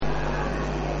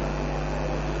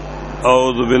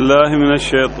أعوذ بالله من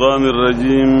الشيطان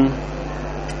الرجيم.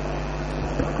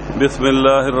 بسم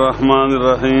الله الرحمن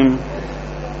الرحيم.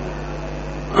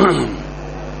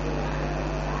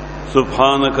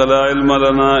 سبحانك لا علم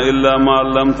لنا إلا ما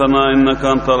علمتنا إنك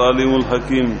أنت العليم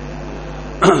الحكيم.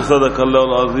 صدق الله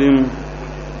العظيم.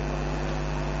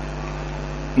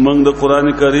 من د قرآن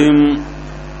کریم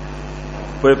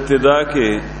په ابتدا کې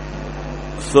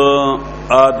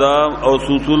آداب او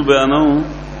اصول بیانو.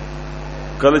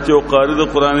 کله چې قاری د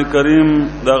قرآن کریم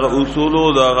دغه اصول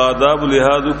او دغه آداب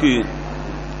لحاظو کې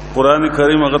قرآن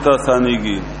کریم هغه ته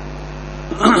آسانيږي.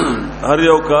 هر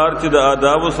یو کار چې د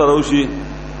آداب سره وشي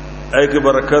اې کې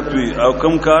برکت وي، او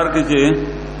کم کار کې چې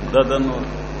دا دنو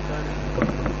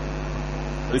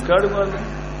ریکارډ باندې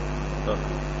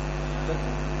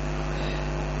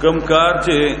کم کار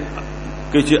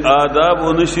چې آداب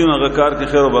ونشي هغه کار کې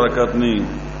خیر او برکت نه.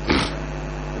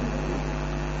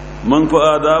 من په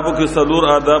آدابو کې څلور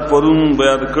آداب پرون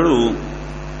بیان کړو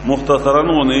مختصرا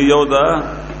ونه. یو دا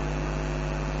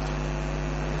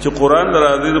چې قرآن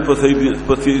راځي په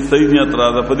صحیح نیت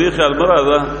راځي، په دې خیال به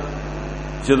راځي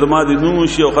چې زما د نوم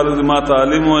شي او خلک ما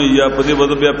تعلیم وي، یا په دې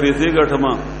بده بیا پیسې ګټم،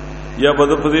 یا په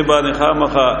دې باندې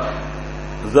خامخا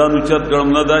ځان اوچت کړم.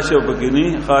 نه دا شی پکې نه،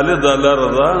 خالص د الله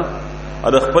رضا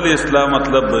او خپل اسلام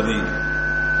مطلب بدی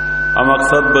او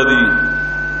مقصد بدی.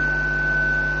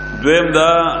 دویم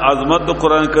دا عظمت د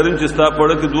قرآن کریم چې ستا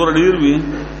پړه کې دور ډیر وي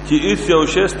چې هیڅ یو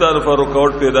شی ستاره پر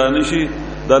رکاوټ پیدا نشي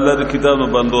د الله د کتابو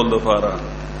بندول لپاره.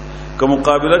 که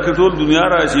مقابله کې ټول دنیا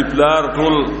راشي، پلار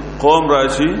ټول قوم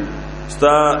راشي،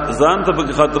 ستا ځان ته په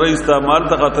خطرې استعمال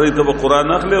ته خطرې ته قرآن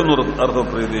اخلي او نور ارته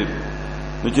پرې دی.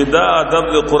 نو چې دا ادب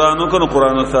د قرآنو کنه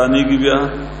قرآن ثاني کې بیا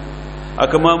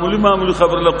اګه معمولی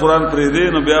خبر له قرآن پرې دی،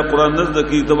 نو بیا قرآن نزد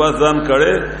کې تبا ځان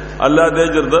کړي الله دې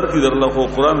اجر در کې درله خو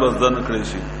قرآن وزن کړی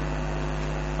شي.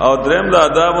 او دریم د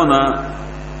آدابونه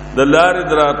د لارې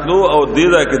دراتلو او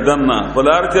دیدا کې دنه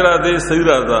بلار چې را دې صحیح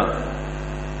راځه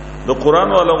د قرآن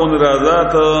والا غون راځه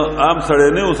ته عام سړی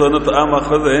نه اوسنه ته عام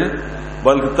اخره،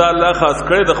 بلکې تعالی خاص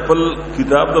کړی د خپل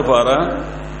کتاب د فاره.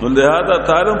 نو لہذا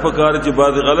تعلم پکار چې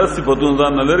بعض غلط صفاتونه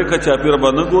ځان نه لري، کچا پیر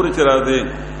باندې ګوري چې را دې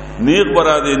نیغ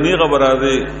برا دې نیغه برا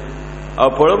دې او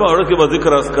په اړه کې به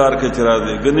ذکر اسکار کې چې را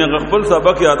دې غنی خپل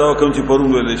سبق یاد او کوم چې پرون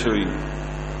ویلې شوی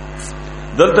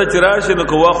دلته چراشه نو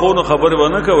کوا خو نو خبر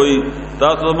ونه کوي.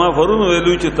 تاسو ما فرون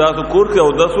ویلو چې تاسو کور کې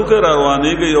او داسو کې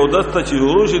روانېږي او دسته چې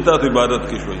وروشي تاسو عبادت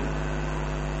کې شوي،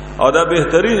 او دا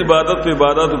بهترین عبادت په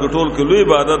عبادتو کې ټول کې لوی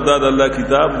عبادت دا د الله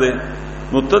کتاب دی.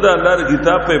 نو ته د الله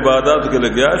کتاب په عبادت کې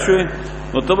لګیا شوې،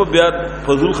 نو ته بیا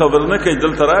فضل خبر نه کوي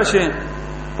دلته راشه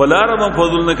پلارم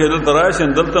فضل نه کوي دلته راشه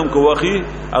دلته کو واخی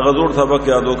هغه زور سبق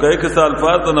یادو کوي که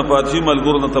الفاظ نه پاتشي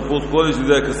ملګرو نه تاسو کولای شئ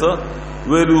دا کیسه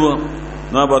ویلو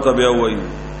نه باته بیا وای.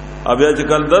 بیا چې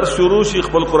کله درس شروع شي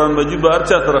خپل قرآن مجید به هر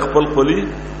چا سره خپل خپلی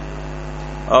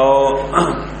او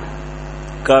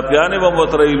کاپیانه به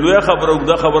مترې لوی خبره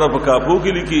وګړه خبره په کاپو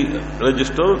کې لیکي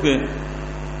رجسٹر کې،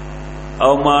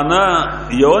 او معنا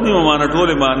یو نیمه معنا ټول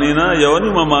معنی نه یو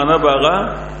نیمه معنا باغه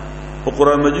په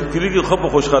قرآن مجید کې لیکي. خو په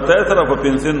خوشخطای سره په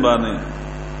پنسن باندې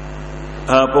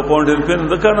په پونډل پن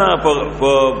دکنه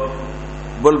په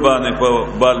بل باندې په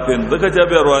بال پین دغه چا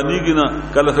بیا روانيږي نه.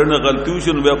 کله سره غلطي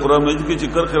وشي نو بیا قرآن مجید کې چې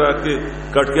کرخ راکې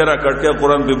کټکه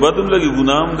قرآن په بدم لګي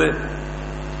ګناهم ده.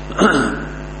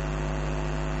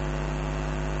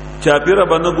 چاپیره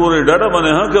باندې ګوري ډډه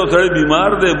باندې ها که سړی بیمار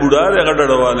دی بوډا دی هغه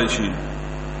ډډواله شي،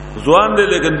 ځوان دی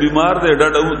لیکن بیمار دی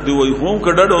ډډه دی وای هم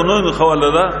که ډډه نو خواله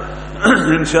ده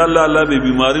ان شاء الله الله به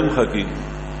بیماری مخکي.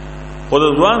 خو د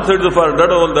ځوان سړي د فار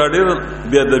ډډه ول دا ډیر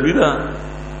بیا دبی ده،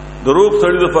 دروغ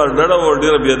سړی د فار ډډه ور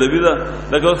ډیره بیا دبی ده.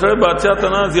 لکه سړی بادشاہ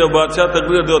تناز یا بادشاہ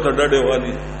تقریر دی ته ډډه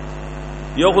والی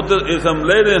یو خو ته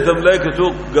اسمبلی کې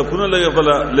څوک غپونه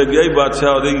لګیای بادشاہ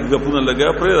او دې غپونه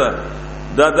لګیا پرې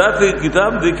دا داسې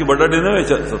کتاب دی کې بڑا ډینه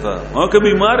وچا ستا او که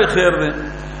بیمار خیر دی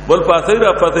بل پاسې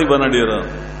را پاتې بنا ډیره.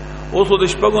 اوس د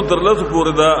شپږو تر لاسو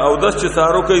پورې دا او 10 چې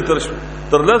سارو کوي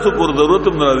تر لاسو پورې ضرورت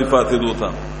هم نه دی فاتې دوته.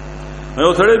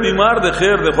 یو سړی بیمار دی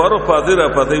خیر دی خو پاتې را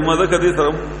پاتې مزه کدي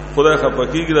سره خدای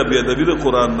خپکیږي دا بیا د ویل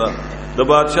قرآن دا د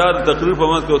بادشاہ تقریر په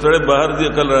منځ کې سړی بهر دی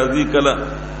کله راځي کله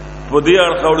په دې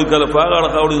اړ خاوري کله پاغ اړ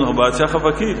خاوري نو بادشاہ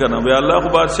خپکی کنه بیا الله خو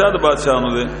بادشاہ د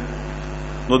بادشاہانو دی.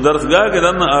 نو درسګاه کې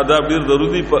دنه آداب ډیر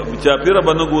ضروری چاپیره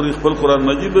باندې ګوري خپل قرآن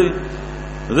مجید وي.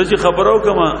 زه چې خبرو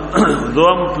کما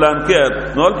دوام پلان کې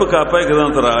نو په کاپای کې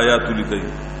ځان تر آیات لیکي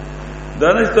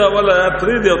دانشته اول آیات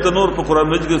 3 دی او ته نور په قرآن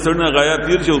مجید کې سړنه آیات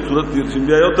تیر شي او صورت تیر شي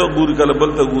بیا یو ته ګوري کله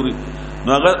بل ته ګوري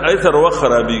نو هغه ایسر وخت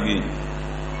خرابيږي.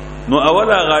 نو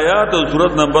اول آیات او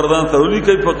صورت نمبر ځان سره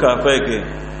لیکي په کاپای کې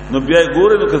نو بیا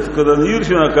ګوري نو کله هیر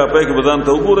شي کاپای کې بدن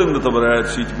ته وګوري نو ته برایت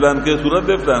شي پلان کې صورت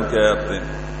دی پلان کې آیات دی.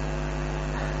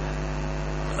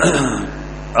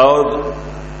 او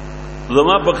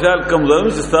زما په خیال کم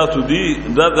ځایونه چې تاسو دي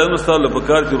دا ځایونه ستاسو په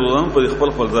کار کې روزانه په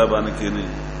خپل ځای باندې کېنی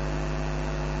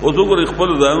او وګورئ خپل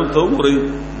ځایونه ته وګورئ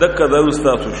دغه ځایونه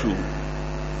تاسو شو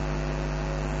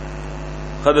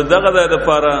خدای دغه ځای د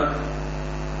پاره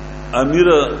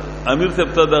امیر ته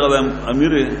پته دغه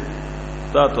امیر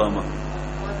تاسو ما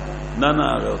نه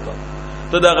هغه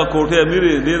ته دغه کوټه امیر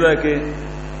دی دا کې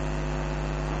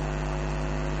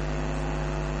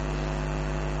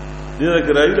دغه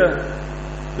کرایله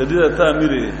د دې ته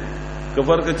امیر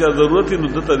کفر کې چا ضرورت نو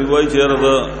دته دی وای چې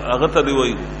هغه ته دی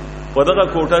وای په دغه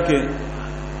کوټه کې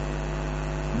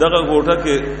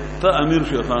ته امیر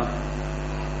شيخه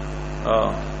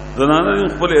زنانه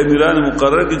خپل امیران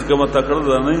مقرر کې کومه تکړه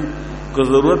ځانې کو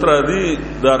ضرورت را دي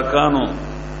د ارکانو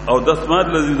او دسمات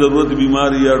لذي ضرورت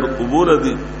بیماری یا قبول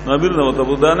دي امیر نو ته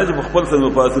ودانه چې خپل څنګه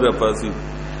پاسي را پاسي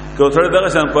کو سره دغه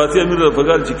شان پاسي امیر په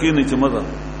ګل چې کې نه چې مزه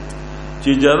چې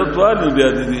اجازه توال بیا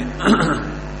دي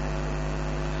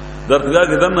درتګه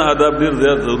کې دنه آداب ډیر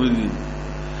زیات ضروری دي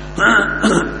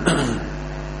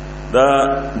دا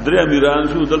درې امیران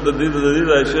شو دلته د دې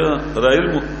راشه رایل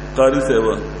قاری صاحب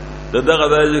دغه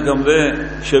ځای کوم دی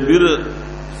شبیر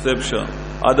صاحب شه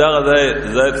دغه ځای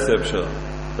زید صاحب شه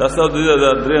تاسو د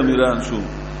درې امیران شو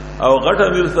او غټ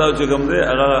امیر صاحب چې کوم دی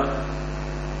هغه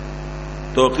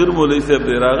توقیر مولوی صاحب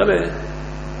دی راغله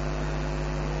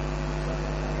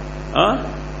ها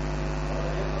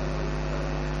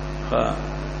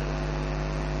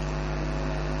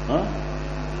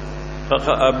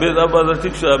عبد ابا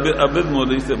ټیک شو عبد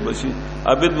مولوی صاحب بشي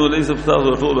عبد مولوی صاحب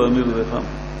تاسو ټول امیر دی خام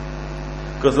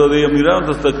کسو د امیران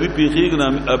ته تکلیف پیخیږي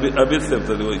نام عبد صاحب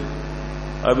ته دی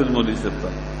عبد مولوی صاحب ته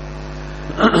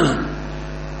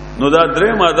نو دا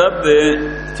درې مادب دی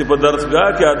چې په درسګاه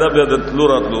کې ادب یا د تلو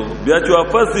راتلو بیا چې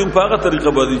واپس دیم په هغه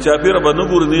طریقه باندې چا پیر باندې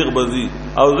ګور نیغ بزي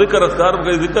او ذکر اذکار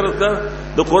کوي ذکر اذکار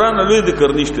د قران له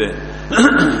ذکر نشته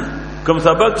کوم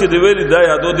سبق چې دی ویلي دا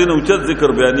یادو دین اوچت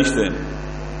ذکر بیان نشته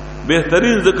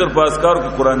بهترین ذکر په اذکار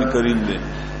کې قران کریم دی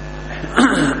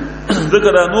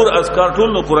ذکر نور اذکار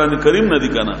ټول نو قران کریم نه دی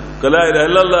کنه کلا اله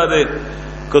الا الله دی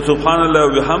ک سبحان الله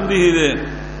وبحمده دی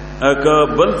ک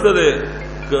بل څه دی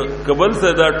کبل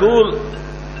څه دا ټول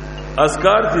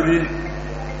اذکار دي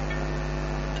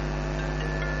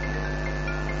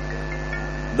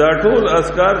دا ټول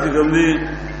اذکار چې کوم دي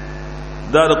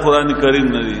دا د قران کریم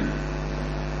نه دي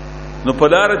نو په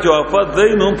لار چې وافات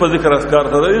زین هم په ذکر اذکار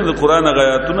سره د قران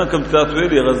غیاتونه کوم تاسو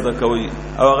ویلي غزه کوي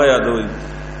او هغه یادوي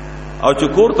او چې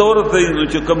کور ته ورته نو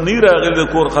چې کم نی راغلی د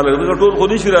کور خلک د ټول خو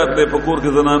نشي راتلی په کور کې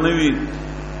زنانه وي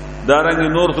دارنګ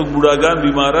نور څوک بوډاګان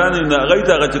بیماران نه هغه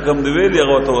ته چې کم دی ویلي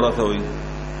هغه ته ورته وي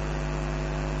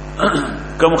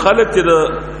کم خلک چې د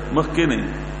مخ کې نه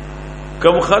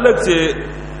کم خلک چې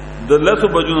د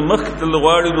لاسو بجو مخ ته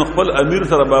لغواړي نو خپل امیر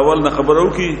سره باول نه خبرو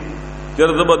کی چې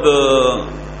زبد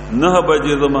نه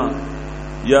بجې زما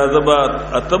یا زبا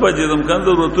اتبه جزم کان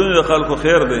ضرورتونه خلکو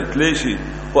خیر دی تلی شي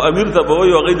او امیر ته به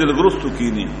وي هغه د لګرستو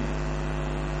کینی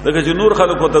دغه چې نور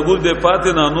خلکو ته ګول دی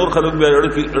پاتې نه نور خلک بیا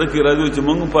اړکی راځي چې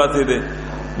مونږ پاتې دي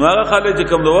نو هغه خلک چې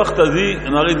کوم د وخت دی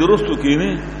هغه درستو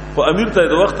کینی او امیر ته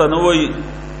د وخت نه وي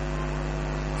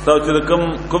تاسو چې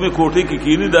کومي کوټي کې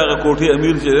کینی دغه کوټي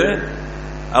امیر چې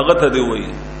هغه ته دی وي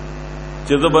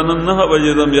چې زبنن نه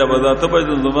بجې زم یا بذاته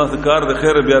بجې زما کار د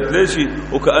خیر بیا تلی شي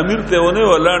او که امیر ته ونه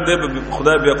ولاندې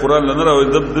خدای بیا قران لنه راوي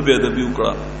دب بیا د بیو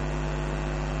کړه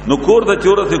نو کور د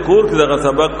چورته کور کې دغه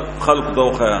سبق خلق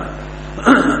دوخه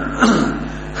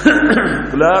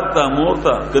فلار تا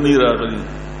مورتا کني راغلي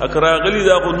اکراغلي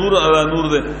دا خو نور علی نور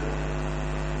ده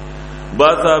با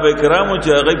صاحب کرامو چې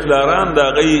هغه فلاران دا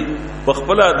غي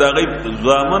پخپلا دا غي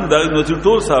ځامن دا نو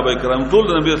ټول صاحب کرام ټول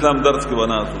د نبی اسلام درس کې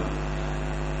بناسو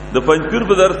د پنځپیر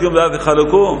په درس کې هم د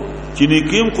خلکو چې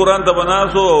نیکیم قران ته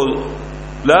بناسو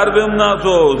لار به هم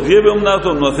ناسو زیب هم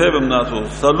ناسو نصیب هم ناسو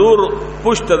سلور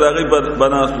پشت دغه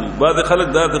بناسو بعد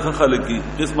خلک د خلک کی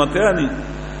قسمت یعنی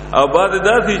او بعد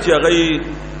داسي چې هغه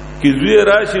کی زوی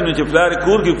راشي نو چې فلار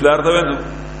کور کې فلار ته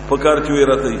پکار چوي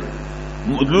راځي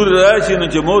مدلور راشي نو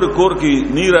چې مور کور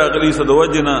کې نیر اغلی سد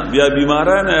وجنا بیا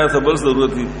بیمارانه یا سبل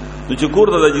ضرورت نو چې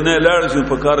کور ته د جنې لاړ شي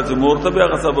پکار چې مور ته بیا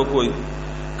غصب کوي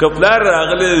کفلار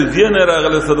راغله زین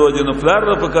راغله سدو جن فلار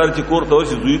په کار چې کور ته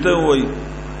وشي زوی ته وای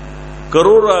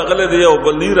کرور راغله دی او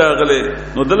بل نی راغله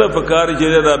نو دله په کار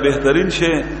چې دا بهترین شی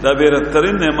دا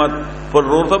بهترین نعمت پر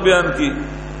ورته بیان کی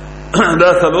دا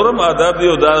سلورم آداب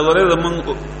دی او دا غره زمون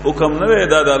حکم نه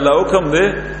دا د الله حکم دی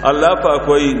الله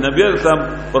پاک وای نبی اسلام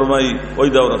فرمای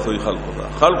وای دا ورته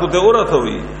خلق ته ورته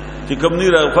وای چې کم نی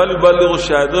راغفل بلغ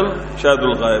شاهد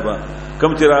الغائبه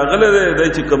کم چې راغله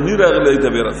دی چې کم نی راغله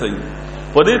ته به رسي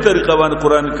په دې طریقه باندې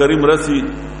قران کریم رسی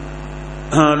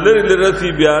لری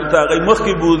لرسی بیا تا غي مخ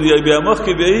کې بوزي بیا مخ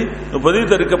کې به په دې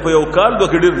طریقه په یو کال به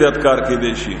ډیر زیات کار کې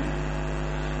دی شي.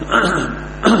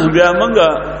 بیا منګه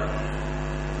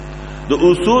د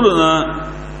اصولنا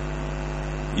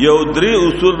یو درې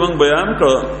اصول موږ بیان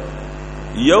کړ.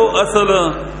 یو اصل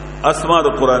اسماء د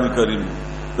قران کریم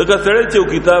دغه سره چې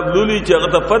کتاب لولي چې هغه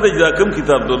ته پته دا کوم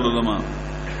کتاب دلته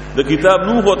د کتاب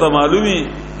نوم خو ته معلومي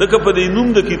دغه په دې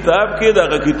نوم د کتاب کې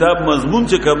دغه کتاب مضمون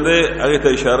چې کوم دی هغه ته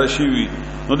اشاره شوی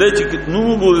نو د چې نوم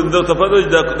ګورم د ته پته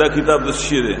دا کتاب د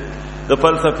شی دی د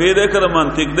فلسفه دی کړه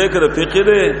منطق دی کړه فقه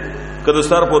دی کړه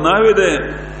صرف او نحوی دی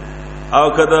او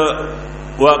کړه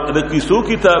واقع د کیسو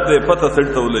کتاب دی پته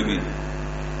سړته ولګي.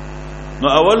 نو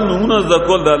اول نمونه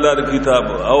ذکر د الله کتاب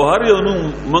او هر یو نوم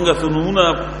منګه سنونه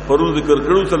پرون ذکر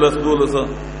کړو سلس دولسه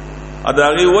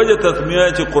اداغي وجه تسمیه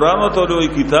چې قران او تولوي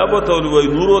کتاب او تولوي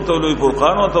نور او تولوي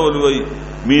فرقان او تولوي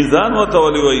میزان او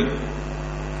تولوي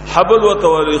حبل او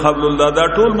تولوي حبل الله دا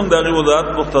ټول موږ دغه وضاحت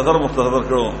مختصر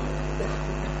کړو.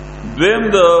 دویم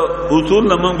د اصول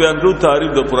نمون بیان کړو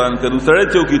تعریف د قران کړو سره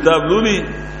چې کتاب لولي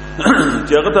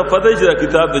چې هغه ته پته چې دا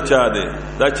کتاب د چا دی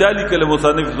دا چا لیکل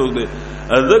مصنف څوک دی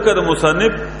ذکر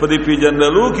مصنف په دې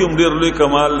پیجندلو کې هم ډیر لوی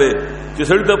کمال دی چې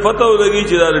سړی ته پته ولګي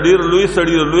چې دا ډیر لوی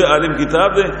سړی لوی عالم کتاب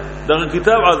دی. دا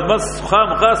کتاب عظمت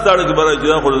خاص تاړه کې برای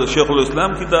جدا خو شیخ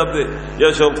الاسلام کتاب دی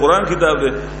یا شیخ القرآن کتاب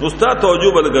دی. استاد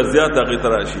توجه بل غزيات هغه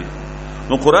تراشي.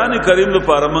 نو قران کریم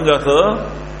لپاره موږ څه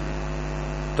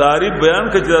تعریف بیان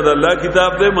کړي چې دا الله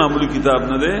کتاب دی معمولی کتاب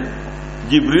نه دی.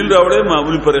 جبريل راوړې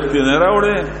معمولی فرښتې نه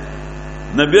راوړې.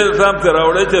 نبی اسلام ته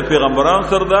راوړې چې پیغمبران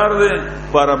سردار دي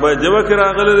پاره جواب کې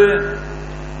راغله دي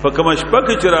په کوم شپه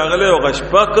کې چې راغله او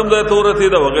غشپه کوم د تورته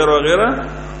ده وغیرہ وغیرہ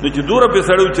نو چې دوره په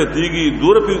سړیو چتیږي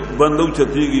دوره په بندو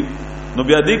چتیږي نو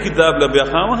بیا دې کتاب له بیا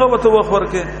خامخه وته وخور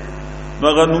کې نو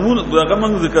غنمون دغه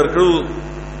موږ ذکر کړو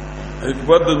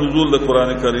حکمت د نزول د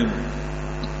قران کریم.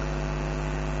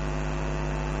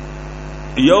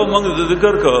 یو موږ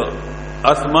ذکر کړ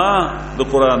اسماء د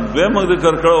قران به موږ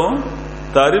ذکر کړو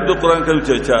تعریف د قران کریم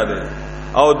چې چا دی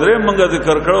او درې موږ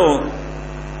ذکر کړو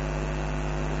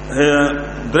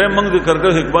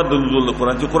حکمت د نزول د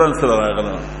قران چې قران سره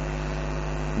راغله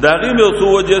داغي له څو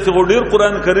وجه سره ډیر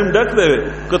قران کریم ډک دی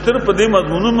کتر په دې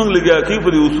مضمونونو موږ لګیا کی په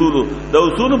اصول د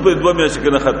اصول په دوه میاشتې کې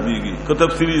نه ختميږي که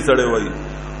تفصیلی سره وایي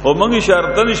او موږ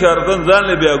اشارتن ځان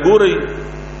له بیا ګوري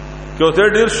که اوته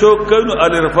ډیر شوق کوي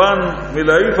ال عرفان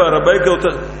ملایي عربی کې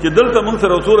اوته چې دلته موږ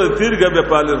سره اصول تیرګه به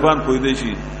په عرفان پوي دی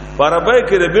شي عربی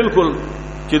کې بالکل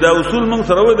چې دا اصول موږ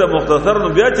سره وې د مختصر نو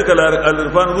بیا چې کله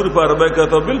العرفان ګوري په عربی کې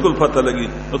ته بالکل پته لګي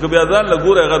نو که بیا ځان له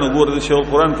ګوره غو ګور د شیخ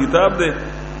القرآن کتاب دی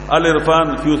العرفان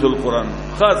فی اصول القرآن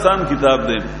خاصان کتاب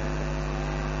دی.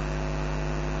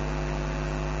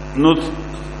 نو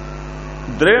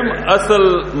دریم اصل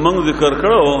موږ ذکر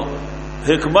کړو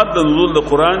حکمت د نزول د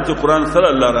قران چې قران سره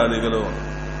الله را لګلو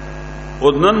او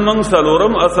نن موږ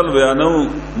څلورم اصل بیانو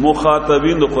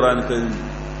مخاطبین د قران کریم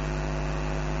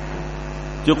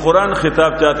چې قران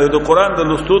خطاب چاته د قران د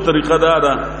لستو طریقه دا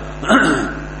ده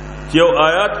چې یو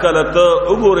آیات کله ته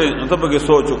وګورې ته به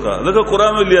سوچ وکړه لکه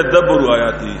قران ولې ادبر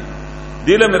آیات دي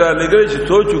دله میرا لګره چې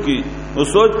سوچ وکي نو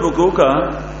سوچ وکړه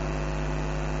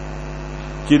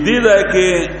چې دې ځای کې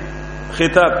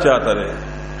خطاب چاته ده.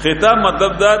 خطاب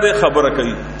مطلب دا ده خبره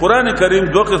کوي. قران کریم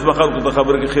دو قسم خلقو ته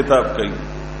خبره کې خطاب کوي.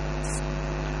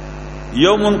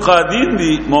 یو منقادین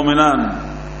دي مؤمنان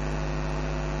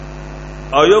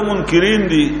او یو منکرین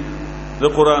دي د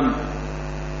قران.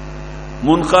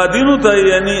 منقادینو ته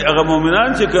یعنی هغه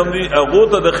مؤمنان چې کوم دي هغه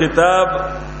ته د خطاب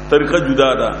طریقه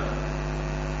جدا ده.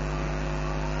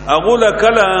 هغه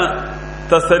لکله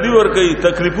تسلی ور کوي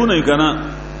تکلیفونه یې کنه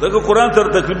دغه قران تر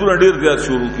تکلیفونه ډیر زیات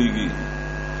شروع کیږي.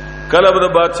 کله به د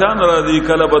بادشاہ ناراضي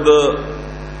کله به د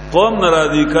قوم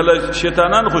ناراضي کله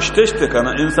شیطانان خوشتشته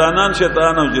کنه انسانان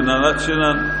شیطان او جنات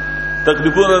شنان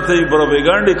تکلیفونه ته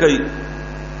پروپاګاندا کوي.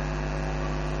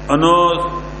 انو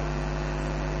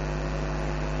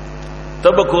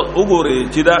تبکو وګوري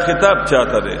چې دا خطاب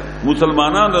چاته ده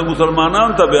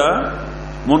مسلمانان ته بیا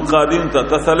منقادین ته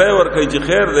تسلی ور کوي چې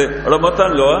خیر ده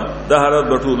رمتانګوا د حالت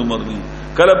بټول مرني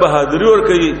کله بهادری ور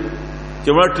کوي چې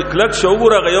ما ټکلک شو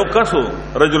ګورغه یو کسو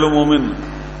رجل مؤمن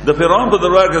د فرعون په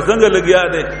دربار کې څنګه لګیا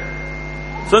ده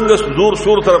څنګه زور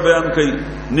شور تر بیان کوي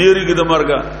نیریږي د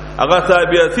مرګه هغه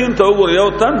صاحب یاسین ته وګور یو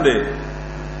تن ده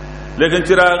لیکن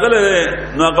چراغله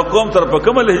نو هغه قوم تر په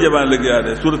کومه لهجه باندې لګیا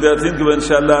ده سورۃ یاسین کې ان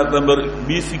شاء الله نمبر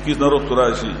 20 21 نو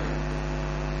راشي.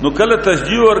 نو کله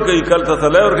تشجیع ور کوي کله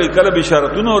تسلی ور کوي کله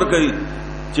بشارتونه ور کوي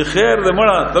چې خیر دې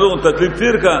مړه تلو تکلیف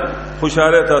تیر کا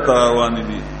خوشاله ته روان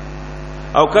دي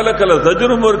او کله کله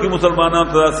زجر ور کوي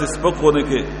مسلمانانو ته سپک ونه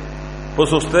کې په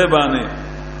سسته باندې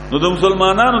نو د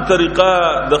مسلمانانو طریقه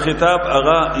د خطاب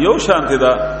هغه یو شانته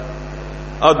ده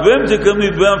او دویم چې کوم دي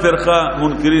دویم فرقه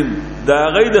منکرین دا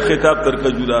هغه د خطاب طریقه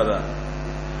جدا ده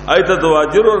ایت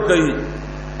زواجر ور کوي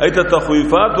ایت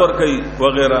تخویفات ور کوي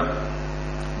وغیرہ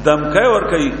دمکای ور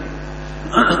کوي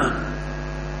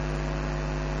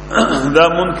دا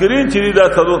منکرین چې دا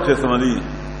څلور قسم دي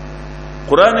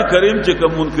قران کریم چې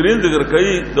کوم منکرین ذکر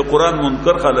کوي د قران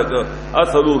منکر خلک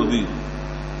اصلور دي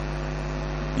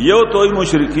یو توي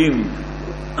مشرکین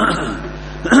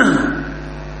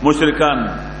مشرکان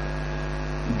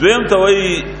دویم توي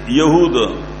يهود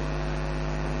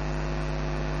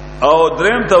او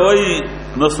دریم توي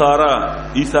نصارا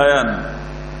عیسایان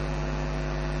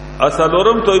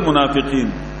اصلورم توي منافقین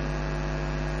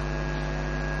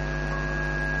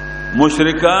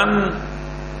مشرکان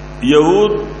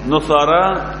یہود نصارا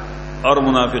اور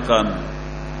منافقان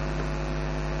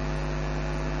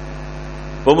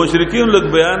وہ مشرکین لوگ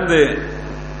بیان دے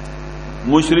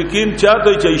مشرکین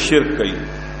چاہتے چاہیے شرک کئی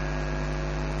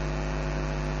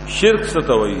شرک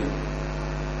ستوئی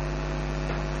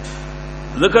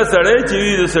ذکر سڑے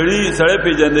چیز سڑے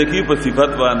پہ جانے کی پر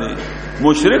صفت بانے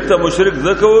مشرک تا مشرک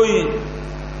ذکر ہوئی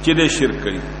چلے شرک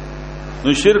کئی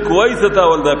نو شرک وائی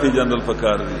ستاول دا پہ جاندل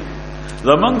فکار دی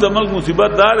زمنګ زمنګ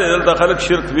مصیبت دار دلته خلک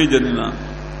شرک وی جنینا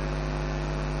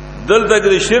دلته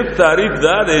کې شرک تعریف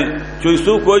دار چې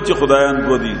څو کوئی چې خدایان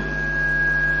کو دي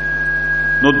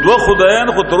نو دو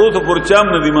خدایان خو تروته پر چام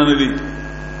نه دی منلي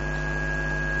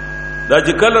دا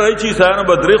چې کله راځي سان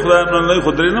بدري خدایان نه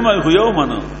خدای نه مې خو یو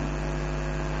منه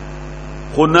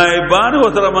خو نائبان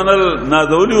وسره منل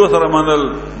نادولی وسره منل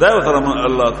دا وسره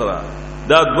الله تعالی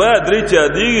دا دوه درې چې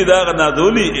دیږي دا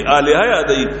نادولی الها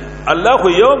یادای الله خو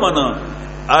یو منه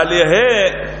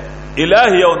الها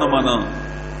الہ یو نه منه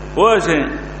واشه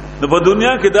نو په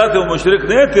دنیا کې دا ته مشرک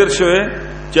نه تیر شوی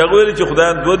چې هغه چې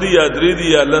خدای دو دی یا درې دی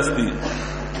یا لس دی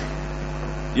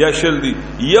یا شل دی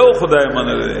یو خدای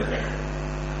منل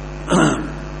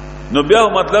نو بیا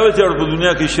مطلب چې په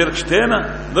دنیا کې شرک شته نه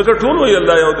دغه ټول وی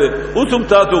الله یو دی او تم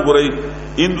تاسو ګورئ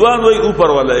اندوان وی اوپر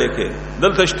والا یې کې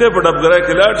دلته شته په ډبګرای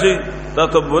کې لاړ شي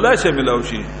تاسو بولا شي ملاوي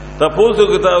شي تاسو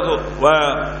کې تاسو وا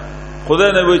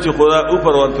خدای نه وی چې خدا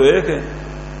اوپر ورته یې کې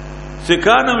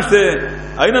سکانم شته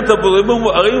اين ته په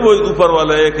هغه وی اوپر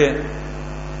والا یې کې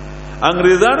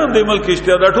انګريزانو د ملک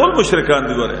شته دا ټول مشرکان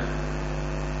دي ګوره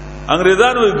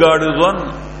انګريزانو وی ګاډزون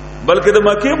بلکې د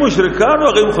مکه مشرکان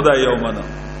هغه خدای یو منه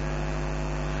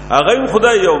هغه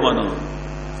خدای یو منه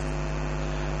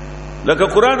لکه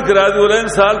قران کې راځي ولین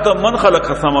سال ته من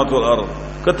خلق السماوات والارض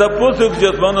کته پوسو چې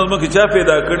اسمانونو مکه چا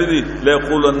پیدا کړی دي لا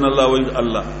یقولن الله و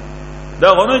الله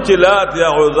دا غنو چې لات یا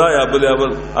عزا یا بل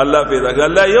الله پیدا کړ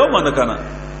الله یو منه کنه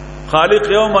خالق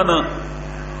یو منه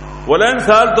ولین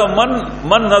سال ته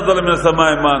من نزل من السماء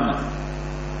مان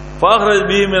فاخرج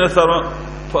به من السماء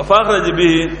فاخرج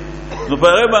به نو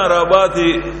پیغمبر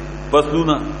رباتی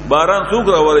پسونه باران څوک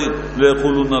راوړي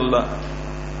ليقولون الله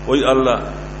وای الله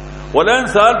ولئن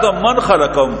سالتم من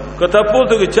خلقهم کته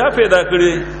پوهه کې چا پیدا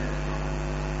کړی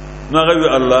نغوی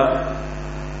الله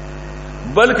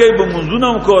بلکې به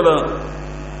منځونم کوله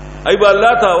ای با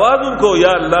الله ته आवाज کو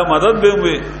یا الله مدد به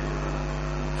وي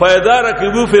فایدا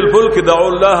رکبو فی الفلک دعوا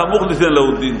الله مخلصا له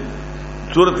الدين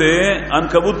سورته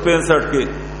عنکبوت 65 کې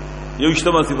یو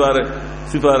اشتما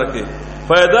سفاره کې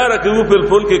فایدا رکبو فی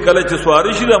الفلک کله چې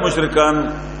سواری شي د مشرکان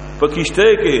په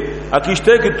کشته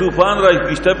کې طوفان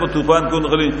راځي کشته په طوفان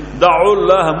کې غلي دعوا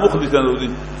الله مخلصا له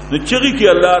الدين نو چېږي کې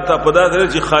الله ته پدا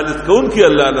درې چې خالص کون کې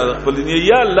الله تعالی خپل دین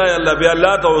یا الله یا الله بیا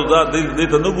الله ته ذات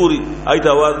دې ته نه ګوري ایت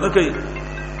आवाज نه کوي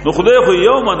نو خدای خو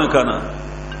یو منه کنه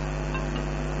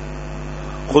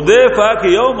خدای پاک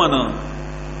یو منه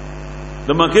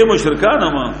د مکه مشرکان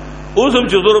ما اوس هم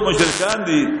چې زور مشرکان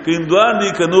دي کیندوان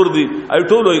دي کنور دي ای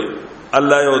ټول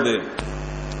الله یو دی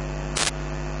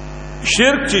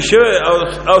شرک چې شوی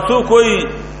او تو کوئی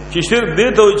چې شرک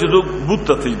دی ته چې زو بت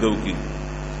ته سجده وکي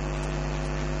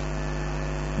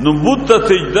نو بت ته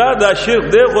سجده دا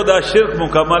شرک دی خو دا شرک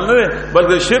مکمل نه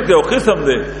بلکې شرک یو قسم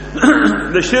دی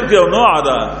د شرک یو نوع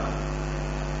ده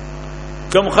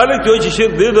کوم خلک چې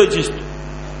شرک دی دوی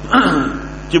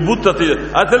چې بت ته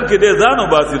اصل کې دې ځانو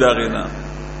باسي دا غینا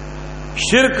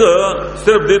شرک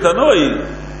صرف دې ته نه وایي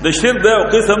د شرک دا یو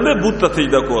قسم دی بت ته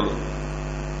سجده کول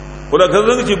ولکه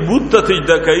څنګه چې بت ته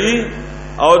سجده کوي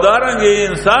او دارنګ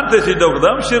انسان ته سجده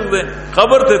وکړم شرک دی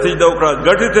قبر ته سجده وکړه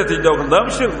غټي ته سجده وکړم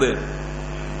شرک دی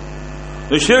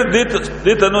نو شرک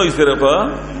دې ته نو صرف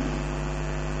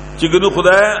چې ګنو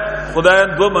خدای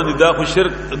دو باندې دا خو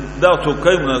شرک دا څو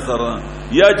کوي مناصره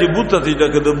یا چې بت ته سجده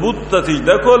کوي د بت ته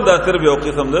سجده کول دا صرف یو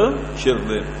قسم دی شرک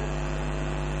دی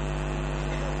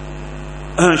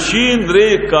شین ری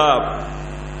کاف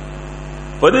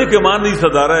پدې کې معنی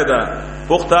صدارای دا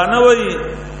پښتانه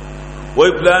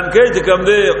وای پلان کې چې کوم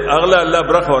دې اغله الله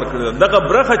برخه ور کړی دغه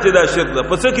برخه چې دا شرک ده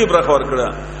پس کې برخه ور کړی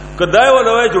کداي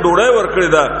ولوي چې ډوړای ور کړی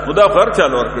دا خدا خیر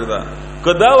چال ور کړی دا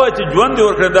کدا وای چې ژوند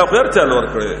ور کړی دا خیر چال ور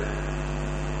کړی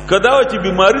کدا وای چې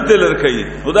بیماری ته لر کوي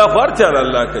خدا خیر چال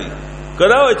الله کوي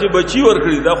کدا وای چې بچي ور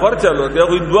کړی دا خیر چال ور کوي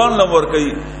خو دوان لم ور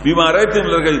کوي بیماری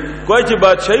ته لر کوي کوی چې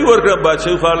بادشاہي ور کړی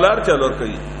بادشاہي خالار چال ور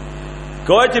کوي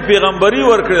کوی چې پیغمبري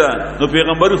ور کړی نو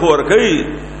پیغمبري خو ور کوي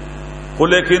خو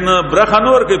لیکن برخه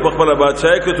نور کې په خپل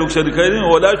بادشاہي کې څوک شریک نه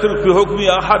ولا شرک په حکم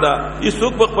احد هیڅ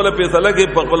څوک په خپل فیصله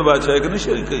کې په خپل بادشاہي کې نه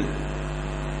شریکي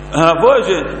ها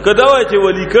وایي کدا وایي چې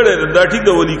ولی کړه دا ټیک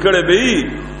د ولی کړه به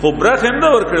خو برخه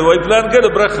نه ور کړی وای پلان کې د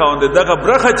برخه خوند دغه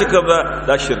برخه چې کوم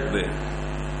دا شرک دی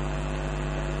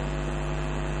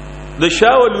د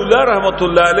شاه ولی الله رحمت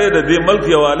الله علیه د دې ملک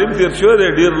یو عالم تیر شو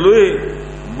دی ډیر لوی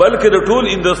بلکې د ټول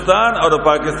هندستان او د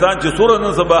پاکستان چې سور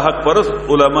نن سبا حق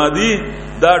پرست علما دي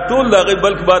دا ټول دغه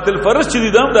بلکې باطل پرست چې دي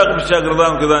دغه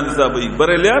شاګردانو کې ځان حسابي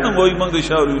بریلیان وایي موږ د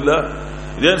شاه ولی الله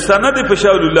د انسان د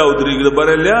پښاو الله او درېګ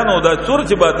بریلیان او دا څور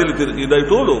چې باطل ترکی دای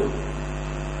ټولو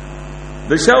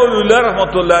د شاه ولی الله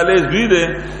رحمت الله علیه دوی دي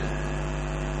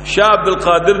شاه عبد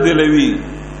القادر دلوی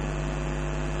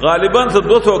غالبا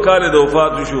 200 کال د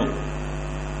وفات شو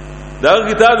دا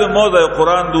کتاب موضوع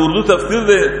قرآن د اردو تفسیر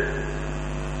دی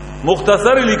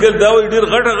مختصر لیکل دا وی ډیر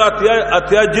غټه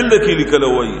اتیا جلد کې لیکل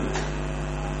وای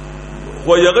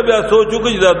خو یغه بیا سوچو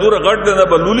چې دا دور غټ نه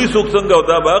بلولي سوک څنګه او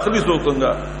دا باخلي سوک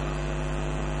څنګه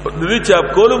دې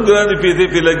چاپ کولم ګران پیسې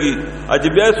په لګي اج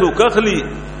بیا سوک اخلي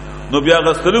نو بیا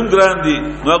غسلم ګران دي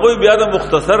نو هغه بیا د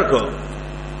مختصر کو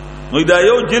نو دا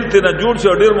یو جلد نه جوړ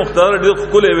شو ډیر مختصر ډیر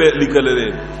خلې لیکل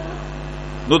لري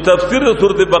نو تفسیر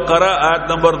سورۃ بقرہ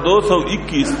آیت نمبر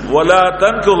 221 ولا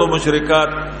تنكحوا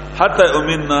المشركات حتى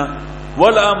يؤمنن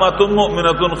ولا امه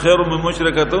مؤمنه خير من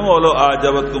مشركه ولو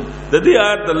اعجبتكم د دې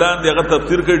آیت لاندې هغه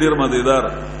تفسیر کوي ډیر مزیدار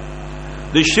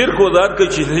د شرک او ذات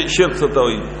کې شرک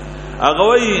ستوي هغه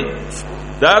وی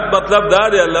دا مطلب دا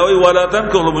دی الله وی ولا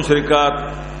تنكحوا المشركات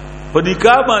په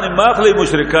نکاح باندې ماخلي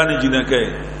مشرکان جنہ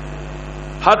کوي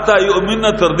حتى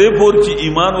يؤمنن تر دې پور چې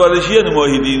ایمان والي شي نه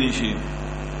موحدین شي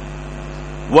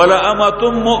ولا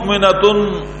امه مؤمنه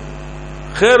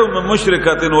خير من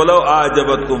مشركه ولو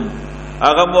اعجبتكم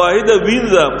اغه موحده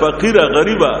وینځه فقيره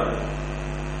غریبه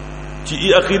چې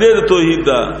عقیده توحید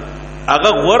ده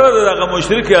اغه غره دغه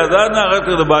مشرک اذان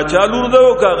هغه د باچالور ده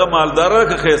او هغه مالدار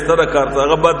که خيستره کارته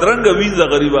هغه بدرنګ وینځه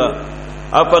غریبه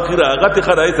ا فقيره هغه ته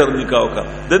خدای تر نکاح وکړه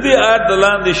د دې آیت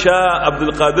دلاندې شاه عبد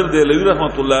القادر دهلوی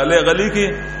رحمت الله علیه غلی کی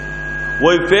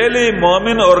وہی فعل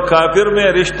مومن اور کافر میں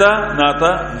رشتہ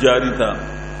ناتا جاری تھا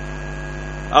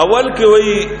اول کې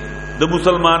وہی د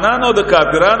مسلمانانو او د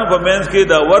کافرانو په منځ کې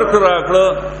دا ورک راکړه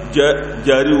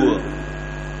جاری و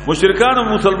مشرکان او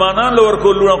مسلمانان له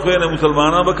ورکول لونه خو نه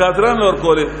مسلمانان به کافرانو له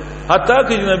ورکول حتی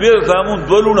چې نبی رسول الله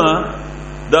دولونه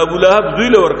د ابو لهب دوی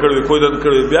له ورکړي خو دن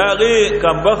کړي بیا غي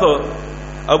کمبخه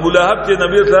ابو لهب چې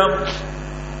نبی رسول الله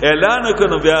اعلان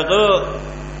وکړ بیا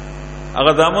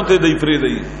هغه دامن ته دی فری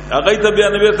دی هغه ته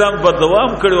بیا نبی رسول الله په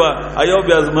دوام کړو ایو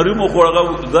بیا زمری مو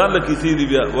خوړغه ځان لکې سي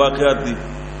دی بیا واقعات دي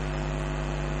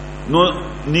نو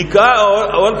نکاح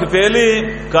اول کے پہلے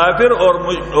کافر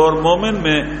اور مومن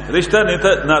میں رشتہ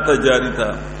ناتا جاری تھا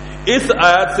اس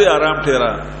آیات سے آرام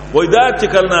ٹھہرا وہ ہدایت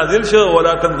چکل نازل شو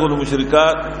ولا تنكحوا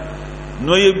المشركات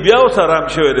نو یہ بیاو سره آرام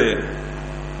شوی دی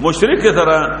مشرک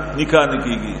سره نکاح نه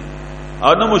کیږي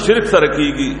او نو مشرک سره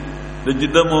کیږي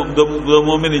د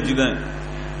مومن جنہ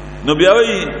نو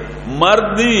بیاوی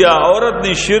مرد یا عورت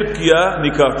نے شرک کیا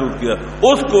نکاح ٹوٹ کیا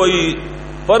اس کوئی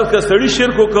فرض کا سڑی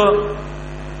شرک کو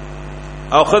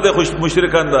او خدای خوش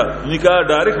مشرکان دا نکاح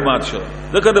ډایرک مات شو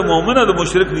دغه د مؤمن او د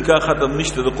مشرک نکاح ختم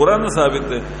نشته د قران ثابت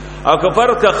ده او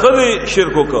کفر کا خدای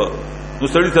شرک کو نو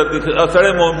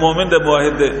سړی مؤمن د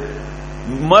موحد ده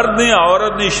مرد نے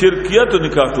عورت نے شرک کیا تو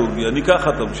نکاح ٹوٹ گیا نکاح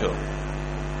ختم شو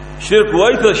شرک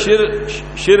وای ته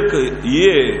شرک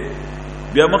یہ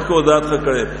بیا مخ کو ذات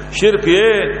کړي شرک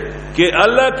یہ کہ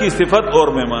اللہ کی صفت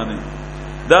اور میں مانے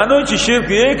دانو چې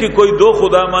شرک یہ کہ کوئی دو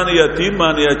خدا مانے یا تین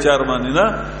مانے یا چار مانے نا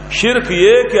شرک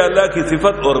یہ کہ اللہ کی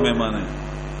صفت اور میں مانے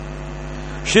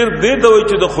شرک دې ته وایي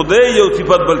چې د خدای یو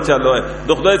صفت بل چالو ہے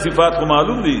د خدای صفات کو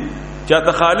معلوم دي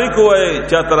چاته خالق وای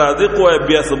چاته رازق وای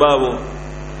بیا سبب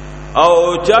او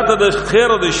چاته د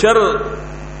خیر او د شر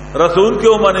رسول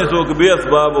کے مانے سو کہ بے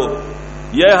اسباب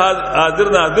یا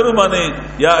حاضر ناظر مانے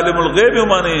یا علم الغیب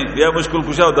مانے یا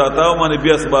مشکل کشا داتا مانے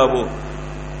بے اسباب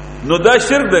نو دا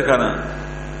شرک ده کنه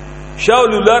شاه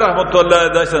ولی الله رحمت الله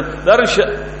در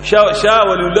شاه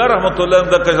ولی الله رحمت الله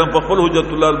د کشن په خپل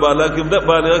حجت الله البالا کې د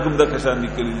بالغ کوم د کشان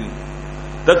نکړي دي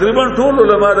تقریبا ټول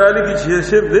علما دالي کې چې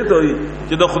شرک دي ته وي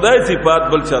چې د خدای صفات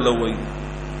بل چالو وي.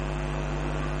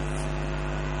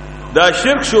 دا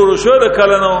شرک شروع شو د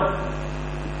کلنو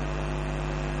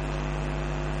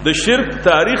د شرک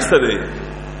تاریخ سره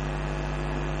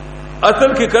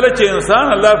اصل کې کله چې انسان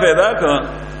الله پیدا کړ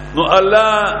نو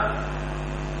الله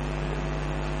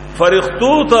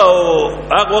فرښتو ته او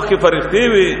هغه وخت فرښتې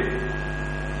وي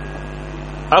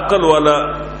عقل والا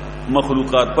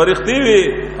مخلوقات فرښتې وي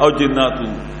او جناتو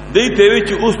دې ته وی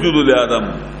چې اسجدوا لآدم.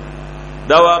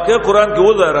 دا واقع قران کې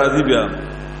وځه راضي بیا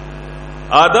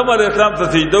آدم علیہ السلام ته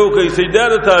سجده وکړي. سجده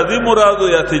د تعظیم مرادو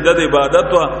یا سجده د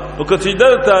عبادت وا نو که سجده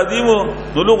د تعظیم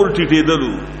نو لوګ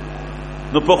ټیټېدلو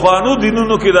نو په خوانو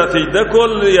دینونو کې دا سجده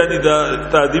کول یعنی دا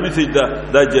تعظیمی سجده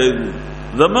دا جایز.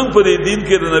 زمنګ په دې دین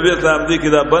کې د نبی اسلام دی کې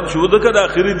دا بند شو د کله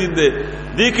اخري دین دی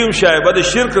دې کې شایبه د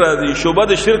شرک راځي شوبه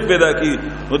د شرک پیدا کی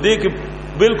نو دې کې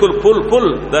بالکل پل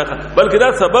دا بلکې دا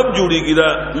سبب جوړیږي دا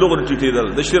لوګ ټیټېدل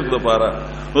د شرک لپاره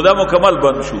نو دا مکمل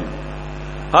بند شو.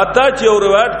 حتی چې او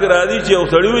روایت کې راځي چې او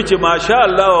سړیوي چې ماشاء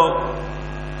الله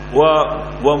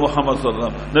و محمد صلی الله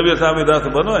علیه وسلم نبی اسلام دا څه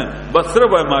بنوي بس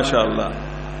صرف ماشاء الله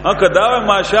اګه دا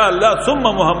ماشاء الله ثم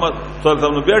محمد صلی الله علیه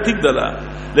وسلم بیا ټیک دلا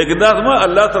لیکن دا ما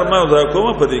الله تعالی ما وځه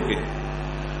کوم په دې کې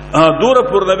دوره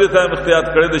پر نبی صاحب اختیار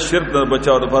کړي د شرک نه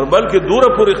بچاو لپاره بلکې دوره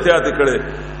پر اختیار کړي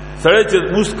سړی چې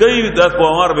مسکۍ د په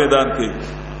امر میدان کې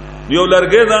یو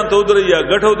لرګې ځان ته ودرې یا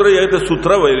غټ ودرې یا ته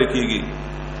سوتره ویل کېږي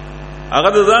هغه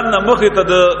د ځان نه مخې ته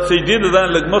د سجدې د ځان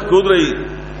لږ مخ ودرې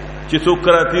چې څوک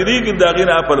کراتيريږي داغې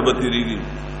نه خپل بتيريږي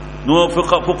نو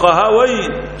فقها وایي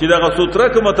چې دا سوتره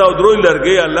کومه تا ودرې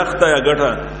لرګې یا لخته یا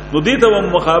غټه نو دې ته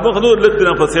مخابخ نو لکه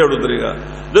نه پسې ودرېږي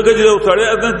دغه چې یو سړی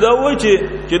اذن دا وایي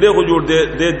چې دغه جوړ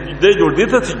دې جوړ دې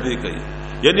ته سجدې کوي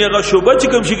یعنی هغه شوبه چې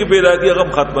کوم شي کې پیدا کی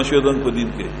هغه ختم شوی دن په دین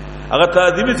کې هغه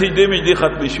تعظیمی سجدې مې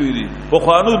ختم شوی دي په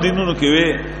خوانو دینونو کې وي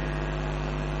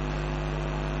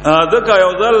ځکه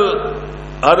یو ځل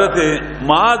حضرت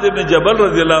معاذ بن جبل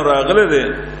رضی الله عنه راغله ده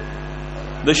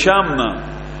د شام نه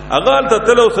هغه ته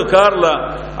تلو سکارلا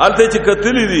الته چې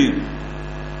کتلی دي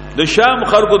د شام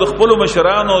خلکو د خپل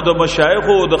مشرانو د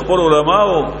مشایخو د خپل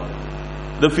علماو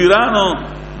د پیرانو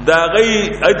دا غي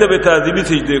ایته به تعظیمی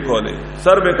سجده کوله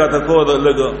سر به کته کو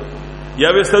لګ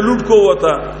یا به سلوټ کو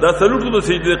وتا دا سلوټ کو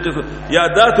سجده قسم یا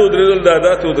داتو درل دا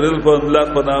داتو درل په الله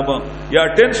په نامه یا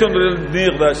ټینشن درل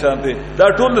دیغ دا شانته دا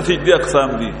ټول سجده اقسام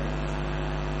دي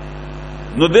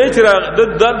نو دې چې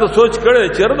د سوچ کړي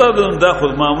چرته دا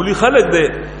خود معمولی خلق دی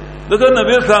دغه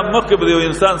نبی صاحب مخکې به یو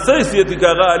انسان سیاست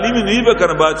کاغه عالم نه به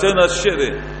کنه بادشاہ نشه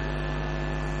دی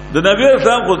د نبی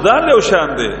اسلام خو ځان له شان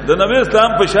دی د نبی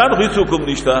اسلام په شان هیڅ حکم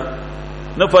نشته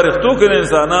نه فرښتو کې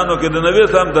انسانانو کې د نبی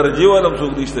اسلام درجه ولم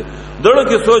څوک نشته دغه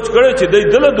کې سوچ کړي چې دې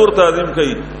دله دور تعظیم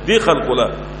کوي دی خلق له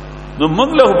نو موږ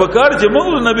له بکار چې موږ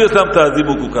نبی اسلام تعظیم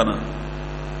وکړو کنه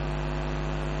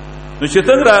نو چې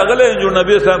څنګه راغله جو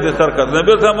نبی اسلام دې سر کړ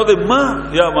نبی اسلام ته ما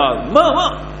یا ما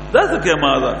دا څه کې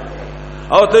ما ده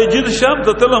او ته جید شام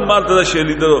ته تلم مال ته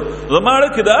شیلی درو زماړه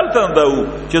کې دالته انداو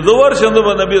چې زوور شند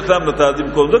به نبی اسلام ته تعظیم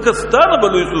کوم ځکه ستانه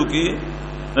بلوي سو کی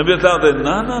نبی اسلام ته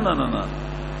نه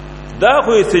دا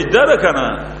خو سجده ده کنه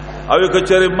او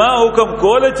کچره ما حکم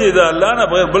کوله چې دا الله نه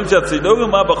بغیر بل څه سجده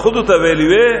وي ما به خود ته ویلی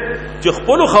وې چې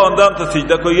خپل خواندان ته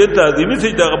سجده کوي تعظیمی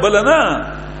سجده قبل نه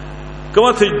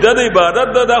کومه سجده د عبادت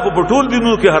ده خو په ټول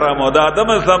دینونو کې حرام او د آدم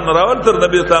اسلام نه راول تر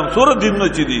نبی اسلام سور دینونه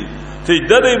چي دي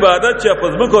سجده د عبادت چې په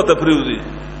ځمکه ته پریوزي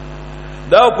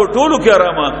دا په ټولو کې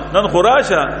حرام نن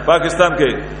خراشه پاکستان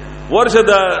کې ورشه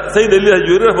دا سید علی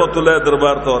حجوری رحمت الله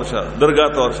دربار ته ورشه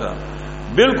درگاه ته ورشه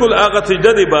بالکل هغه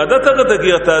سجده د عبادت هغه ته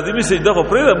کې تعظیمی سجده خو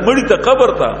پرې مړی ته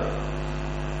قبر ته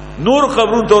نور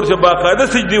قبرون ته ورشه باقاعده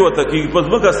سجدي وته کې په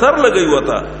ځمکه سر لګي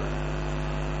وته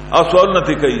او سوال نه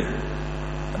کوي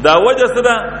دا وجه څه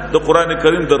د قران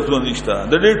کریم درسونه نشته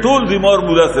د دې ټول ذمہار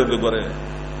مولا سره وګوره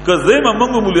که زېما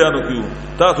موږ مولیانو کیو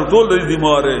تاسو ټول د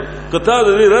ذمہاره که تاسو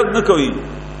دې رد نه کوي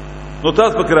نو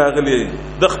تاسو پکې راغلي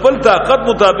د خپل طاقت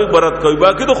مطابق برت کوي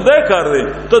باقي د خدای کار دی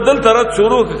ته دل ترت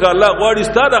شروع ک الله غواړي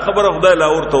ستاده خبره خدای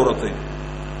لا اور تورته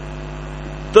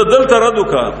ته دل ترت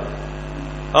وکا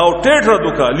او ټیټ رد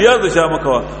وکا لیاز شامه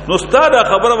کوا نو ستاده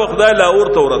خبره خدای لا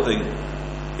اور تورته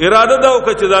اراده دا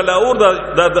وکړه چې دا لاور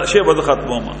دا شی به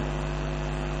ختمومه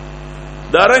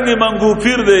دارنګ منګو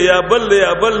پیر دی یا بل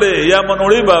دی یا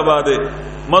منوړي بابا دی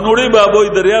منوړي بابوي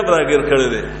دریاب راګر کړی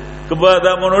دی کبا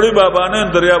دا منوړي بابا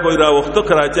نه دریاب وای را وخت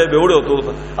کراچي به وړو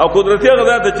تورته او قدرتي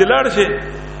غدا ته چلاړ شي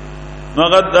نو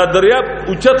هغه دا دریاب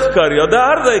اوچت ښکاری دا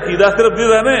هر ځای کې دا صرف دی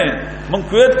نه من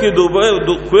کویت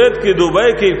کې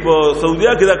دوبای کې په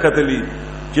سعودیا کې دا کتلی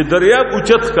چې دریاب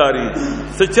اوچت ښکاری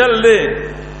څه چل له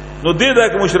نو دې دا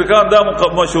مشرکان دا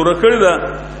مشوره کړی دا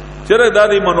چې چرې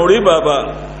دادی منوړي بابا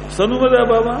سنو مدا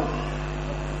بابا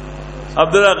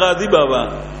عبد الله غازی بابا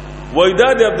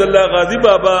وایدا دی عبد الله غازی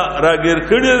بابا راګر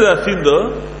کړي د سیند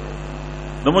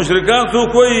نو مشرکان څو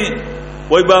کوئی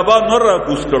وای بابا نور را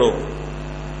کوس کړو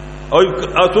او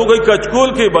څو کوئی کچکول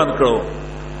کې بند کړو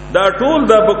دا ټول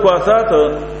د بکواسات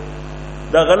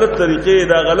دا غلط طریقې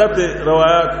دا غلط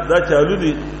روایت دا چالو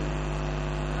دي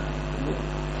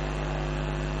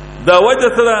دا وجه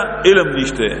سره علم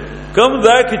نشته کم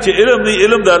ځای کې چې علم نه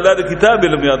علم د الله د کتاب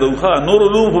علم یادو ښا نور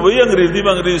علوم خو به انګریزي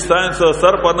باندې ساينس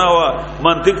صرف نه وا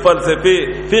منطق فلسفه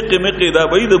فقه مقه دا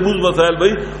به د موز مسائل به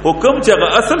حکم چې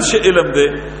اصل شی علم دی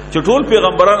چې ټول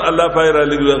پیغمبران الله پای را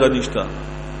لګي غنښتا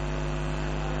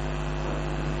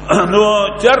نو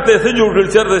چرته څه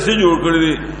جوړ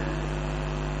کړی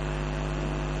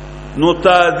نو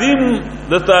تعظیم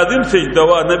د تعظیم سجده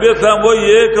وا نبی اسلام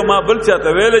وایي کما بل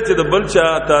چاته ویل چې د بل چا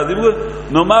تعظیم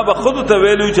نو ما به خود ته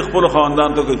ویلو چې خپل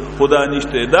خاندان ته خدا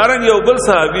نشته دارنګ یو بل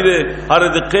صحابي دی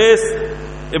حارث قیس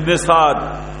ابن سعد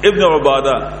ابن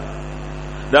عباده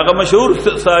داغه مشهور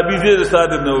صحابي دی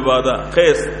سعد ابن عباده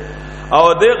قیس او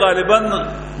د غالبا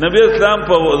نبی اسلام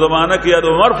په زمانہ کې یا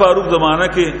د عمر فاروق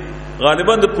زمانہ کې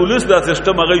غالبا د پولیس دا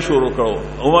سیستم هغه شروع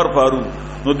کړو عمر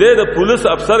فاروق نو د پولیس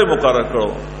افسر مقرر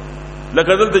کړو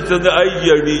لکه دلته څنګه آی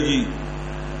جی ډی جی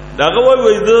داغه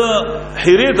وای د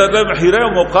حیره ته حیره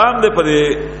مقام دی په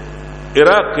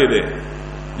عراق کې دی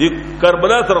د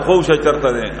کربلا سره خو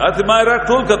شچرته دی اته ما عراق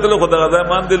ټول کتل خدای غزا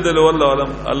مان دل والله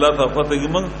علم الله تعالی فتح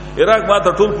من عراق ما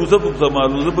ته ټول پوسه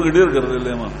معلومه په ډیر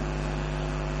کړل ما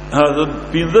حاضر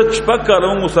 15 شپږ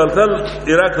کالو مسلسل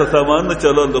عراق ته سامان نه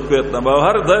چلول د کویت نه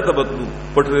هر ځای ته بدلو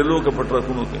پټریلو کې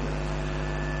پټرکونو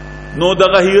کې نو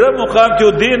دغه حیره مقام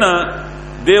کې دینه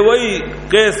دی وای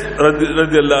قیس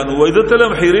رضی الله عنه وای د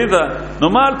تلم حریدا نو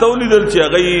مال تولیدل چې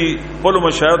هغه په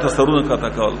مشایخ تسرونه کاته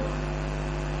کول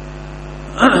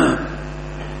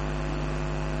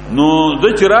نو د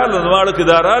چرال نواړه کې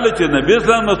داراله چې نبی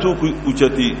اسلام نو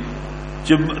اوچتی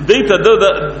چې دیته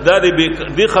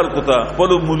د خلکو ته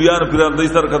خپل مولیان پیران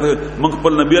د سر کته من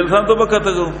خپل نبی اسلام ته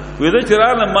وکړه وې د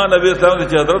چرال ما نبی اسلام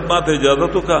چې حضرت ما ته اجازه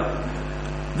وکړه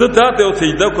د ته او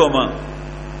سجده کومه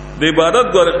د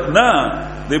عبادت ګور نه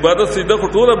د عبادت سجده کو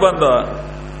ټوله بنده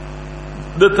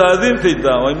د تعظیم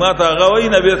سجده وای ما ته هغه وای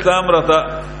نبی اسلام راته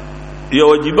یو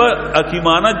واجبہ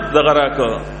حکیمانه دغه راکه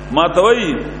ما ته وای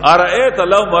ارایت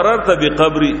لو مررت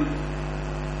بقبری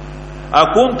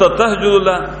اكنت تسجد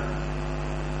له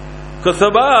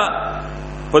کسبا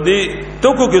پدې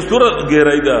ټکو کې سور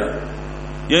ګیرایدا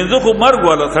یعنی زه خو مرګ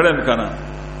والا سړم کنه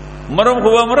مرم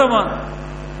خو مرم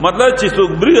مطلب چې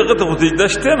څوک بریغه ته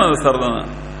سجده شته نه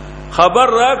سردانه خبر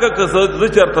راکه که زه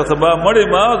چرته سبا مړی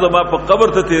ما زما په قبر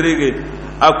ته تیریږي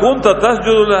اكون ته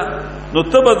تسجد له نو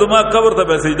تب زما قبر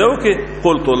ته سجده وکي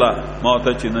قلت لا ما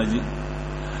ته چې نجي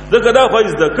دغه دا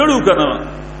فایز د کړو کنه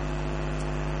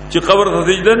چې قبر ته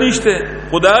سجده نشته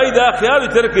خدای دا خیال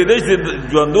تر کې د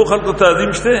ژوندو خلکو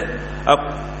تعظیم شته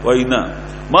وینا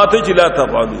ما ته چې لا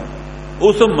تفعلوا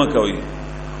اوسم مکوي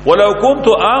ولو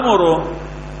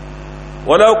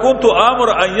كنت امر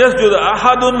ان يسجد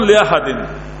احد لاحد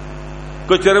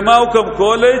کچرماو کم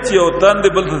کولای چې او تند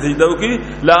بل ته سجده وکي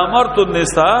لا امرت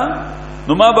النساء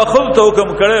نو ما بخل ته حکم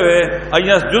کړی وې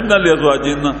اياس جدن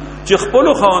لازواجن چې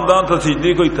خپل خواندان ته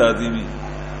سجدي کوي تعظیمي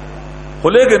خو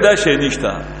لکه دا شی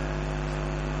نشته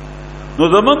نو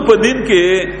زمون په دین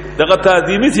کې دغه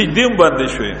تعظیمي سجدي باندې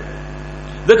شوې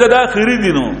دغه د اخري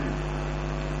دینو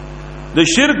د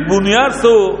شرک بنیاد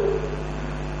سو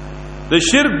د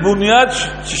شرک بنیاد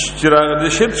د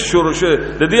شرک شروع شوه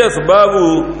د دې اسبابو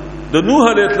د نوح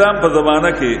علیہ السلام په زمانہ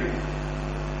کې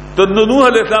ته نوح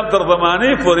علیہ السلام تر زمانه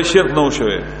پورې شرک نو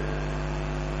شوه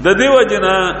د دې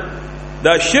وجنه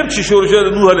دا شرک شروع شوه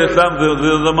د نوح علیہ السلام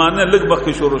د زمانه لږ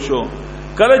مخکې شروع شو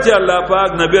کله چې الله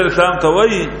پاک نبی اسلام ته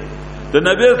وایي د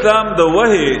نبی اسلام د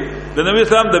وحی د نبی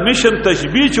اسلام د میشن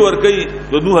تشبیه چور کوي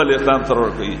د نوح علیہ السلام سره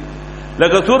ور کوي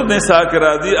لکه سورۃ نساء کې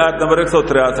راځي آیت نمبر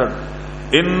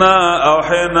 163 ان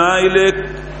اوحینا الیک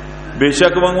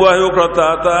بشک موږ وحی وکړه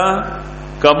تا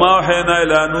کما اوحینا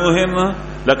الی نوح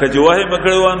لکه چې وحی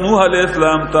مکړو نوح علیہ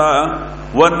السلام ته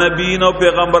والنبیین او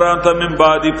پیغمبران ته من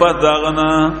بعد فذاغنا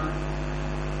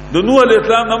د نوح علیہ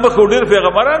السلام نو مخ ډیر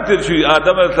پیغمبران تیر شي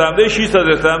آدم علیہ السلام دی شیث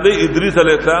علیہ السلام دی ادریس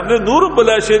علیہ السلام دی نور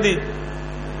بلا شدی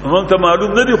موږ ته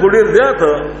معلوم نه دی خو ډیر زیات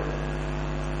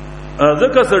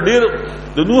ځکه ډیر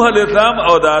د نوح علیہ السلام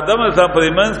او د آدم علیہ السلام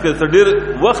په منځ کې ډیر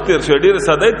وخت تیر شي ډیر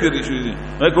صدای تیر شي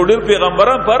مې ډیر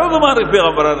پیغمبران پر زمانه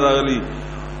پیغمبران راغلي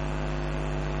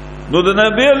نو د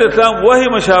نبی علیہ السلام وحی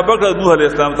مشابه کړ نوح علیہ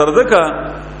السلام سره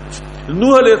ځکه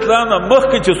نوح علیہ السلام مخ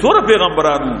کې چې څوره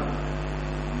پیغمبرانو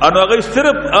انو هغه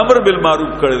صرف امر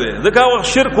بالمعروف کړی دی ځکه هغه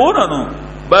شرک ونه نو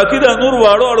باقی دا نور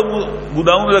واړو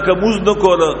ګناونه لکه موز نه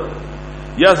کوله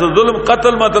یا ظلم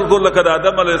قتل متل کول لکه د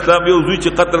آدم علی السلام یو زوی چې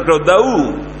قتل کړو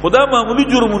داو خدا معمولی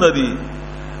جرمونه دي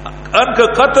انکه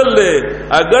قتل له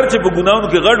اگر چې په ګناونو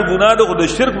کې غټ ګناه ده خو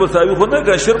د شرک مساوي خو نه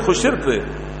کا شرک خو شرک دی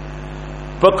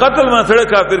په قتل ما سره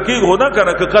کافر کې هونه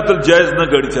کنه که قتل جایز نه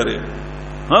غړي چره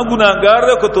ها ګناګار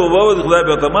ده کو توبه او خدای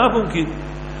به معاف کی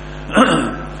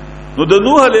نو د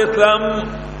نوح علی السلام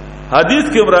حدیث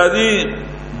کې مرادی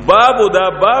باب دا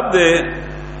باب ده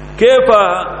کیفا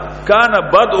کان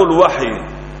بدء الوحی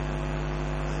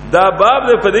دا باب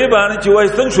ده په دې باندې چې وای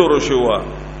څنګه شروع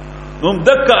شو نو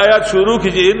دک آیات شروع کی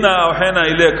چې ان اوحینا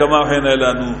الیک کما اوحینا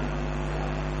الی نوح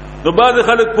نو بعد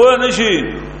خلک پوه نشي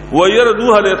وير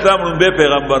نوح علیہ السلام نو به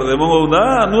پیغمبر دی موږ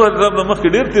نه نوح علیہ السلام مخکې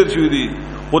ډیر تیر شو دي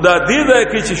خدا دې دا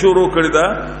کې چې شروع کړی دا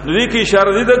نو دې کې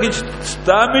اشاره دي چې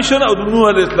ستا میشن او نوح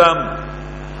علیہ السلام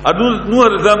نوح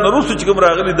علیہ السلام نو چې کوم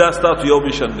راغلي دا ستاسو یو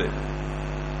میشن دی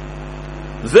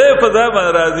زه په دا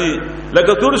باندې راضي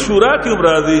لکه تور شورا کې هم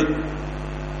راضي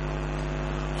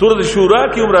سورۃ شورا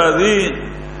کې هم راضي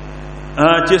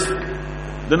چې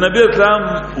د نبی اسلام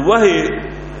وحی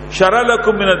شرع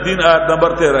لكم من الدين آیت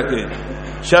نمبر 13 کې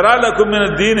شرع لكم من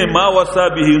الدين ما وصى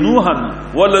به نوحا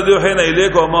والذي وحينا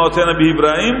اليك وما وصينا به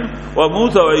ابراهيم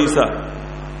وموسى وعيسى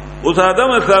اوس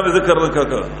آدم اسلام ذکر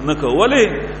نکړه ولی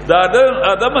دا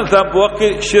آدم اسلام په وخت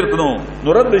کې شرک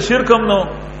نو رد شرک هم نو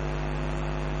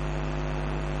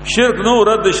شرک نو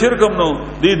رد شرک هم نو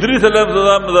د ادریس علیه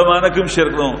السلام زمانہ کې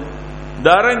شرک نو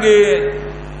دارنګه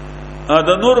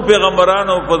د نور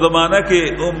پیغمبرانو په زمانہ کې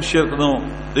هم شرک نو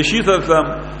د شیخ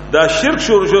اسلام دا شرک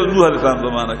شروع شو نوح علیہ السلام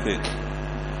زمانہ کې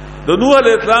د نوح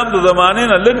علیہ السلام د زمانه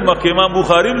نه لږ مخکې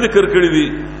بخاری ذکر کړی دی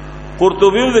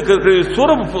قرطبی ذکر کړی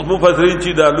سورہ مفسرین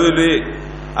چې دا لوی لوی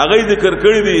هغه ذکر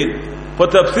کړی دی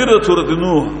په تفسیر د سورۃ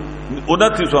نوح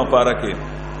 29 پارہ کې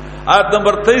آیت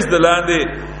نمبر 23 د لاندې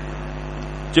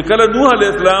چې کله نوح علیہ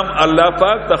السلام الله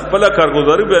پاک تخپل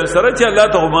کارګزاري به سره چې الله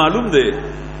ته معلوم دی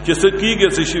چې څه کیږي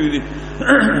څه شي دي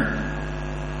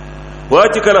وا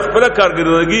چې کله خپل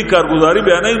کارګزاري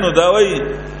بیانای نو دا وایي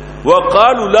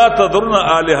وقالوا لا تذرن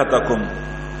الهتكم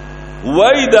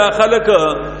وای دا خلق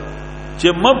چې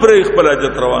مبر خپل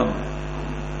اجت روان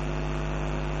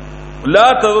لا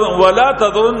تذرن ولا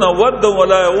تذرن ود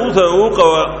ولا يغوث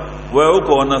ويعوق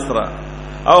ونصر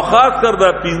او خاص کر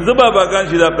دا پنځه باباګان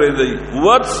چې دا پرې دی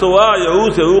ود سوا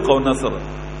يغوث ويعوق ونصر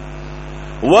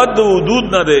ود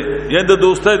ودود نه دی یند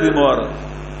دوستای دی مور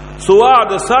سوا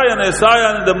د سایه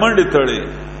نه د منډي تړي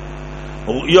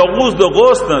يغوث د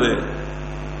غوس نه دی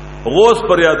غوث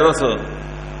پر یاد رسه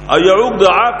او یعوق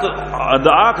د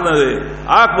عاق نه دی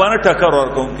عاق باندې ټکر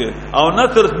ورکوم کې او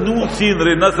نصر نو سین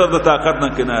ری نصر د طاقت نه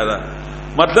کناره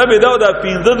مطلب دا د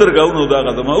 15 درګاونو دا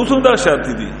غدمه اوسم دا شرط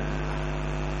دي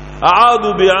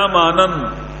اعادوا بیامانن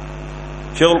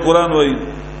شیخ القران وای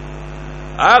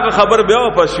هغه خبر بیا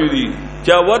واپس شوی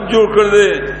چا ود جوړ کړ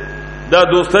دې دا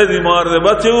دوستای دي مار دې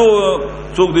بچو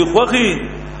څوک دی خوخي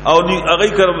او نی هغه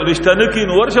کر رشتہ نه کین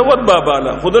ورشه ود بابا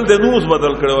لا خودل د نوس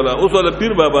بدل کړي ولا اوس ول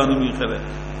پیر بابا نو می خره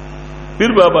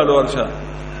پیر بابا ورشه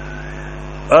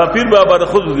پیر بابا د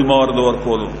خود دي مار دور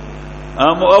کولو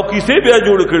او کیسه بیا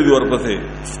جوړ کړی دی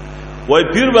ورپسې وای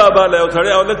پیر بابا له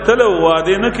سړی او لک تل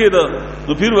واده نه کید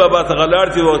نو پیر بابا څنګه لاړ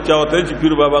چې چاوته چې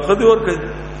پیر بابا خدي ور کوي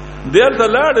دل ته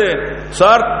لاړې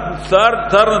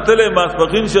سار نه تل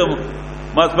ماسپخین شم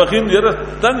ماسپخین یره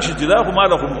تنگ شي چې دا خو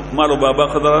مالو بابا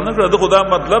خدای نه کړ د خدا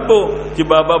مطلب چې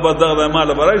بابا بدغه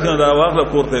مال برای څنګه دا واخله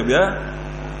کوړته بیا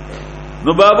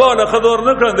نو بابا له خدور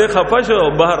نه کړ د خفاش او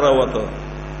بهر راوته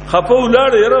خفو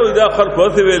لاړ یره دا خلک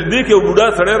وځي ویل دي کې بوډا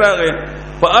سړی راغی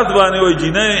په ازبانه وای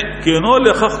جنې کینو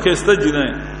له خخ کېسته جنې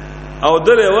او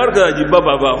درې ورګه چې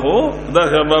بابا هو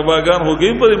دا باباګان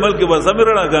هوګي په ملک به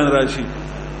سمرنا ګان راشي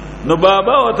نو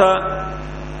بابا وتا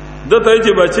دته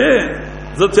چې بچي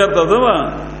زه چرته زما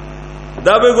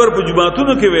دا به ګور په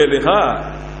جماعتونو کې ویلې ښا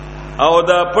او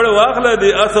دا پړ واخله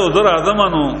دي اسو زر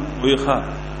اعظمانو وی ښا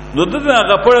نو دغه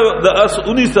هغه پړ د اس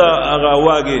 19 هغه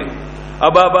واګي ا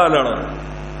بابا لړ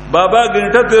بابا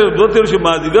ګنټه ته دوه تیر شي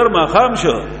مازیګر ما خام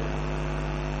شو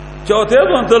چوته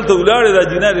ځان تل ته ولاړې دا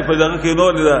جناري په دغه کې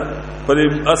نو لیدا په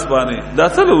اسبانه دا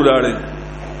څه ولاړې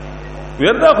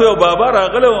وردا خو یو بابا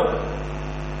راغلو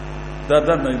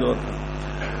دا نه دوه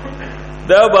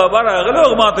دا بابا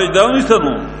راغلو ما ته دا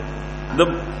ونیسنو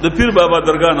د پیر بابا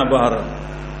درګه نه بهر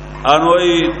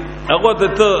انوي هغه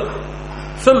ته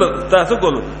سل تاسو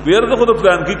کول ورته خو د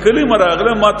پلان کې کلی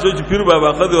مراغله ما ته چې پیر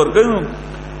بابا خدای ورکړم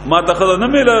ما ته خدای نه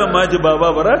میله ما چې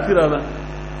بابا برا کړاله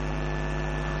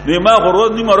نه ما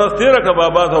غروز نیمه راز 13 کا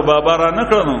بابا ته بابا را نه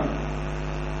کړنو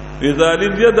وی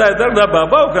ظالم دی دا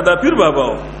بابا او کدا پیر بابا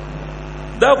او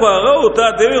دا خو هغه او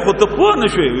ته دی خو ته پوه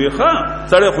نشوي وی ښا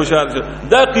سړی خوشحال شو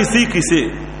دا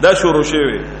کیسې دا شروع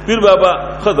شوی پیر بابا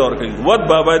خدور کوي ود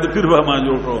بابا د پیر بابا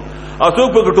جوړ کړو او څوک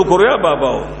په ټوکوریا بابا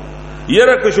او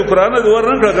یره که شکرانه د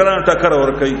ورنګ غران ټکر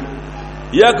ور کوي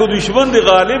یا که دشمن دی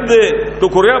غالب دی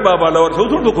ټوکوریا بابا لور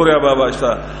څو ټوکوریا بابا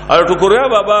شته او ټوکوریا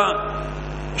بابا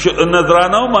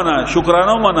نظرانه منا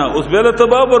شکرانه منا اوس به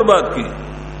تباہ برباد کی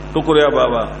ټوکوریا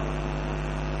بابا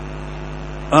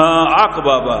عق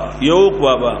بابا یوق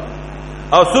بابا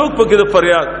او څوک په کې د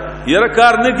فریاد یره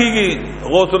کار نه کیږي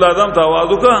غوث الاعظم ته आवाज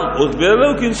وکړه اوس به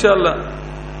له کې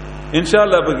ان شاء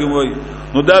الله به کې وای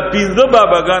نو دا پینځه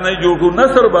باباګانې جوړو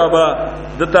نصر بابا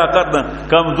د طاقت نه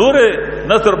کمزور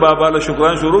نصر بابا له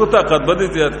شکران شروع طاقت بده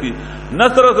زیات کی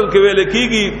نصر اصل کې ویل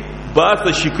کیږي باس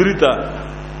شکری تا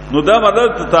نو دا مطلب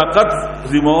طاقت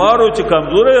ذمہوارو چې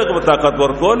کمزور هغه طاقت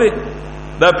ورکولې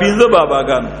دا پینځه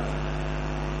باباګان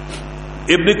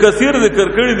ابن کثیر ذکر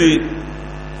کړی دی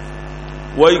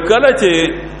وای کله چې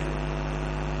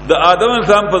د آدم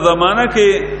اسلام په زمانہ کې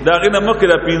داغه نمک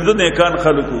را پینځه نیکان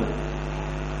خلقو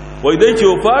وای دای چې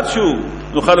وفات شو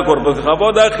نو خلق ورپسې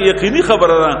خبر دا یقیني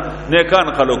خبره ده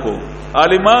نیکان خلقو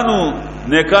عالمانو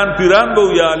نیکان پیران بو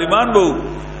یا عالمان بو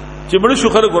چې مړ شو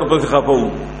خلق ورپسې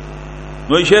خفاو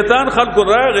نو شیطان خلق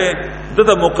راغې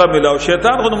دته مکمل او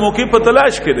شیطان غو موقع په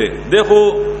تلاش کړي دغه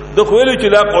د خویلو چې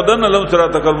لا قدن لهم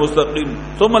صراطک المستقیم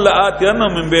ثم لآتین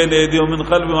من بین ایدیهم من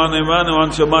خلف وعن ایمان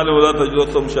وعن شمال ولا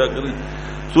تجدهم شاکرین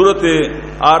سورۃ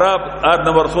اعراف آیت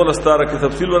نمبر 16 ستاره کې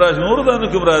تفصیل وراج نور دانو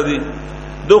کې مرادي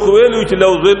د خویلو چې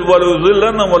لو ذل ولو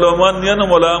ذلنا ولو من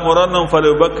ولا امرنا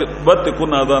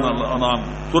فليبتكن اذان الانعام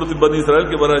سورۃ بنی اسرائیل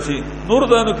کې براشي نور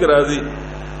دانو کې راځي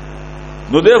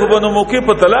نو دغه بنو موقع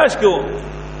په تلاش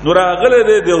کې نور اغله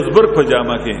د اوسبرګ په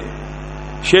جامه کې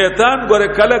شیطان ګوره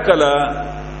کله کله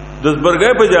د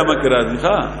زبرګای په جامه کې راځي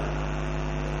ښا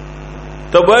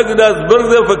تباګ د زبرګ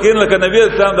د فقیر لکه نبی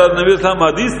اسلام د نبی اسلام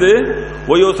حدیث دی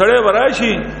و یو سړی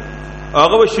وراشي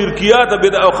هغه شرکیات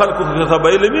بد او خلق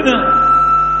خبایل مینه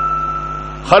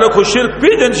خلق شرک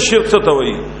پیجن شرک څه ته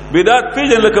وایي بدعت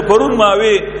پیجن لکه پرون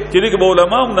ماوي چې دغه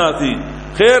علماء هم ناسي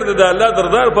خیر د الله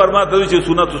دربار فرماته چې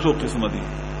سنت څو قسم دي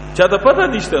چاته پته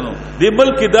نشته نو د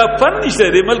ملک دا فن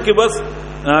نشته د ملک بس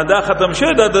دا ختم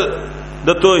شه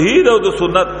د توحید او د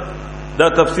سنت دا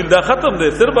تفصیل دا ختم دی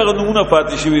صرف هغه نمونه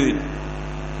پاتې شوی دي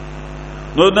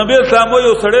نو نبی اسلام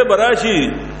یو سړی براشي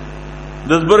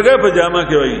د زبرګای په جامه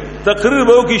کې وایي تقریر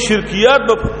به وکي شرکیات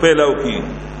به پیلاو کی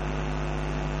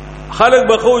خلق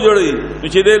به خو جوړي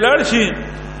چې دې لاړ شي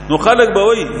نو خلق به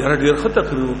وایي یاره ډیر ښه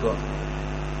تقریر وکړه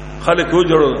خلق و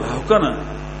جوړو او کنه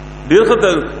ډیر ښه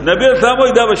نبی اسلام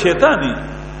وایي دا به شیطانی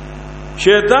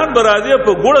شیطان برادي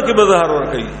په ګوړه کې بازار ور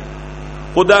کوي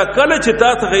خدا کله چې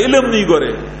تاسو علم نه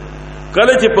ګوره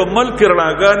کله چې په ملک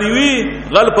رڼاګانی وي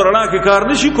غل پرنا کې کار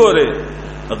نشي کوله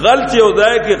غل چې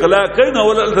ودای کې غلا کین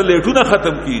اول لیټونه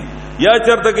ختم کی یا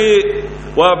چرته کې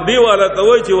وابډي والا ته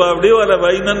وای چې وابډي والا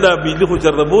وای نن دا بجلی خو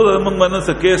چرته بو موږ باندې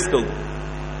څه کیس کو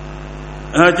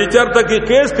چې چرته کې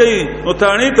کیس کوي نو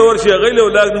تانی تور شي غیل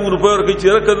اولاد نو روپے ورکې چې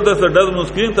رکړه د سر ډز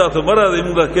مسکین تاسو مراد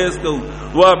موږ کیس کو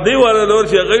وابډي والا لور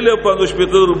شي غیل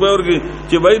 550 روپے ورکې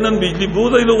چې وای نن بجلی بو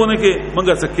دی لوګونه کې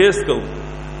موږ څه کیس کو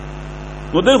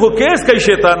نو دغه کیس کوي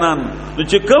شیطانان نو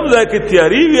چې کوم ځای کې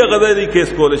تیاری وي غدا دې کیس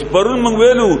کولش پرون موږ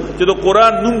ویلو چې د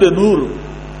قران نوم د نور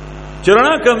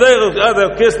چرنا کنده دا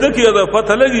کیس نه کیه دا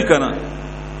پته لګي کنه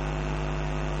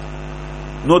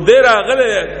نو دیر اغله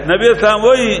نبی اسلام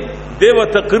وای دیو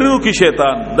تقریر کی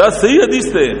شیطان دا صحیح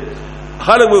حدیث ته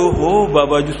خلک او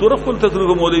بابا جی سورہ کول تقریر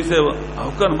کو مولوی صاحب او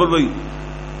کان بل وای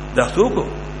دا سوکو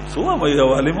سو وای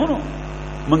عالمونو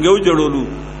منګو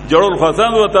جړول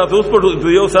خاصان و تاسو اوس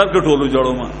په یو سر کې ټولو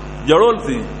جړو ما جړول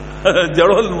سي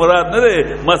جړول مراد نه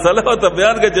ده مسله او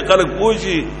بیان کې چې خلک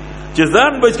پوښي چې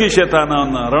ځان بچ کې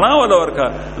شیطانانو رڼا ولا ورکا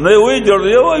نه وای جوړ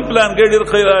دی وای پلان کې ډیر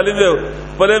خیر عالم دی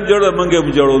پلم جوړ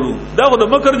منګه جوړولو دا خو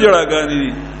د مکر جړاګانی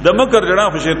د مکر جړا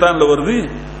خو شیطان لور دی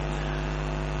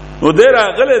نو ډیر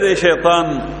اغله دی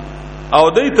شیطان او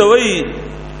دی ته وای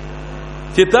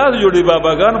چې تاسو جوړي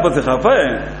باباګان په خفه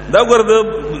دا ګور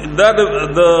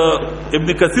د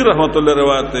ابن کثیر رحمت الله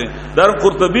روایت ده در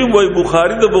قرطبی وای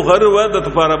بخاری د بخاری روایت د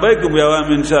طبرانی کې بیا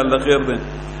وام ان شاء الله خیر ده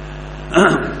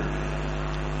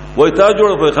وای تا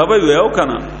جوړ په خفه یو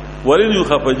کنه ولین یو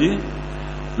خفجی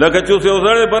لکه چې اوسه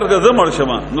وزړې برګه زمړ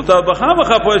شمه نو تا بخامه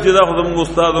خفه چې دا خو زموږ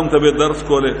استادوم ته درس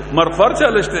کوله مرفر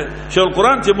چالشته شول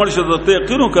قران چې مرشد ته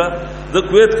یقینو کا د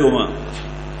کویت کوما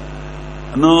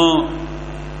نو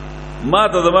ما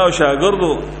ته دما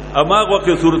شاګردو اما وقت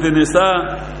سورته نساء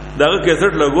دغه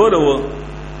کیسټ لګول وو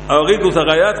هغه کو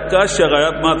سغایات کا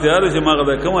شغایات ما تیار چې ما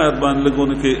غدا کوم آیات باندې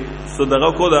لګونه کې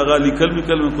صدقه کو دا غا لیکل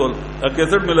میکل میکول ا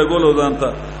 61 میں لګول ودان تا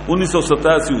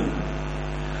 1987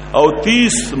 او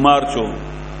 30 مارچو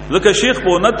ځکه شیخ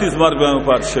په 29 مارچ باندې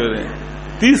پات شوی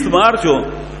 30 مارچو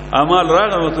اعمال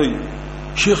راغله ته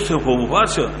شیخ څه په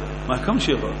مبارشه ما کوم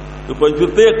شیخ په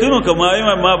پنځورته یقینو کمای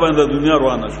ما باندې دنیا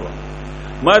روانه شو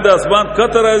ما د اسمان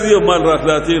کتر راځي او مال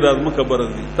راخلاتی راز مکبر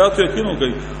راځي تاسو یقینو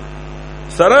کوي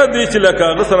سره دې چې لکه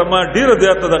هغه سره ما ډیر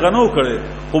زیاته دغه نو کړي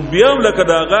خو بیا هم لکه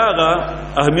دغه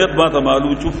اهمیت ما ته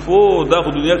معلوم چوفو دا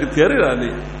خو دنیا کې تیارې را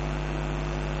لې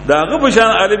داغه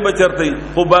بشان عالم بچرته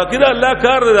خو باقی دا الله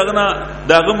کار دغه نه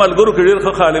دغه ملګرو کې ډیر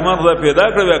خو عالمان را پیدا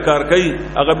کړو کار کوي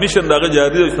هغه میشن دغه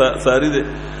جاری او ساری دي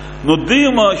نو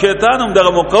دیم شیطان هم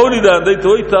دغه مقولی دا دی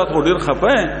ته تاسو ډیر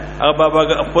خفه هغه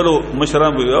بابا خپل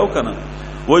مشران ویو کنه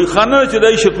وای خانه چې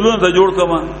دای شکلونه ته جوړ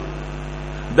کما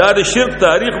دا د شرک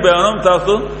تاریخ بیانوم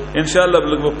تاسو ان شاء الله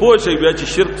بلګ په شي بیا چې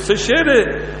شرک څه شی دی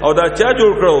او دا چا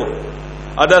جوړ کړو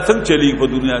ادا څنګه چلی په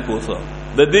دنیا کې اوسه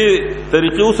د دې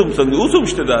طریقې اوسم څنګه اوسم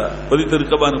شته دا په دې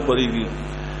طریقه باندې خوريږي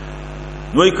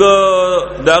نو یک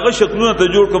داغه شکلونه ته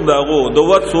جوړ کوم داغو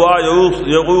دوت سوا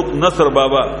یغوق نصر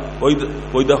بابا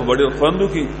وای دا خبره خوندو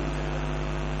کی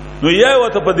نو یا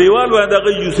وته په دیوال باندې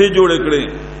دغه یوسې جوړ کړي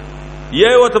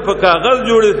یا وته په کاغذ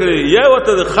جوړ کړي یا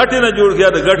وته د خټې نه جوړ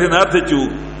کړي د غټې نه ته چو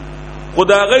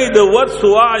خدای د وت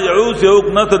سوا یعوس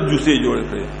یغوق نصر یوسې جوړ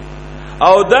کړي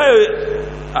او دا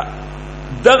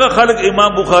دغه خلق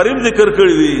امام بخاری ذکر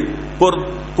کړی دی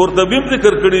قرطبی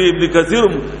ذکر کړی ابن کثیر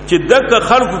چې دغه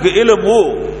خلقو کې علم وو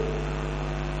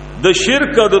د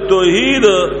شرک او د توحید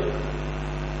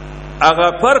هغه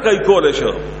فرق ای کول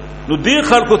شو نو دی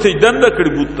خلقو ته دنده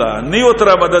کړی بوتا نه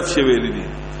وتر مدد شوی دی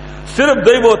صرف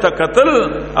دای وو ته قتل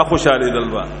ا خوشاله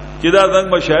دلوا چې دا زنګ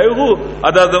مشایخ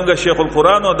ادا زنګ شیخ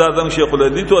القران او دا زنګ شیخ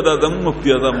الحدیث او دا زنګ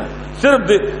مفتی اعظم صرف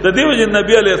د دیو جن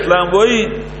نبی علی اسلام وای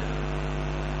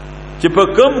چې په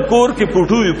کم کور کې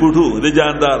پټو د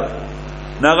جاندار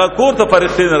ناغه کور ته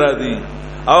فرښتې ناراضي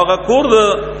او هغه کور د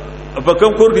په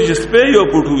کم کور کې چې سپې یو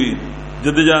پټوي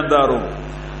د جاندارو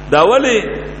دا ولی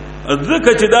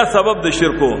ځکه چې دا سبب د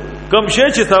شرکو کم شی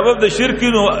چې سبب د شرک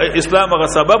نو اسلام هغه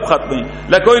سبب ختمي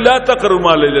لکه لا تقربوا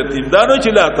مال الیتیم دا نو چې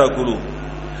لا تاکلوا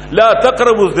لا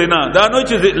تقربوا الزنا دا نو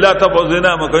چې لا تفعلوا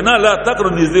الزنا مکه نه لا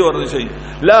تقربوا نږدې ورته شي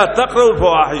لا تقربوا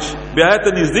الفواحش بیا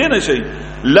ته نږدې نه شي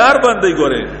لار باندې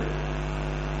ګوره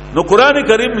نو قران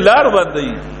کریم لار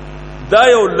باندې دا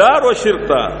یو لار او شرک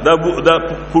تا دا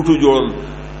پټو جوړ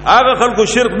هغه خلکو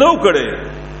شرک نو کړي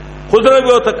خدای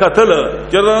به ته قتل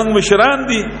چرنګ مشران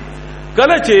دي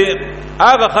کله چې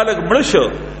هغه خلک مړ شو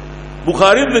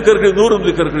بخاری ذکر کړي نورم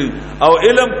ذکر کړي او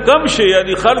علم کم شي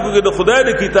یعنی خلکو کې د خدای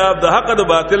د کتاب د حق د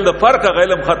باطل د فرق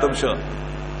علم ختم شو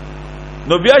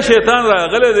نو بیا شیطان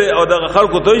راغله او د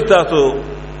خلکو ته تاسو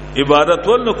عبادت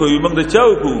ولنه کوي موږ د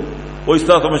چاو کو او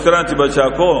استاسو مشران چې بچا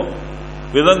کو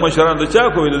ویلنګ مشران د چا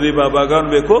کو د دې باباګان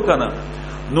به کو کنه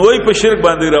نوې په شرک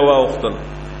باندې روا وختل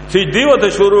چې دیو ته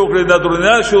شروع کړی د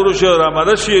دنیا شروع شو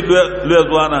رامده شي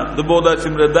لوځوانه د بودا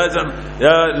سیمره داجن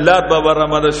یا لات بابا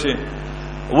رامده شي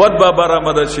ود بابا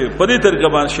رامده شي په دې طریقه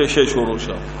باندې شي شروع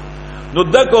شو نو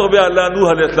دغه بیا الله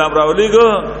نوح علی السلام راولېګو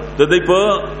د دې په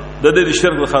د دې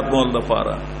شرک ختمول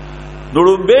لپاره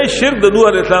نو به شرک د نوح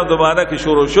علی السلام زمانہ کې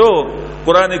شروع شو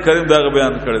قران کریم دا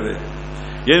بیان کړی دی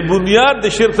یعنی بنیاد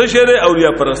د شرک څه شری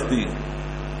اولیاء پرستی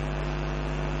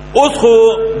اوس خو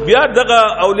بیا دغه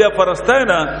اولیاء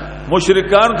پرستانه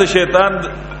مشرکان ته شیطان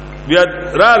بیا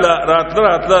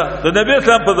راتله د نبی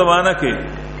اسلام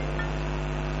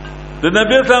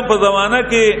په زمانہ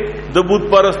کې د بت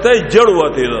پرستی جړ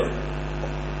وته ده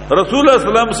رسول الله صلی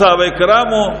الله علیه وسلم صحابه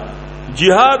کرامو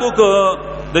jihad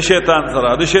وکړه د شیطان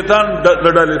سره د شیطان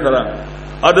لړلې سره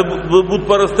ا د بت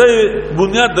پرستی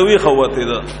بنیاد دوی خوته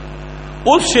ده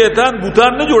اوس شیطان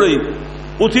بوتان نه جوړي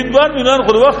او تیندوان مینان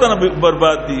خو وخت نه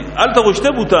برباد دي الته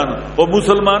غشته بوتان او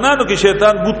مسلمانانو کې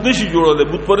شیطان بوت نشي جوړول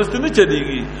بت پرستی نه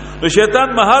چلیږي نو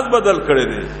شیطان محاذ بدل کړي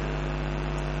دي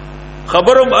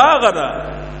خبرم هغه ده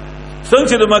څنګه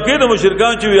چې د مکه د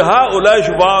مشرکان چې ها اولای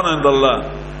شفاعون عند الله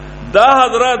دا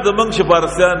حضرات د منګ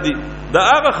شپارسیان دي دا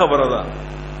هغه خبره ده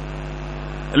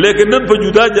لیکن نن په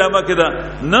جدا جامه کې ده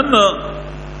نن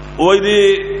وای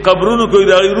دي قبرونو کوئی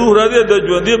دا روح را دي د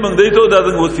ژوندې منګ دی ته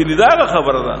د وسیله دا هغه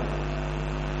خبره ده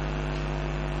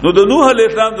نو د نوح علیه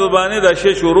السلام زبانه دا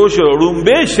شی شروع شو روم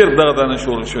به شرک دغه نه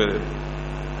شروع شو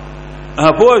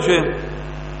په شو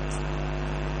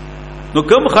نو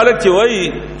کوم خلک چې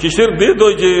وای چې شرک دی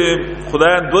دوی چې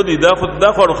خدایان دو دي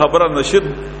دا خبره نشد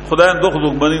خدایان دو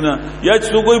خود بنینا یا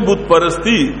چې کوئی بت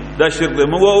پرستی دا شرک دی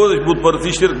موږ او بت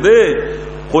پرستی شرک دی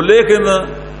خو لیکن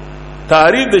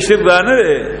تعریف د شرک نه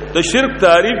دی د شرک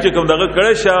تعریف چې کوم دغه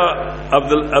کړه شاه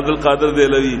عبد القادر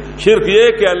دیلوی شرک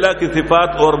یې کې الله کی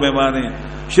صفات اور میں مانے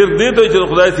شرک دې ته چې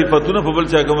خدای صفاتونه په بل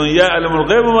چا کوم یا علم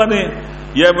الغیب مانے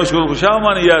یا مشغول خشاع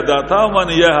مانے یا داتا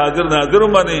مانے یا حاضر ناظر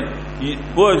مانے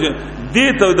بوجه دې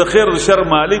ته د خیر او شر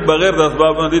مالک بغیر د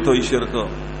اسباب نه دې ته شرک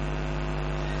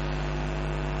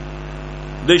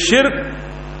د شرک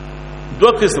دو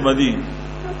قسم دي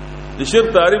د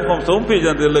شرک تعریف هم څوم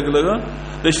پیژندل لګا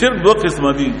د شرک دو قسم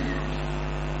دي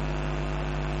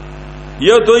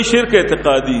یو دوی شرک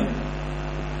اعتقادي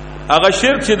هغه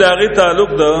شرک چې داغي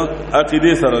تعلق د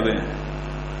عقیده سره دی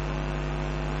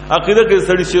عقیده کې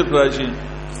سړی شرک راشي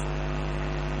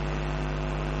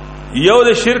یو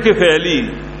د شرک فعلی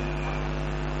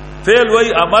فعل وای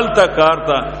عمل تا کار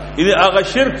تا یعنی هغه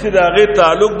شرک چې داغي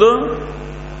تعلق د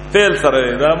فعل سره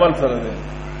دی د عمل سره دی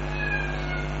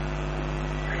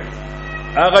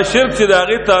هغه شرک چې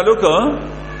داغي تعلق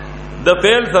د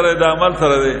فعل سره د عمل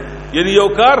سره دی یعنی یو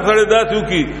کار سره داتو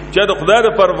کی چې د خدای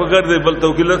لپاره فکر دی بل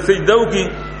توکل سجده وکي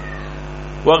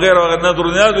وغیرہ وغیرہ نظر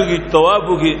نیازو کی طواف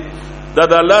وکي دا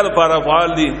د الله لپاره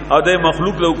افعال دي او د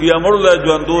مخلوق له کی امر له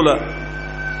ژوندوله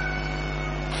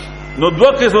نو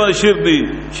دوه قسمه شرک دي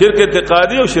شرک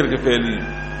اعتقادي او شرک فعلی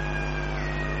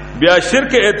بیا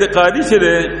شرک اعتقادي چې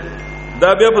ده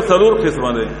دا بیا په څلور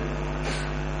قسمه ده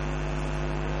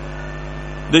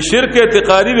د شرک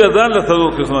اعتقادي بیا ځان له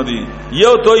څلور قسمه دي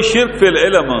یو توي شرک فی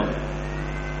العلم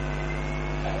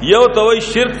یو توي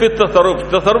شرک فی التصرف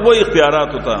تصرف او اختیارات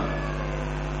ہوتا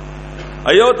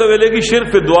ایو ته ویلېږي شرک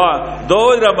فی دعا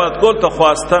دوی را مدد کول ته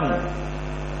خواستن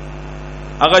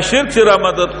هغه شرک چې را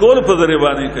مدد کول په ذریعہ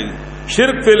باندې کوي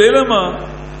شرک فی العلم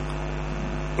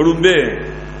رومبه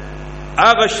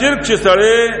هغه شرک چې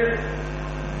سره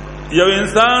یو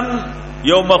انسان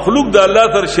یو مخلوق د الله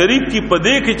سره شریک کی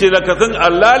پدې کې چې لکه څنګه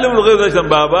الله علم الغیب د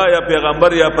بابا یا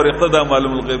پیغمبر یا فرښتہ د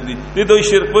معلوم الغیب دي دې دوی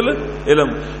شرک ول علم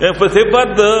په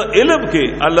صفات د علم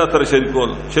کې الله سره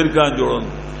شریکول شریکان جوړول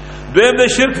دویم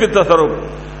د شرک په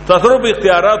تصرف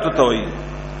اختیارات ته وایي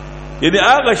یعنی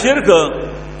هغه شرک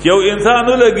چې یو انسان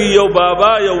لګي یو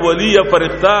بابا یو ولی یا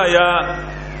فرښتہ یا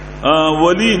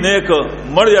ولی نیک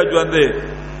مړ یا ژوند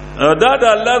دا د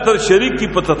الله سره شریک کی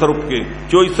په تصرف کې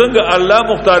چې څنګه الله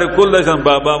مختار کل دی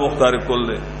بابا مختار کل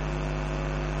دی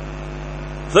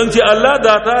څنګه چې الله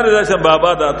داتا دی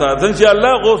بابا داتا څنګه چې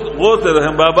الله غوث دی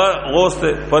بابا غوث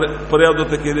دی پریادو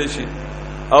ته کېدې شي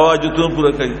اواجتون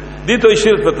پورا کوي دي ته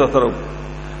شرک په تصرف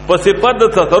په صفات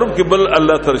د تصرف کې بل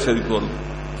الله سره شریک ول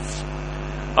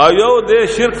او یو د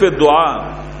شرک په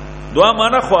دعا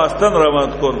معنا خواستن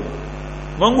رحمت کول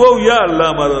مونږ وو یا الله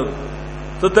مدد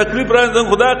ته تکلیف راځي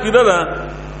خدا کیدا دا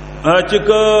چې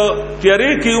تیاری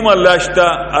کیوم الله شتا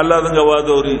الله څنګه आवाज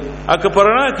اوري اګه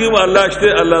پرانا کیوم الله شته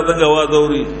الله څنګه आवाज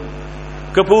اوري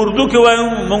که په اردو کې وایم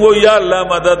موږ یا الله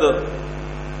مدد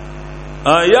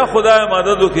یا خدای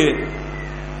مدد وکي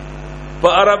په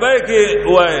عربی کې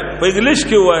وای په انګلیش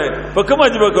کې وای په کومه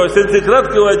ژبه کې سنسکرت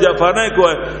کې وای جاپاني کې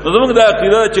وای نو زموږ د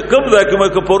عقیده چې کوم ځای کې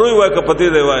مکه پروي وای که پته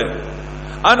دی وای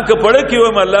ان که پړه کې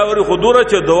وای الله ور خودوره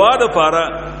چې دعا د پاره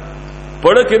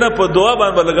پړه کې نه په دعا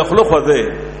باندې لګه خلو خوځي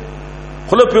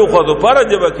خلو په خوځو پاره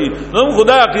جبه کې نو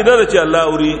خدا عقیده چې الله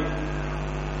اوري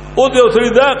او دې اوسري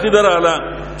دا عقیده رااله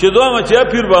چې دعا ما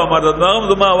چې پیر با مدد نام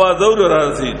زما आवाज اوري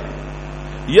راځي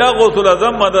یا غوث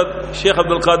الاعظم مدد شیخ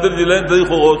عبد القادر جیلانی ته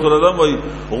خو غوث الاعظم وای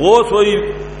غوث وای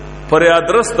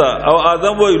فریاد رستا او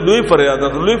اعظم وای لوی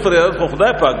فریاد خو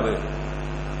خدای پاک دی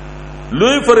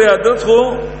لوی فریاد خو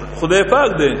خدای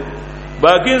پاک دی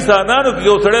باقی انسانانو کې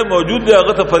یو سړی موجود دی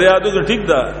هغه ته فریادو کې ټیک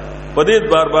ده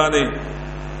پدې بار باندې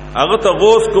هغه ته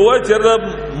غوث کوی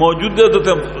چې موجود دی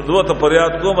ته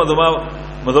فریاد کوم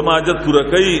زما حاجت پورا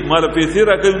کوي مال پیسې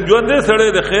راکوي ژوند دې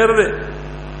سړی د خیر دی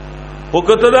او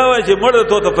کته دا وای چې مړ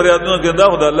ته فریادونه کې دا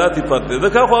خدای الله تی پته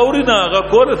ځکه خو اوري نه هغه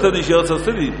کول څه نشي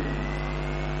اوسه دي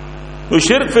او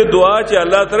شرک په دعا چې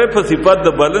الله تعالی په صفات د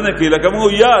بلنه کې لکه مو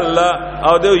یا الله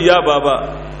او دې یا بابا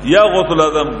یا غوث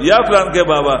الاعظم یا فلان کې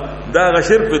بابا دا غ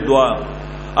شرک په دعا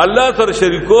الله سره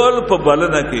شریکول په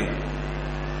بلنه کې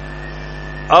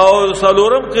او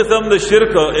څلورم قسم د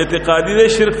شرک اعتقادي د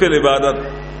شرک په عبادت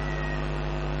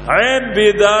عین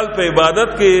بیدال په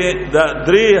عبادت کې دا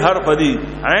درې حرف دي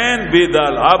عین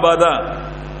بیدال عباده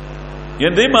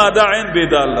یعنی ماده عین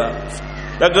بیدال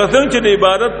دا څنګه چې د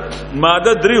عبادت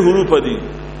ماده درې حروف دي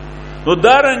نو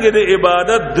دا رنګ د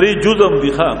عبادت درې جزم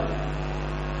دي ښا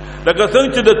لکه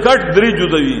څنګه چې د کټ درې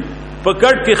جز وي په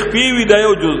کټ کې خپي وي دا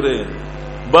یو جز دی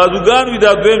بازوګان وي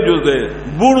دا دویم جز دی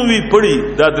بوڼ وي پړي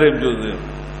دا دریم جز دی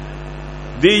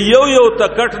دی یو ته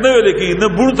کټ نه ویل کی نه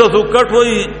بوڼ ته سو کټ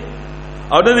وي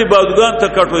او نه دی بازوګان ته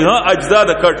کټ وي، ها اجزا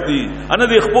د کټ دي، ان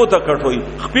دی خپو ته کټ وي،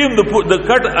 خپیم د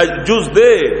کټ جز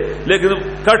دی لیکن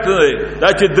کټ نه دی، دا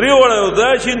چې درې وړه او دا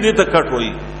شین دی ته کټ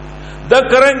وي. دا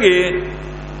کرانګي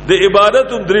د عبادت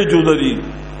درې جز دي،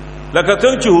 لکه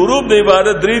څنګه چې حروف د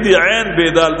عبادت درې دي، عین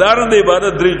بدال دارن د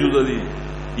عبادت درې جز دي،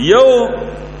 یو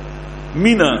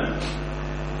مینا،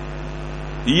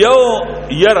 یو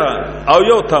یرا او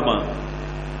یو تما.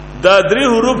 دا درې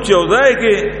حروف چې وځای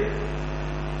کې،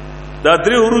 دا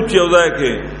درې حروف چې وځای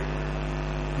کې،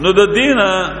 نو د دینه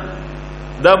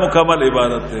دا مکمل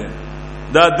عبادت ده.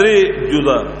 دا درې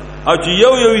جزء او چې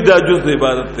یو یو دا جزء د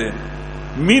عبادت ده،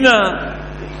 مینا،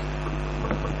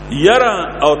 یرا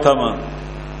او تما.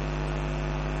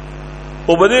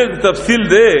 او بده تفصیل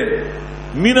ده،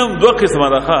 مینم دو قسمه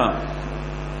ده.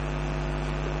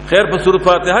 خیر په سورۃ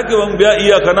فاتحه کې هم بیا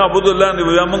یا کنا عبد الله نه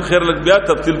بیا موږ خیر لګ بیا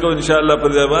تفصیل کوو ان شاء الله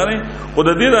پر ځای باندې. خود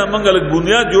دې را موږ لګ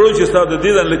بنیاد جوړو چې ستاسو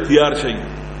دې لګ تیار شي،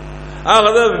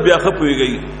 هغه بیا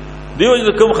خپويږي. دیو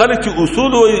چې کوم خلک چې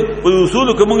اصول وي په اصول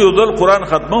کې موږ یو ځل قران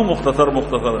ختمو مختصر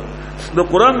د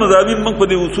قران مضامین موږ په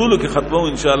دې اصول کې ختمو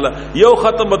ان شاء الله. یو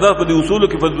ختم به په دې اصول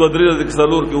کې په دوه درې کې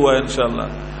څلور کې وای ان شاء الله.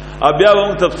 بیا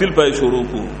موږ تفصیل پای شروع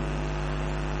کو.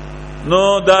 نو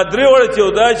دا درې وړ چې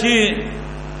ودا شي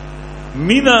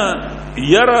مینا،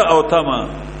 یرا او تما،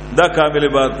 دا کامل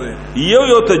عبادت دی.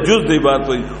 یو ته جز دی عبادت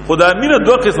وي. خدا مینا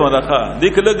دو قسمه ده، دې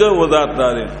کې لګه وضاحت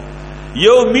دار.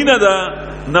 یو مینا دا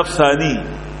نفسانی،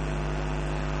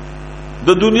 د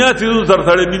دنیا چیزونو سره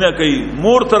سره مینا کوي،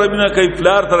 مور سره مینا کوي،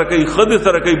 پلار سره کوي، خدای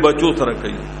سره کوي، بچو سره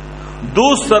کوي،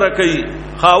 دوست سره کوي،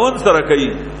 خاوند سره کوي،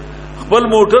 خپل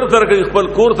موټر سره کوي، خپل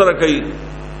کور سره کوي.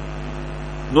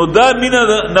 نو دا مینا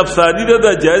نفسانی ده،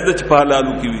 دا جایز ده چې په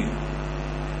حلالو کې وي.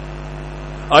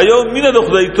 ایو مینا د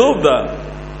خدای توب ده،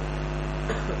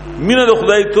 مینا د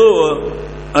خدای توب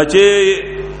چې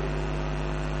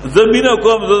زمینه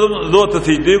کوم زو ته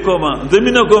سجدي کوم،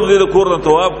 زمینه کوم زه د کور نه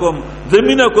تواب کوم،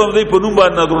 زمینه کوم زه په نوم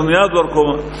باندې نظر نیاز ور کوم.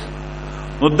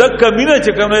 نو دک مینا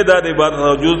چې کوم نه د عبادت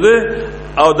موجود ده،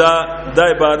 او دا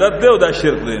عبادت ده او دا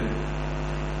شرک ده.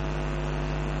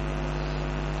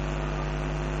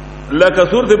 لکه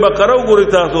سورۃ بقره وګورئ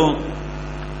تاسو،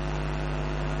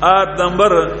 آیت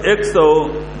نمبر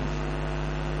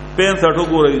 165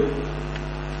 وګورئ،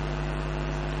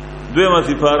 دویمه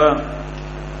سپاره.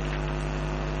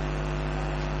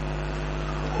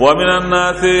 ومن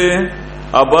الناس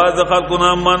اباز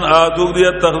خلقنا من اتوک دی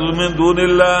اتخذ من دون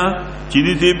الله، چې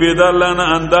دې پیدا الله نه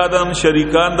اندادن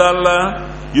شریکان د الله،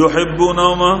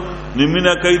 یحبونهم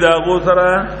نمینه کید هغه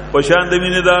سره پشان د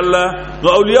مینه د الله. نو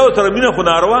اولیاء سره مینه خو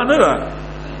ناروا نه را،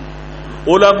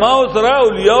 علماء سره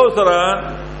اولیاء سره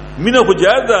مینه خو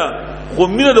جائز ده، خو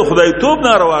مینه د خدای توب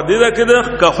ناروا دي. دا کده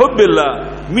که حب الله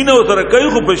مینه سره کوي،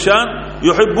 خو پشان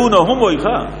یحبونهم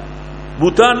وایخه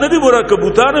بوتان ندی برا که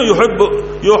بوتان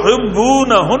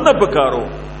یحبونهن پکارو،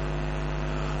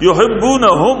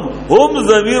 یحبونهم هم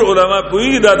ضمیر علماء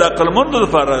کوئی دا عقلمند د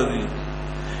فرازی.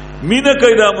 مینه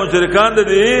کوي دا مشرکان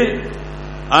دي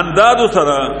اندادو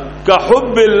سره که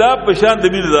حب الله پشان د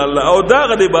مینه د الله، او دا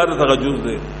غ عبادت هغه جز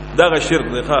دی، دا غ شرک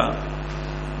دی.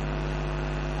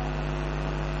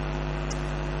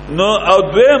 نو او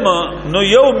دویمه، نو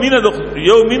یو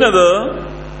مینه د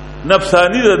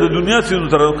نفسانی ده، د دنیا سیزو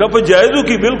سره که په جایزو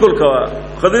کې بالکل کوا،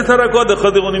 خدای سره کو د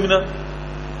خدای غونی مینا.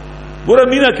 ګوره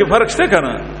مینا کې فرق شته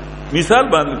کنه. مثال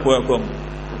باندې پوهه کوم،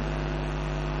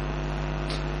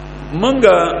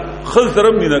 منګه خل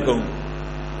سره مینا کوم،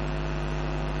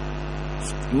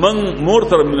 من مور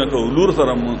سره مینا کوم، لور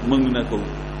سره من مینا کوم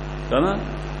کنه.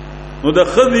 نو د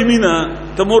خدای مینا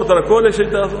ته مور سره کول شي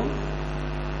تاسو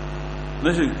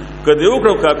نشي، کله یو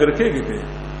کړو کافر کېږي.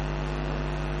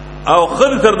 او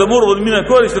خل سر د مور غلمینه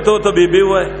کول شته ته بي بي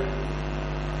وای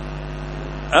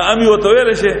امي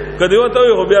وتویل شي، کدی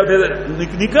وتوی خو بیا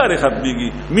نکاح ختميږي.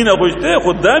 مینا خوشته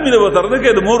خدای مینه وتر نه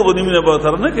کې، د مور غلمینه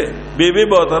وتر نه کې، بي بي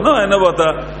وتر نه وتا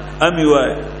امي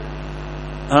وای.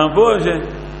 بوجه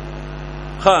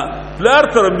ها پلار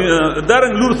تر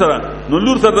دارنګ لور سره، نو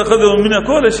لور سره د خدای مینه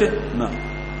کول شي نه،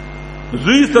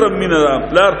 زوی سره مینه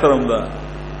پلار ترم ده.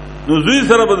 نو زوی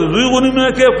سره به زوی غونی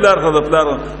مینه کې، پلار سره پلار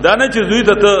دا نه چې زوی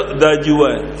ته داجی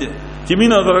وای چې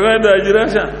مینه درګای داجی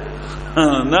راشه،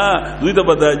 نه زوی ته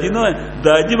به داجی نه وای،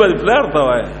 داجی به پلار ته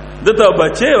وای، دته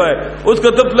بچي وای. اوس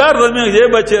کته پلار زمي یې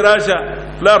بچي راشه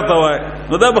پلار ته وای،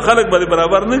 نو دا به خلک به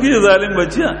برابر نه کیږي، ظالم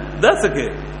بچي دا سکه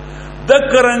د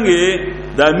کرانګي.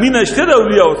 دا مینه شته د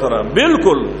اولیاء سره،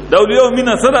 بالکل د اولیاء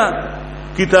مینه سره.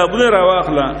 کتابونه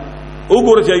راواخلا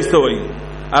وګوره چې ایستوي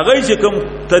هغه چې کوم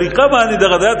طریقه باندې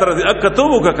دغه ذات راځي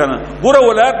اکتوب وکنه. ګوره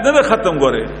ولایت نه ختم،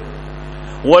 ګوره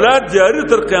ولایت جاری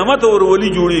تر قیامت اور ولی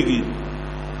جوړیږي.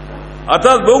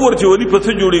 اته به ورچ ولی پس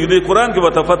جوړیږي د قران کې به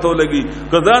تفتو لګي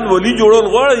کزان ولی جوړول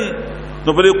غواړي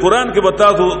نو په قران کې به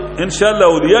تاسو ان شاء الله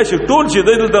اولیاء شي ټول شي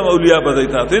دلته اولیاء به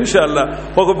تاسو ان شاء الله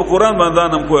خو په قران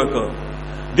باندې هم کوی کو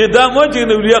د دامو چې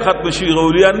اولیاء ختم شي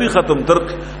اولیاء نه ختم تر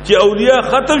چې اولیاء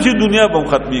ختم شي دنیا به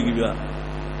ختميږي بیا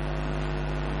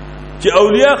چې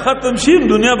اولیاء ختم شي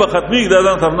دنیا به ختميږي دا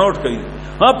ځان تر نوٹ کړئ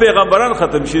ها پیغمبران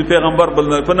ختم شي پیغمبر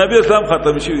بل په نبی اسلام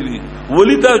ختم شي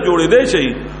ولی تا جوړې دی شي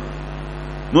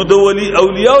نو د ولی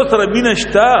اولیاء سره مینه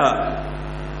شته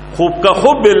خوب کا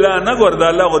خوب بالله نه ګور د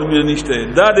الله ور مینه نشته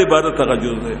دا د عبادت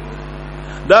تغجز دی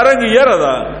دا رنګ یره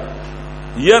دا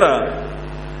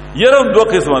یره دوه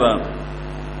قسمه ده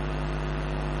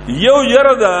یو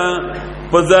یره ده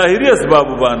په ظاهري اسباب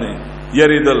باندې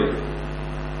یریدل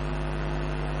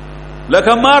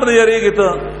لکه مار نه یریږي ته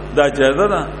دا جایزه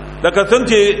ده لکه څنګه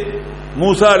چې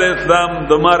موسی علیہ السلام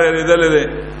د مار یریدل دي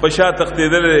په شا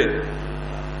تختیدل دي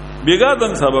بیگا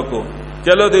دن سبقو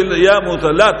چلو دل یا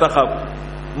موسی لا تخف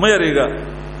مېریګا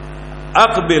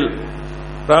اقبل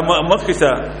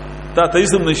مخکسا تا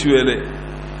تیسم نشویلې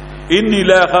انی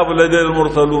لا اخاف لدى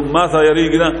المرسلون ما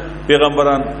سيريګنا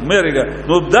پیغمبران مېریګا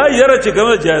نو دا یره چې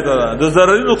کومه جایز ده د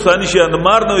ضرري نقصان شي ان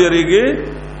مار نو یریږي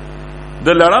د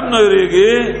لړم نو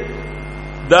یریږي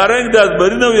دارنګ د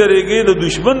ازبري نو یریږي د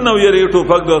دشمن نو یریږي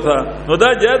ټوپک دوسا نو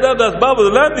دا جایز ده د اسباب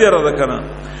ولادت یره ده کنه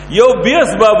یو بي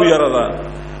اسباب یره ده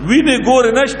ویني ګور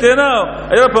نشته نه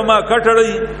اې په ما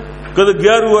کټړی کله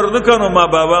ګیار ورن کنو ما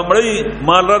بابا مړی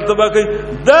مال راتبه کوي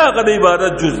دا غد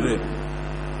عبادت جز ده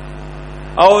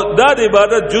او دا د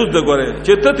عبادت جز ده ګوره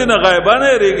چې ته نه غایبانه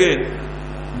ریږي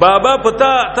بابا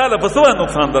پتا تعالی په سوا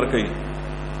نقصان درکې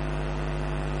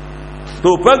تو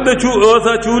پک د چو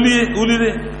اوسا چولی اولی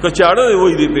دې کچاړه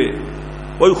وای دی په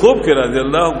وای خوب کې راځي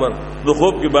الله اکبر نو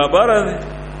خوب کې بابا راځي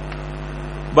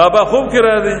بابا خوب کې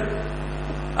راځي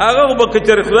هغه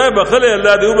وبکچر خدای بخله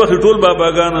الله دې وبخ ټول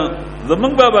باباګان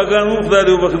زمنګ باباګان خدای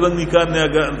دې وبخ زنګ نکان نه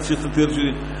شي تیر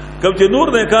شي کوم چې نور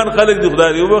نه کان خلق دې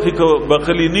خدای دې وبخ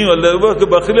بخلی نه الله وبخ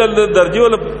بخلی الله درجه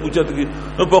ولا اوچت کی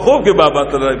نو په خوب کې بابا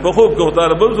تر په خوب کې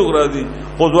خدای بل څوک راځي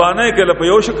خو ځوانه کې په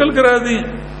یو شکل کې راځي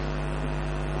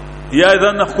یا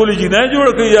ځان خپل جنای جوړ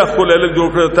کړي یا خپل الګ جوړ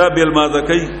کړي تا بیل مازه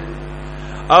کوي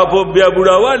او بیا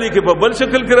بوډاوالی کې په بل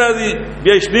شکل کې راځي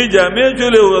بیا شنی جامې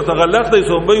چولې او تغلق دی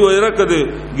سومبي وایره کده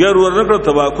ګر ورنکړه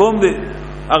تبا کوم دی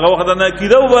هغه وخت نه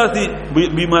کیده واسي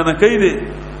بیمانه کوي دی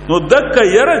نو دک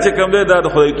یره چې کوم دی د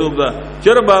خدای توب دا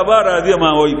چر بابا راځي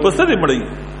ما وای پس دې مړی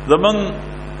زمون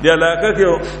دی علاقه کې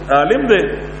عالم دی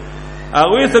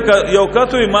هغه څه یو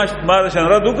کاتوي ما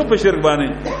شنره دوک په شرک باندې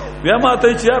بیا ما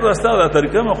ته چې یار راستا دا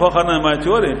طریقه مخ خانه ما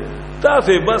چورې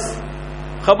تاسو بس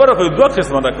خبره خو دوه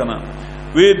قسمه ده کنه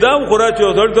وی دام خورا چې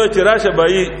وزړ چې راشه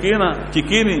بای کینا چې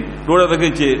کینی ډوړه دغه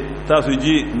چې تاسو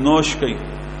جی نوش کوي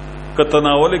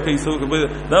کتناول کوي سو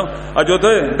دم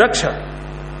اجوته دکشه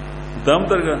دم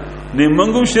درګه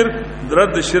نیمنګو شرک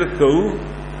درد شرک کوو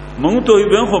مونږ ته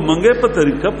به خو مونږه په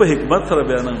طریقه په حکمت سره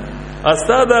بیان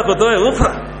استاد خدای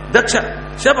وفره دکشه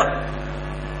شبا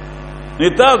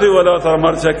نیتا دی ولا تر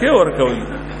مرچا کې ور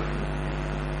کوي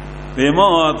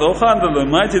بیمه تو خاندل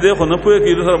ما چې دغه نه پوهه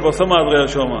کې سره په سماج غیا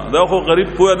شوم دا خو غریب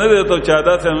پوهه نه دی ته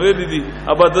چادا څنګه ویل دي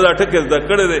ابا دا ټکه د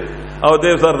کړه دی او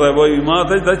دې سره وای ما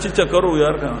ته د چې چکرو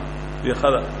یار کنه وی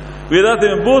خدا وی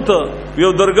راته بوته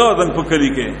یو درگاه دنګ په کلی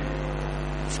کې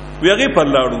ویغه په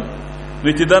لاړو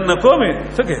چې دن نه کومه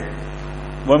سکه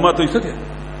وای ما ته سکه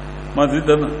ما دې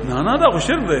دن نه دا خو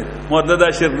شرک دی ما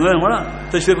دا شرک نه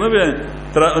وړه ته شرک نه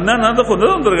به نه دا خو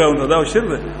نه درگاه دا شرک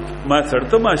دی ما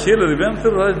سرته ما شیل ربم تر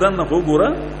راځ دن نه وګوره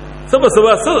سبا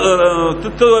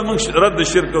ته موږ رد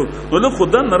شرک ولو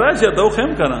خدای نه راځي ته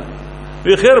خیم کنه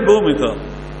وی خیر به مې ته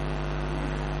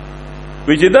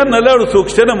وی چې دن نه لاړو څوک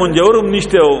شنه منجورم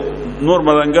نشته او نور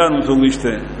ملنګان څوک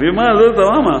نشته وی ما زه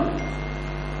ته ما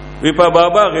وی په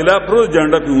بابا غلاف روز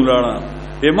جنډه پیولاړه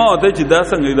ما ته چې دا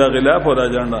څنګه دا غلاف او دا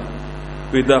جنډه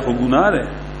وی دا خو ګناه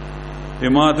ده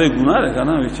ما ته ګناه ده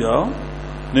کنه وی چاو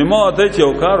نه ما ته چې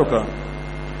او کار وکړه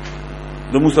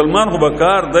د مسلمان خو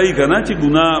بکار دای کنه چې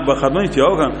ګناه بخدمت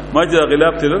چاو کنه ما چې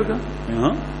غلاف تلر کا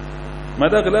ها ما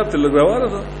دا غلاف تلر راواره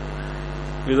ده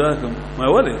ودا کوم ما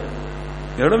وله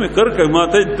یړه مې کر کای ما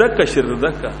ته دک شر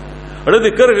دک اړه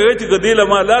دې کر کای چې ګدیله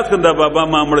ما لاس کنده بابا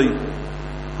ما مړی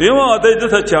یو ته د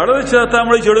څه چاړه چې تا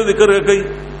مړی چړه دې کر کای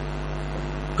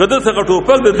کده څه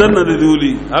ټوپک د دنه دی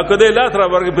دیولي ا کده لاس را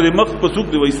ورګ په مخ په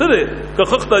سوق دی وایسره که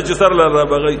خخته چې سر لاره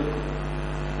بغي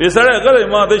یې سره غره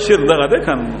ما د شر دغه ده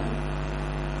کنه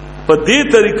په دې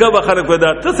طریقه به خلک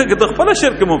پیدا ته څه کې د خپل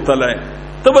شرک مبتلا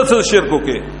ته بس شرک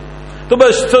وکې ته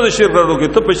بس څه شرک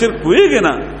راوړو ته په شرک پوهیږي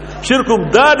نه شرکم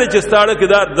داد چې ستاړه کې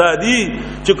دار دادی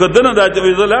چې کدن دا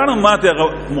جوړلانو ماته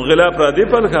غلاف را دی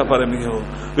په لکه پر میو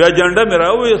بیا جنډه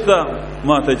میراوي اسا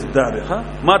ماته دار ها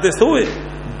ماته سوې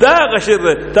دا غشر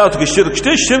تاسو کې شرک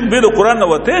شته شرک به د قران نه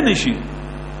وته نشي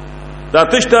دا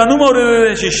تشتانو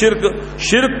مورل شي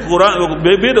شرک قران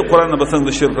به د قران نه بسنګ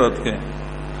د شرک رات کې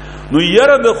نو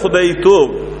یره د خدای توب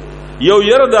یو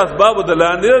یره د اسباب د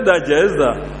لاندې دا جایز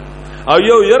ده او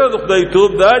یو یره د خدای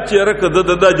توب دا چې رکه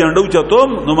د جنډو چتوم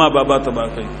نو ما بابا تبا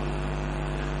کوي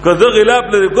کزه غلاف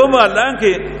لري کوم اعلان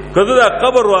کې کزه د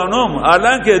قبر وانوم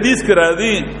اعلان کې حدیث کې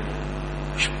راځي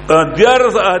دیار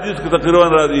حدیث کې تقریبا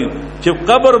راځي چې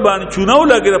قبر باندې چونو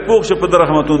لګره پوښ په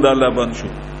رحمتون د الله باندې شو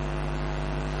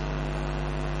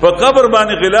په قبر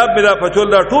باندې غلاف بلا پچول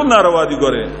دا ټول ناروا دي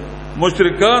ګوره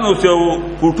مشرکان اوس یو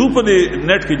کوټو په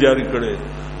نت کې جاری کړي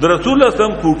د رسول الله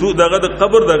سم کوټو دغه د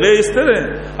قبر دغه استره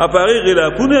اپاغي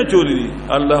غلافونه چولې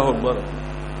الله اکبر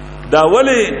دا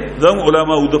ولی زم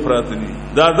علما او د فراتني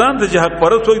دا ځان ته چې حق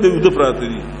پرست وي د د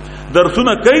فراتني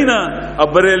درسونه کینا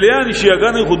ابریلیان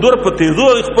شیګان خو دور په تیزو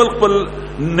خپل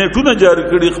نتونه جاری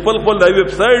کړي خپل د ویب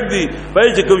سټ دی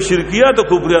پای چې کوم شرکیات او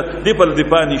کفریات دی په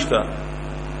دفاع نشته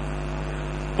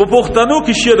په پښتنو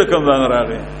کې شی د کم ځان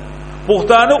راغی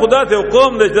پښتانه خدا ته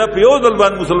قوم د په یو ځل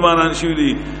باندې مسلمانان شوي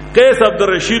دي قیس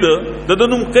عبدالرشید د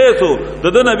نوم قیسو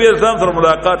د نبی اسلام سره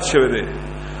ملاقات شوه دي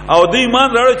او د ایمان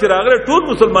راړو چې راغله ټول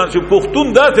مسلمان شو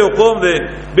پښتون داسې قوم دی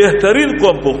بهترین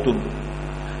قوم پښتون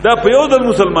دا په یو ځل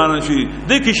مسلمانان شي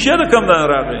د کې شر کم نه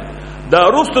راغی دا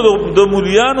وروسته د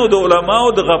مولیانو د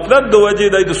علماو د غفلت د وجې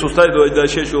د سستۍ د وجې د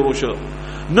شی شروع شو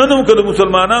نن هم کله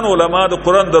مسلمانانو علما د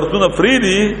قران درسونه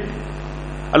فریدي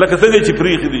الکه څنګه چې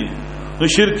فریخ دي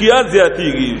نو شرکیات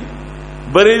زیاتیږي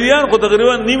بریلیان خو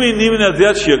تقریبا نیمه نه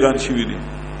زیات شیګان شوي دي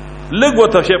لږ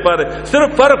وته شي پاره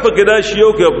صرف فرق پکې دا شیو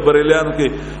کې بریلیان کې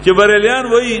چې بریلیان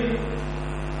وایي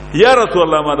یا رسول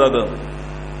الله مدد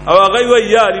او هغه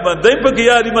وایي یا علی مدد پکې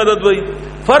یا علی مدد وایي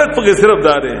فرق پکې صرف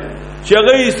دا دی چې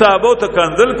هغه صحابه ته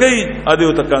کنزل کوي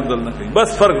اده ته کنزل نه کوي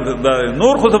بس فرق دا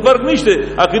نور خو فرق نشته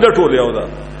عقیده ټول یو ده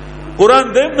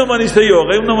قران دیم نه مانی صحیح او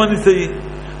غیم نه مانی صحیح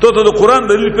ته د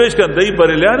قران دلیل پیش کړه دای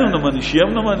بریلیان نه مانی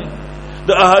شیم نه مانی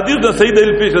د احادیث د صحیح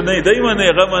دلیل پیش نه دایمه نه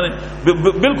هغه مانی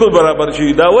بالکل برابر شي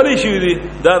دا ولی شي دي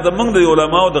دا د موږ د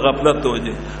علماو د غفلت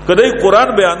توجه کله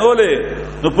قران بیانوله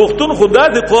نو پښتون خدا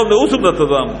د قوم له اوسم د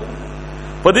تضام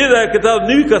په دې دا کتاب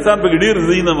نیو کسان په ډیر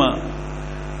زینما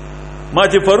ما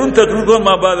چې فرون تقریبا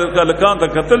ما بعد کله کان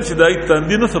ته قتل شي دای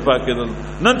تندې نه صفا کېدل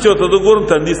نن چې ته د ګورم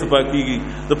تندې صفا کیږي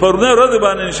د فرونه ورځ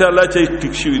باندې ان شاء الله چې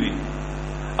ټیک شي وي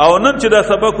او نن چې دا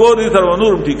سبق ووري تر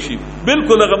ونور ټیک شي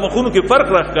بالکل هغه مخونو کې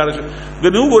فرق راښکار شي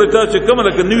غنو ګورته چې کوم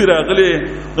لکه نیو راغله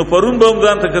نو پرون به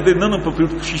ځان ته کته نن په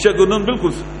شیشه کې نن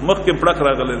بالکل مخ کې پړق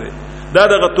راغله دا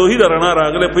دغه توحید رڼا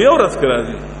راغله په یو ورځ کې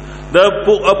راځي دا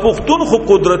پښتون خو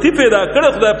قدرتي پیدا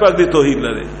کړ خدای پاک دې توحید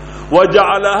لري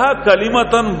وجعلها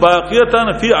کلمه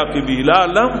باقیه فی عقبه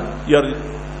لعلهم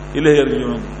الیه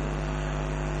یرجعون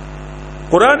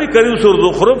قرآن کریم سورۃ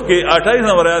زخرف کے 28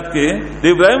 نمبر آیات کے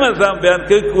ابراہیم علیہ السلام بیان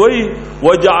کے کوئی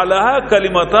وجعلها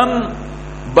کلمه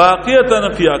باقیه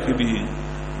فی عقبه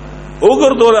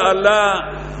اگر دور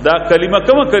الله دا کلمه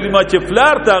کومه کلمه چې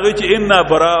فلار تاغي چې ان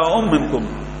براء منکم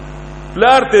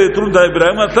فلار ته تر د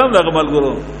ابراهیم علیه السلام دغه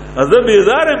ملګرو ازه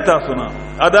بیزارم تاسو نه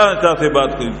ادا تاسو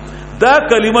بات کوي دا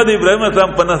کلمه د ابراهیم علیه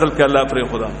السلام په نسل کې الله پر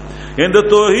خدا اند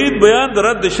توحید بیان د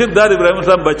رد شرک د ابراهیم علیه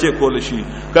السلام بچي کول شي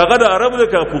کاغه د عرب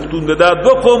د کا پښتون دا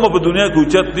دوه قوم په دنیا کې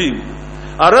اوچت دي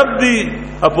عرب دي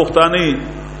او پښتاني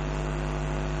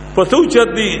په سوچت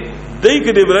دي دای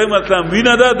کې د ابراهیم علیه السلام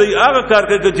وینا دا د هغه کار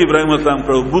کوي چې ابراهیم علیه السلام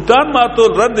کړو بوتان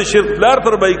ماتول رد شرک لار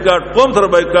تر بایکاټ قوم تر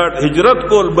بایکاټ هجرت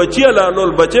کول بچي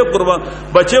لالول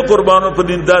بچي قربانو په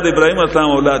دین د ابراهیم علیه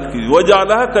السلام اولاد کی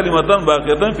وجعلها کلمه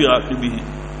باقیه فی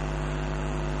عقبه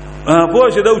پوه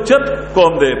شه دا اوچت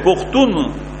قوم دی پښتون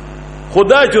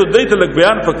خدا چې دایته لګ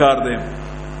بیان پکار دی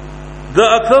دا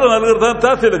اکثر ملګرتان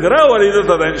تاسو لګرا ولې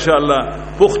ده ان شاء الله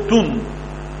پښتون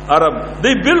عرب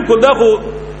دی بالکل دا خو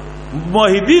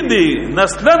موحدین دی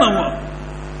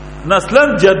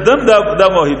نسلن جدن دا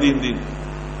موحدین دی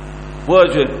پوه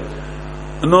شه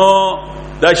نو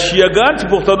دا شیعگان چې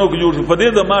پښتنو کې جوړ په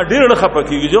دې زما ډېر خپه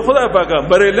کیږي چې خدای پاکه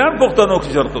بریلیان پښتنو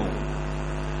کې شرطو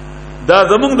دا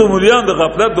زمونږ د مولیان د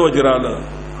غفلت د وجراله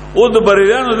او د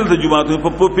بریلیانو دلته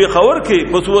جماعتونه په پیښور کې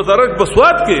په سوسرک په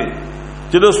سواد کې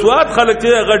چې د سواد خلک چې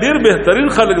غډیر بهترین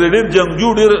خلک ډیر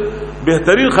جنگجو ډیر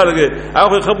بهترین خلک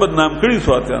هغه خبرت نام کړی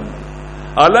سواتیان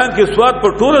حالانکه سواد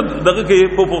په ټول دغه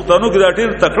کې په پښتنو کې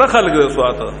ډیر تکړه خلک دي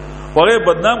سواد هغه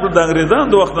بدنام کړ د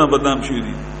انګريزانو د وخت نه بدنام شوی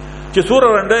دي چې سور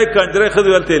رنډای کنجره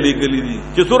خدای ته لګلې دي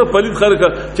چې سور پلید خلک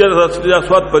چې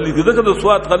سواد پلید دي دغه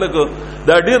سواد خلک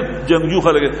دا ډیر جنگجو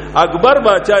خلک اکبر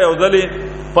باچا یو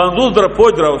ځلې 50 در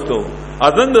پوج راوستو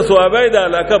اذن د صحابه د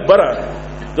علاقه برا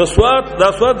د سواد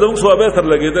زموږ صحابه سره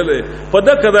لګیدل په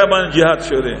دغه قدمان jihad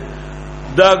شوه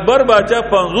د اکبر باچا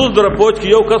 50 در پوج کې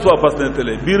یو کس واپس نه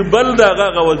تله بیربل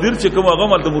دغه وزیر چې کوم هغه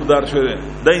ملته مردار شوه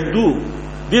د هندو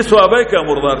دي صحابه کې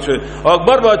مردار شوه او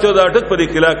اکبر باچا د اٹک پر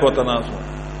کلا کو تناسو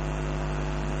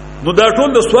نو دا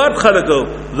ټول د سواد خلک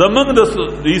زمنګ د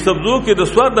دې سبزو کې د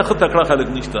سواد د خطکړه خلک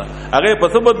نشته هغه په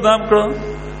څه بدنام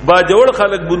کړه با جوړ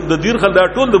خلک د دیر خلک دا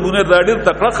ټول د بونه د ډیر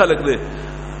تکړه خلک دي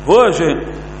واشه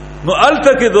نو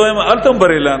الته کې دویم التم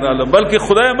بر اعلان عالم بلکې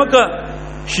خدای مکه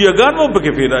شیعاګان مو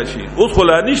پکې پیدا شي اوس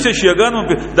خلا نشته شیعاګان مو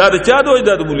دا د چا دوی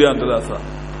د مولیان تلاسا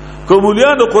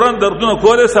کومولیان د قران دردونه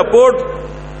کوله سپورټ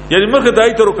یعنی مخه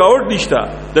دای ته رکاوټ نشته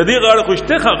د دې غاړه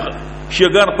خوشته خاخ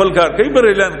شیعاګان خپل کار کوي بر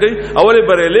اعلان کوي اوله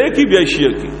بریلې کې بیا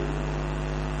شیعه کې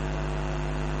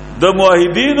د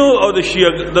موحدین او د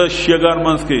شیعاګان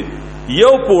منځ کې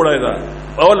یو پوړای دا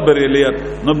اول بریلیت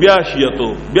نو بیا شیعتو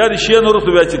بیا د شیعه نور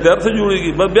څه بیا چې تر څه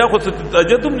جوړيږي بیا خو څه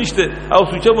اجتم نشته او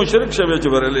سوچه مشرک شوی چې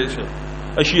بریلې شه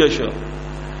اشیاء شو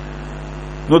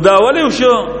نو دا ولې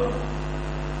شو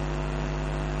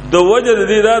د وجه د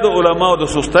دې د علماء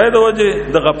د سستای د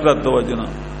وجه د غفلت د وجه نه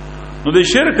نو د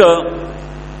شرک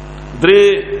درې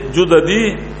جددي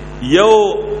یو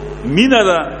مینا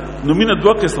ده نو مینا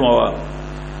دوه قسمه وا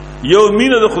یو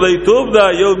مینا د خدای توب ده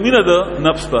یو مینا د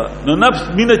نفس ده نو نفس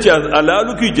مینا چې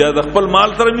علالو کی اجازه خپل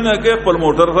مال سره مینا کې خپل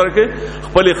موټر سره کې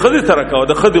خپل خدي سره کا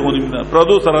د خدي غونی مینا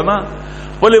پردو سره نه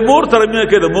خپل مور سره مینا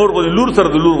کې د مور غونی لور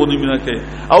سره د لور غونی مینا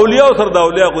کې اولیاء سره د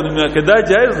اولیاء غونی مینا کې دا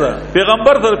جایز ده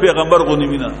پیغمبر سره پیغمبر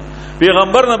غونی مینا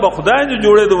پیغمبر نه به خدای نه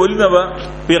جوړه د ولی نه به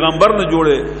پیغمبر نه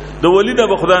جوړه د ولی نه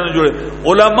به خدای نه جوړه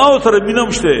علما سره مینه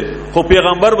مشته خو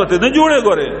پیغمبر به نه جوړه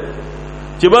ګوره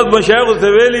چې بس مشایخ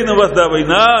سویلی نه بس دا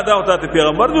وینا دا ته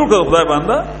پیغمبر جوړ کړ خدای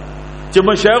باندې چې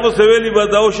مشایخ سویلی به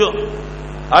دا وشو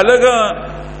الګا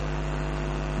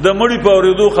د مړی په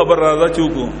اوریدو خبر راځه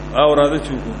چوکو او راځه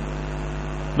چوکو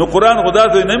نو قران خدا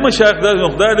ته نه مشایخ دا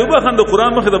خدای له بخند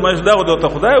قران مخه د مجدا د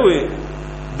خدای وي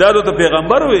دا د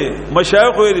پیغمبر وي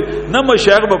مشایخ وي نه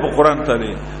مشایخ په قران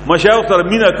ته مشایخ سره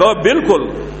مینا کا بالکل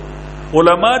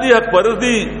علما دي حق پرز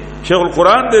دي شیخ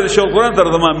القران دي شیخ القران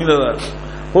تر زما مینا ده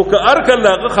خو که ار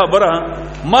کله خبره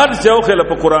مال چاو خله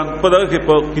په قران په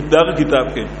دغه کتاب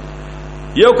کې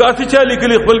یو کاسي چا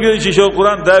لیکلي خپل کې شیخ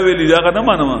القران دا ویلي دا نه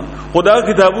مانم خدا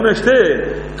کتابونه شته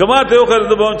کما ته یو خل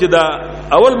د بون چې دا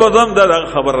اول بزم دا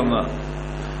خبره نه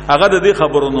هغه د دې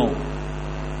خبرونو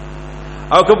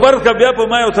او کبر کا بیا په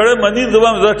ما یو سره منین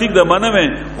زبام زړه ټیک ده منه مې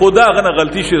خدا غنه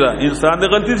غلطی شوه انسان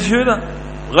د غلطی شوه ده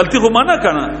غلطی خو معنا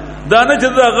کنه دا نه چې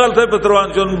دا غلطه په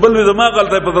تروان چون بل زما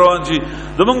غلطه په تروان شي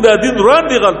زمونږ د دین روان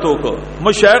دي غلطو کو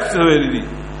مشایخ څه ویلي دي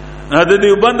دا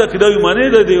دیوبند عقیده وي معنی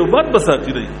د دیوبند بس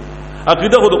عقیده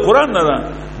عقیده خو د قران نه ده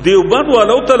دیوبند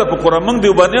والو تعالی په قران موږ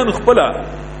دیوبندیان خپل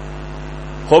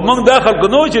خو موږ داخل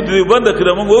کنو چې دیوبند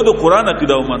عقیده موږ د قران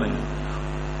عقیده ومنه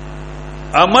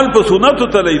عمل په سنت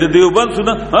ته لید دیوبند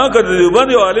سنت ها که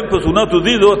دیوبند یو عالم په سنت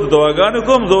دی زو ته دواګان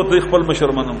کوم زو ته خپل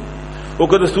مشرمنم او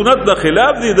که سنت د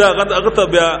خلاف دی دا هغه ته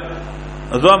بیا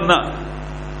ځم نه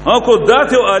او کو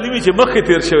ذات یو عالمي چې مخکې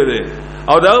تیر شوی دی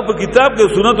او دا په کتاب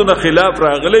کې سنتو نه خلاف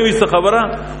راغلی وي څه خبره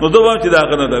نو دوه چې دا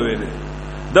غنه دا ویلي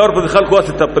دا ور په خلکو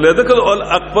واسطه تپلې ده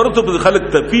کله اکبر ته په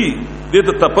خلک تپی دې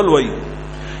ته تپل وای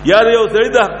یار یو سړی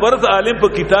د اکبر عالم په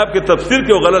کتاب کې تفسیر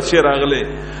کې غلط شی راغلی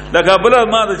لکه بل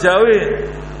ما ته چاوي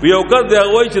یو کړ دی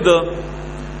هغه چې د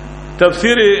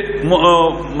تفسیر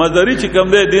مدری چې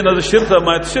کوم دی دین د شرک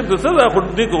ما ته شرک څه دا خو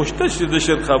دې کوشته شي د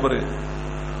شرک خبره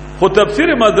خو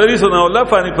تفسیر مدری سن الله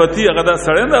فانی پتی هغه دا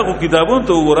سړی دا خو کتابونه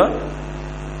ته وګوره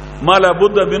مالا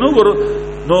بد بنو ګورو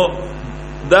نو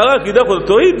دا کیدا خو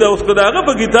توحید دا اوس کداغه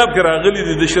په کتاب کې راغلی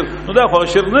دی د شرک نو دا خو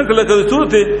شرک نه کله کله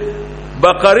صورت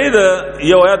بقره دا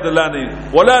یو آیات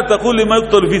لاندې ولا تقول لما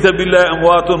يقتل في سبيل الله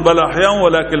اموات بل احياء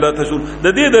ولكن لا تشعرون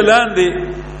د دې د لاندې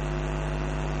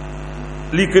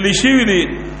لیکل شوی دي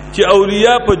چې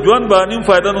اولیاء په ژوند باندې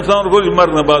فائدہ نقصان ورکول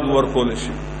مرګ نه بعد ورکول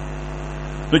شي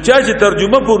نو چا چې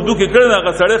ترجمه په اردو کې کړل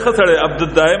هغه سړی خسړی عبد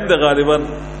الدائم د غالبا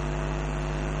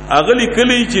اغلی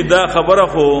کلی چې دا خبره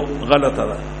خو غلطه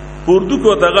ده اردو کې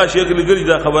وتاغه شیخ لګری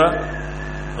دا خبره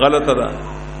غلطه ده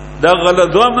دا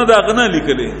غلط دوام نه دا غنه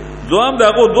لیکلي دوام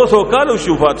داغه 200 کال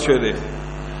شوفات شوه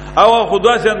او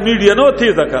خدا سي میډیا نو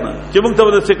تیزه کنه چې موږ ته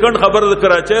د سکند خبر د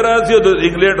کراچۍ راځي او د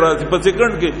انګلند راځي په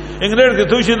سکند کې انګلند کې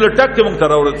توشي د ټک کې موږ ته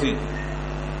راوړسي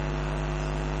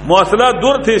مواصلات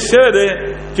دور ته شه ده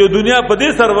چې دنیا په دې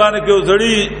سروانه کې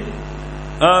وزړی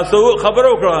سو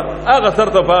خبرو کړه هغه سر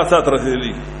ته فاسات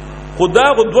رسېدلی خدا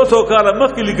خو 200 کال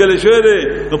مخکې لیکل شوی دی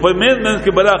نو په منځ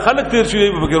کې بلا خلک تیر شوی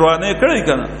په کې روانه کړی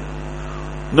کنه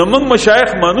نو موږ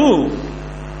مشایخ منو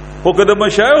خو کله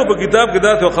مشایخ په کتاب کې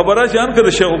دا خبره شي ان کړه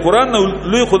شیخ قرآن نو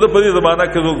لوی خود په دې زمانہ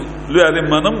کې لوی عالم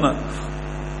منم نه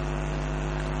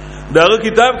داغه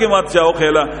کتاب کې مات چاو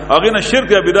خیلا هغه نه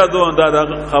شرک یا بدعت دوه دا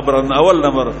خبره اول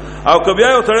نمبر او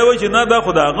کبیا یو سره وای چې نه دا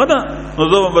خدا هغه نه نو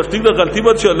زه بس ټیک د غلطی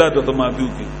بد شي الله ته معافي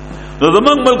وکي نو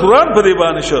زمونږ مل قرآن په دی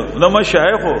باندې شو نو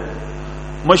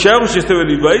مشایخ چې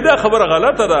ویلي وای دا خبره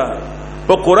غلطه ده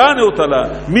په قرآن او تعالی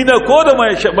مینا کو د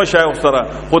مشایخ سره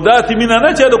خدا تی مینا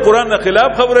نه چې د قرآن نه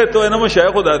خلاف خبره ته نه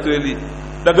مشایخ خدا ته ویلي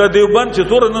دغه دیوبند چې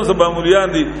تور نن سبا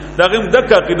مولیان دي دغه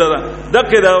دک عقیده ده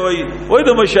دک دا وای د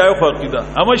مشایخ عقیده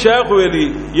اما مشایخ ویلي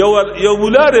یو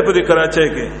مولا دی په کراچۍ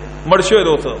کې مرشد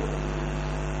وته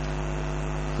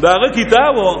داغه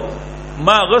کتاب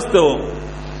ما غستو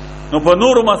نو په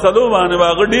نور مسلو باندې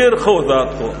واغ ډیر خو ذات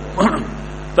کو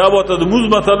تابو ته د موز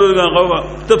مسلو غو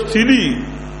تفصیلی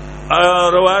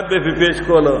روایت به پیش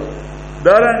کوله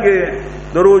دارنګه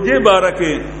د روزه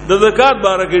بارکه د زکات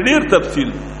بارکه ډیر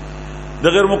تفصیل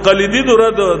د غیر مقلدین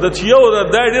رد د چیو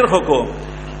د ډیر خکو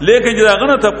لیکن داغه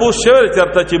نه تاسو شوی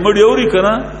چرته چې مړی اوري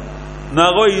کنه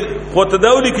ناغوي خو ته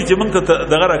داولي کی چې مونږ ته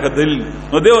دغه راک دلیل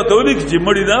نو دیو ته ولي کی چې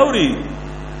مړی نه اوري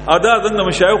ادا څنګه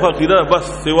مشایخ عقیده بس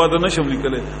سیوا د نشم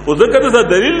لیکل او ځکه دا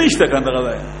دلیل نشته کنه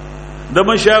غلای د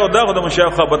مشایخ دغه د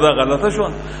مشایخ خبره غلطه شو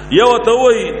یو ته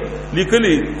وای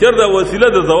لیکلی چر دا وسیله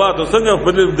د زوات څنګه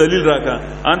په دلیل راکا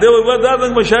انده وای دا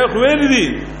د مشایخ ویل دي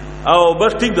او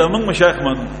بس ټیک د موږ مشایخ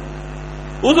مانو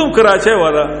اوسم کراچۍ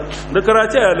والا د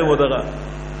کراچۍ عالم ودغه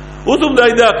اوسم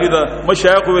دای دا عقیده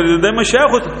مشایخ ویل د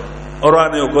مشایخ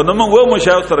اورانه یو کنه موږ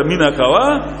مشایخ سره مینا کاوه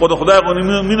خو د خدای غو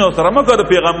مینا سره مکه د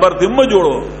پیغمبر ته ما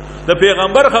جوړو د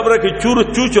پیغمبر خبره کې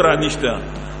چوچ را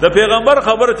نشته د پیغمبر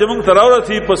خبره چې موږ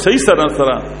تراورسي په صحیح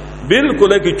سره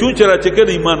بالکل کې چوچ را چې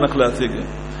کله ایمان نخلاصيږي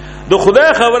د خدای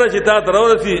خبره چې تا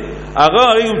تراورسي هغه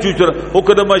هم چوچ او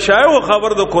کله مشایخ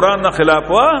خبر د قران نه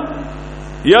خلاف وا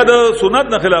یا د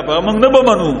سنت نه خلاف موږ نه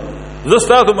بمنو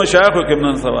زستاتو مشایخ کې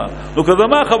نن سوا نو کله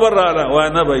ما خبر رااله وای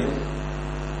نه بای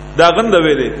دا غند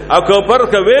ویلې او کو پر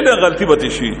ک ویلې غلطي بتی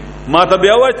شي ما ته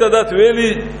بیا وای ته دا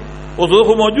ویلې او زه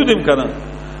خو موجود ام کنه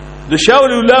د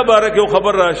شاول الله بارک یو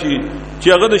خبر راشي چې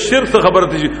هغه د شرک څخه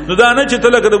خبرته شي نو دا نه چې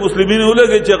تلګه د مسلمانینو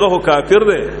ولګي چې هغه کافر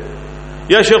دی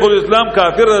یا شیخ الاسلام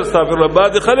کافر استغفر الله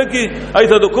بعد خلک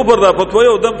ایته د کفر د فتوا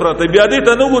یو دم پراته بیا دې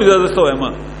ته نو ګورځه زستوي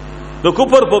ما د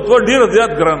کفر فتوا ډیر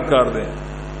زیات ګران کار دی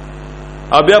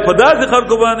ا بیا په داسې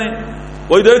خلکو باندې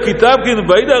وای دا کتاب کې نه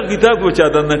بای دا کتاب کو چا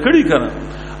دنه کړي کنه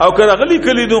او کله غلی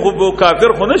کلی دو خو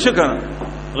کافر خو نشه کنه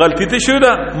غلطی ته شو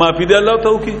دا معافی دی الله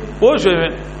تو کی پوه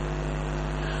شوی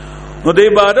نو د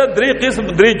عبادت درې قسم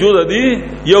درې جز دي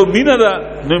یو مینا ده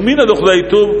نو مینا د خدای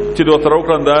توب چې دوه تر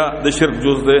وکړنده د شرک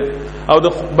جز ده او د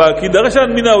باقی دغه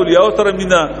شان مینا اولیاء سره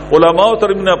مینا علما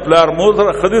سره مینا پلار مور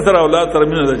سره خدي سره اولاد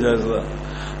سره مینا ده جایز ده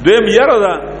دویم یره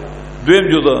ده دویم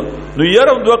جز نو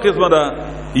یره دوه قسمه ده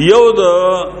یو د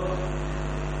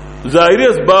ظاهری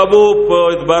اسبابو په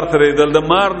اعتبار سره د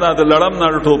مار نه د لړم نه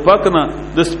د ټوپک نه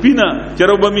د سپینا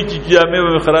چرو بمی چې قیامه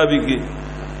به خرابي کی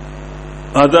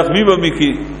زخمی بمی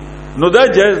کی نو دا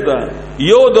جایز ده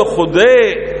یو د خدای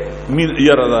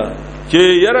یره ده چې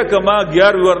یره کما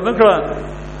 11 ور نکړه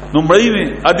نو مړی نه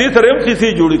ادي سره هم کیسې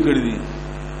جوړی کړې دي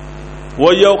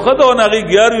و یو خدای نه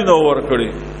 11 نو ور کړی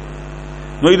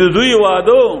نو د دوی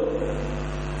وادو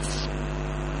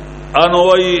انو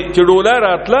وای چې ډوله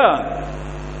راتله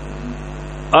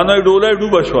انا ډوله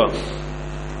ډوبه شو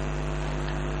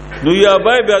نو یا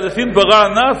بای بیا د سین په غاړه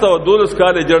ناس او 12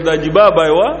 کال جړدا جبا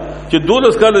بای وا چې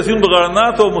 12 کال سین په غاړه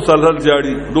ناس او مسلسل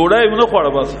جاړي ډوډۍ نه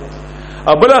خوړه بس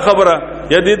ابله خبره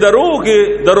یا دې درو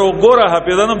کې درو ګوره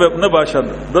حافظانه نه باشد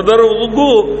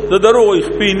د درو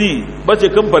خپینی بچ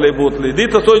کم پلې بوتلې دې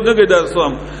ته سوچ نه کې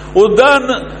درسوم او دان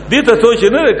دې ته سوچ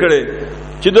نه کړي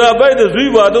چې دا ابای د زوی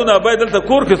وادو نه ابای دلته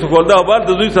کور کې سکول دا بعد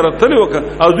د زوی سره تل وک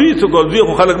او زوی سکول زوی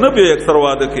خو خلک نه به اکثر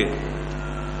واده کې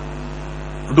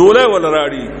ډوله ول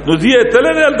راړي نو زی تل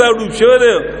نه دا ډوب شوی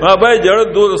دی ابای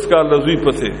جړ 12 کال زوی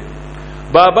پسه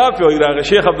بابا په راغ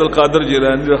شیخ عبد القادر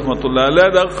جیلانی رحمت الله علیه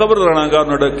دا خبر رڼاګار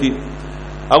نه ډکی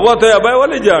هغه ته ابای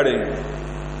ولې جاړي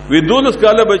وی 12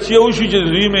 کال بچي او شي چې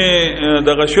زوی می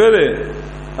دغه شوی دی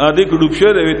ا دې ډوب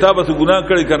شوی دی وی تا بس ګناه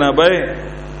کړی کنه ابای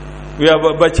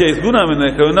وی بچي اس ګناه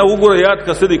نه کوي نه وګوره یاد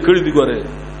کسه دې کړی دی ګوره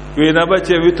وی نه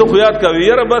بچي وی ته خو یاد کوي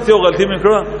یاره بس یو غلطی مې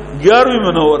کړه 11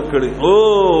 منور کړی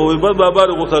او وی بس بابا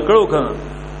غوسه کړو کنه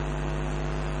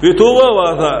وی توبه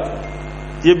واسه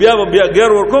چې بیا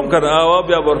غیر ورکوم کنه او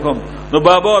بیا ورکوم نو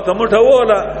بابا ته مټه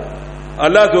وله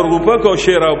الله ته ورغو کو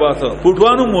شیر او باسه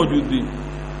فوټوانو موجود دي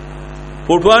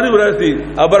پټوانی وراسي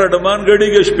ابر ډمان غړي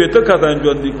کې شپته کاتان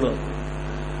ژوند دي کړو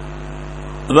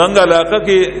رنگ علاقه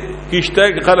کې کشته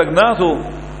کې خلک ناسو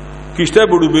کشته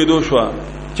بډو بيدو شو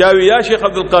چاوي یا شیخ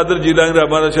عبد القادر جیلانی را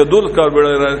باندې شه دول کار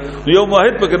بیړای یو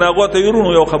موحد پکې ناغو ته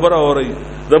یورونو یو خبره اوري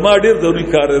زما ډیر ضروری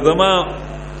کار دی زما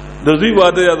د زوی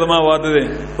واده یا زما واده دی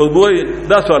او ګوري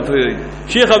دا سوال کوي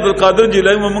شیخ عبد القادر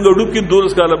جیلانی موږ ډوب کې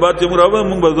دولس کاله بعد چې موږ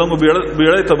موږ بزنګ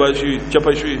بیړای تباشي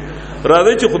چپشوي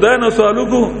راځي چې خدای نه سوالو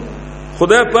کو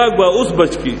خدای پاک با اوس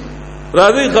بچ کی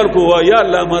راځي خلکو وا یا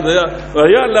الله مدد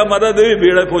یا الله مدد دی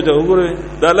بیړای پوجا وګورئ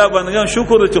د الله باندې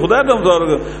شکر چې خدای دم زور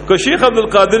کو شیخ عبد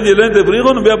القادر جیلانی د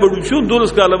بریغون بیا بډو شو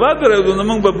دولس کاله بعد راځو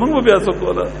موږ بیا څه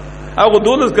کوله هغه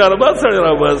دولس کاله بعد سره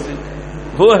را باسي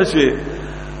هو شي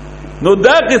نو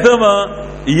دا قسمه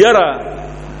یرا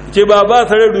چې بابا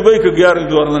سره ډوبای کې ګیار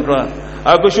دور نه کړه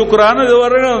اګه شکرانه دی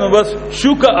ورنه نو بس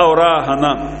شوک او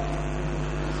راهنه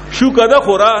شوک دا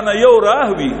قرانه یو راه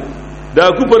وی دا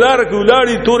کو په لار کې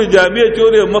ولاړی تورې جامې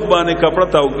چورې مخ باندې کپڑا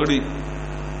تاو کړی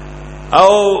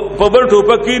او په بل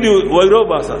ټوپک کې دی وایرو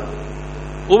باسا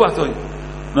او باسوي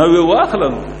نو وی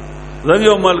واخلم زنګ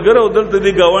یو ملګرو دلته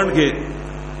دی گاوند کې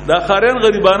دا خارین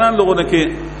غریبانان لغونه کې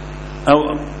او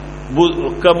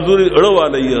کمزوري اړه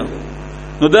والی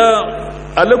نو دا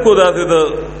الکو داته د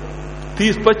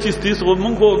 30 25 30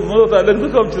 مونږ ته الګ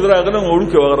د کوم چې راغلم وړو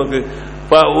کې وغره کې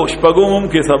په شپګوم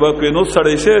کې سبق کې نو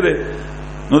سړی شه ده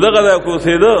نو دغه دا کو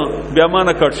سیده بیا ما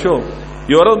نه کټ شو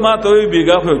یو ورځ ما ته وی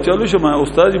بیګا خو چلو شم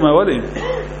استاد ما ولی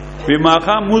به ما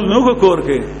خام موز نو کو کور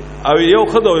کې او یو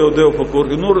خدای یو دیو په کور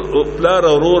کې نور پلار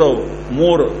او رور او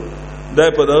مور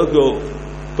دای په دغه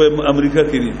په امریکا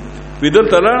کې دي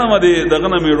ویدل تلانه مده دغه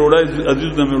نه میړوړای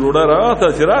عزیز نه میړوړا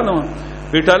راته چرانه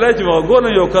پیټاله چې وګونه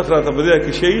یو کس راته بده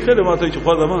کې شیخ له ماته چې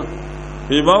خو زما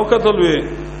ما وکتل وی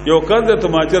یو کاندې ته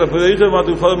ما چې په دې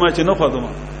ماته خو ما چې نه خو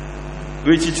زما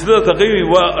وی چې څه تقوی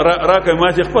راکه ما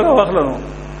چې خپل واخلنو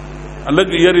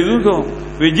الله یریدو کو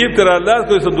وی جیب تر الله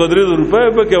کو 100 روپے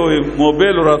به کې وی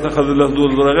موبایل راته خزل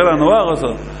 $10 غیر نه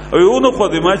واغسه او یو نه خو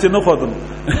دې ما چې نه خو دم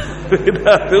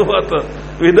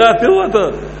ودا ته وته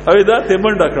او دا ته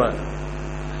منډه کړه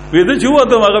ودا چې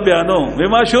وته هغه بیانو وی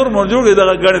ما شور مور جوړ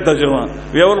دغه غړې ته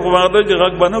جوړه وی اول خو ما ته چې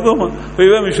غږ باندې کوم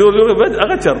وی مې شور جوړ به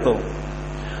هغه چرته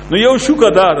نو یو شوکه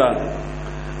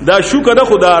دا شوکه د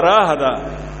خدا راه ده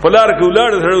پلار کې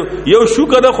ولار یو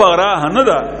شوکه د خو راه نه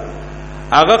ده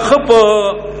هغه خپ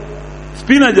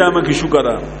سپینه جامه کې شوکه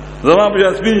ده زما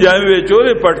په سپین جامه به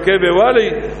چورې پټکې به والی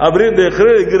ابرې د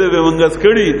خره ګره به منګس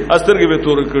کړي استرګې به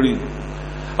تور کړي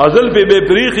ازل په به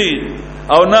پریخي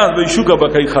او ناس به شوکه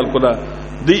بکای خلکو دا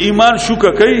د ایمان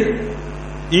شوکه کوي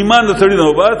ایمان د سړی نه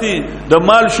وباتي د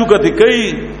مال شوکه ته کوي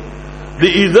د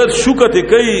عزت شوکه ته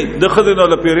کوي د خزینه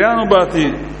له پیرانو باتي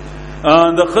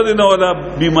د خزینه ولا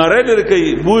بیماری لري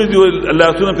کوي بوې دی الله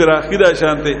سونه پر اخیده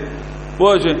شانته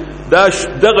پوه دا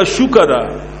دغه شوکه ده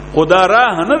خدا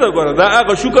راه نه ده ګوره دا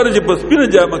هغه شکر چې پس پینه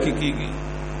جامه کې کیږي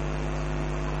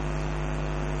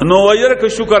نو وایره که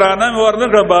شکرانه مې ورنه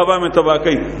کړ بابا مې تبا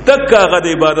کوي دک هغه د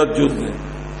عبادت جز ده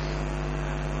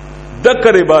دک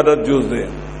عبادت جز ده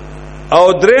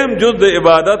او دریم جز د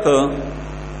عبادت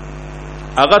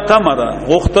هغه تمره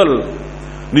غختل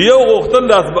یو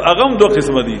غختل هغه هم دوه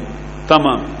قسم دي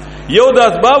تمام یو د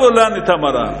اسباب لاندې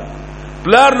تمره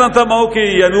پلار نه ته مو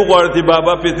کې یانو غواړي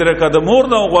بابا پیتره کده مور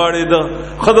نه غواړي د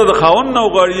خدای د خاون نه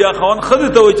غواړي یا خاون خدای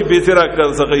ته وي چې پیتره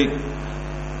کړ سقي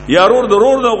یا رور د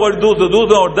رور نه غواړي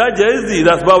دوه او دا جایز دي د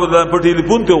اسباب په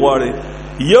ټلیفون ته غواړي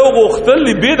یو غختل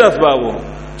به د اسبابو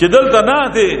چې دلته نه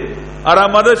ته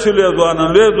آرامده شولې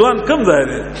ځوان کم ځای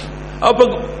دی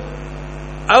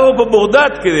او په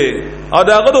بغداد کې دی او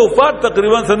داغه د وفات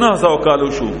تقریبا 900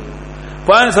 کالو شو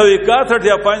 561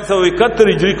 یا 571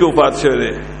 هجری کې وفات شوه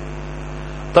دی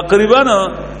تقریبا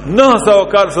 900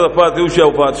 کال سره پاتې او شو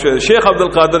وفات شوه شیخ عبد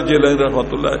القادر جیلانی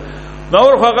رحمت الله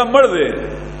نور هغه مړ دی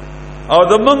او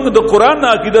د موږ د قران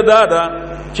عقیده دا ده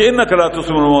چې انک لا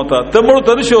تسمع الموت ته مړ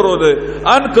ته نشورو ده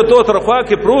ان کته تر خوا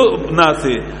کې پرو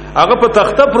ناسي هغه په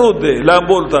تخته پروت دی لا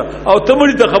بولتا او ته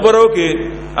مړي ته خبرو کې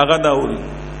هغه دا وړي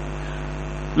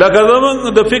لکه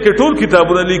زمون د فقہ ټول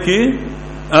کتابونه لیکي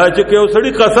چې یو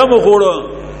سړی قسم وخوړو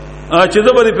چې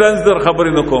زه به پلان در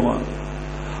خبرې نه کوم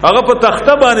هغه په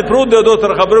تخته باندې پروت دی دوه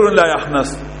تر خبرو لا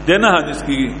يحنس دنه حدیث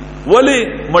کیږي ولی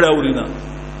مړ اورینا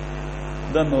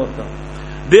دا نور کا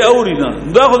دی اورینا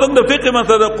دا خدای د فقہ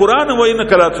مثلا قران وای نه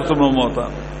کلا تسمع الموت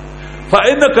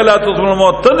فانك لا تسمع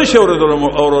الموت تنشور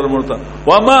اور الموت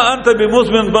وما انت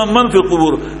بمسمن من في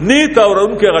القبور نیت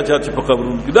اورون کې غچا چې په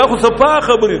قبرونو کې دا خو صفه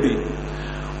خبرې دي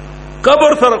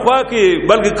قبر سره خوا کې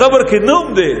بلکې قبر کې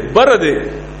نوم دی بر دی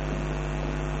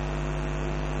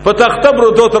په تختبر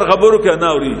دو تر خبرو کې نه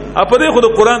اوري په دې خو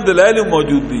د قران دلایل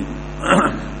موجود دي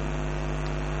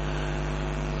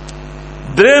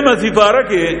دریم سپاره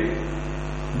کې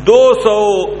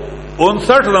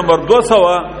 259 نمبر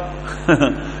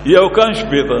 200 یو کنش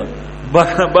پیدا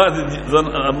بعد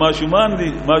ماشومان دي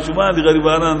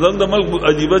غریبانان زموږ د ملک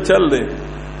عجیبه چل دی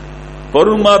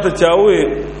پرون ما ته چاوي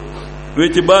وی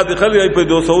چې بعد خلک په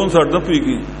 259 نه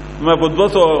پیږي ما په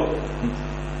 200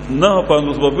 نه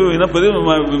 500 په نه پدې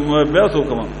ما بیا څه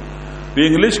کوم په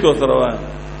انګلیش کو سره وای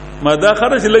ما دا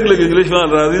خرج لګ انګلیش ما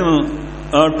راځي نو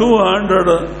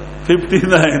 259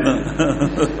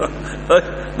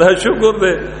 دا شکر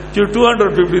دې چې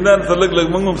 259 سره لګ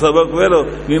موږ سبق ویلو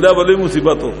دا بلې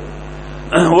مصیبت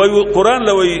وای قرآن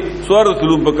لوي سوار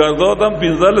تلوم پکار دا تم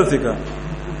 15 سکا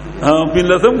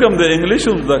پینلسم کم د انګلیش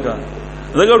هم زکا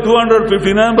زګو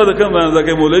 259 به کم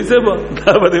زکه مولوی صاحب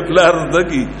دا به پلار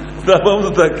زکی دا به هم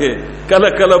زکه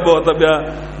کله به بیا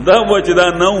دا مو چې دا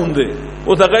نه hunde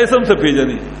او څنګه سم څه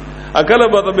پیژني اکل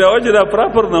به بیا چې دا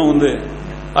پراپر نه hunde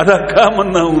ادا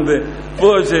کامن نه hunde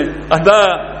پوهه ادا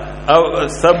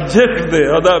سبجیکټ دی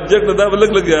او دا ابجیکټ دا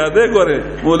لګ یاد دی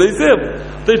ګوره مولوی صاحب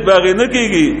ته باغې نه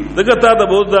کیږي دغه تا ته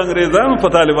بہت د انګريزانو په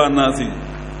طالبان ناسي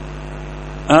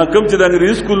کم چې د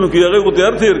انګریزي سکولونو کې هغه کو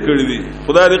تیار کړی دي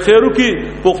خدای دې خیر وکړي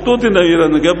پښتو ته نه یره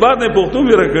نه بعد نه پښتو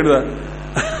ویره کړی دا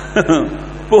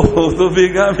پښتو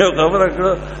بیګا مې خبره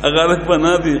کړه هغه په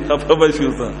نه دي خفه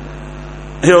بشو تا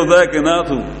یو دا کې نه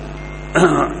تو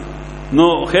نو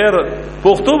خیر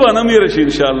پښتو باندې مې راشي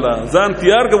ان شاء الله ځان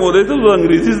تیار کوم ولې ته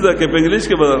انګریزي زده کې په انګلیش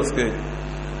کې بدرس کې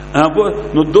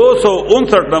نو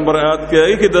 259 نمبر آیات کې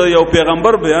ای کې د یو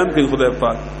پیغمبر بیان کوي خدای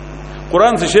پاک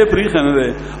قرآن سے شی پریخ نه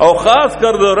ده او خاص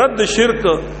کر د رد شرک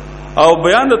او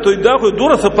بیان د توحید خو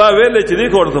دوره صفا ویلې چې دې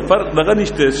کوړ فرق دغه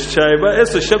نشته شایبه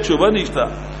اس شک شوبه نشته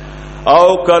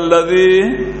او کلذي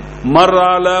مر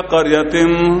على قريه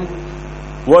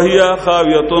وهي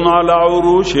خاويه على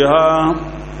عروشها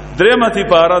درمتی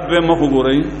پارات به مخ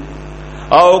ګورئ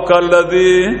او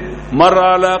کلذي مر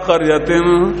على قريه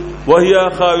وهي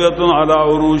خاويه على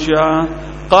عروشها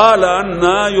قال ان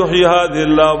يحيي هذه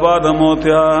الله بعد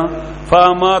موتها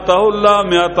فاماته الله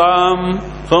 100 عام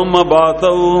ثم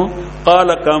بعثه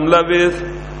قال كم لبثت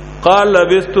قال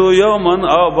لبثت يوما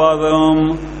او بعض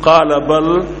يوم قال بل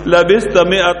لبثت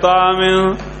 100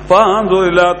 عام فانظر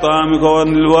الى طعامك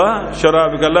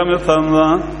وشرابك لم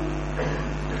يتسنى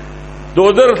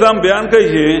دوزر اسلام بیان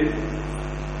کوي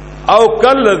او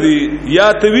کلذي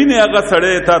یا توینه هغه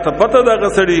سړی تا ته پته دا هغه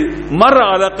سړی مر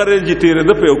علی قريه جتیر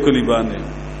د په کلی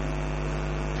باندې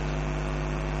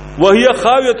وهي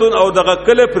خاويه او دغه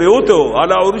کله پروتو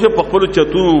علی عروش په خپل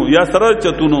چتونو یا سره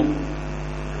چتونو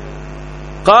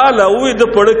قال او د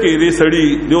پړه کې دې سړی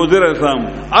د وزیر اسلام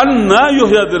ان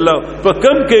یحیی الله په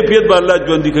کم کیفیت باندې الله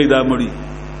ژوند کوي دا مړی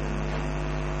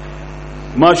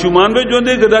ماشومان به ژوند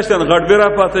کې داشتن غټ به را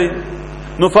پاتې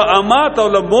نو فامات او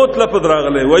موت لپاره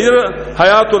راغله وير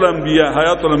حیات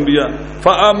الانبیاء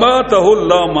فاماته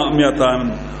الله 100 عام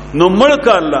نو ملک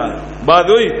الله بعد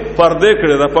وی پرده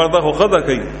کړه دا پرده خو خدا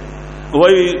کوي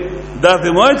وای دا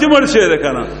دې ما چې مړ شه ده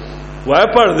کنه وای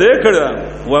پرده کړه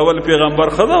وای ول پیغمبر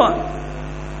خدا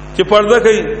چې پرده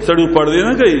کوي سړی پرده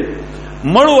نه کوي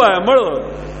مړ وای مړ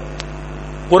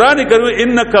قران کریم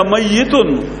انک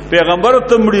میتون پیغمبر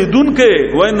تمریدون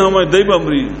کې وای نه مې دای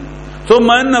بمری ثم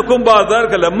انکم بازار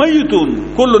کله میتون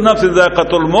کل نفس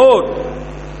ذائقه الموت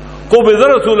کو به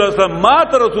رسول الله صلی الله علیه وسلم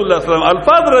مات رسول الله صلی الله علیه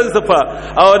وسلم الفاظ رصفه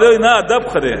او نه ادب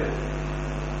خره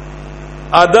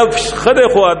ادب خره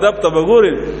خو ادب ته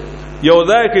وګورئ یو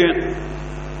ځای کې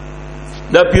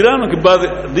د پیرانو کې بعد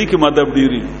دي کې مدب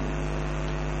ډیری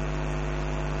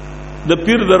د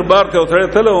پیر دربار ته وتره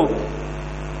تلو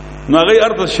نو هغه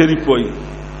ارته شریف وای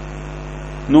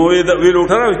نو وی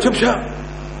لوټره چپ شه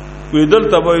وی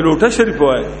دلته به لوټه شریف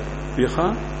وای پیخه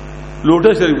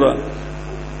لوټه شریفه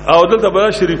او دلته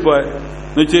به شریف وای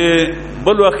نو چې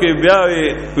بل وخت بیا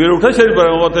وی لوټه شریف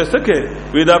راوته سکه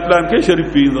وی دا پلان کې شریف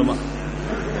پیځم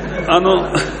انو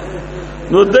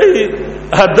نو دای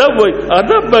ادب وای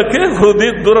ادب به کې خو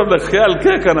دې دورم د خیال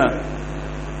کې کنه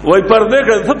وای پرده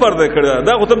کړه څه پرده کړه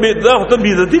دا خو ته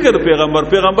بیزتی کړ پیغمبر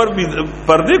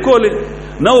پرده کولې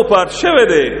نو پات شوه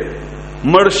دی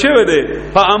مړ شوه دی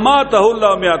فاماته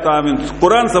الله 100 عام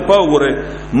قران صفا وره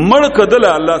مړ کدل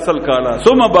الله صل کالا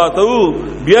ثم باتو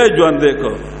بیا ژوند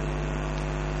کو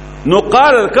نو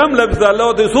قال کم لبس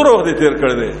الله ته سور وخت تیر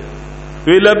کړ دی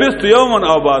وی لبست یوما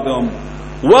او بعد یوم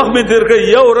وخت می تیر کړ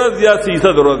یو ورځ یا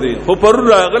 300 ورځې خو پر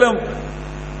راغلم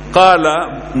قال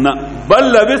نا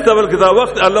بل لبست بالکتاب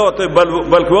وقت الله ته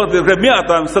بلکې وخت تیر کړ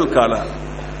 100 عام سل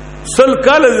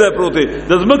کالا دې پروته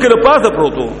د زمکه له پاسه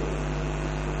پروتو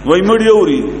وای مړی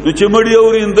اوري نو چې مړی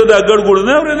اوري اند دا ګړ ګړ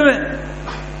نه اورېدل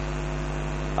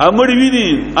امړ ویني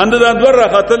اند د انور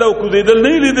راخاتل او کوزیدل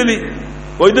نه لیدلی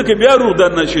وای د کې بیا روح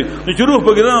در نشي نو چې روح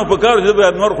پګرانو په کار چې د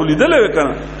انور خو لیدل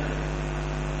وکنه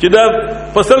چې دا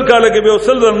فصل کاله کې به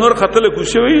وصل د انور خاتل کو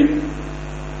شوی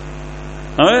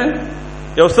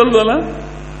یو وصل ولا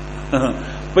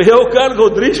په یو کال کو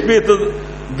دریش پیته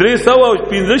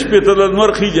 315 پیته د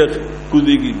انور خيجه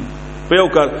کوزيږي په یو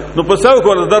کال نو په ساو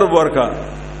کول ضرب ورکا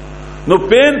نو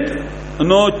پینت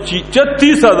نو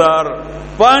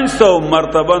 36500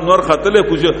 مرتبه نور خاتل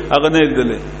کو هغه نه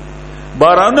لیدل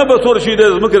بارانه به تور شي د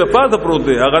زمکه په پاسه پروت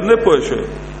دی هغه نه پوه شو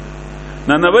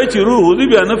نه نه وای چې روح دی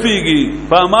بیا نه پیږي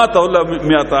فامات الله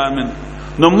میات امن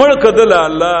نو مړ کدل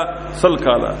الله سل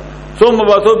کاله ثم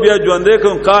باسو بیا ژوندې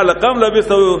کوم قال قم لبس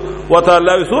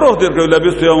وتعالى سوره تر کوي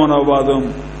لبس یوم او بعدهم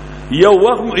یو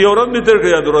وخت یو ورځ می تر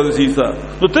کړی درو سیسا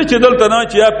نو ته چې دلته نه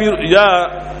چې یا پیر یا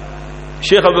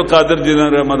شیخ عبد القادر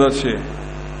جیلانی رحمت الله شه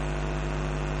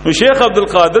نو شیخ عبد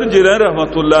القادر جیلانی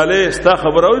رحمت الله علیه استا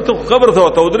خبر اوري ته خبر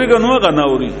ته ودرېګ نو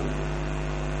غناوري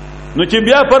نو چې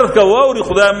بیا فرض کا واوري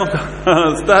خدای مکه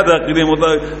استا د عقیده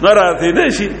مطابق ناراضي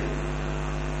نشي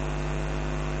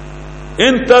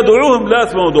ان تدعوهم لا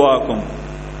اسمعوا دعاءكم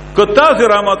کتا سے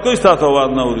رحمت کوئی ساتھ आवाज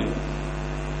نہ اوري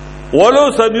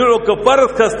ولو سمعوا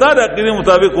کفرت کستا د عقیده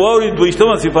مطابق واوري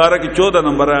دویشتمه سفاره کې 14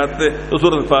 نمبر آیت ته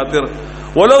سورۃ فاتر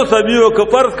ولو سمعوا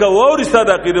کفرت کا واوري ستا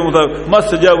د عقیده مطابق ما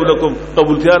استجاب لكم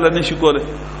قبول تعالی نشي کوله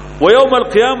ويوم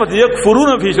القيامه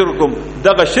يكفرون في شرككم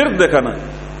دغه شرک ده کنه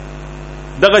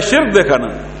دغه شرک ده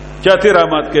کنه چاته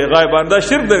رحمت کې غایبان دا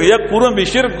شرک ده يكفرون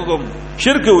بشرككم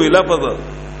شرک وی لفظ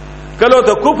کله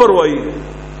ته کفر وای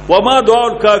وما دعاء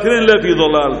الكافرين الا في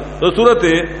ضلال سورۃ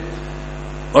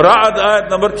رعد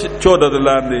آیت نمبر 14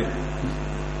 دلاندې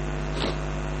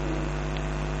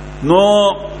نو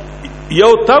یو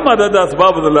تمه د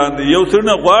اسباب دلاندې یو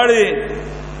سرنه غواړي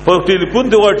په ټلیفون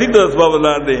دی غواړي د اسباب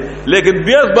دلاندې لیکن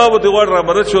بیا اسباب دی غواړي را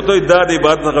مرز شو ته د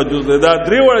عبادت نه جز ده دا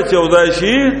درې وړ چې وځي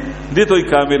شي دي ته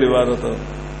کامل عبادت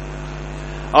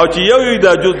او چې یو د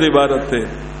جز عبادت ته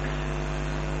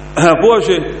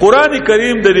پوښه قران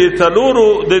کریم د دې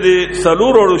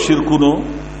سلورو شرکونو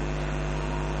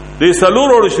د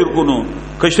سلورو شرکونو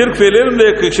که شرک فی العلم دی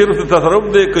که شرک فی تصرف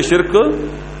دی که شرک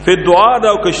فی دعا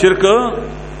دا او که شرک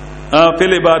فی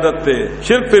العبادت دی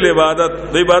شرک فی العبادت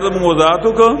د عبادت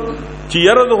موضوعاتو که چې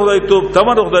یره د خدای توب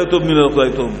تمه د خدای توب مینه د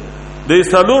خدای توب د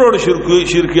سلورو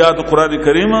شرکیات قران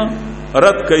کریم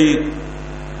رد کړي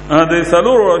د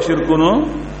سلورو شرکونو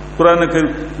قران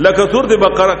کریم لکه سورۃ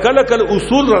بقره کله کله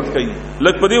اصول رد کړي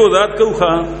لکه په دې وضاحت کوو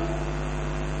ښا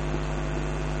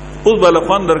اوس بل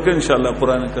خوان درکې ان شاء الله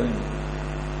قران کریم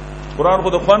قران خو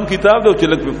د خوان کتاب دی چې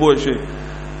لکه په پوه شي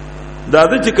دا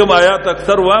د چې کوم آیات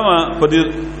اکثر وامه په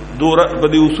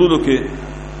دې اصولو کې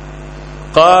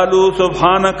قالوا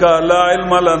سبحانك لا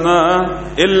علم لنا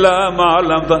الا ما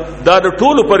علمتنا دا د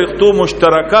ټولو پرختو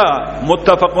مشترکه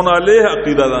متفقون علیه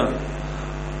عقیده ده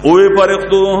اوه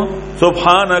پرختو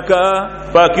سبحانك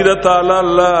پاکی تعالی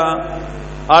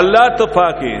الله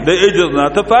تفاکی د اجزنا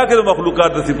تفاکی د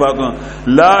مخلوقات د صفاتونه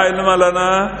لا علم لنا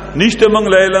نشته موږ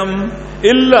لا علم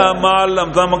الا ما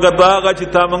علمتنا مگر دا چې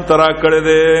تا موږ ترا کړی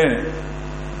دی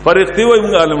فرښتې وای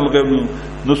موږ عالم الغیب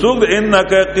نو څوک د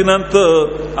انک یقیننت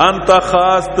انت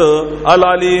خاص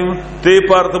العلیم ته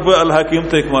پارت په الحکیم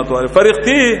ته حکمت واره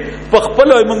فرښتې په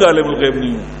خپل وای موږ عالم الغیب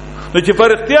نه نو چې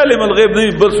فرښتې عالم الغیب نه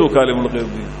بل څوک عالم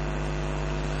الغیب دی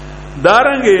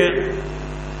دارنګه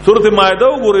سورۃ مائده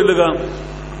وګورئ لګا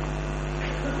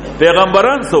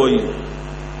پیغمبران سوئی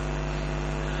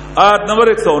آیت نمبر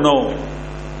 109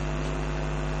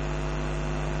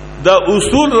 دا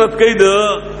اصول رد کئی دا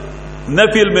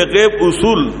نفی علم غیب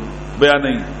اصول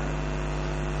بیانی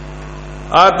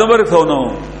آیت نمبر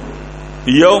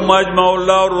 109 یوم اجمع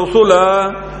اللہ الرسول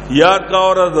یاد کا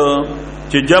عورت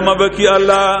چی جمع بکی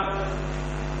اللہ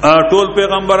ټول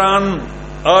پیغمبران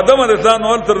آدم علیہ السلام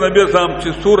اول تر نبی علیہ السلام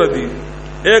چی سورہ دی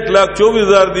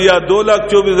 1,24,000 دی یا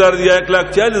 2,24,000 دی یا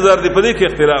 1,40,000 دی په دې کې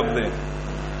اختلاف دی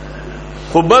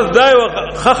خو بس دا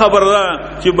خبر ده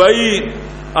چې بای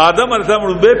آدم علیه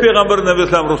السلام به پیغمبر نبی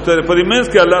اسلام رسول پر ایمنس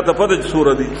کې الله ته پته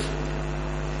سورہ دی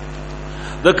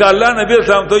ځکه الله نبی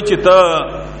اسلام ته چې ته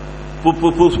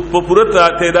په پوره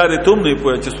تعداد ته هم نه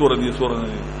پوهه چې سورہ دی سورہ نه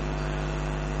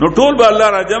نو ټول به الله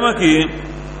را جمع کی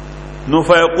نو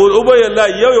فیقول او بای الله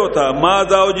یو تا ما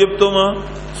ذا وجبتم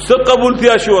س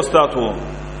قبولتیا شو استاتو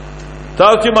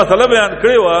تاسو چې مسله بیان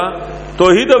کړی و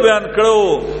توحید بیان کړو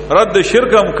رد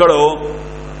شرک هم کړو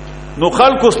نو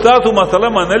خلق استاتو مسله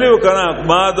منلې وکنه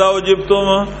ما ذا وجبتم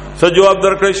س جواب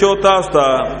درکړی شو تاسو ته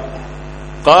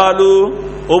قالو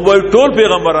او بای ټول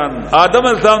پیغمبران آدم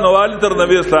السلام نو والی تر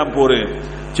نبی اسلام پورې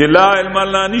چې لا علم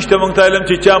لنا نشته مونږ ته علم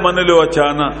چې چا منلې و چا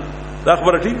نه دا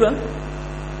خبره ٹھیک ده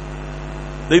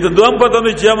دې ته دوم پته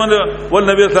نه چې منل ول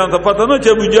نبی اسلام ته پته نه چې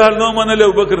ابو جهل نو منل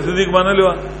او بکر صدیق منل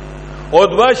او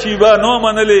دوا شیبا نو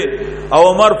منل او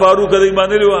عمر فاروق دې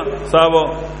منل صحابه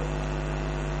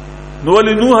نو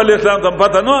ول نوح علیہ السلام ته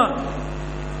پته نو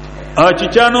چې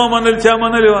چا نو منل چا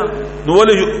منل نو ول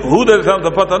هود علیہ السلام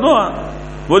ته پته نو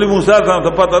ول موسی علیہ السلام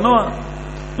ته پته نو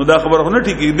نو دا خبره نه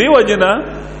ټیکی دی وجنه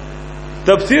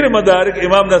تفسیر مدارک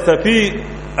امام نصفی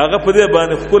هغه په دې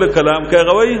باندې خپل کلام کوي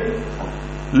غوي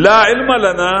لا علم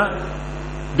لنا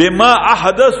بما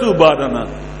احدثوا بعدنا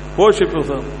پوه شئ په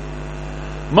څه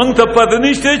مونږ ته پته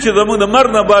نشته چې زموږ د مرګ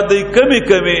نه بعد دی کمی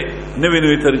نوې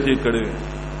نوې طریقې کړې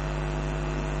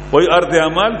وای ارته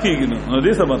اعمال کیږي نو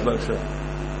دې څه مطلب شه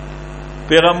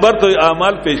پیغمبر ته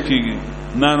اعمال پیش کیږي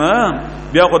نه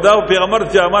بیا خدا پیغمبر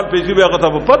چې اعمال پیش کیږي بیا خو ته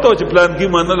پته و چې پلان کې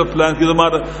منل پلان کې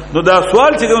زموږ نو دا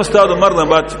سوال چې کوم استاد مرګ نه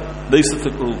بعد دې څه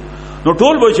کړو نو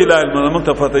ټول به چې لا علم موږ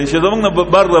ته پته نشي زموږ نه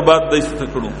مرګ نه بعد دې څه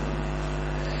کړو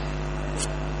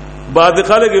بعد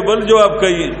خلک بل جواب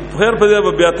کوي خیر په دې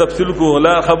بیا تفصیل کو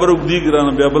ولا خبرو دی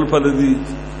ګرانه بیا بل فلذي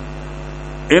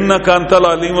انک انت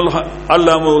العلیم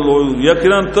العلام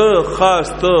یقینا ته خاص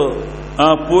ته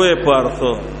پوهه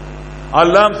پارته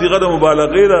علام صيغه د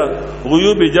مبالغه را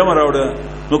غیوب جمع راوړه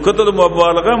نو کته د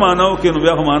مبالغه معناو کې نو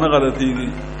بیا هم معنی غلطیږي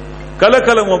کله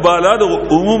کله مبالغه د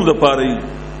عموم د پاره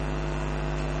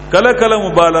کله کله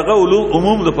مبالغه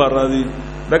عموم د پاره راځي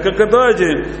لکه کته چې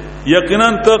یقینا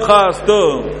ته خاص ته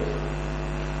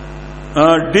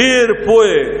ډیر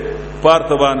پوهه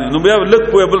پارته باندې نو بیا لک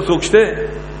پوهه بل سوچته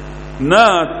نه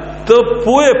ته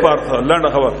پوهه پارته لنډه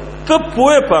خبر ته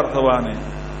پوهه پارته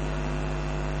باندې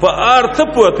په ارث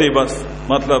پوهته بس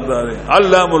مطلب دا دی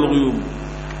علام الغیوب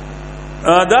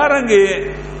دارنګه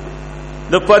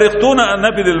د فرښتون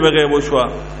نبی دل غیب وشوا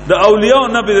د اولیاء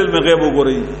نبی دل غیب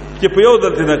وګوري چې په یو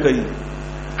دلته نه کوي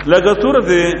لکه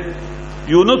سورته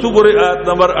یونس وګوري آیت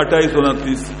نمبر 28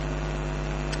 29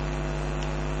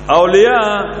 اولیاء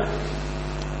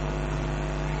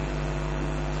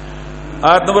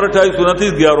آیت نمبر 28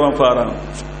 29 11واں پارا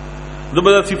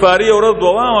زبر سفاری اور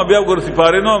دوام بیا ګور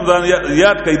سفاری نو ځان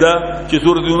یاد کیدا چې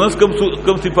سورۃ یونس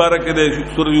کم سفاره کې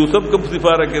ده سورۃ یوسف کم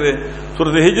سفاره کې ده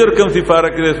سورۃ هجر کم سفاره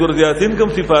کې ده سورۃ یاسین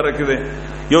کم سفاره کې ده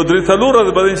یو درې څلور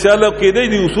ورځې بعد ان شاء الله کې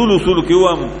دی اصول کې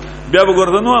وام بیا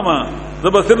وګورځنو ما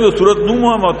زبر صرف سورۃ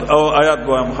نوح او آیات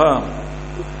کوم ها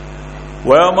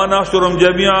وَيَوْمَ نَحْشُرُهُمْ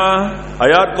جَمِيعًا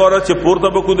آیات کوره چې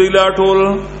پورته بکو دی لا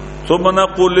ټول ثم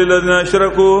نقول للذين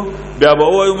اشركوا بیا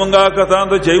به وایو مونږه کسان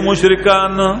ته چې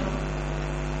مشرکان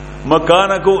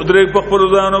مکانکو درې په خپل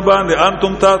ځانو باندې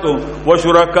انتم تاسو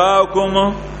وشرکاکم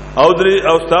او درې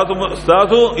او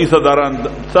تاسو ایصداران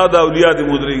ساده اولیاء دي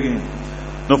مدريږي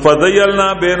نو فضیلنا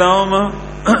بینهم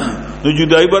نو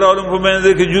جدای برالم په منځ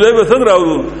کې جدای به څنګه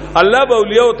راوړو الله به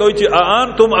اولیاء ته چې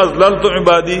انتم ازللتم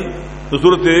عبادی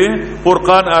سورته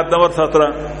فرقان آیت نمبر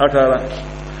 17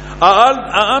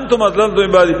 18 انتم ازللتم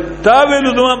عبادی تا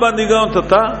ویلو دما بندګان ته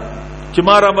تا چې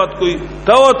ما رحمت کوي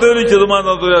تا وته چې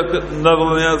زمانه نظر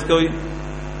نیاز کوي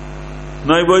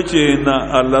نه وای چې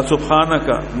نه الله سبحانك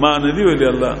ما نه دی ویلی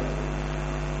الله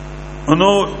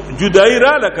نو جدای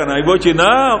را لکنه وای چې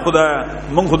نه خدا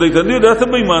مونږ خدای ته دی دا څه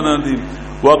به ایمان دي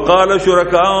وقال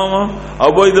شرکاهم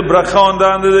او وای د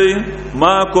برخواندان دي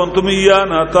ما کنتم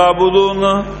یانا تعبدون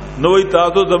نو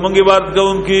تاسو زمونږ عبادت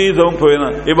کوونکی زمونږ په وینا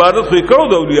عبادت خو کړو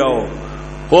د اولیاء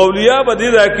خو اولیاء به دې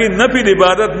راکې نه پی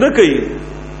عبادت نه کوي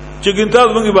چې ګنتا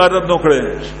زموږ عبادت نو کړي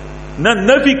نه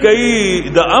نفي کوي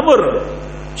د امر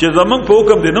چې زمون په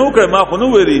حکم دی نو کړي ما خو نو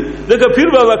ویری ځکه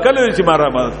پیر بابا کله چې ما را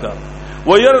مدد کا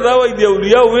و ير دا وای دی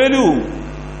اولیاء ویلو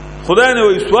خدای نه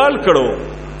وی سوال کړو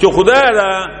چې خدای را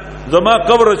زما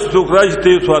قبر چې څوک راځي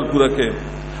ته سوال پورا کړي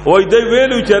وای دی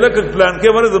ویلو چې لکه پلان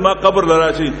کې ور زما قبر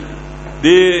لراشي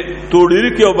دی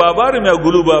توډيري کې او بابا رمه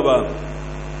ګلو بابا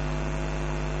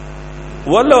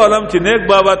والله علم چې نیک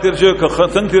بابا تیر شو که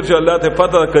څنګه تیر شو الله ته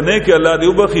پته کنه کې الله دې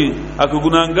وبخي اګه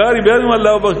ګناګاری بیا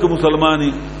الله وبخي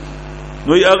مسلمانۍ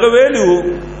نو یې هغه ویلو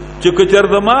چې کچر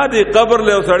دما دې قبر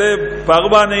له سړې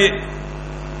پاغبانې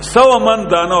 100 من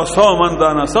دانه 100 من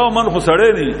دانه 100 من خو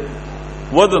سړې نه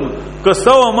وزن که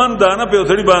 100 من دانه په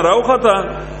سړې باندې راوخته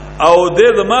او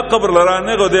دې دما قبر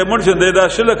لرانه غو دې منشن دې دا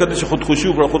شله کده خودکشي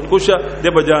وکړه خودکشه دې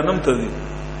بجانم ته دي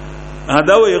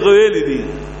دا وی غویل دي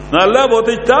نه الله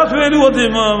بوته تاسو ویلی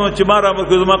وته چې ما را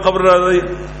مکه ما قبر راځي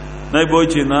نه بوي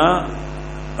چې نه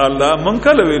الله مونږ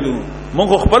کله ویلو مونږ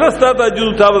خپل ستاته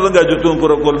جوړ تا وزنګا جوړتون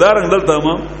پر کول دارنګ دلته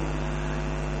ما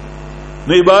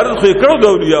نه عبارت خو کړو د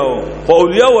اولیاء خو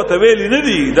اولیاء وته ویلی نه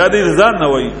دي دا دې ځان نه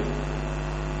وای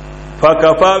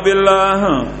فکفا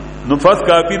بالله نفس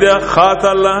کافی ده خاص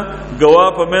الله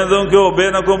گواه په منځو کې او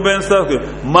بینکم بین تاسو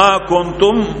ما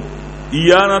کنتم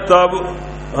یانا تاب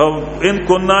ان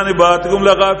كنا نباتكم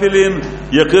لغافلين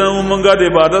یقینا مونږه د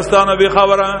عبادت ستانه به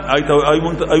خبره ایو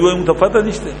مونږ ته پته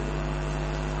نشته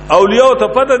اولیاء ته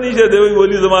پته نشته دی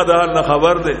ولی زما د حال نه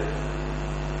خبر دی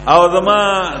او زما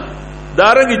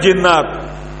دارنګ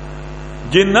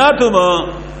جنات نو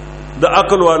د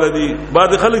عقل والدی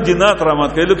بعد خلک جنات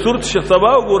رحمت کوي لکه سورۃ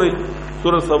سبا وګورئ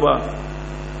سورۃ سبا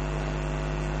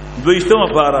دویشتمه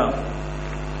پارا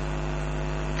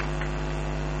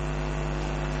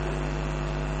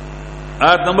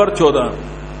آیت نمبر 14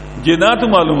 جنات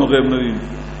معلوم غیب ندی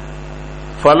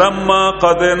فلما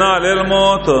قضینا علی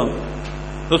الموت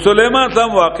تو سلیمان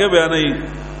صاحب واقع بیانی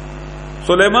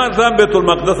سلیمان صاحب بیت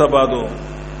المقدس آبادو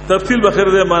تفصیل بخیر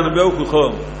دے مان بیاو کو خو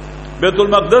بیت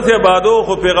المقدس آبادو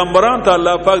خو پیغمبران ته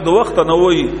الله پاک د وخت نه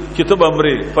وای چې ته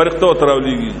بمره فرښتو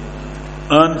تراولېږي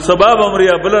ان سبب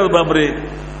امریا بلر بمره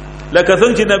لکه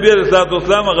څنګه چې نبی رسول الله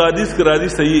اسلام حدیث کې راځي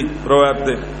صحیح روایت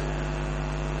ده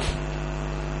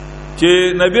چې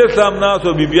نبی اسلام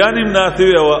ناسو بیبیانیم ناسو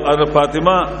او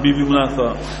فاطمه بیبی مناسو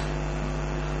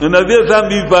نو نبی اسلام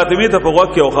بیبی فاطمه ته په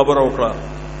وخت کې خبر وکړه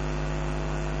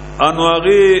انو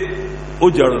هغه او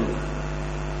جړل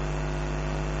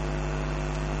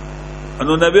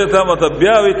انو نبی اسلام ته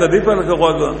بیا وی تدیف لکه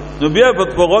غوږ نو بیا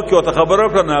په وخت کې ته خبر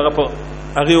وکړه هغه په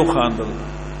هغه خواندل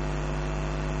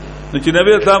نو چې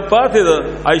نبی اسلام پاتې ده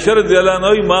عائشہ رضی الله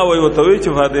عنها ما وی وتوي چې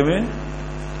فاطمه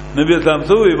نبی اسلام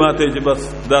سوې ماته چې بس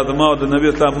دا ما او د نبی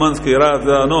اسلام منځ کې راز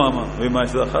نه ما وی ما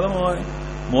چې خدام وای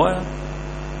موه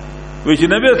وی چې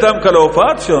نبی اسلام کله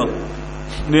وفات شو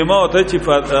نیمه او ته چې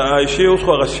عائشہ اوس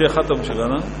خو غشه ختم شګه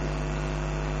نه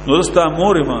نو ستا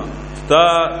مور ما ستا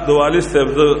د والد صاحب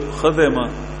خدمه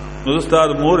نو ستا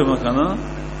مور ما کنه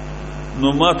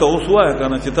نو ما ته اوس وای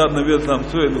کنه چې تا نبی اسلام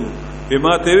سوې به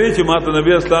ما ته وی چې ما ته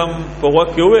نبی اسلام په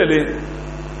وخت کې ویلې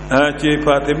چې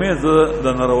فاطمه ز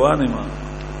د نروانه ما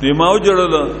ما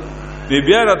وجړل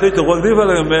بیا راته ته وګ دی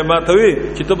فلګ ما ته وی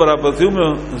چې ته برابر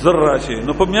سیمه زر راشي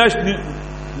نو په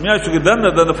میاشت کې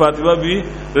دنه فاطمه بی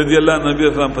رضی الله نبی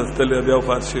اسلام پستل بیا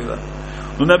وفات شوه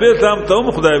نو نبی اسلام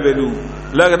ته خدای ویلو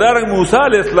لګدار موسی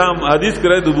علی السلام حدیث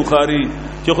کړی د بخاری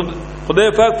چې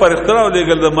خدای پاک پر اختراع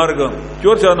لګل د مرګ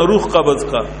چور چا روح قبض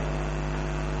کا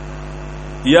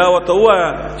یا وتوا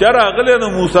چر اغله نو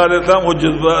موسی علی السلام او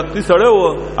جذباتي سره و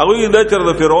هغه دا چر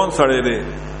د فرعون سره دی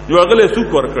یو اغله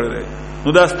سوق ور کړی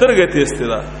نو دا سترګه تیسته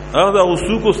دا هغه دا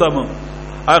سوق سم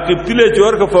عاقب تله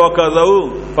چور کا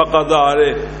فقضا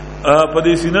علی په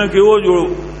دې سینه کې و جو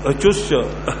چوس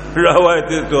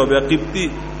روایت ته بیا قبطی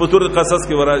په تور قصص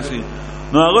کې وراشي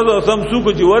نو هغه سم سوق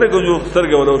چې ورګو جو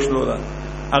سترګه ولوشلو دا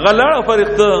هغه لاړ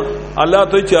فرښت الله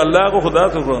ته چې الله کو خدا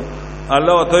ته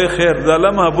الله ته خیر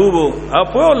ظالم محبوب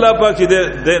اپو الله پاک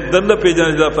دې دنه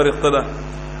پیژنې دا فرښت دا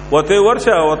وته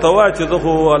ورشه او توا چې ته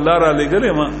خو الله را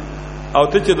لګلې ما او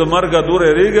ته چې د مرګ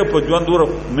دوره ریګه په ژوند دوره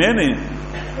مې نه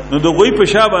نو د غوی په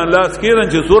شابه الله سکیرن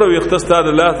چې سوره وختستاد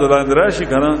الله زلاند راشي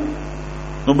کنه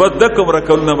نو بد دکم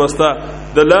رکلنا بستا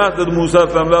د لاس د موسی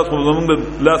اسلام لاس خو زمونږ د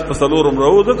لاس په سلورم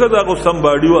راو ځکه دا غو سم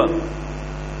باډیوا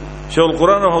شیخ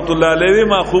القرآن رحمت الله علیه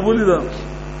ما خوبلی دا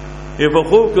په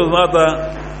خوب کې ماته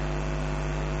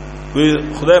وی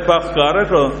خدای پاک کار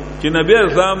کړ چې نبی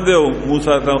اسلام دی او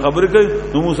موسی اسلام خبرې کوي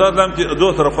نو موسی اسلام چې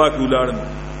دوه طرفه کې ولاړ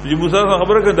چې موسی اسلام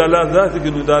خبره کوي د الله ذات کې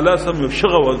نو د الله سم یو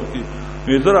شغه وځي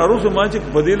وی زر عروس ما چې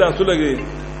بدیل اصل لګي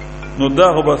نو دا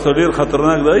خو به ډیر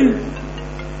خطرناک دی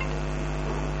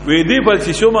وی دی په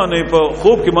چې شو ما نه په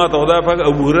خوب کې ما ته خدای پاک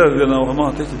ابو هريره رضی الله عنه ما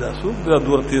ته چې دا سوق دا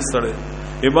دور تیز سره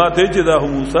ما ته چې دا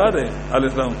موسی دی علی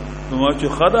السلام نو ما چې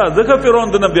خدا ځکه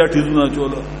فرعون د بیا ټیزونه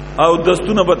چول او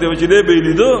دستونه به ته چې دی به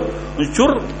لیدو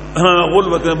چور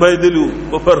غلبته بيدلو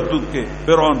په پرتوک کې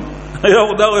فرعون یا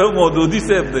خدا یو مودودی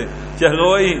سیب دی چې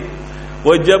هغه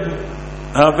وای جب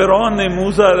فرعون نے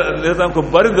موسی علیہ السلام کو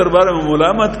بر دربار میں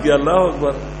ملامت کی اللہ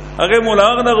اکبر هغه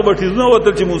ملامت نه غټیزونه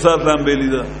وته چې موسی علیہ السلام به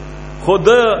لیدو خود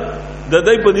د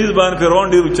دای په نسبت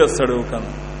فرعون ډیر اوچت سره وکړ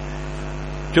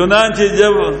چنانچہ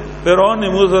جب فرعون نے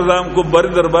موسی علیہ السلام کو بر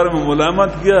دربار میں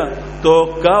ملامت کیا تو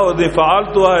کہا دے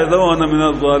فعلت وانا من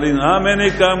الضالین ہاں میں نے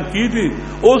کام کی تھی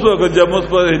اس وقت جب مجھ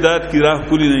پر ہدایت کی راہ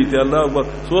کھلی نہیں تھی اللہ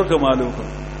اکبر سور کا معلوم کا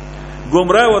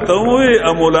گمراہ وته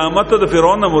وي ملامت د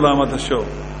فرعون ملامت شو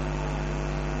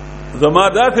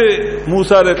زماده ته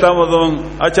موسی علیہ السلام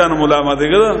اچانه ملامت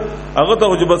کړه هغه ته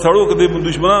چې بسړو کې د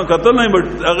دشمنانو قتل نه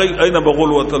هغه اینه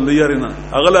بغول وتل یارینه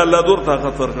هغه الله دور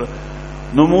طاقت ورکړ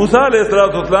نو موسی علیہ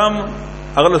السلام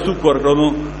هغه سوق ورکړو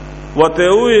وته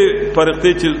وي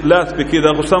فرقتي چې لاس پکې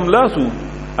دا قسم لاسو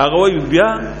هغه وي بیا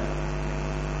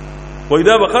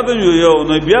وېدا به ختم یو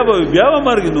نو بیا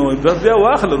مرګ نو بیا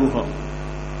واخل روحه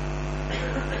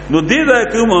نو دې دا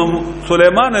کوم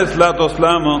سليمان علیه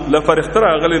السلام لفرښتره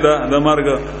غلی د مرګ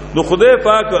نو خدای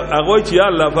پاک هغه چې یا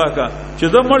الله پاکه چې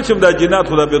زه مړ شم د جنات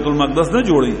خدا بیت المقدس نه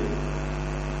جوړي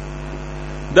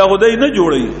دا خدای نه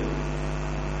جوړي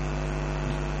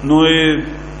نو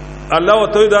الله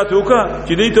وتعالى دا توکا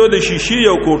چې دې ته د شیشې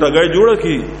یو کوټګای جوړه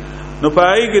کی نو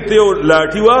پای کې ته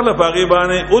لاټي واغله پاګې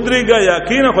باندې ودرېګا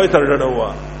یقینا خو تر ډډوا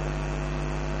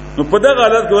نو په دغه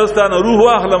حالت کې واستانه روح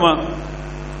واخلمه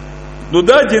نو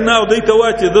دا جناو دې ته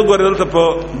وا چې د ګورلته په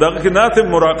دغه کې ناته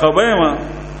مراقبه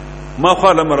ما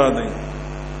خاله مرادي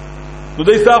نو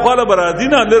دې ستا خاله برادي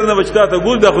نه لرنه بچتا ته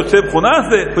ګول د خو سیب خناس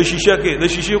ده په شیشه کې د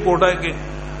شیشې کوټه کې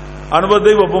ان به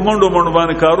دې په منډو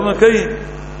باندې کارونه کوي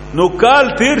نو کال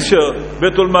تیر شو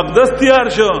بیت المقدس تیار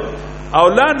شو او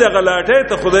لاندې غلاټه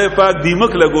ته خدای پاک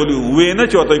دیمک لګولی وینه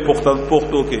چوتای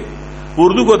پختو کې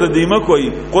اردو کو ته دیمک وای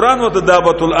قران وته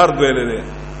دابت الارض ویلې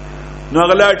نو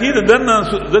غلاټی د دنه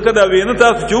زکه دا وینه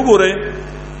تاسو چوغورئ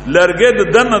لرګې د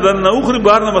دنه اوخري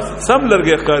بار نه سم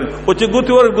لرګې ښکار او چې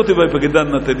ګوتی ور ګوتی به پکې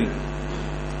دنه تدي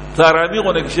سارامي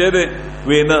غونه کې شه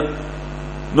وینه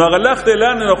نو غلخت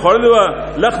اعلان نو خړل و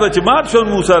لخت چې مات شو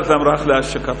موسی تم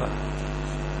راخلاص شکته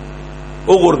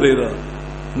او ګرځي دا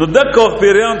نو دغه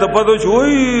پیریان ته پدو چې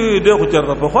وای دغه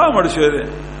چرته په خوا مړ شوی دی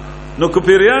نو کو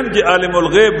پیریان چې عالم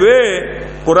الغیب وې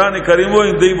قران کریم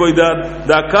وې دی وې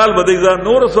دا کال بده ځان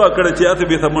نور سو کړه چې اته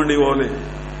به ثمنډي وله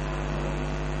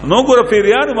نو ګور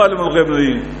پیریان عالم الغیب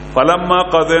دی فلما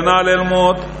قضینا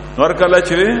للموت ورکل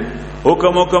چې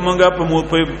حکمګه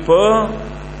په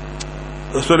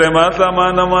سليمان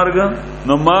سامان مرګ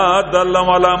نو ما دلم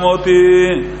علی موتی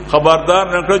خبردار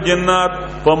نکړه جنات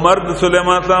په مرګ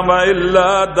سليمان سامان الا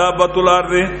دابت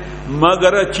الارض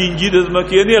مگر چینجی د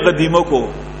زمکه نه قدیمه کو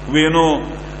وینو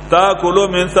تا کولو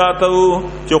من ساتو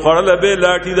چې خړل به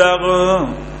لاټی داغ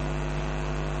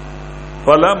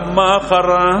فلما خر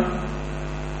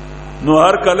نو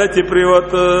هر کله چې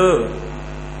پریوت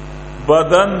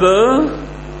بدن د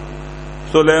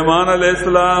سليمان علیہ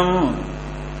السلام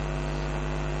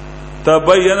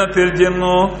تبینت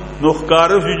الجنو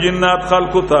نخکارف جنات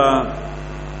خلقو تا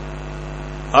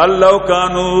اللو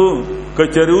کانو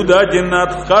کچریو دا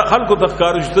جنات خلقو تا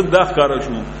خکارشو تک دا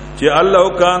خکارشو چی اللو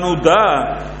کانو دا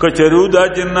کچریو دا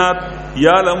جنات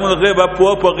یعلمون غیب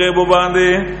پو پا غیبو باندے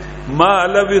ما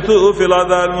لبثو فی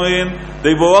العذاب المهین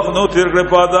دی با وقت نو تیر کرے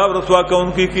پا عذاب رسوا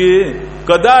کون کی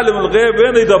کدا علم الغیب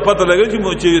ہے دی دا پتہ لگے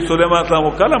چی سلیمان اسلام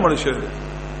کو کالا مرشد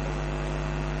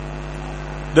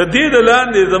د دې د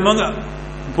لاندې زمونږ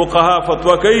فقها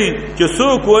فتوا کوي چې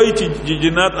څوک وایي چې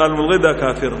جنات الملغی دا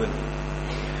کافر دی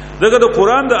دغه د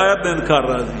قران د آیات نه انکار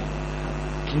راځي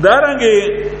دارنګه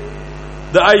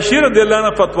د عائشہ رضی الله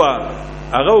عنها فتوا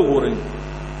هغه وګورئ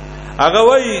هغه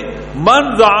وایي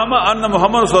من زعم ان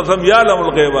محمد صلی الله علیه وسلم یعلم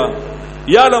الغیب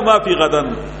یعلم ما فی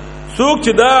غدن څوک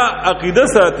چې دا عقیده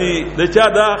ساتي د چا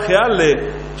دا خیال لري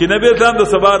چې نبی اسلام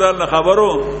د سبا د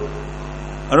خبرو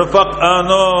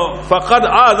فقد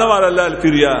اعظم على الله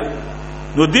الفريا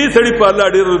نو دې سړي په الله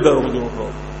ډېر درو جوړو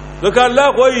ځکه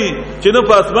الله کوي چې نو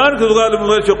په اسمان کې غالب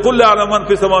وي چې قل على من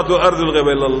في السماوات والارض الغيب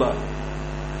الا الله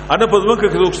انا په ځمکه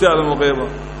کې څوک عالم الغیب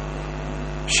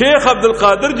شیخ عبد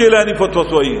القادر جیلانی فتوا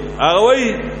کوي هغه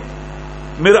وایي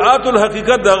مرآت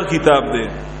الحقیقت دا کتاب دی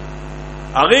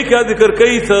هغه کې ذکر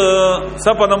کوي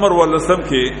صفحه نمبر 13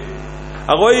 کې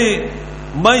هغه وایي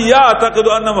من یعتقد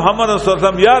ان محمد صلی الله علیه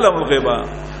وسلم یعلم الغیب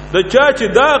د چا چې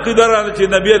دا قدرانه چې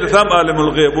نبی اسلام عالم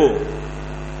الغیب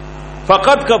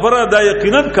فقط کفر دا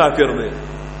یقینا کافر دی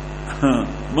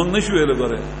موږ نشو ویل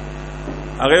غره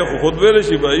هغه خود ویل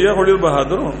شي به یا خوري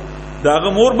بهادرو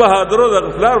داغه مور بهادرو د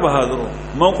خپلار بهادرو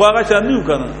مونږ خو هغه شان نیو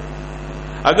کنه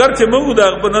اگر چې موږ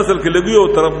دغه په نسل کې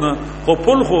لګیو طرف نه خو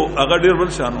پل خو هغه ډیر بل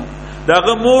شانو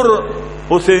داغه مور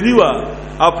حسینی وا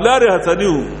خپلار حسنی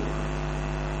وو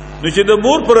نو چې د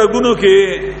مور پر غونو کې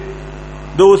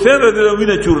د حسین رضی الله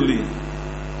عنه چورلی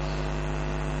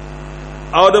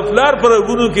او د فلار پر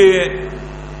غونو کې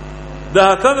د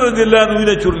حسن رضی الله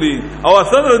عنه چورلی او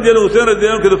حسن رضی الله حسین رضی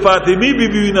الله عنه کې د فاطمی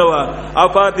بیبي وینوا او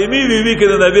فاطمی بیبي کې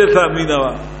د نبی اسلام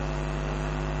وینوا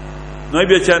نو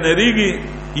بیا چا نریږي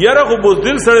یره خو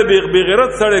بوزدل سره بی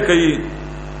غیرت سره کوي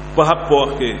په حق په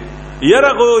وخت کې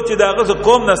یره خو چې داغه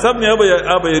قوم نسب نه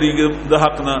ابا یریږي د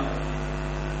حق نه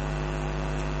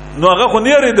نو هغه خو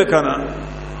نه لري د کنه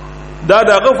دا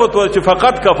دغه فتوا چې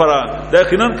فقط کفره دا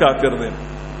یقینا کافر دی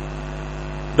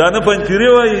دا نه پنځيري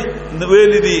وای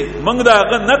ویل دي موږ دا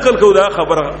هغه نقل کوو دا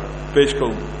خبره پیش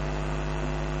کوو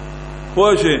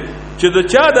خو چې د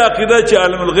چا د عقیده چې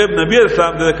عالم الغیب نبی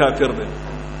اسلام د کافر دی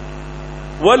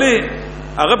ولی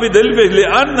هغه په دلیل به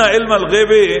لئن علم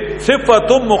الغیب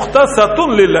صفه مختصه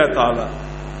لله تعالی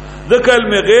د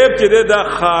علم غیب چې دا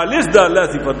خالص د الله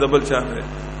صفت د بل چا نه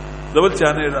د بل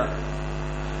چا نه دا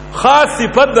خاص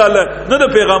صفت د الله نه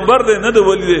د پیغمبر دی نه د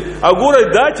ولی دی او ګوره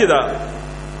دا چې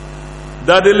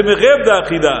دا د علم غیب د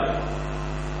عقیده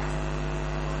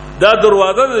دا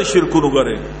دروازه د شرکونو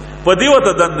غره په دی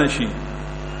وته دن نشي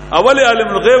اول عالم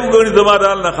الغیب غړي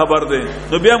زمادال نه خبر دی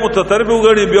نو بیا متطرف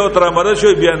غړي بیا تر امر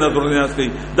شوی بیا نظر نیاز کوي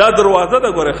دا دروازه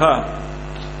د غره ښا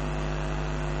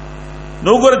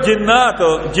نو ګور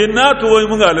جنات وای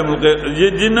موږ عالم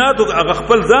الغیب جنات هغه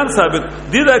خپل ځان ثابت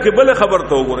دي دا کې بل خبر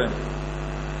ته وګورئ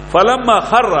فلما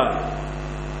خر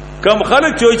کم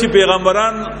خلق چې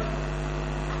پیغمبران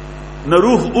نه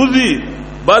روح اوزي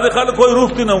بعد خلق کوئی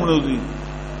روح ته نه ونوزي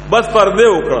بس پرده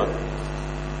وکړه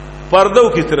پرده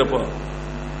وکړه طرفه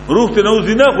روح ته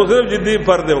نوزي نه خو صرف جدي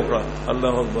پرده وکړه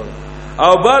الله اکبر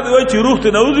او بعد وای چې روح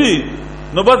ته نوزي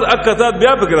نو بس اکثات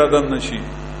بیا پکې راځن نشي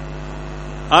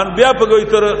ان بیا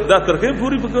پکې تر دا ترخه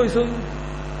پوری پکې وسو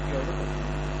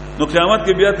نو قیامت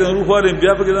کې بیا ته روح والے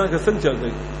بیا پکې ځان څنګه چل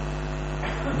کوي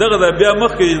دغه بیا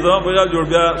مخ کې ځما په جوړ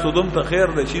بیا سودم ته خیر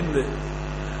ده شین ده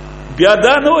بیا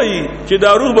دا نه وای چې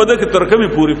دا روح بده کې ترکمه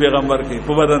پوری پیغمبر کې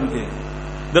په بدن کې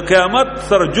د قیامت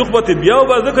سره جوخبت بیا او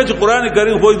ځکه چې قران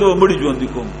کریم خو دې مړي ژوند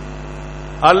کوم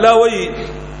الله وای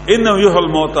انه یحیی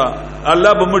الموتى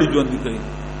الله به مړي ژوند کوي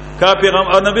کا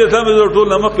پیغمبر نبی اسلام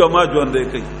ټول نمک او ما ژوند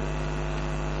کوي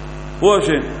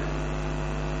واشه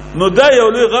نو دا یو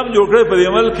لوی غم جوړ کړی په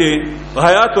عمل کې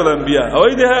حیات الانبیاء او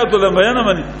دې حیات الانبیاء نه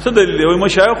مني څه دلیل وي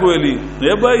مشایخ ویلي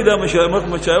نه به دا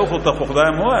مشایخ ته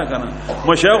خدای مو وای کنه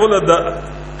مشایخ له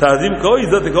تعظیم کوي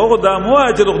عزت کوي دا مو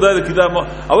چې خدای کتاب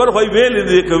اول خو ویلي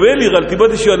دې کوي غلطي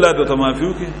بد شي الله ته معافي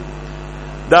وکي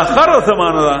دا خر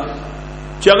سمانه دا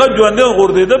چې هغه ژوند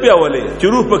غردیده بیا ولي چې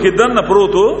روح پکې دنه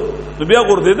پروتو نو بیا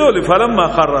غردیده ولي فلم ما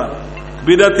خر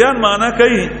بدعتيان معنا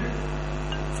کوي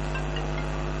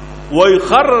وای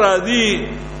خر راضی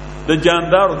د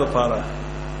جاندارو د پاره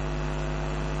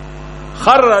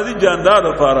خر راضی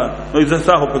جاندارو د پاره نو ایزه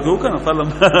صاحب په کو کنه فلم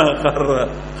خر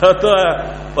خطا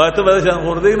واته به ځان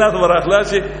ورده نه تو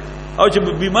راخلاصي او چې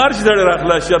بیمار شي سره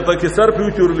راخلاصي شرطه کې سر پیو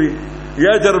چورلی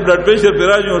یا جر بلډ پریشر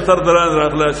پیراج او سر دران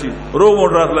راخلاصي رو مو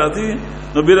راخلاصي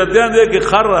نو بیرتیان دې کې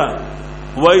خر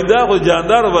وای دا کو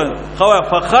جاندار و خو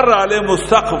فخر علی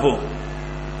مستقف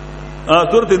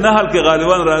سورۃ النحل کې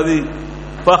غالبا راضی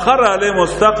فخر علی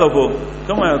مستقف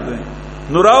کوم آیت ده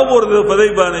نوراو ورده په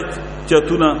دې باندې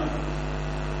چتونه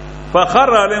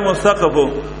فخر علی مستقف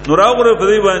نوراو ورده په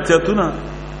دې باندې چتونه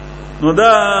نو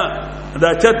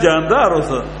دا چت جاندار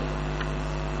اوسه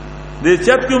دې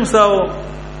چت کوم ساو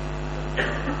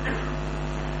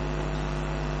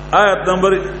آیت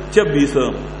نمبر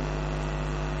 26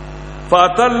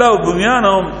 فاتل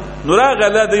بنيانهم نراغ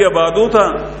الله دې عبادتها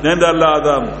عند الله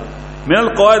آدم من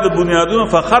القواعد بنیادون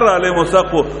فخر علی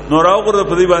مسقف نوراو غره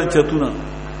په دې باندې چتونه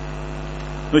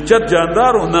نو چت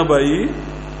جاندارو نه بای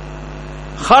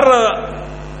خر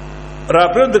را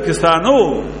پرد کسانو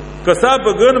کساب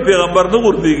ګن پیغمبر نو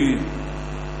ورتيږي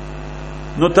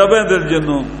نو تبع در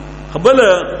جنو قبل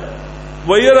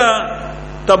ویرا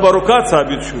تبرکات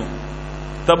ثابت شو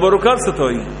تبرکات څه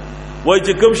توي وای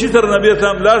چې کوم شي تر نبی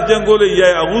اسلام لاس جنگولې یا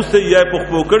اغوسته یا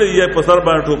پخپو کړي یا په سر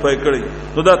باندې ټوپای کړي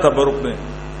نو دا تبرک نه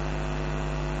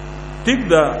ٹھیک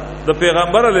دا د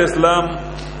پیغمبر علی اسلام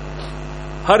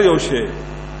هر یو شی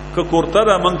ک کوړه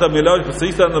دا مونږ ته ملاوي په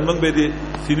صحیح سره مونږ به دي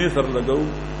سینې سره لګاو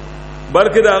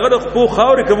بلکې دا هغه خو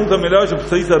خاورې کوم ته ملاوي په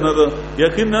صحیح سره نه ده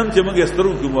یقینا چې مونږ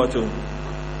استرو کې واچو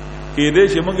کې دې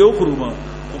چې مونږ یو خورو ما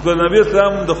او نبی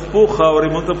اسلام د خو خاورې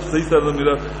مونږ ته په صحیح سره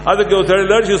ملاوي اته کې وسړی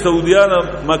لړ شي سعودیان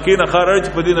مکه نه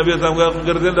خارج په دې نبی اسلام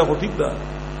ګرځیدل دا خو ټیک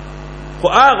ده خو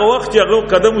هغه وخت چې هغه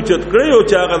قدم اوچت کړی او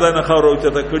چې هغه د نه خاور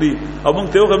اوچت کړی او موږ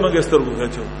ته یو موږ سترګو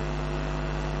کاچو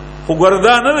خو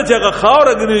ګردان نه چې هغه خاور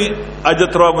غني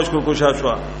اجترا مشکل کوشا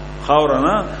شو خاور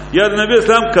نه یا نبی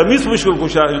اسلام کمیس مشکل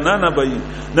کوشا نه نه بای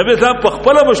نبی اسلام په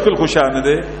خپل مشکل کوشا نه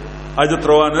دی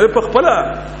اجترا نه په خپل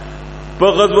په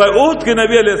غزوه احد کې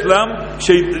نبی علی اسلام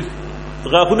شهید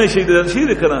غاخونه شهیدان شي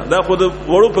کړه دا خو د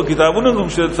وړو په کتابونو هم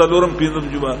څلورم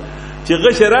پینځم جمعه چې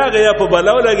غشراغه یا په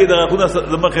بلاو لګي دغه خونه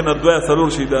د مخې نه دوه سرور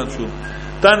شهیدان شو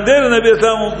تندر نبی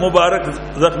اسلام مبارک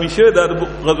زخمی شوی د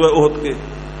غزوه احد کې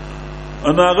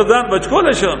انا غزان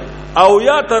بچکول شو او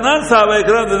یا تنان صحابه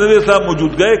کرام د نبی اسلام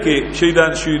موجودګۍ کې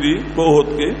شهیدان شوی دي په احد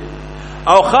کې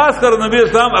او خاص کر نبی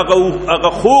اسلام هغه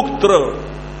خوک تر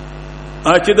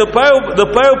چې د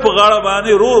پایو په غاړه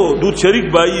باندې رو دود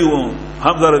شریک بایي وو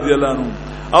حمزه رضی الله عنه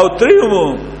او تریمو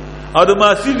او د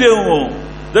ماسی دیمو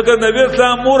ذکر نبی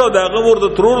اسلام مور او دغه ور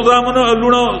د ترور زامنو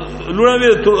لونه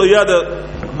وی یا د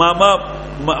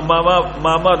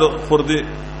ماما د خورده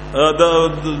د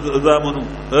زامنو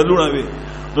لونه وی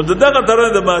نو دغه تر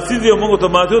د ماسیز یو موږ ته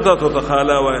ماسیو تاسو ته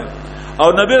خاله وای او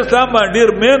نبی اسلام باندې ډیر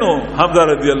مینو حمزه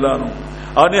رضی الله عنه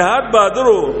او نهاد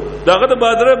بادرو دغه د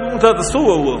بادر موږ ته تاسو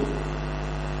وو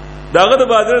دغه د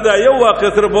بادر دا یو واقع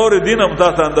سره بور دین هم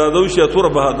تاسو اندازو شي تور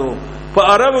بهادرو په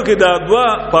عربو کې دا دوا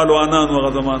پهلوانان وغه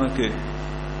زمانہ کې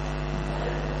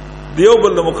دیو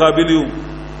بل مقابلیو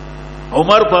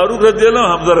عمر فاروق رضی الله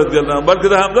عنه حمزه رضی الله عنه بلکې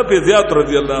د حمزه په زیات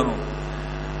رضی الله عنه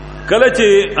کله چې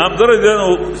حمزه رضی الله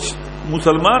عنه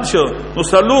مسلمان شو نو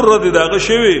سلور رضی داغه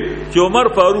شوی چې عمر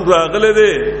فاروق راغله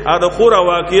دی دا خورا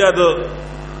واقعیا د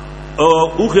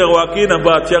اوخه واقعي نه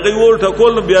بعد چې غي ورته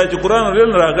کول بیا چې قران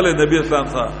رل راغله نبی اسلام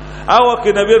صاحب او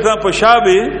کې نبی اسلام په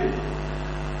شابه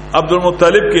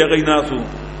عبدالمطلب کې غي ناسو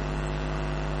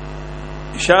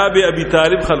شابه ابي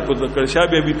طالب خلقو ذکر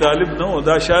شابه ابي طالب نو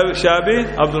دا شابه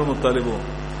عبدالمطلب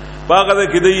باغه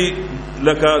کې دی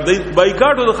لکه دی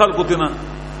بایکاټو د خلقو تینا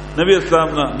نبی اسلام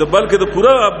نه د بلکې د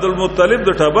پورا عبدالمطلب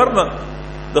د ټبر نه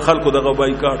د خلقو دغه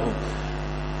بایکاټو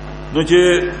نو چې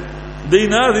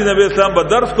دینا دی نبی اسلام په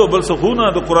درس کو بل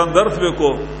سخونه د قران درس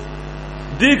وکړو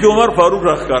دی کې عمر فاروق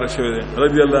راخاره شوی دی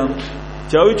رضی الله عنه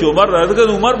چاوي چې عمر راځي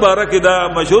عمر بارا کې دا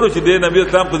مشهور چې دی نبی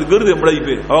اسلام په ګرځ مړی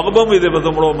په هغه به مې دې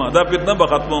په مړو ما دا فتنه به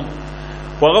ختمم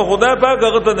هغه خدای پاک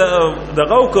هغه ته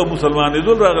دغه کو مسلمان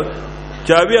دې راغ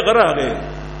چاوي غراغه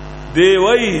دی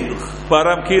وای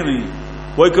پارام کې نه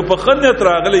وای که په خنت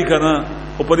راغلی کنه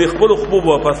او په خپل خپل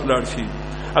واپس لاړ شي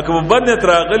اکه په باندې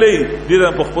راغلی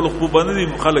دې په خپل خپل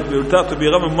باندې خلک دی ورته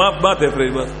پیغام ما ته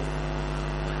فرې بس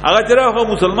هغه چې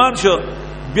راغه مسلمان شو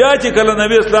بیا چې کله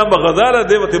نبی اسلام په غزاله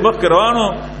دی وته مخ روانو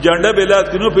جنډه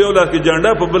بلاد کینو په یو لاس کې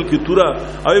جنډه په بل کې تورا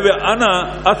او انا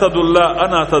اسد الله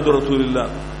انا اسد رسول الله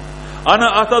انا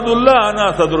اسد الله انا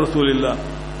اسد رسول الله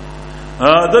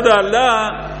دا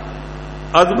الله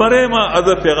ازمره ما از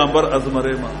پیغمبر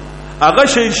ازمره ما هغه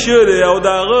شهید شوی او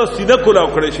دا هغه سینه کولاو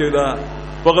کړی شوی دا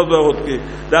فقط به وخت کې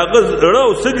دا هغه رڼا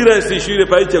سګی راځي شوی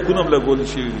پای چې کوم له ګول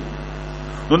شوی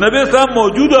نو نبی اسلام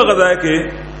موجوده غذا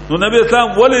کې نو نبی اسلام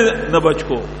ولی نه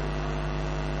بچو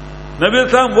نبی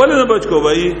اسلام ولی نه بچو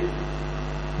بھائی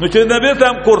نو چې نبی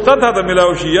اسلام کورته ته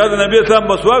ملاوي شي یا نبی اسلام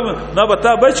مسواک نه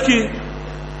بتا بچ کی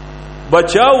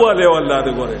بچاو والے والله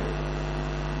دې ګوره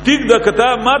ټیک دا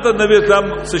کتاب ماته نبی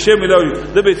اسلام څه شی ملاوي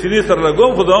د به سری سره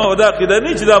لګوم خدای ودا عقیده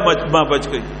نه چې دا ما بچ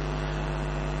کی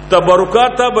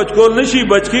تبرکات ته بچ کول نشي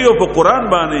بچ کی او په قران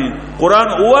باندې قران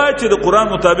وای چې د قران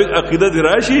مطابق عقیده دی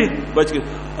راشي بچ کی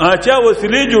اچھا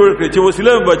وسیله جوړ کړي چې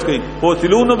وسیله بچ کی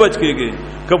وسیلونه بچ کیږي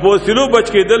که وسیلو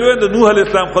بچ کېدل وې د نوح علی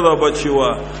السلام خدا بچ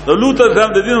شو د لوط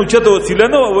السلام د دین او چته وسیله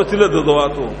نه وسیله د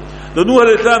دواتو د نوح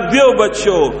علی السلام دیو بچ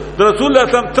شو د رسول الله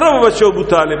صلی الله علیه وسلم تر بچ شو ابو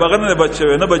طالب هغه نه بچ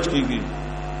شو نه بچ کیږي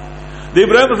د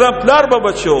ابراهیم صاحب پلار به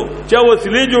بچ شو چې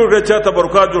وسیله جوړ کړي چې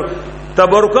تبرکات جوړ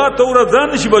تبرکات تو ځان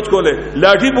نشي بچ کوله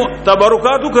لاټي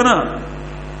تبرکاتو کنه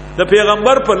د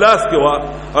پیغمبر په لاس کې وا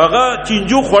هغه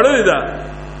چینجو خړل دا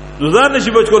ځان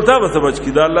نشي بچ کول تا به بچ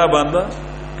کی دا الله باندې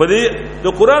په دې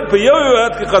د قران په یو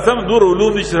آیات کې قسم دور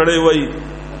علوم نشي سړی وای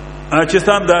چې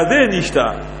ستان دا دې نشتا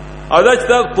او دا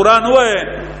چې قران وای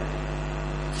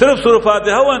صرف سورہ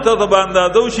فاتحه وان ته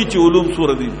باندې دوشي چې علوم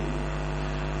سورہ دي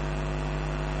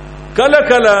کله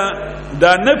کله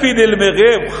دا نفی د علم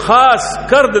غیب خاص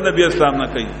کر د نبی اسلام نه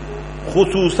کوي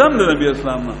خصوصا د نبی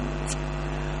اسلام نه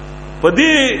په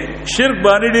دې شرک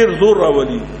باندې ډیر زور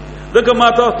راولي ځکه ما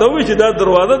تاسو ته وی چې دا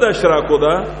دروازه د اشراکو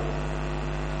ده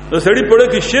د سړی په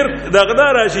کې شرک دغه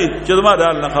راشي چې ما د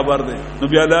الله خبر ده نو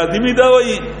بیا لازمي دا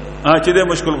وایي چې د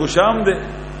مشکل کو شام ده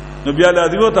نو بیا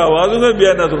لازمي ته आवाज وکړي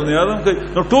بیا نظر نه یادم کوي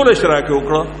نو ټول اشراک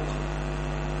وکړه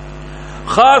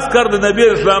خاص کر د نبی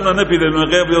اسلام نه نفی د علم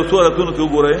غیب یو سورتونو کې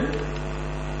وګورئ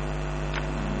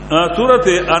سورت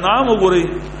انعام وګورئ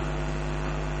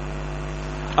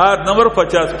آیت نمبر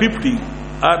 50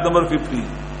 آیت نمبر 50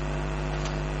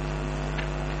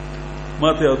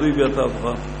 ماته دوی بیا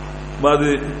تاسو بعد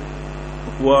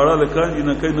واړه لکان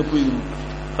نه کوي نه پوي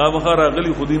خامخا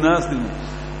راغلي خودي ناس دي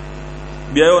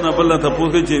بیا یو نه بل ته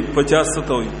پوښتنه چې 50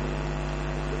 څه وي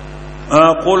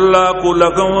قل لا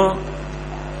لكم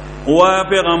وا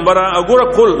پیغمبره وګوره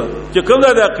قل چې کوم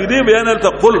د عقیده بیان ته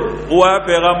قل وا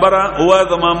پیغمبره وا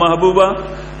زما محبوبه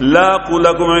لا قل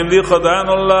لكم عندي خزائن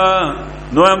الله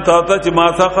نو هم تاسو چې ما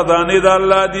څخه خزانه د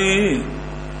الله دي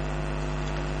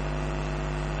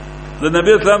د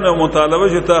نبی اسلام نو مطالبه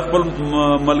چې تا خپل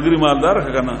ملګری مالدار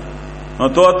کنه نو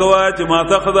ته چې ما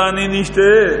څخه خزانه نشته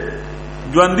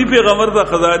ژوندۍ پیغمبر ته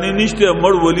خزانه نشته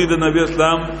مړ ولی د نبی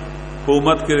اسلام په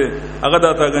امت کې هغه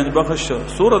د تاګنج بخش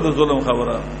سوره د ظلم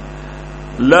خبره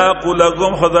لا قل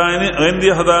لكم خزائن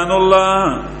عندي خزائن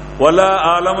الله ولا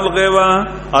عالم الغیب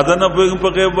اذن په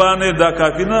غیب باندې دا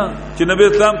کافی نه چې نبی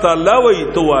اسلام تعالی وایي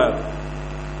تو وایي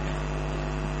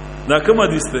دا کوم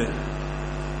حدیث ده؟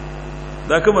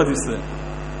 دا کوم حدیث ده؟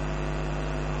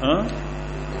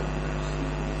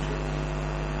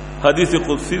 حدیث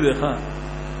قدسی ده. ها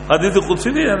حدیث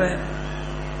قدسی ده یعنی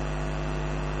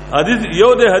حدیث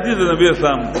یو ده حدیث نبی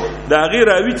اسلام دا غیر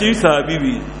راوی چې صحابي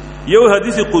وي، یو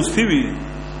حدیث قدسی وي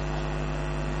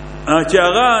چې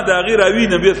هغه دا غیر راوی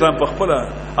نبی اسلام په خپل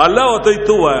الله او ته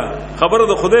تو وایا خبره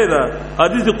د خدای ده.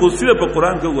 حدیث قدسی په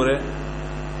قران کې وګوره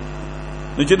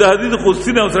نو چې دا حدیث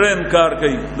قدسی نه سره انکار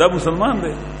کوي دا مسلمان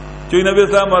دی چې نبی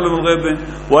اسلام معلوم الغیب دی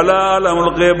ولا علم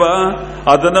الغیب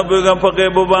اذن پیغام په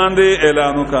غیب باندې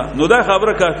اعلان وکا نو دا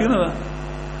خبره کافی نه ده.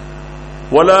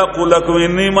 ولا قل لكم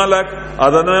اني ملك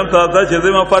اذن امتاز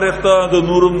چې ما فرښتہ د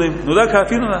نورم نه نو دا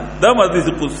کافی نه ده. دا حدیث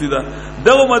قدسی ده.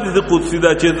 دا حدیث قدسی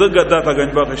ده چې زګه دا تا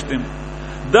غنځ بخښتم.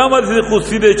 دا حدیث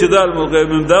قدسی ده چې دا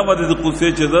الغیب دا حدیث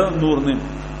قدسی چې دا نور نه.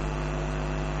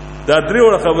 دا درې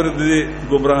وړ خبره دي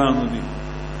ګمراهانو دي.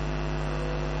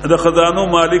 دا خزانو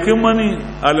مالک منی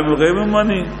عالم الغیب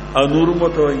منی او نور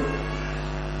متوي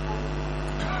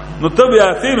نو تب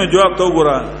یاسین جواب تو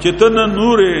ګرا چې تن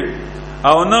نور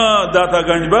او نه داتا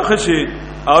گنج بخشي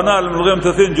او نه عالم الغیب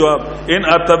تسین جواب ان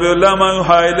اتبع الله ما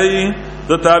يوحى الی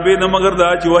ذ تابع نه مگر دا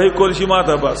چې وحی کول شي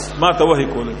ماته بس ماته وحی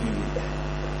کول کیږي.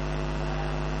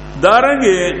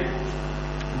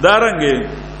 دارنګه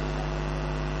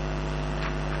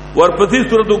ورپسې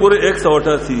سورۃ وګوره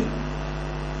 188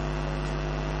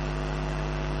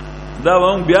 دا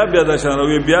ووم بیا دا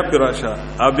شانوي بیا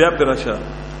پراشه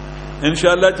ان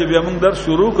شاء الله چې بیا موږ درس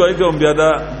شروع کوي کوم بیا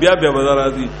بدل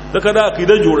راځي دا کدا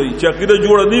عقیده جوړي چې عقیده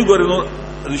جوړ نه ګوري نو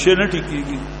رشي نه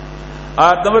ټیکيږي.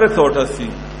 آیت نمبر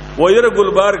 188 وير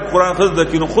ګلبار قرآن خز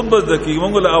دکینو خود بس دکی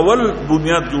موږ اول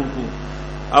بنیاد جوړ کو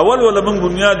اول ولا موږ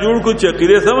بنیاد جوړ کو چې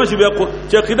عقیده سمج بیا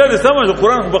چې عقیده سمج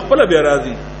قرآن بخپله بیا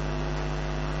راځي.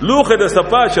 لوخه د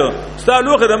صفاشه ستا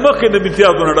لوخه د مخ د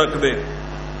امتیازونه ډک دی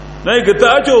نه که ته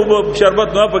اچو شربت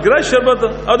نه پکړه شربت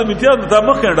او د امتیاز ته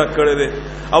مخ نه ډک کړي دی.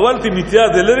 اول تی امتیاز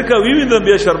لری کا وی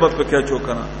بیا شربت پکې اچو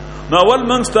کنه نو اول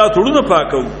موږ ستا ټولونه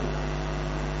پاکو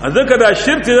ځکه دا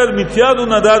شرک د امتیاز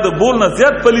نه د بول نه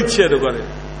زیات پلیت شه وګوره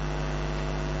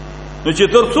نو چې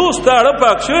تر څو ستاره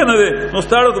پاک شوی نه دی نو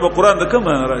ستاره د قرآن د کوم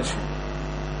نه راشي.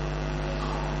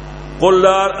 قل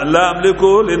لا املك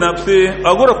لنفسي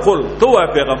اگر قل تو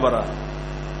پیغمبره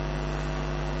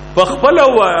فخپل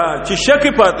وایا چې شک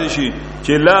پاتې شي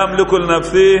چې لا املك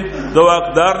لنفسي دو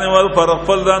اقدار نه ور پر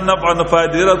خپل ځان نفع نه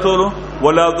فائدې رسولو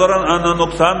ولا ضرر ان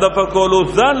نقصان د فکولو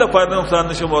ځان له فائدې نقصان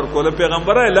نشم ور کول.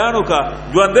 پیغمبر اعلان وکا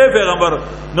ژوندې پیغمبر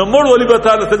نو مړ ولي به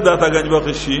تعالی تک داتا گنج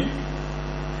بخشي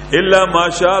الا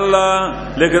ماشاء الله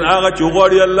لیکن هغه چې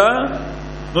غوړي الله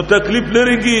نو تکلیف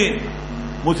لريږي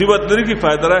مصیبت لريږي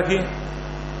فائدہ راکې.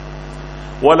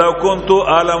 ولو كنت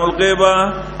عالم الغیب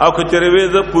او کچروي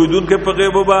ز پویدون کې په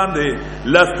غیب باندې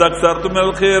لاستكثرت من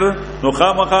الخير نو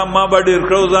خامخا ما به ډیر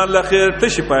کړو ځان له خیر ته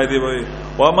شفایدي وي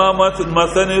و ما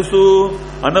مسنسو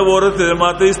انا ورته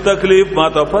ماته است تکلیف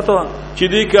ماته پتو چې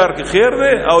دې کار کې خیر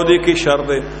دی او دې کې شر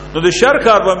دی نو د شر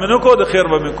کار به منو کو د خیر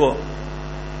به مکو.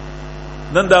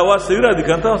 نن دا आवाज سوي دي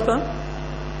کنه تاسو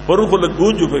پرون خو له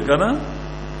گونجو په کنه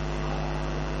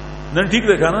نن ٹھیک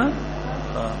ده کنه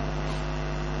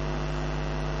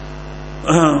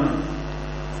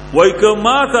وای که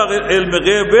ما ته علم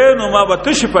غیب نو ما به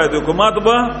تش فائدہ کو ما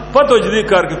ته پتو جدي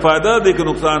کار کی فائدہ دې کې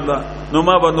نقصان ده نو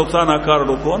ما به نقصان کار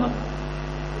وکړو نه.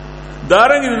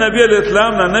 دارنګ نبی علیہ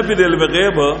السلام نه نبی د علم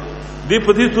غیب دی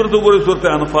په دې صورت وګورئ سورۃ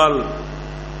انفال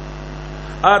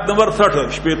آیت نمبر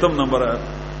 60 شپږم نمبر آیت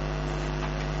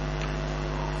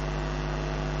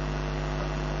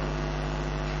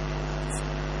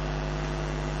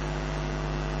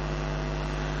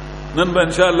نن به ان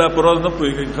شاء الله پروز نه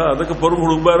پويږي ښا دا که پرو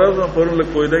هړو بارز نه پرو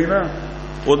لک کوی دی نه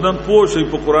ودن پوښي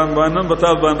په قران باندې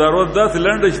بتا باندې روز داس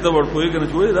لنډ شته ور پويږي نه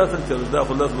چوي دا څنګه چل دا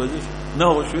خلاص بجې نه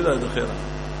هو شوی دا خیره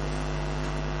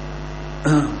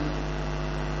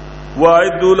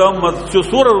وعد لهم چې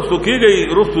سوره رسو کېږي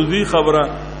رسو زی خبره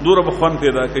دوره بخوان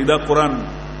پیدا کوي دا قران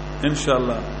ان شاء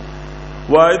الله.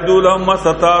 وعد لهم ما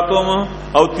ستاتم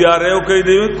او تیارې کوي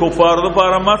دی کفار د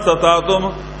پاره ما ستاتم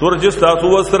سورج تاسو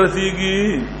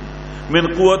وسرسیږي من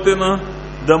قوتنا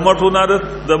د مټونا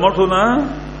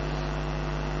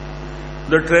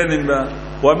د ټریننګ دا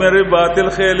و مې باطل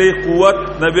خیلی قوت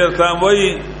نبی اسلام وای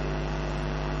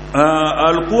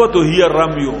القوت هي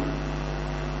الرمي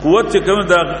قوت چې کوم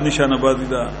دا نشانه بازی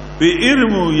دا په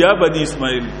ارمو یا بنی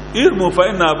اسماعیل ارمو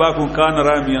فإن اباکم کان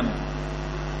رامیا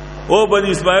او بنی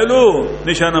اسماعیلو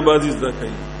نشانه بازی زده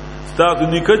کوي تاسو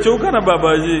نیکه چوکنه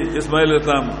باباجی اسماعیل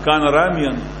اسلام کان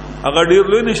رامیا هغه ډیر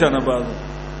لوی نشانه بازی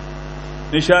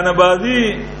نشانه بازی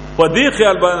په دې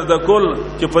خیال باندې د کل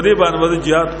چې په دې باندې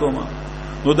jihad کوم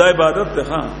نو دا عبادت ته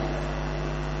ها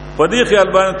په دې خیال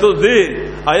باندې ته دې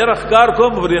ایر اخکار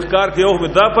کوم په اخکار کې یو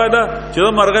دا پیدا چې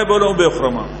مرغې بولم به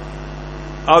خرم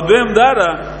او دویم دا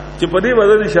چې په دې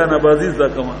بدل نشانه بازی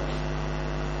زکما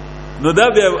نو دا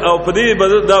بیا او په دې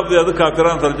بدل دا بیا د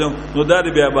کافرانو ترجمه نو دا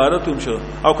بیا عبارت هم شو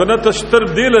او کنه تشتر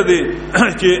دی لدی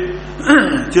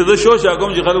چې زه شو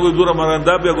شاګم چې خلکو دوره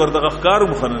مراندا بیا ورته اخکار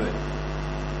مخنه دي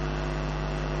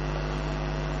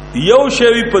یو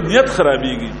شی په نیت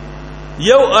خرابېږي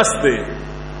یو استه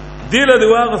دی له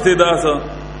واغ سیداسه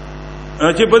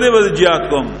چې په دې وځ jihad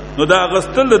کوم نو دا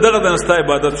غستل دغه د نستا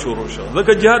عبادت شروع شو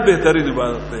ځکه jihad بهترین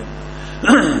عبادت دی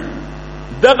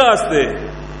دغه استه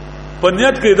په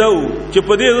نیت کې دا و چې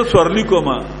په دې ز سورلی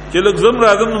کوما چې لږ زم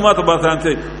راځم نو ماته باسان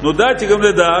ته نو دا چې کوم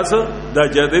دا اس دا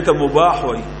جهاد ته مباح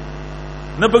وای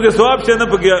نه پکې ثواب شه نه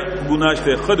پکې ګناه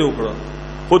شته خدای وکړه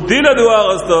خو دې له دوا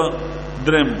غسته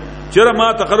درم چیرې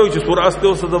ما ته خلک چې سور استه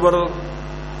اوس دبر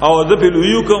او د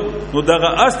پیلویو کوم نو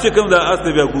دغه اس چې کوم دا اس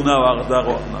ته بیا ګناه واغ دا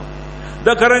وخت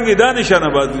دا کرانګي دا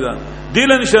نشانه بازی دا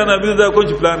دل نشانه به دا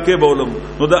کوم پلان کې بولم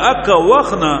نو دا اکا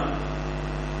وخنه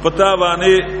پتا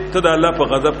باندې ته د الله په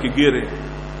غضب کې ګیره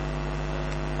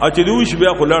اچ دوش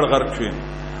بیا خو لړ غرق شي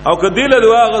او کدی له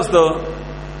دعا غسته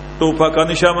تو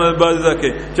پاکانی شامل بازی دا کې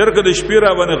چرګ د شپې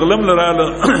را باندې غلم لراله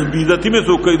بیزتی مې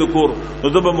څوک د کور نو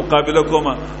زه به مقابله کوم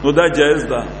نو دا جایز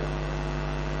ده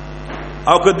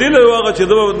او کدی له واغه چې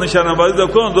د نشانه بازی دا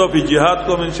کوم دو په jihad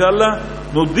کوم ان شاء الله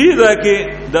نو دې دا کې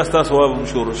دستا ثواب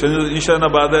مشهور شي نشانه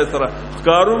بازی سره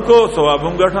کارون کو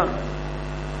ثوابم غټه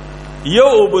یو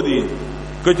وبدي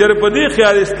کچره په دې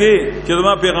خیال اس کې چې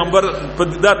ما پیغمبر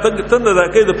دا تند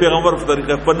راکې د پیغمبر په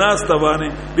طریقه په ناس تبانه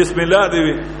بسم الله دی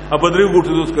او په درې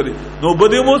ګوټو دوس کړي نو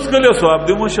بده موس کړي ثواب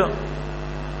دې موشه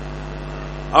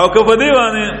او که په دې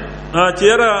باندې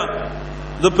چیرې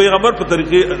د پیغمبر په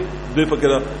طریقې دې فکر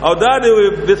او دا دی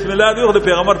بسم الله دی د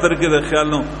پیغمبر طریقې د خیال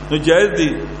نو جایز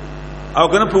دی او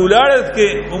کنه په ولاړت کې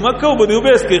مکه وبدیو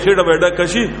به اس کې خېډه وډه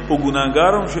کشي او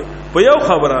ګناګارم شي په یو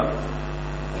خبره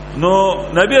نو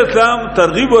نبی اسلام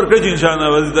ترغیب ورکړي ان شاء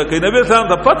الله وزدا کوي نبی اسلام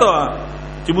ته پته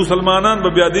چې مسلمانان به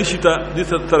بیا دي شي ته د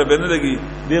سره بنه لګي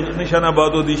د نشانه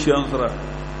بادو دي شي انصره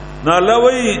نه الله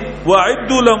وی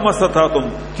وعدوا لهم استطعتم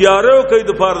تیارو کوي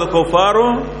د پاره د کفارو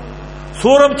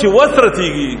سورم چې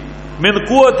وسرتيږي من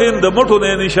قوتين د مټو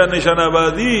نه نشانه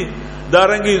بازی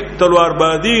دارنګي تلوار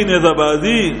بازی نزه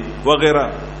بازی وغیرہ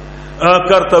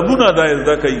کرتبونه دایز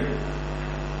د کوي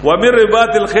ومن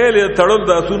رباط الخيل تړل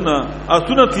د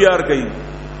اسونه تیار کړي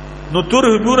نو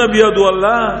ترهبون بيد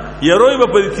الله يروي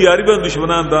په تیاری باندې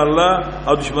دشمنان د الله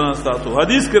او دشمنان تاسو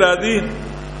حدیث کې راځي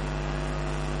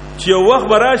چې یو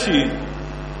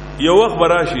وخت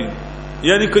براشي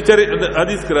یعنی کچره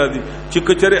حدیث کې راځي چې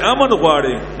کچره امن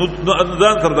غواړي نو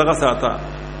ځان تر دغه ساته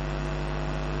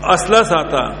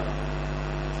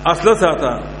اصله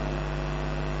ساته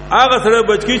هغه سره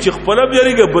بچکی چې خپل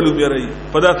بیرېږي بلو بیرې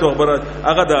په داسې خبرات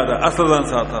هغه دا اصل ځان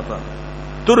ساته تا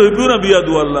ترهبون بيد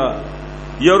الله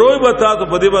يروي بتا ته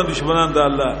په دې باندې دشمنان د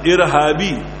الله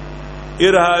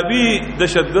ارهابي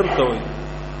دهشتګرد کوي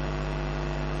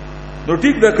نو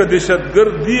ټیک ده که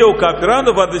دهشتګرد دی او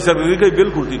کافرانو په دهشتګردي کوي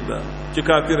بالکل ټیک ده چې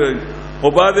کافر او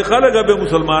بعض خلک به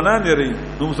مسلمانان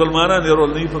یې نو مسلمانان یې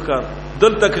رول نه فکر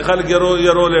دلته کې خلک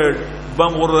یې رول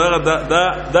بم ورغه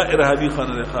دا ارهابي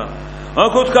خانه ښه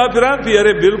اكو کافران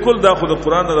پیاره بالکل دا خود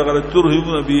قران دغه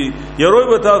ترهبون بي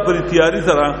يروي بتا پر تیاری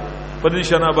سره پر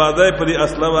نشانه بازای پر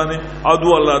اصله باندې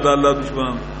ادو الله تعالی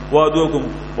دشمنان وادوکم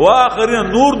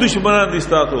واخرین نور دشمنان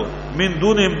دستاتو من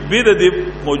دون بيد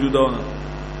موجودون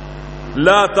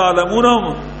لا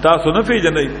تعلمونهم تاسو نه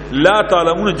پیژنئ لا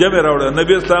تعلمون جمع راوړ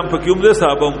نبی اسلام په کوم دي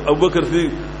صحابه ابوبکر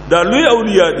صدیق دا لوی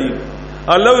اولیاء دي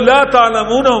الله لا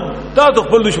تعلمونهم تاسو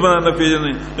خپل دشمنان نه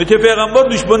پیژنئ نو چې پیغمبر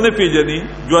دشمن نه پیژني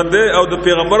ژوند او د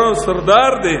پیغمبرانو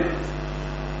سردار دي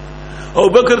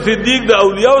ابوبکر صدیق د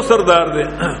اولیاء سردار دي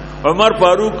عمر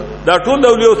فاروق دا ټول د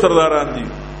اولیاء سرداران دي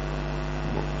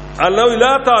الله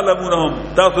لا تعلمونهم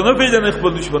تاسو نه پیژنئ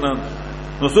خپل دشمنان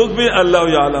نو څوک به الله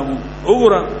يعلم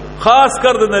وګوره خاص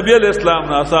کر د نبی علیہ السلام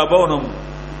نه اصحابونم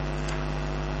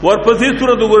ورپسې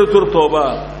سورۃ وګوره سورۃ توبه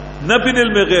نبی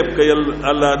علم غیب کوي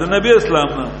الله د نبی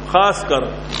اسلام نه خاص کر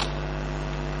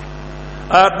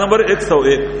آیت نمبر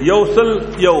 101 101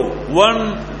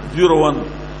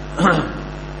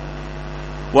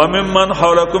 وممن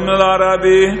حولکم من العرب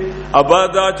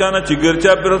ابادا چانه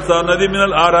چګرچا پرستان دي من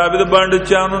العرب د باندې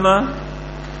چانو نه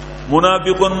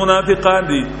منافقان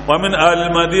دي ومن اهل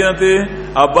المدینه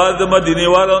اباد مدینه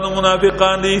والو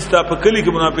منافقان دي استفکلی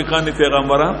کې منافقان دي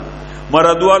پیغمبره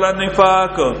مراد والا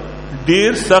نفاق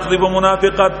ډیر سخت په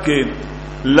منافقت کې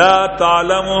لا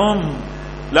تعلمون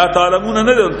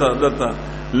نه دلته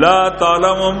لا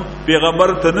تعلمهم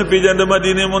پیغمبر ته نه پیژند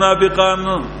مدینه منافقان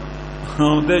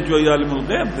دې جو عالم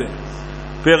الغیب دې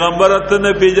پیغمبر ته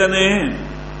نه پیژنې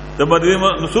د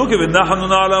مدینه نسو کې نحنو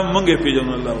نعلم مونږه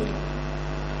پیژنو الله وي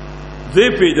زه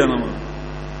پیژنم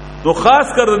تو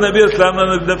خاص کر نبی اسلام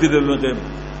نے نفی دل میں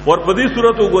غیب اور پدی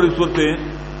صورت وګورئ سورته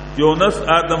یونس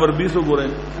آیت نمبر 20 وګورئ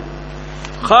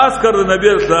خاص کر نبی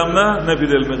اسلام نے نفی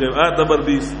دل میں غیب آیت نمبر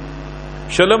 20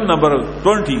 شلم نمبر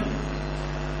 20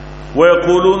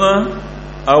 ويقولون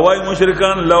اوای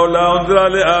مشرکان لولا انزل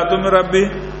علی آیت من ربی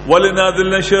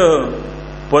ولنازل نش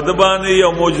پدبانی یا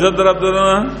معجزہ رب دنا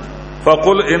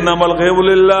فقل انما الغیب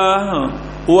لله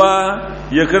وا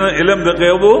یقینا علم د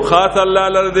غیب خاص الله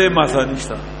لرده ما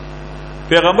سانشتا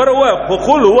پیغمبر وا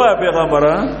فقل وا پیغمبر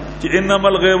چې انما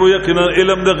الغیب یقینا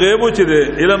علم د غیب چې ده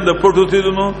علم د پټو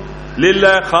سيزونو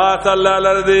لله خاص الله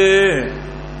لرده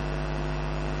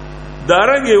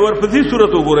دارنګي ورپسې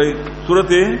سورته وګورئ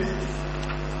سورته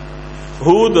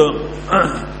هود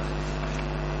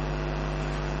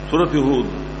سورته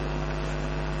هود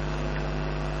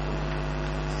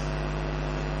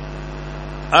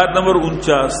آیت نمبر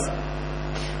 49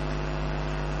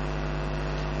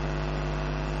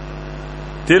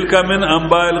 تلک من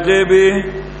انباء الغیب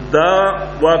دا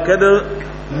واقع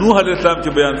نوح علیہ السلام چې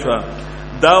بیان شو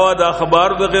دا وا د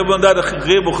خبر د غیب دا د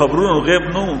غیب خبرونو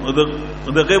غیب نو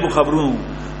د غیب خبرونو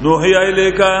نوح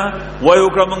الیکا و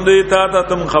یکرم دې تا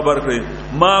تم خبر کړي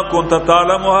ما كنت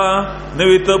تعلمها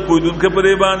نوی ته پویدون کې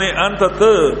پرې باندې انت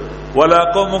ته ولا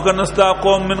قومك نستا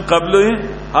قوم من قبل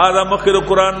هذا مخیر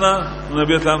قران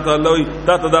نبی اسلام تعالی وی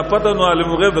تا ته دا پته نو عالم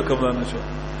الغیب کوم نه شو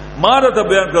ما ته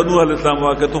بیان کړه نوح علیہ السلام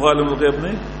واقع تو عالم الغیب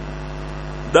نه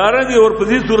دارنګي اور په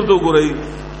دې صورت وګورئ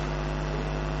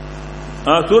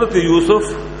سورۃ یوسف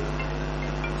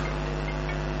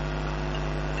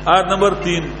آیت نمبر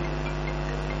 3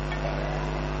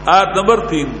 آیت نمبر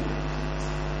 3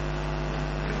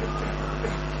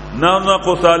 نام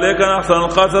نقص علیک احسن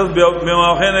القصص بما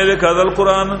اوحینا الیک هذا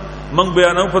القرآن من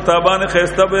بیانو فتابان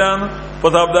خیسته بیان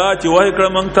فتاب دا چې وحی کړه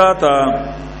من تا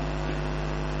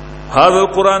هذا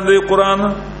القرآن دی قرآن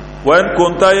وان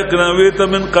كنت يقنويت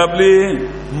من قبل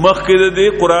مخکد دی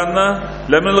قرآن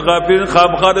لمن الغافلین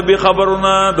خامخا به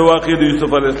خبرونه د واقع د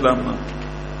یوسف علی السلام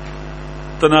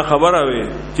تنا خبر اوي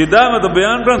چې دا مته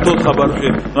بیان کړم ته خبر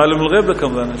کې عالم الغیب د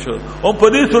کوم ځان شو او په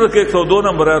دې سورۃ کې 102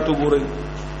 نمبر آیت وګورئ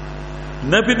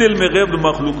نفی دل میں غیب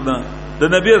مخلوق نہ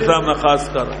د نبی اسلام نے خاص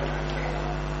کر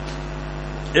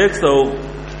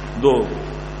 102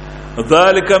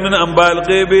 ذالک من انباء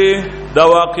الغیب دا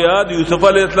واقعات یوسف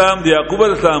علیہ السلام دی یعقوب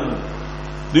علیہ السلام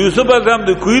دی یوسف علیہ السلام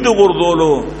دی کوی د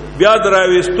غردولو بیا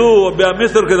دراويستو بیا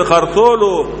مصر کې د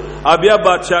خرڅولو بیا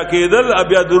بادشاہ کېدل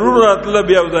بیا ضرورت له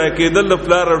بیا ځای کېدل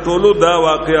فلار ټولو دا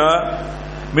واقعا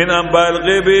من انباء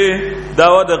الغیب دا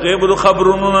د غیب د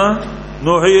خبرونو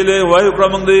نوحی له وای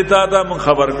پرمنګ دی تا من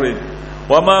خبر کړی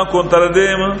وما كنت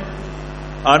ردیم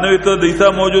انوی ته دیتا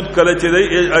موجود کله چې دی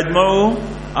اجمعو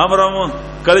امرهم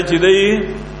کله چې دی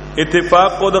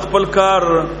اتفاق کو د خپل کار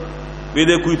وی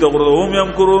دې کوئی ته ورهم یم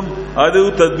کرون اده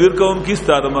تدبیر کوم کی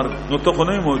ستاره مرګ نو ته خو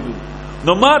نه موجود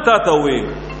نو ما تا ته وی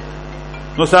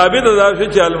نو ثابت ده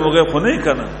چې علم غیب خو نه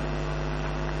کنه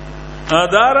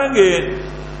دارنګه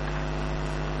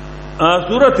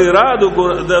سورته رعد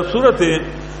د سورته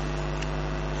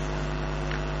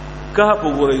کہف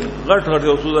وګورئ غټ غټ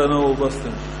یو سودا نه وبسته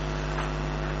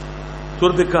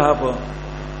سورته کہف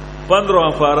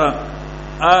 15 پارا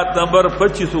آیت نمبر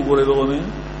 25 وګورئ دغه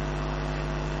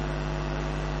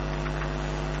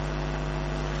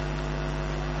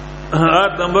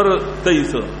آیت نمبر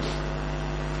 23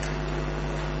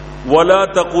 ولا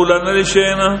تقولن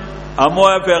لشيء امو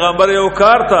پیغمبر یو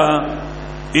کار تا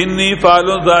انی فعل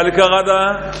ذلک غدا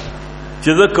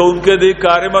چې زه کوم کې دې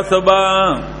کار ما سبا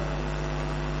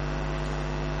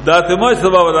دا تمه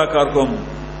سبب ادا کار کوم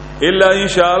الا ان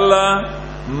شاء الله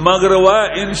مگر وا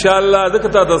ان شاء الله ذکر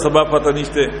ته سبب پته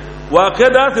نشته واقع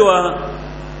دا ته وا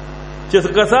چې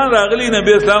کسان راغلي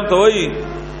نبی اسلام ته وایي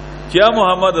چې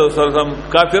محمد صلی الله علیه وسلم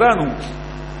کافرانو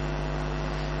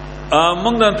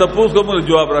موږ نن تاسو کوم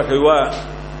جواب راکوي وا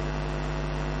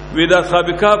ودا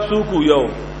صاحب کاف سوکو یو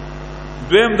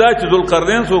دویم دا چې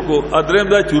ذوالقرنین سوکو ادریم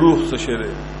دا چې روح څه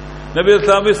شری نبی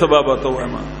اسلام سبب ته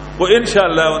وایم او ان شاء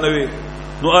الله ونوي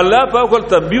نو الله پاک ول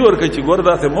تنبیه ورکړي چې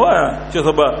ګوردا ته مو آیا چې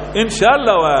سبا ان شاء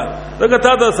الله وا دغه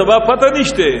تا ته سبا پته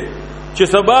نشته چې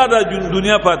سبا د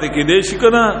دنیا پاتې کې دی شي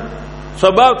کنه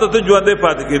سبا ته ژوندې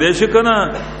پاتې کې دی شي کنه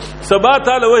سبا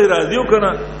تعالی وحی راځي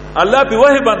کنه الله په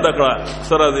وحی باندې کړه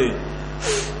سره دی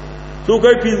تو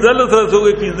کوئی پینځل سره تو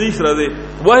کوئی پینځه سره دی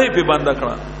وحی په باندې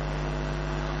کړه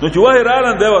نو چې وحی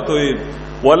رااله دی وته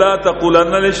ولا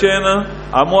تقولن لشيء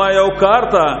امو یو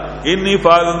کارتا انی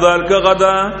فعل ذلک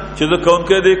غدا چې کون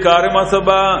کې دې کار ما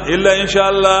سبا الا ان شاء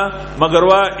الله مگر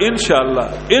وا ان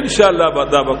شاء الله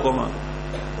بدا بکوما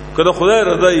کله خدای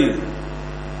رضای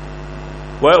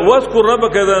واذكر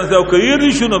ربك اذا او کیر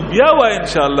شنو بیا وا ان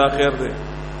شاء الله خیر دې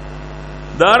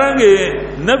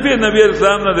دارنګه نبی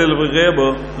اسلام نه دل غیب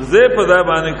زه په ځای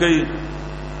باندې کوي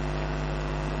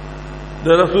د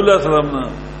رسول الله صلی الله علیه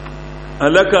وسلم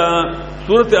الکا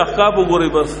سورۃ احقاف وګورئ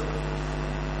بس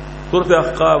سورۃ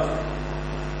احقاف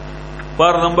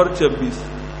پار نمبر 26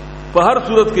 په هر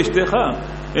صورت کې اشتخا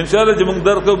ان شاء الله چې موږ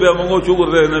درته بیا موږ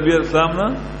چوغره نبی اسلام نه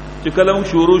چې کله موږ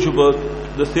شروع شو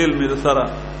د سیل می سره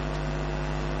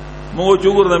موږ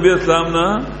چوغره نبی اسلام نه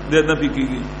د نبی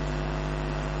کیږي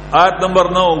آیت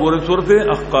نمبر 9 وګورئ سورۃ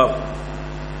احقاف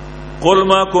قل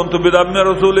ما كنت بدعا من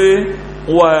رسوله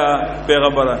وایا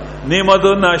پیغمبر نعمت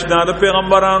ناشنا د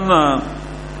پیغمبران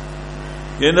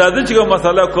یعنی دا چې کوم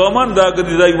مسله کومن دا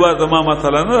کدي دا یو زما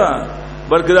مسله نه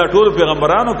بلکې دا ټول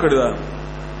پیغمبرانو کړی دا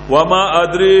و ما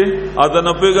ادري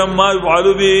اذن پیغام ما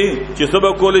يفعلوا به چې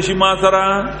سبا کول شي ما سره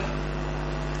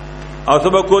او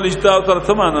سبا کول شي تاسو سره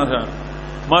سمانه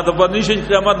ما ته په نشي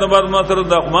قیامت نه بعد ما سره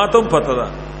دا ما ته پته ده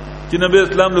چې نبی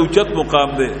اسلام له اوچت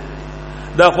مقام دی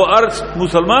دا خو ارث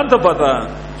مسلمان ته پته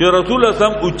چې رسول الله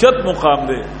سم اوچت مقام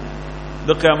دی د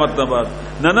قیامت نه بعد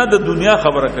نه د دنیا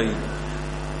خبره کوي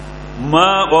ما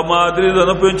و ما ادري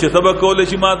نه په چې سبا کول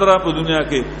شي ما تر په دنیا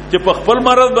کې چې په خپل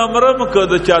مرض به مرم که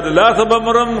د چا د لاس به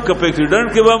مرم که په اکسیډنټ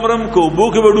کې به مرم که بو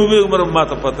کې به ډوبې مرم ما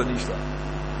ته پته نشته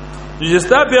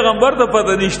جستا پیغمبر ته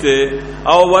پته نشته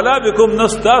او ولا بكم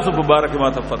نستاس په بارک ما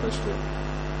ته پته شته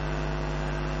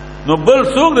نو بل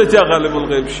څوک د چا غالب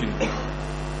الغیب شي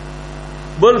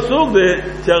بل څوک دی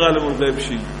چې غالب الغیب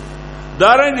شي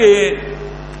دارنګه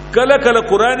کله کله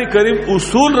قران کریم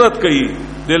اصول رد کوي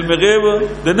دل مغیب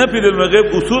د نفی دل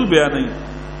مغیب اصول بیانوي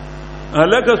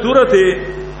هلکه سورته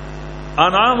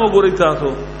انعام وګورئ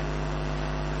تاسو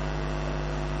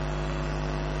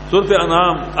سورته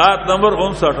انعام آیت نمبر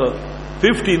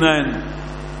 59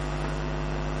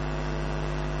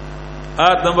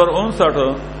 آیت نمبر 59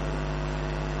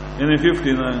 یعنی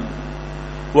 59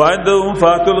 وعندهم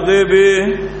فات الغیب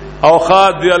او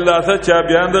خاص دی الله څخه چا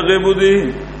بیان د غیب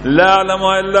دی لا علم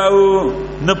الا هو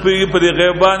نپی پر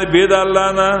غیبان بيد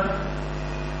الله نه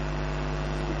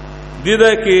دي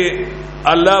دا کې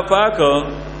الله پاک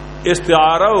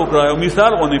استعاره وکړه او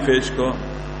مثال غونې پیش کو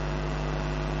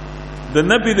د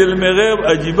نبی د علم غیب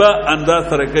عجيبه انداز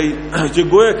سره کوي چې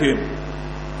گویا کې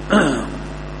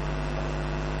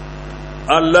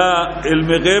الله علم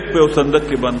غیب په صندوق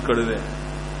کې بند کړی دی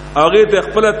هغه ته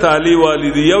خپل تعالی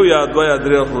والدی یو یا دوا یا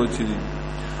درې خروچي دي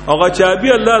هغه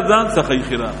چابي الله ځان څخه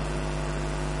خیره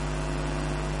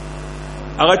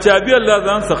هغه چابي الله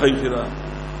ځان څخه خیره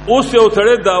اوس یو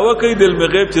تړه داوا کوي د علم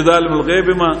غیب چې عالم الغیب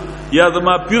ما یا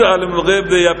زما پیر عالم الغیب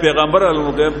دی یا پیغمبر عالم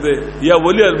الغیب دی یا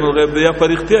ولی عالم الغیب دی یا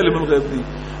فرښتې عالم الغیب دی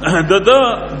د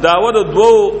داوا د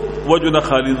دوو وجونه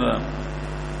خالی نه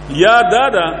یا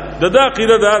دادا د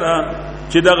عقیده دادا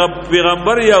چې د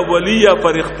پیغمبر یا ولی یا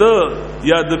فرښتہ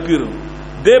یا د پیر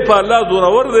د په الله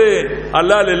زورور دی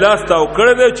الله له لاس تاو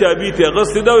کړی دی چې ابي ته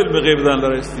غسل دا علم غیب ځان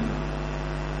لري استي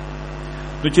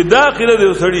نو چې داخله دی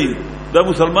وسړي دا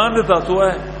مسلمان دی تاسو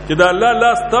وای چې دا الله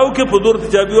لاس تاو کې په دور ته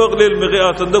چې ابي وغل علم غیب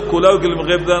اسنده کولاو کې علم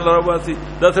غیب ځان لري واسي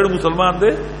دا سړی مسلمان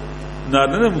دی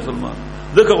نه مسلمان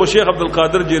ځکه خو شیخ عبد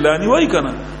القادر جیلانی وای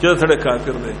کنه چې دا سړی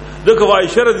کافر دی ځکه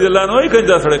عائشہ رضی الله عنها وای کنه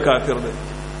دا سړی کافر دی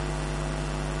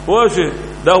واشه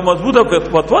دا مضبوطه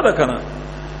فتوا ده کنه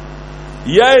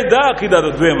یا دا عقیده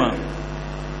د دویمه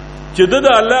چې د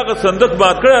الله غ صندوق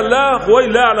باد کړ الله خو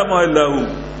لا علم الا هو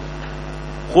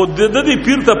خود د دې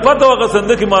پیر ته پته وغه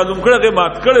صندوق معلوم کړه غي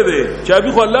مات کړي دي چې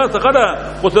ابي خو الله څخه ده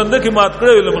خو صندوق مات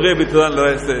کړي علم غیب اتلان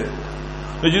لرسته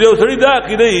نو چې یو سړی دا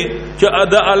عقیده چې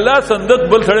د الله صندوق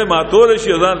بل سړی ماتول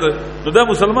شي ځان نو دا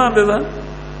مسلمان دی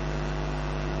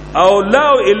او لا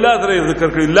الا ذکر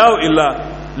کړي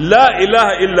لا اله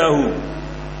الا هو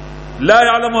لا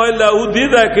يعلم الا هو دې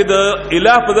دا کې د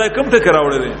الہ په ځای کوم ټکی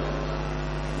راوړی دی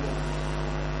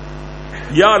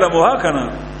يعلمها کنه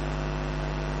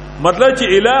مطلب چې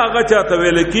الہ هغه چاته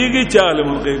ویل کیږي چې عالم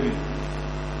الغیب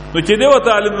نو چې دی وته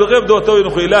عالم الغیب دوته نو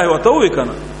خو الہ وته وی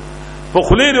کنه په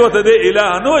خلیل وته دی الہ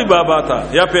نو بابا تا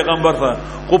یا پیغمبر تا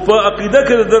خو په عقیده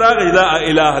کې دراغه دا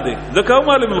الہ دی ځکه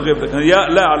عالم الغیب ده یا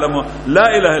لا علم لا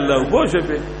اله الا هو خو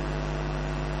شفه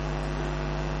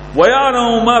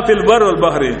ويعلم ما في البر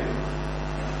والبحر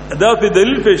دا په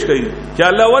دلیل پیش کړي چې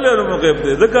الله ولې علم غیب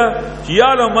دی ځکه چې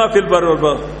یعلم ما فی البر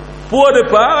والبحر پوره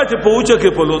پاغه چې پوچه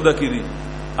کې پلونده کړي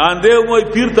انده موي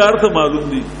پیر ته ارته معلوم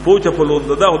دي پوچه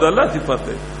پلونده دا خدای الله صفات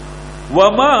ده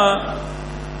وما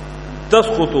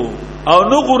تسقطو او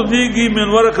نو غردیږي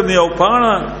من ورق نه او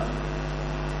پانا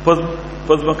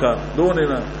پس مکا دونه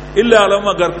نه الا علم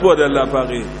اگر په د الله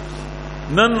پاغي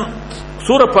نن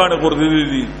سور پاڼه غردیږي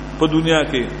دي په دنیا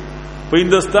کې په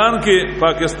هندستان کې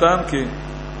پاکستان کې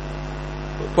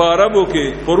په عربو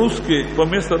کې په روس کې په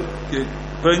مصر کې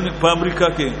په امریکا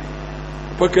کې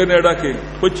په کینیډا کې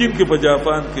په چین کې په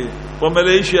جاپان کې په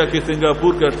ملیشیا کې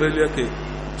سنگاپور کې استرالیا کې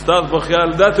استاد په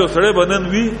خیال داسې سړی بنن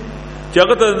وی چې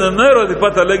هغه ته نه راځي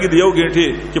پته لګي دی یو غنټه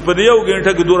چې په یو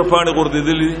غنټه کې دوره پاڼه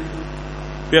غردیدلی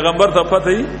پیغمبر ته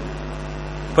پته ای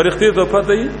فرښتې ته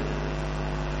پته ای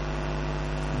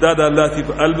دا د الله تی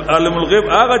عالم الغیب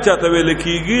هغه چاته ویل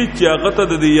کیږي چې هغه ته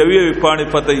د یوې پاڼې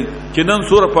پته ای چې نن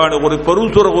سوره پاڼه غردي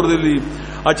پرون سوره غردیلی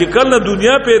ا چې کله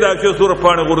دنیا پیدا شو سوره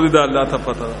پاڼه غردي د الله ته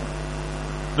پته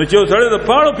نو چې سړی د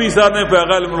پاڼو پیسار نه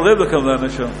په عالم الغیب کوم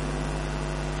نه شو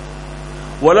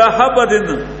ولا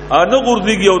حبدن ان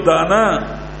غردیږي او دانا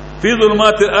فی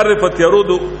ظلمات الارض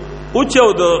فتيرود او چاو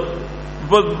د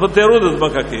فتيرود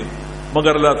زبکه کې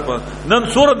مگر لات په نن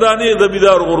سور دانی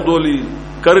زمیدار غردولی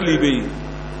کرلی بی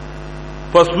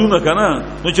فصلونه کنا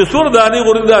نو چې سور دانی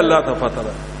غرد الله ته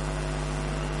فتره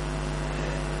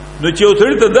نو چې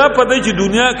اوسړي ته دا پته چې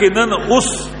دنیا کې نن اوس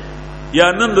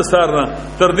یا نن د سارنا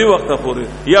تر دې وخته پورې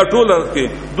یا ټول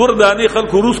کې دور دانی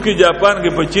خلک روس کې جاپان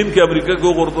کې په چین کې امریکا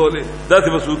کې غردولې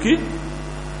داسې وسوکی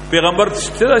پیغمبر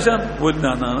څه شان ول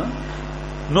نه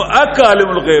نو اک عالم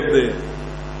الغیب دی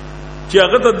چې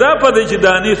هغه ته دا پته چې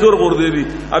دانی سور غردېلی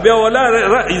بیا ولا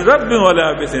رب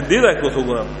ولا بسن دې دا کو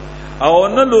وګورم او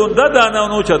نه لونده دانا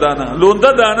نو چا دانا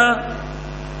لونده دانا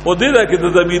او دې دا کې د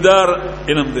زمیدار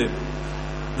علم دی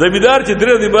زمیدار چې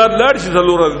درې دی بعد لاړ شي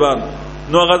څلور ورځې بعد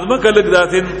نو غزمه کله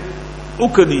داتین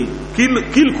وکني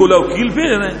کیل کولاو کیل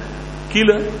پیژنه کیل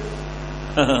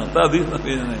تا دې نه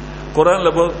پیژنه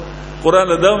قران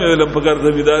له داو یو لم پکار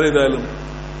زمیدار دی علم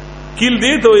کیل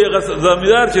دی ته یو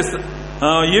زمیدار چې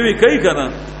یوی کوي کنه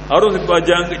اروز په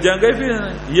جنگای پیژنه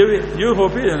یو هو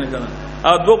پیژنه کنه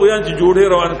ا دوه غویان چې جوړې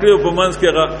روان کړو په منځ کې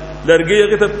لرګي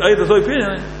هغه ته ایته سوې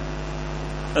پیژنه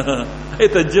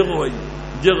ایته جګ وای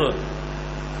جګ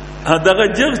دغه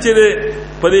جګ چې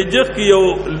په دې جګ کې یو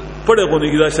پړې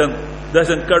غونډه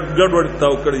داشن کټ ګډوډ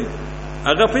تاو کړی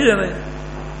هغه پیژنه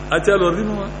اچال ورته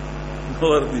نو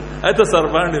ورته ایته سر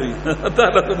باندې وي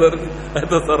تعالی کو درته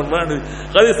ایته سر باندې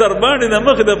غلی سر باندې نه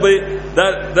مخ ده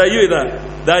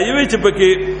دا یوي چې پکې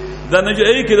دا نه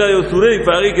ای کې دا یو سورې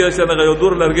فقې کې څنګه یو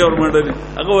دور لرګي ور منډلې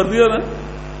هغه ور دی نه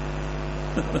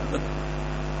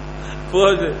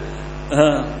پوهه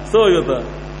سو یو تا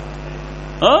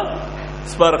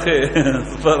سپارخه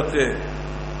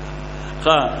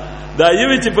ها دا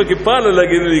یوي چې پکې پاله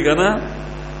لګېږي کنه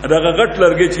دا غټ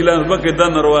لرګي چې لاس مکه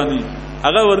دن رواني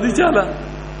هغه ور دي چاله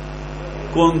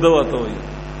کوند وته وي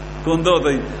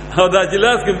او دا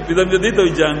جلاس کې پدم دې ته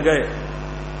جنگای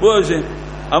پوهه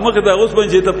امه که دا اوس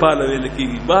باندې ته پاله ویل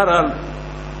کیږي بهرحال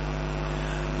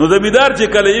نو زمیدار چې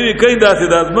کله یوي کین داسې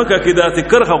د ازمکه کې داسې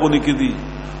کرخه غونې کړي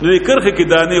نو کرخه کې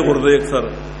دانه غرده اکثر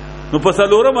نو په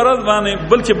سلوره مرز باندې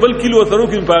بل چې بل کیلو سرو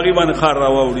کې پاغي باندې خار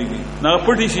راوړيږي نه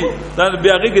پټي شي دا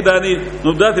بیاغي کې دانه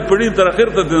نو داسې پړین تر اخر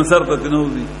ته د سر ته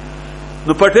نوځي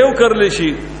نو پټیو کړل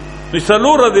شي نو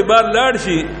سلوره د بار لاړ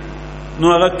شي نو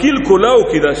هغه کیل کولاو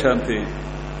کې دا شانته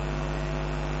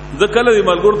ځکه له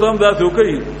ملګرو ته هم داسې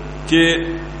وکړي چې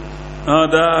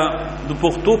دا د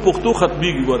پښتو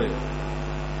ختميږي ګوره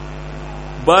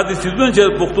بعد سيزون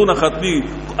چې پښتو نه ختمي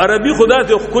عربي خدا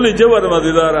ته خپل جوهر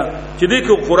مزیداره چې دې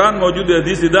کې قران موجود دی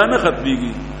حدیث دا نه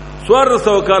ختميږي سوار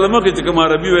 100 کلمه کې چې کوم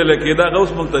عربي ویل کېدا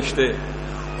غوس منتشته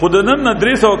خودنن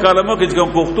 300 کلمه کې چې کوم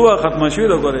پښتو ختم شوی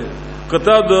دا ګوره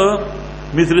کتاب د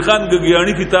مصری خان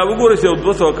ګګیانی کتاب وګوره چې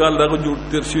 200 کال دا جوړ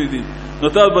تیر شوی دی نو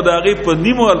تاسو به دا غي په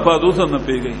نیمو الفاظو سره نه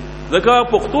پیږئ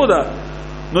ځکه پښتو دا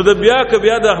نو د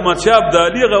بیا د احمد شاه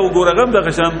ابدالي غو ګورغم د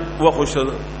غشان وخوشه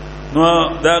نو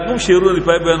دا کوم شیرونه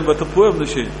په بیان به ته پوهم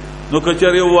نشي نو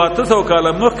کچاري واته سو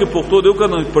کاله مخ کې پښتو دیو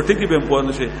کنه پټي کې به پوه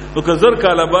نشي نو که زر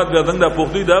کاله بعد بیا څنګه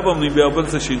پښتو دا به نه بیا بل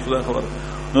څه شي خبر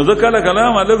نو ځکه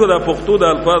کلام الګو دا پښتو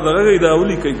د الفاظ دغه دا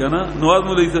ولي کوي کنه نواز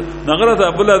مولوی نغره ته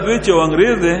ابل ادوی چې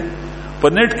انګريز دی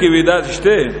په نت کې ودا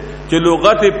شته چې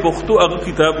لغات پښتو هغه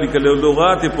کتاب لیکل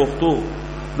لغات پښتو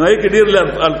نو یې کې ډیر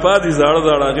الفاظ زړه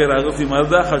غیر هغه سي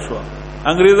مردا خشوا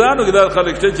انګريزانو کې دا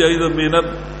خلک چې ایزه مهنت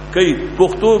کوي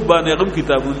پښتو باندې هغه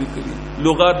کتابونه لیکلي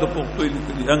لغات د پښتو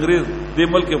لیکلي انګريز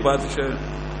د ملک بادشاہ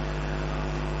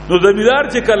نو زمیدار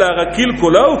چې کله هغه کیل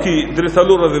کولاو کې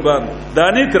درسلو رضبان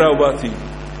دانی تراو باسي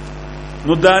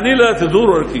نو دانی لا زور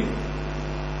ورکی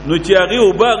نو چې هغه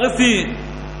وباغسي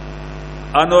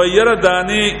انو یره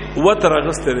دانی وتر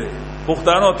غستره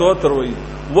پښتانه ته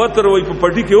وتر وای په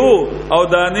پټی کې او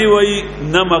دانی وای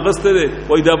نه مغسته ده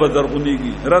وای دا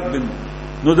بزرغونیږي رد بن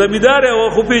نو زمیدار او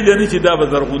خو پیجنې چې دا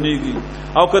بزرغونیږي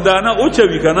او کدانه او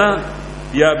چوي کنه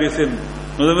یا بسن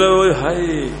نو وای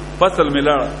هاي فصل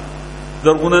ملاړه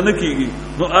زرغونه نه کیږي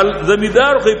نو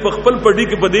زمیدار خو په خپل پټی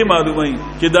کې په دې معلومه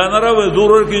چې دانه را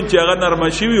ضرور کې چې هغه نرمه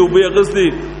شي او به غسلی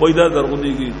وای دا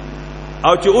زرغونیږي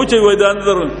او چې او چوي وای دا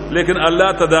نه لیکن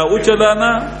الله تدا او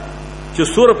چلانا چې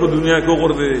سوره په دنیا کې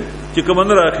وګورځي چې کوم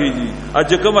نه راخیږي ا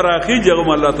چې کوم راخیږي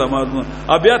هغه الله تعالی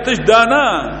ا بیا تش دانا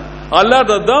الله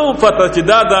دا داو پته چې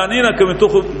دا دانی نه کوم ته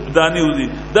دانی وزي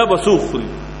دا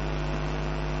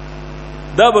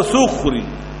بسوخ خوري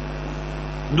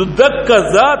نو دک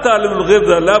ذات عالم الغیب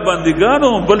الله بندگانو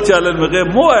بل چې عالم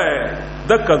الغیب مو ہے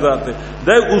دک ذات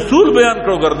دا اصول بیان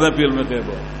کړو ګرځنه په علم غیب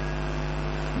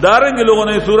دارنګ لوگوں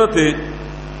نے سورت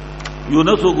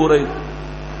یونس وګورئ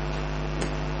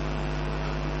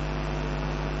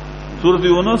سورت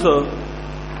یونس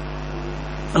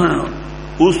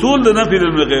اصول د نفی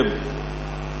علم الغیب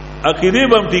عقیده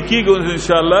بم ټیکيږي ان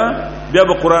شاء الله بیا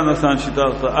به قران آسان شي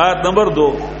تاسو آیت نمبر 2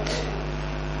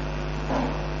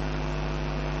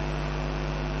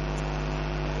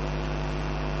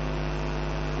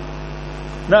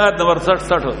 نه آیت نمبر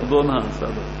 60 دو نه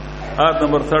 60 آیت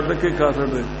نمبر 60 کې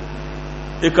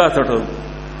 61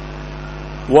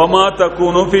 وما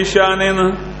تکونو فی شانن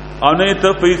انه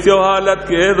ته پیسو حالت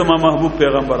کې زما محبوب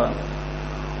پیغمبران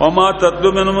وما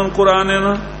تتلو من قرانن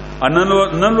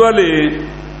انن ولی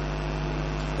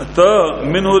ته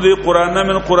منه دی قران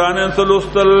من قرانن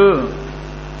سلوستل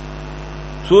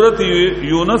سورۃ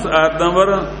یونس آیت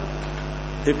نمبر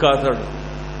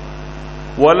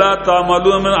 61 ولا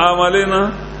تعملوا من اعمالنا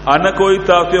ان کوئی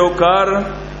تاسو کار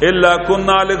الا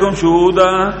كنا علیکم شهودا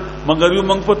مگر یو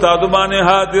موږ په تاسو باندې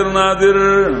حاضر ناظر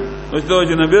نو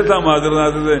چې نبی ته حاضر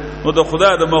ناظر نو ته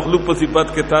خدای د مخلوق په صفات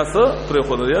کې تاسو پر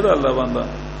خدای یاد الله باندې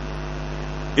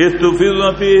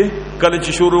استفیضون فی کله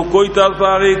چې شروع کوئی تاسو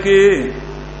هغه کې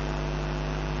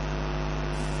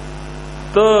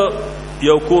ته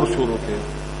یو کور شروع کې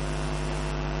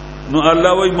نو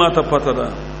الله وای ما ته پته ده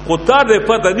خو تا دې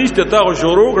پته نشته تا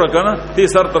شروع کړ کنه تی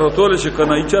سر تر ټول شي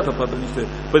کنه ایچا ته پته نشته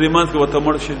په دې مانس کې وته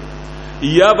مړ شي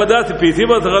یا بدات پیسې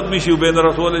به ختم شي وبین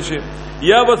رسول شي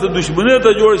یا بس دشمنه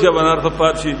ته جوړ شي بنار ته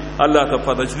پات شي الله ته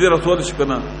پته چې رسول شي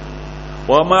کنه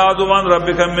وما عذوان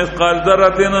ربک مثقال ذره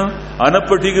انا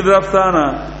پټی کې درفتانه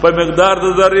په مقدار د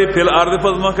ذره په ارض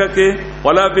پزماکه کې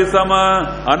ولا په سما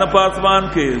انا په اسمان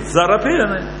کې ذره په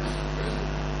نه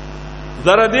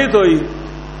ذره دې توي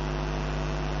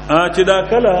چې دا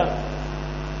کله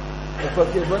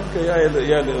پکې بند کې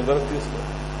یا ذره تیز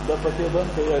دا پکې بند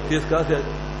کې یا تیز کاسه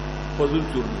فضل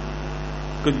چور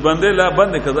کچھ بندے لا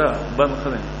بند کدا بند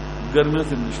خره ګرمه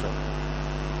سم نشته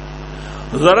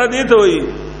ذره دې توي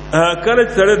کله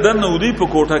سره دن ودی په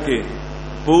کوټه کې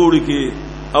پوړی کې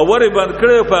اوره باندې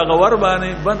کړه په غور باندې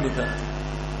باندې تا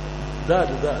دا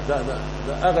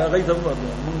هغه غي ته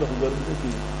موږ د ګرځې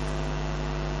کې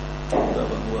دا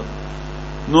باندې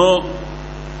نو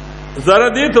زره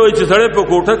دې ته چې سره په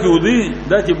کوټه کې ودی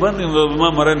دا چې باندې ما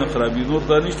مړ نه خرابې نور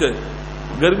ته نشته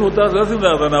ګرمي ہوتا لازم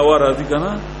دا غناوار راځي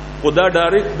کنه خدا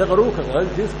ډایرک دغه روخه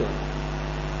راځي تیز کا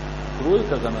روي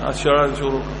کا کنه اشاره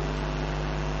شروع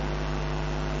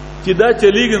چې دا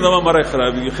چلیږي نو مړ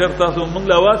خرابې خیر تاسو موږ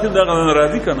لا واسه دا غن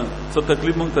راځي کنه څه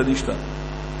تکلیف موږ ته نشته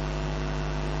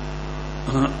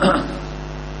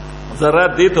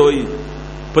ذرات دي ته وي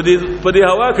په دې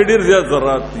هوا کې ډیر زیات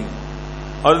ذرات دي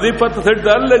او دې پته څه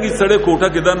ډال لګي سړې کوټه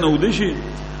کې دن نو دي شي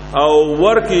او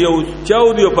ورکه یو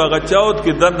چاو دی په هغه چاوت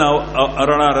کې دن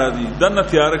رڼا راځي دن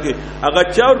تیار کې هغه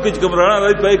چاور کې کوم رڼا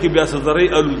راځي په کې بیا سزري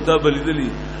الوتا بلیدلی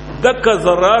دغه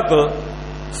ذرات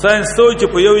ساينس ته چې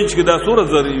په یو انچ کې دا صورت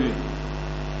ذری وي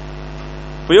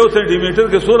په یو سنټي میټر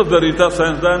کې صورت ذری تا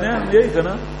ساينس دانه یې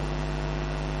کنه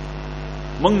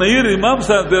موږ نه یې امام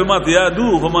صاحب درمات یادو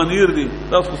هم نه یې دي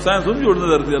تاسو ساينس هم جوړ نه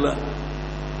درته الله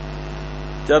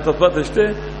چاته پته شته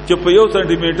چې په یو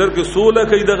سنټي میټر کې 16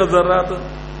 کې دغه ذرات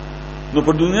نو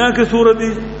په دنیا کې صورت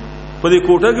دي په دې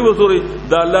کوټه کې به صورت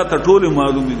دا الله ته ټول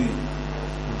معلوم دي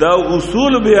دا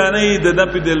اصول بیانې د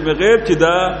نفي د علم غیب چې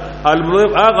دا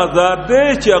المغیب هغه ذات دی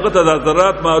چې هغه ته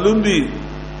ذرات معلوم دي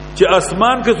چې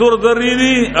اسمان کې صورت ذری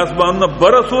دي اسمان نه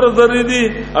بر صورت ذری دي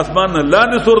اسمان نه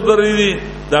لاندې صورت ذری دي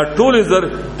دا ټول ذر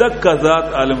تک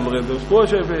ذات عالم الغیب اوس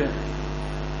کوشه به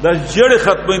دا جړ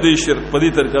ختمه دي شرک په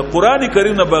دې طریقه قرآنی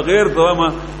کریم نه بغیر دوامه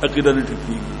عقیده نه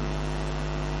ټکیږي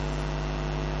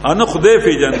انا خدای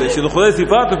پیژنده چې خدای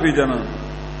صفات پیژنه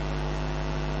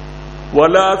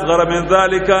ولا اصغر من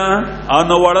ذلك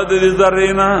انا ولد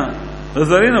ذرینا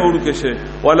زرین وړو کې شي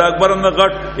ولا اکبر ان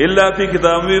غټ الا فی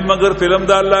کتاب مگر فلم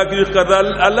د الله کی قدر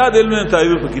الله دل نے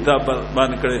تعبیر په کتاب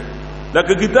باندې کړي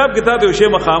لکه کتاب یو شی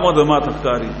مخامخ د ما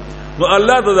تخکاری نو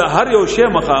الله د هر یو شی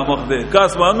مخامخ دی که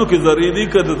اسمانو کې ذری دي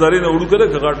که د ذری نه وړو کړه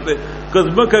غټ دی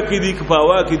کزمکه کې دي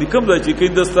کپاوا کې دي کوم ځای چې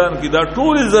هندستان کې دا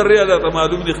ټول ذری الله ته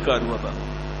معلوم دي ښکاری وته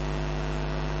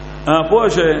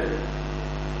پوښه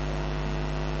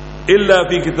الا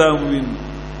فی کتاب مبین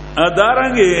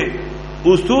ادارنګه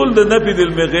اصول د نفی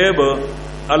دل غیب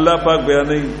الله پاک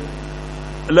بیانوي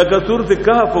لکه سورۃ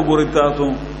کهف وګورئ تاسو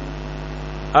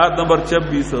آیت نمبر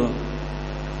 26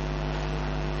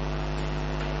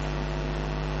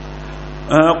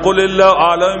 قل الله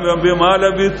اعلم بما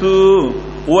لبثوا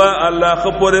والله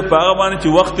خبر پیغمبر چې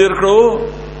وخت تیر کړو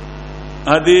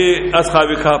ادي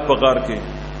اصحاب کهف په غار کې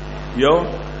یو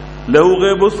له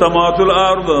غیب السماوات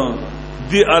والارض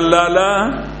دی الله لا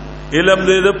علم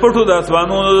دې د پټو د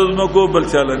اسمانونو د کو بل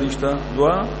چاله نشتا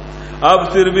دعا اب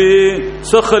تر به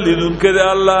سخلیدون کړه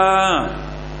الله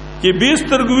چې 20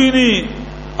 ترګوینی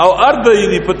او ارض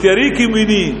یې په تیاری کې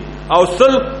مینی او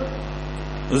سل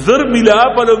زر میلا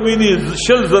پلوینی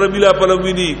شل زر میلا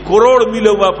پلوینی کروڑ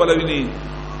میلا ما پلوینی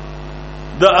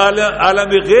د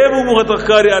عالم غیب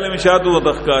متخکاری عالم شهادت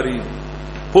متخکاری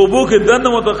په بو کې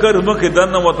دنه متخکر مکه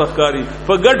دنه متخکاری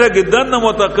په ګټه کې دنه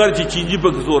متخکر چې چینجی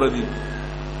په زور دي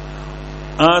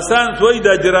آسان توي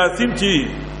دا جراثیم چې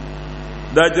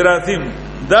دا جراثیم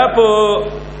دا په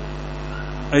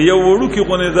یو وړو کې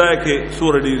غونې ځای کې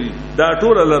سور ډيري دا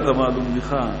ټول الله تعالی معلوم دي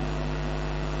خان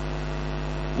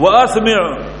واسمع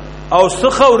او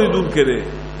سخوریدون کړي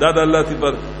دا د الله تی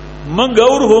پر منګ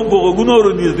اور هم په غونو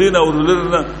ور نږدې نه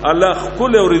ورلنه الله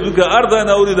خپل اوریدو کې اردا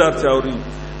نه اوریدار چاوري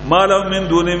مالهم من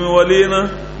دونه می ولینا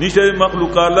نشه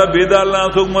مخلوق الله بيد الله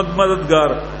څوک مددگار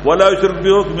ولا شرک به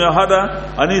حکم احد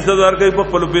اني سزار کوي په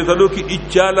خپل فیصلو کې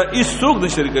اچاله هیڅ څوک نه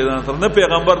شریک نه تر نه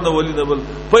پیغمبر نه ولی نه بل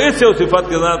په هیڅ صفات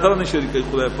کې نه تر نه شریک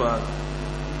خدای پاک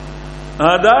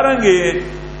دارنګي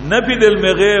نفي دل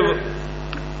مغيب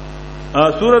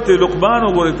سورۃ لقمان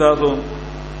وګورئ تاسو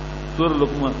سورۃ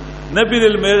لقمان نفي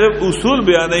دل مغيب اصول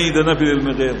بیانې د نفي دل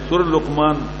مغيب سورۃ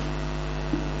لقمان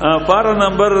پارا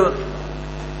نمبر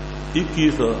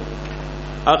 21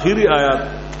 آخری آیات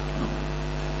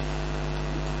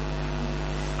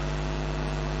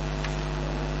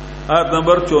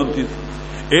نمبر 34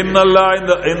 ان الله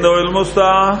عنده علم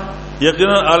الساعه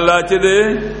یقینا الله چې دې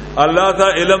الله ته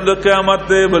علم د قیامت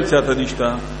ته بل چاته نشتا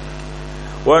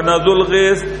ونزل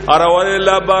غیث اراول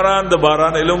الله باران د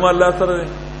باران علم الله سره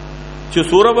چې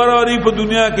سوره براري په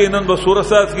دنیا کې نن به سوره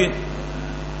ساز کې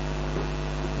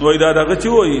نو دا دغه چې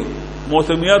وایي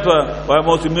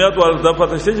موسمیات ول د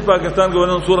پته چې پاکستان کې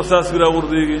ونن سور اساس را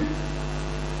وردیږي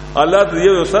الله دې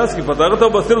یو اساس کې پتا غته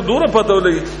بس صرف دوره پته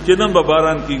ولګي چې نن به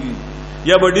باران کیږي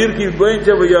یا به ډیر کې دوی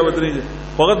چې بیا ودرې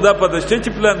فقط دا پته چې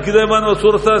پلان کې ځای باندې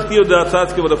سور اساس کې او د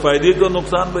اساس کې ول فائدې کو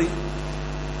نقصان وي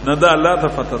نه دا الله ته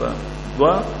پته ده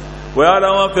دعا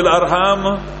ويعلم في الارحام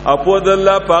اپود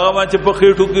الله پاغه ما چې په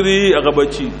خېټو کې دي هغه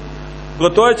بچي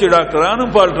غوته چې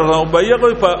ډاکټرانو پالټرانو بیا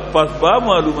کوئی پاسباب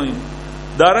معلومه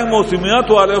دارنګ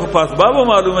موسمیات والے په اسباب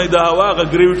معلومه ده هوا غ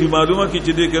گریویټي معلومه کی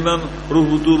چې دې کې نن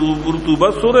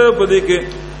رطوبت سوره په دې کې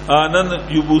انن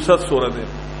یبوست سوره ده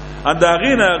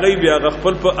انداغینه غي بیا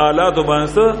خپل په آلات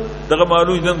باندې دغه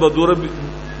معلوم نن به دوره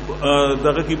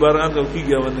دغه کی باران کوي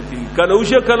ونه کی کله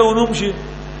وشه کله ونوم شي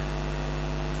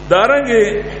دارنګ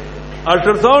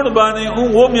الټراساوند باندې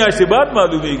او میاشتې بعد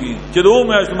معلومیږي چې دوه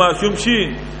میاشتې معصوم شي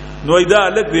نو دا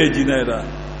الګ دی جنای را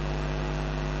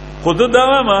خود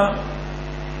دا ما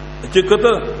چې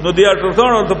کته نو دی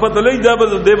الټراساوند ته پته لګي دا به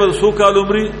د 100 کال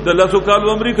عمرې د 100 کال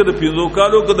عمرې کده 500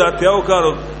 کالو کده 80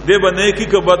 کالو دی به نه کی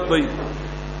کبد پي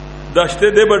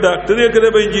داشته دی به ډاکټري کړي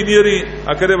به انجینیري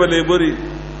اکره به لیبري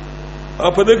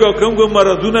په دغه کوم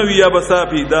مرضونه ویا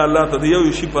بسافي دا الله ته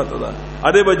یو شي پته ده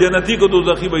اده به جنتی کو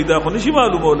دوزخي به دا خو نشي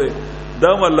معلوموله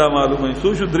دا الله معلومه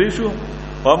سو شو درې شو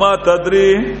وما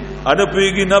تدري اده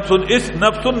پیږي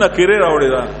نفس نکره راوړي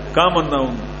دا کامن نه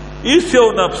ایس یو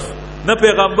نفس نه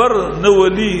پیغمبر نه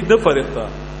ولی نه فرښتہ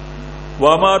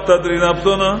وما تدري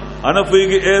نفسنا انا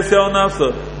پیږي ایس یو نفس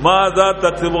ما ذا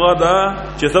تکسب غدا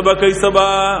چې سبا کوي سبا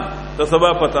ته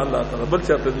سبا پته الله تعالی بل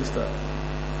چاته نشته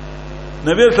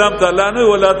نبی اسلام تعالی نے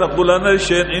ولا تقولن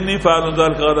شيء اني فاعل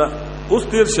ذلك غدا اس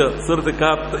تیر سورۃ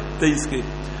کاف 23 کې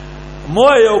مو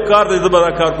یو کار دې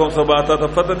زبر کار کوم سبا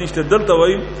ته پته نشته دلته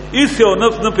وای ایس یو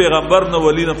نفس نه پیغمبر نه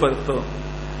ولی نه فرښتہ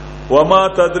وما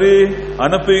تدري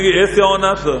انا پیږي ایس یو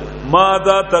نفس ما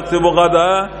ذا تکسب غدا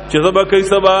چې سبا کوي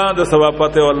سبا د سبا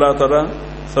پته والله تعالی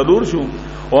سلور شو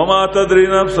وما تدري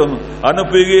نفس انا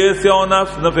پیږي ایس یو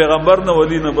نفس نه پیغمبر نه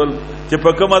ولی نه بل چې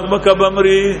په کوم ازمکه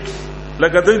بمري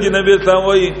لکه څنګه چې نبی اسلام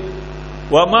وایي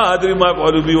وما ادري ما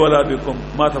يفعل بي ولا بكم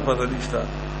ما تفضل نشتا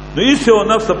نو ایسه او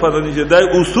نفس پته نشي دا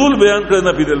اصول بیان کړ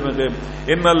نه پیدل مې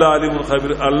ان الله علیم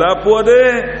الخبیر الله په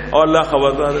دې او الله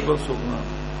خبردار پر سوګنا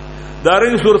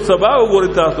دارین سورۃ سبا وګورئ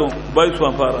تاسو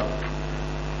 22 پارا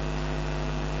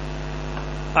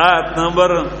آیت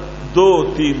نمبر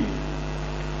 2-3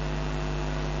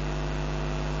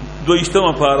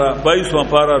 دویشتم پارا 22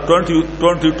 پارا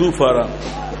 22 پارا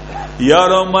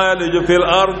یارو ما یلج فی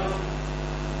الارض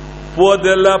پو د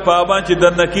الله پابان چې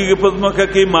د نکیږي پزماکه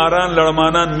کې ماران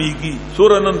لړمانان میږي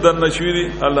سورنن د نشویری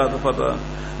الله ته پتا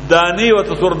دانی او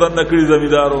تصور د نکړي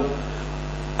زمیدارو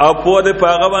او پو د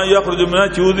پاغه یخرج منا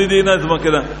چوزی دی نه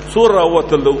زمکه سور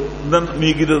راوتل نن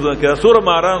میږي د زکه سور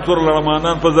ماران سور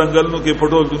لړمانان په ځنګلونو کې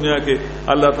پټول دنیا کې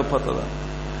الله ته پتا ده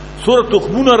سور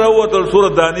تخمونه راوتل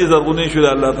سور دانی زرغونه شو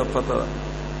الله ته پتا ده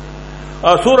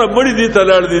ا سور مړی دی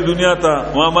تلل دی دنیا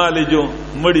ته ما مال جو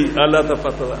مړی الله ته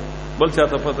پتا ده بل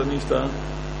چاته پته نشته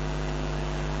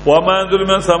وما انزل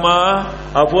من السماء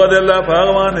افواد الله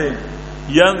فاغوانه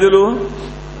ينزلوا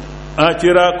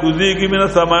اچرا کوزیږي من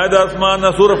السماء د اسمان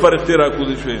نصور فرشتي را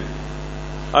کوزي شوی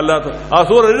الله ته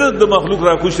اسور رزق د مخلوق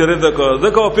را کو شرط کو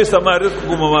زکه په سما رزق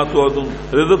کوم ما تو دون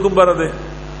رزق کوم بر ده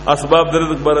اسباب د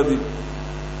رزق بر دي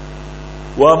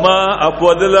وما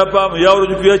افواد الله پام یورج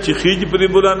فیا چې خيج پر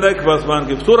بلانده کې اسمان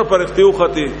کې سور فرشتي او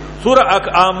خطي سور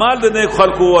اعمال د نیک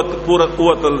خلقو پورا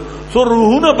قوت سور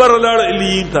روحونه بر لړ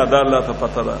الین تا دا الله ته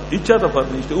پته ده اچھا ته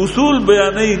پته نشته اصول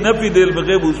بیانې نفي دل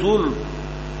بغیب اصول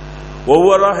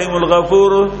وهو الرحیم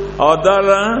الغفور او دا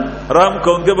رحم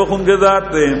کوونکی بخونکی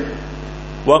ذات دی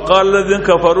وقال الذين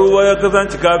كفروا ويكذبون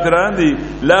چې کافران دي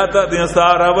لا تاتي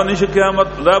ساعه بنش قیامت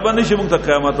را بنش موږ ته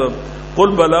قیامت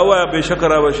قل بلا و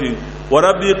بشکر وشي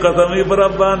وربي قسمي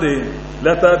برب باندې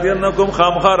لا تاتينكم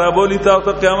خامخار ابولي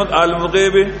تاسو قیامت عالم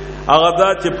الغیب هغه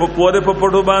ذات چې په پوره په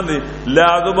پټو باندې لا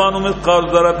ذبانو مثقال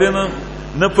ذرتين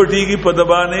نه پټيږي په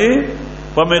دبانې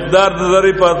په مقدار د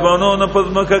ذره په اسمانو نه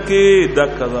پزمکه کې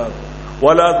دکذات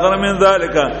ولا اصغر من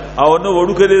ذلك او نو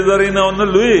وړو کې ذره نه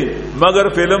نو لوی مگر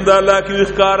فلم د الله کې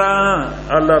ښکارا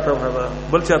الله تعالی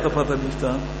بل چاته پته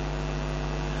نشته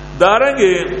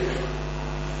دارنګه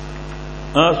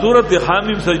سورۃ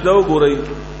حامیم سجدہ وګورئ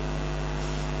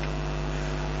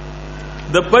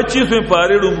د 25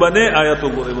 پاره ډومبنه آیت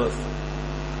وګورئ بس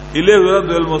الیه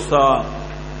یرد المستعان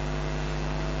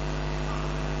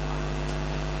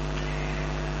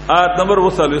آیت نمبر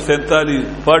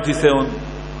 47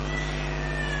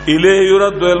 الیه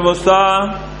یرد المستعان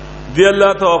دی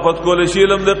الله توفت کول شی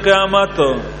علم د قیامت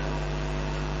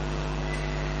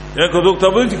یک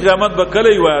دوکتابل چې قیامت به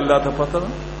کله وي الله ته پته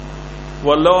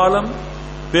والله علم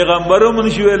پیغمبرو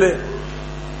منشي ویلې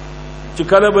چې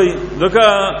کله به ځکه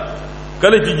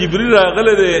کله چې جبرئیل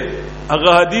راغله دی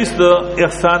هغه حدیث د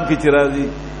احسان کې چرایي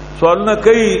سوالونه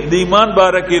کوي د ایمان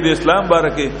بارکه د اسلام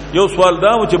بارکه یو سوال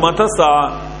دا و چې ماته ساعه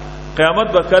قیامت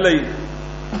به کله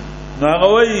هغه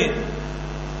وایي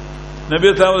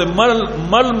نبی تعالی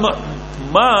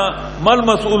مل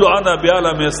مسئول عنها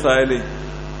بیعلم السائل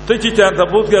ته چې چاته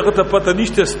بوت کې هغه ته پته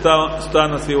نشته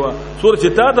ستانه سیوا سور چې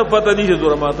تا ته پته نشته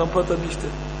زور ماته پته نشته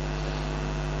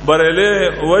برېله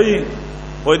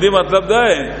وای دې مطلب دا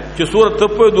چې سور ته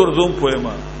په دور زوم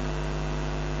پوهما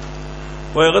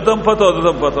وای هغه ته پته او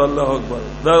ته پته الله اکبر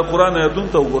دا قران ایتون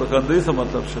ته وګوره کنده څه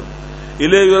مطلب شو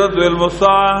الی یرد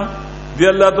المستع دی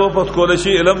الله ته پس کول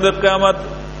شي علم د قیامت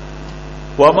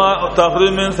وما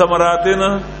تخرج من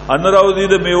ثمراتنا ان راوذی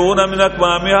د میونه من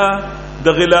اکمامها د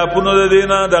غلافونو د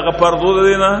دینه د پردو د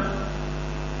دینه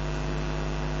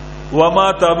وما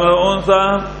تعمل انسا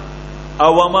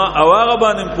او وما اواغ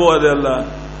باندې په دی الله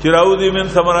چې راوذی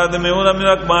من ثمرات میونه من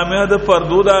اکمامها د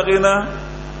پردو د غینا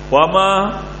وما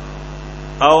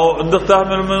او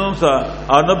اندختامل من انسا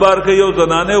ان بار کې یو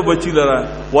زنانه او بچی لرا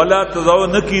ولا تزو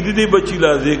نکیدی دی بچی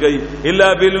لازیږي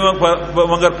الا بالم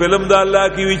مگر فلم د الله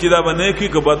کی وی چې دا باندې کی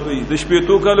کبد وي د شپې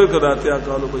تو کالو کداتیا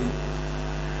کالو وي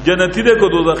جنتی دے کو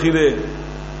دوزخی دے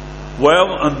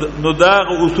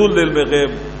نداغ اصول دل بغیب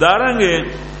دارنگے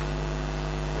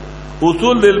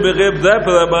اصول دل بغیب دا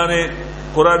پر زبانے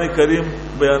قرآن کریم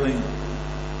بیانی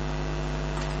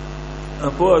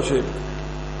اپواشے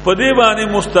پدی بانے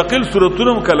مستقل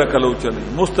صورتونم کلا کلو چلی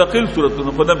مستقل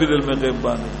صورتونم پا نفی دل بغیب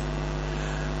بانے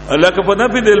اللہ کا پا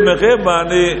نفی دل بغیب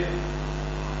بانے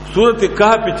صورت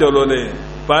کہا پی چلو لے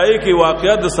پائے کی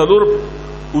واقعات صدور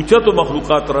اوچت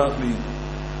مخلوقات راقلی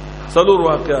سلور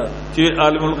واقعات چې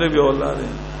عالم الغیب والله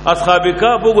دې اصحاب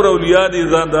کهف وګړو اولیاء دي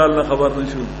ځان د الله خبر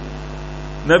نشو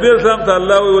نبی اسلام ته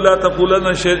الله ولا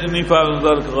تقولن شيء اني فاعل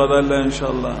ذلك غدا الله ان شاء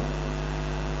الله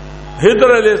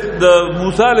د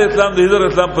موسی علیہ السلام د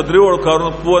حضرت اسلام په درې وړ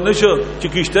کارونو په نشه چې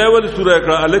کیشته ولې سوره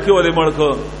کړه الکه ولې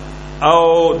مړکو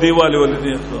او دیواله ولې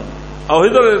نه او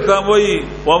حضرت اسلام وایي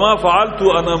وما فعلت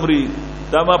ان امري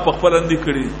دا ما په خپل اندي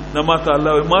کړی نه ما ته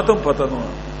الله ما ته پته نو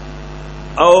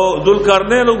او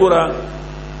ذوالقرنین وګړه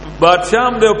بادشاہ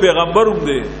هم دی او پیغمبر هم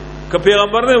دی که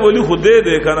پیغمبر نه ولی خود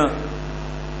دی کنه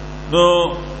نو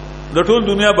د ټول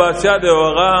دنیا بادشاہ دی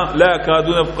هغه لا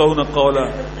کادون يفقهون قولا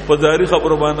په ظاهري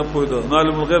خبرو باندې پوهیدو نو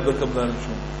علم الغیب د کوم ځان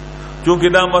شو چونکه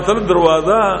دا مثلا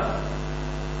دروازه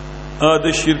د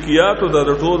شرکیات او د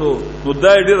ټولو نو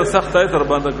دا ډیره سخت ہے تر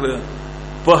باندې کړه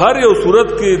په هر یو صورت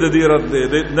کې د دې رد دی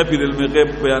د نفي علم غیب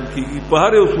بیان کیږي په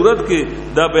هر یو صورت کې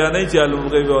دا بیانې چې علم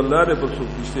الغیب الله دې پر څوک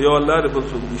نشته یو الله دې پر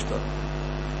څوک نشته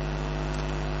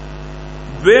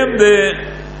دویم دې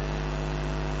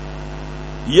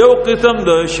یو قسم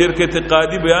د شرک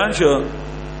اعتقادي بیان شو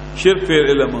شرک فی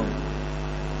علم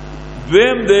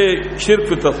دویم دې شرک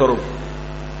فی تصرف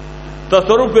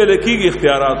په لکیږي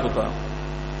اختیارات ہوتا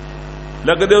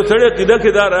لکه دیو سړی قیده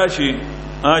کې دا راشي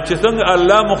چې څنګه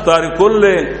الله مختار کل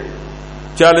له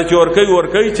چاله چورکۍ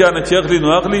ورکۍ چانه چغلی نو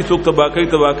اخلي څوک تباکۍ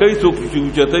څوک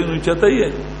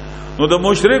چتای نو د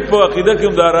مشرک په عقیده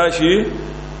کې دا راشي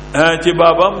چې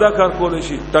بابا هم دا کار کول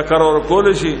شي ټکر ور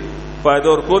کول شي فائدہ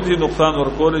ور کول شي نقصان ور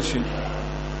کول شي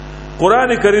قران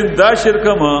کریم دا شرک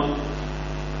ما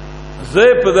زې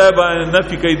په ځای باندې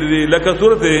نفي کوي لکه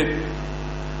سورته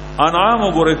انعام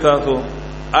وګورئ تاسو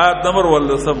آیت نمبر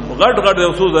 18 غټ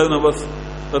یو څو ځایونه بس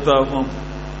تاسو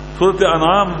سورته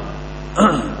انعام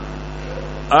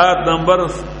آیت نمبر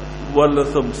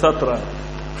 17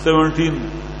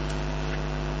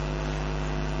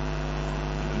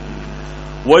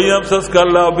 وَيَمْسَسْكَ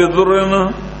اللَّهُ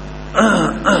بِضُرٍّ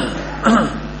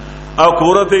او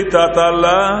قورت تا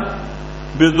اللہ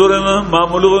بضرن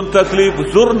معمولون تکلیف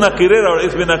زر نقیره راوڑ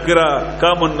اسم نقیره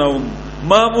کامن نوم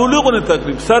معمولون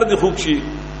تکلیف سر دی خوکشی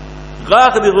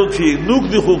غاق دی خوکشی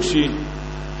نوک دی خوکشی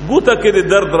گوتا که دی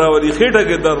درد راولی خیٹا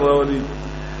که درد راولی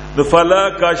دو فلا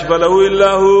کاشف له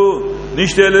اللہ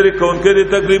نشتے لری کون که دی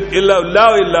تکلیف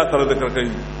اللہ تر ذکر کئی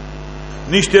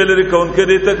نشتے لری کون که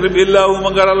دی تکلیف اللہ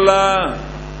مگر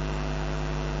اللہ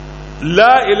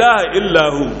لا الہ الا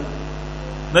ہو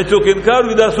نہ چوک انکار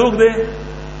ودا سوک دے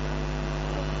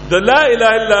د لا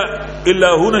الہ الا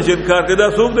ہو نہ انکار کے دا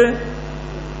سوک دے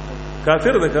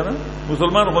کافر دے کنا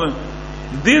مسلمان خو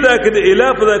دی دا کہ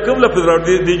الہ پر کم لفظ راو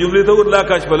دی جملے تو لا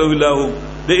کاشف له الا ہو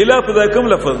دی الہ پر کم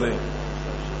لفظ دے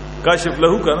کاشف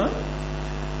له کنا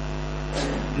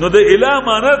نو د الہ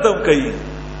معنی تم کئی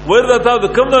وردا تا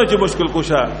کم نہ چې مشکل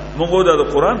کوشا مونږ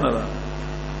دا قرآن نه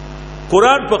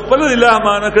قرآن په خپل الہ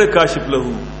معنی کړ کاشف له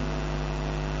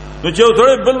نو چې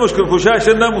ثوړې بل مشکل کوشا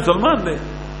شنه مسلمان دی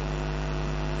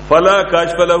فلا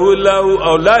کاشف له الا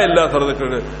او لا الا تر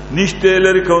ذکر نشته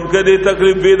لري کون کدي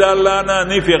تقریب بيد الله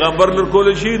نه پیغمبر لر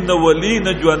کول شي نه ولی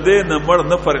نه ژوندې نه مړ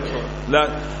نه فرق لا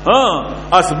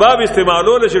اسباب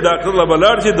استعمالول شي ډاکټر لا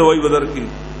بلار شي دوايي بدر کی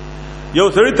یو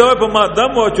سړی ته په ما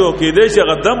دم واچو کې دې شي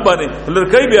غدم باندې لر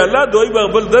کوي به الله دوايي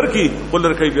بغبل در کی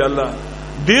ولر کوي به الله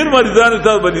ډیر مریضان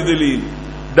ته بلیدلی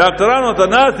ډاکټرانو ته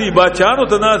ناسي بچانو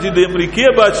ته ناسي د امریکای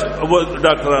بچ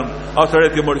ډاکټران او سړی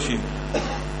ته مرشي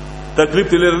تکلیف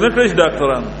تلر نه کړی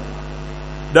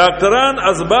ډاکټران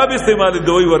اسباب استعمال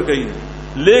دوی ور کوي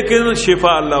لیکن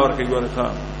شفاء الله ور کوي ورکا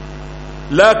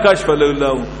لا کشف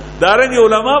الله دارنګ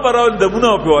علماء براول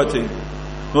دمونه په واچي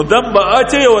نو دم با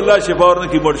اچي والله شفاء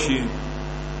ورنه کی مرشي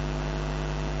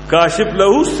کاشف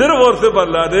له صرف اور صرف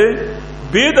الله دے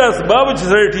بيد اسباب چې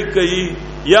سره ٹھیک کړي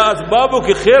یا اسبابو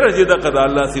کې خیر ہے دا قضا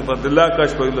الله صفات الله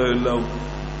کاشف الله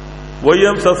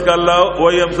ويمسسك الله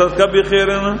ويمسسك بخير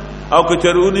او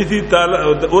کچرونی سی تعالی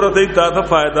اورته تا ته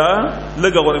فائدہ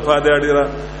لګغه فائدہ اړه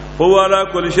هو علا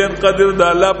کل شیء قدیر د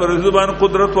الله پر زبان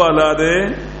قدرت والا دے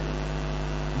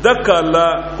دک الله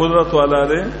قدرت والا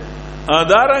دے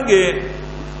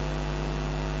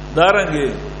دارنګي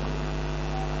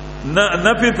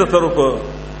نفی تصرف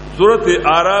سورۃ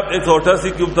اعراف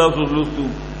 188 کې تاسو لوستو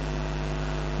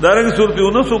دارنګ سورۃ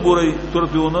یونس وګورئ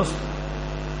سورۃ یونس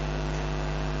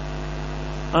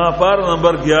پار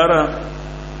نمبر 11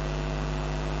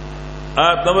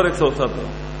 آیت نمبر 107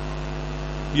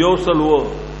 یوسلو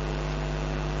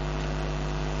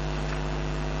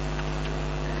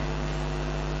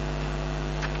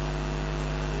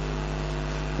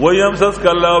وَيَمْسَسْكَ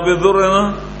اللَّهُ بِضُرٍّ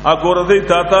اکورتی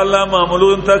تاتا اللہ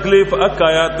معمولون تکلیف اک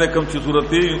آیات نے کم چی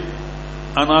صورتی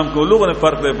انعام کو لوگوں نے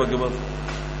فرق دے پاکی بس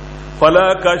فلا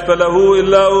کاشف له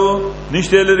الا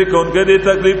نشتے لری کون کے دی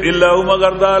تکلیف الا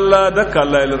مگر دا اللہ دک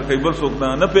اللہ لرکی بل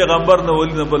سوکنا نہ پیغمبر نہ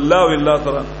ولی نہ اللہ الا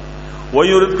سرا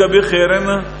ویردک بخیرن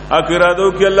اکرادو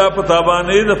کہ اللہ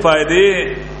پتابانی نہ فائدے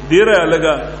ډیره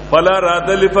لگا فلا راد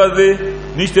لفضل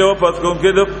نشته و پس کوم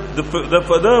کې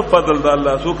د فضل د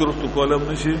الله سو کې رستو کولم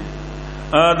نشي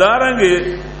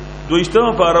دارنګي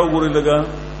دویشتمه پارا وګورئ لگا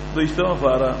دویشتمه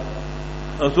پارا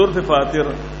سورۃ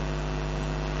فاتر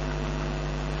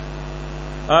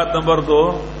آیت نمبر 2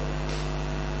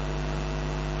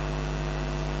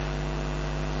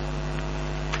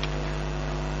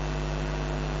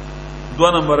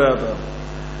 نمبر آتا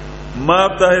ما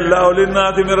فتح اللہ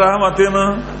للناس من رحمتنا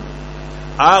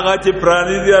آغا چی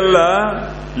پرانی دی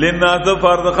اللہ للناس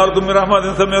فرد خلق من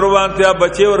رحمتنا سب مروانتیا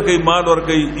بچے ورکی مال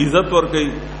ورکی عزت ورکی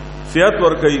صحت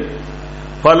ورکی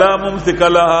فلا ممسک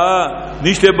لها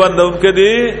نشتے بند ان کے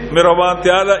دی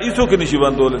مروانتیا اسو کی نشی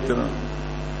بندو لیتنا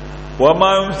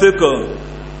وما ممسک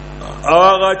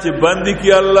آغا چی بندی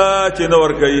کی اللہ چی نور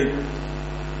کئی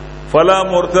فلا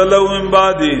مرتلو من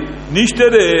بعدی نشتے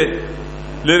دے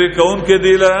لری کون کے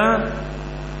دی لرا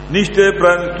نشتے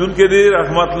پرانتون کے دی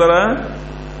رحمت لرا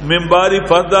من باری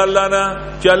فضل اللہ نا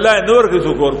چی اللہ نور کی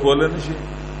سکور کولے نشی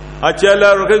اچھا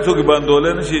اللہ رکی سکی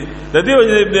بندولے نشی ندی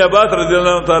وجہ ابن عباس رضی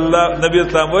اللہ تعالی نبی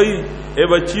اسلام وی اے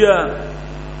بچیا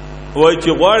وی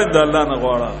چی غوار دا اللہ نا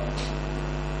غوارا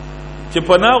چی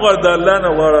پناہ غوار دا اللہ نا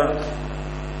غوارا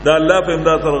دا اللہ پہ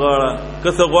امداد سر غوارا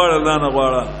کس غوار اللہ نا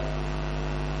غوارا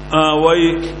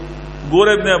وی گور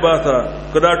ابن عباس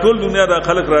کدا ټول دنیا دا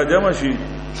خلق را جمع شي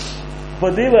په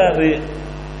دې باندې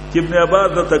چې ابن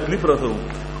عباس دا تکلیف رسو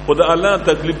خدا الله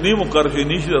تکلیف نه مقرر شي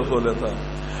نشي رسول الله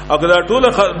او کدا ټول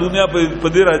دنیا په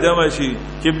دې را جمع شي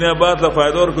چې ابن عباس لا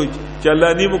فائدہ ورکوي چې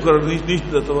الله نه مقرر نشي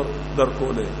در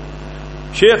کوله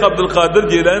شیخ عبد القادر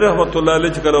جیلانی رحمت الله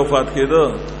علیه چې کله وفات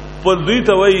کېده په دوی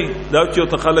ته وای دا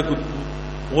چې خلق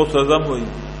غوث اعظم وای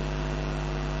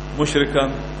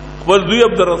مشرکان خپل دوی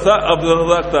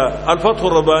عبدالرزاق تا الفتح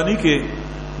الربانی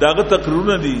کې داغه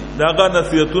تقریرونه دي داغه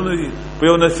نصیحتونه دي په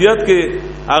یو نصیحت کې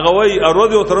هغه وای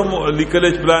اروز یو ترم لیکل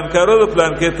پلان کارو د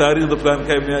پلان کې تاریخ د پلان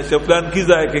کې میاشه پلان کې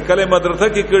ځای کې کله مدرسه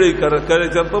کې کړي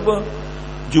چرته په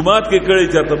جمعات کې کړي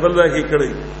چرته بل ځای کې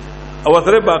کړي او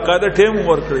سره باقاعده ټیم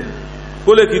ور کړی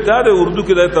کوله کتاب اردو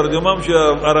کې د ترجمه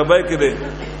هم عربی کې ده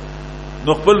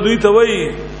نو خپل دوی ته وای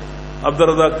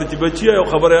عبدالرزاق ته چې بچی یو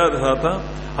خبر یاد ساته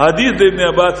حدیث د ابن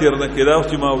عباس يرنه کړه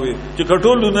چې ما وی چې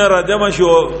کټول دنیا راځم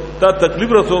شو تا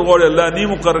تکلیف رسول غوړ الله نی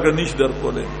مقرر نش در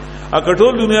کوله ا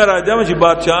کټول دنیا راځم چې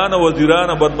بادشاہان او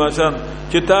وزیران بدمعشان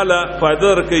چې تعالی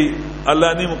فائدہ ورکي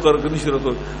الله نی مقرر نش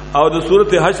رسول او د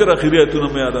سورته حشر اخریتونه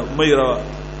مې یاد مې روا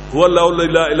هو الله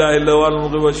لا اله الا هو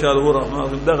المغيب والشهر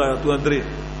الرحمن دغه آیاتونه درې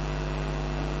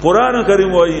قران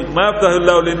کریم وای ما فتح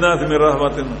الله للناس من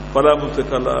رحمت فلا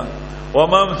ممسك له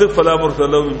وما ممسك فلا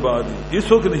مرسل له من بعدي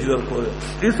اسو کې نشي در کوله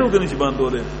اسو کې نشي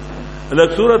باندې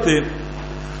لکه سورته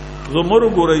زمر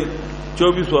ګورئ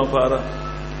 24 پارا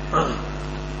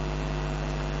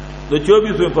د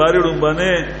 24 پارې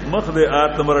باندې مخ د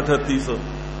آیت نمبر 38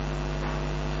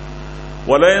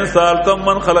 ولئن سالتم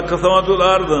من خلق السماوات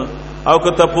والارض او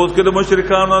که تاسو کې د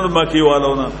مشرکانو مکی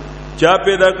والونه چا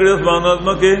پیدا کړی اسمانات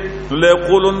مکه له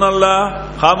یقولن الله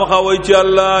خامخا وای چې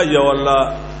الله یو الله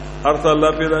ارث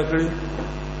الله پیدا کړی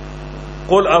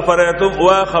قل افرایتم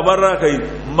وا خبر را کوي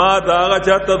ما داغه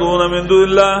چاته دون من دون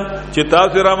الله چې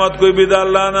تاسو رحمت کوئی بيد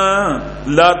الله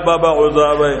نه لات بابا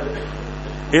عذاب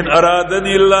ان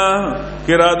ارادنی الله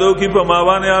کرادو کی په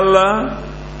ماوانه الله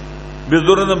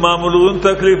بذرن معمولون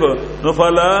تکلیف نو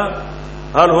فلا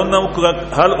هل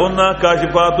هن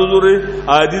کاشفات ذر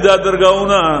عادی دا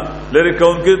درگاونا لری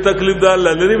کون کی تکلیف دا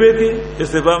الله لری به کی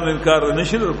استفهام انکار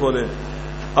نشل کوله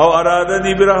او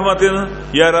ارادنی برحمتنا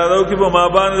یا ارادو کی په ما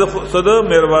باندې صد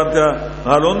مهربان کا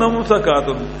حالونه مسکات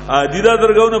عادی دا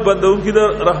درگاونه بندون کی د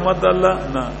رحمت الله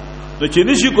نه نو چې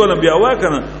نشي کولم بیا وا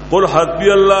کنه قل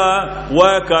حسبی الله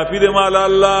وا کافی د مال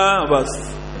الله بس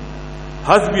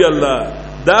حسبی الله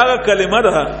دا کلمه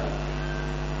ده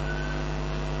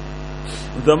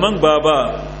زمنګ بابا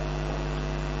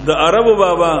د عربو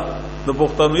بابا د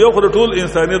پښتنو یو خو ټول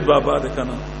انسانیت بابا ده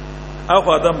کنه او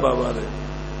آدم بابا ده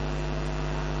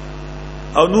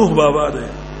او نوح بابا ده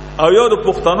او یو د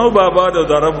پښتنو بابا ده او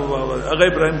د عربو بابا ده هغه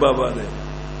ابراهيم بابا ده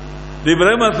د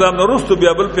ابراهيم اسلام نو رستو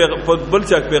بیا بل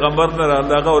چا پیغمبر نه را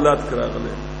الله اولاد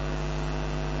کراغله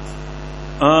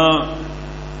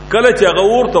کله چې هغه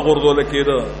ورته غردول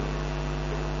کېده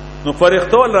نو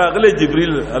فرښتو راغله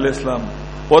جبريل عليه السلام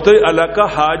وته علاقه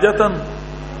حاجتن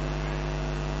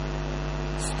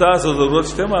ستاسو ضرورت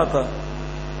شته ماته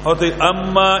او ته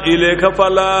اما الیک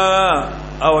فلا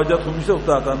اوجت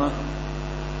مشتا تا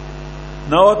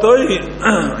نو ته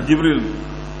جبريل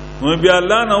نو بیا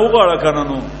الله نه وغواړه کنه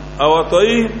نو او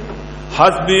ته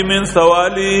حسبی من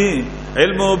سوالی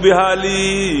علم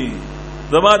بحالی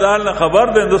زما د حال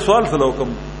خبر ده د سوال سره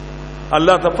حکم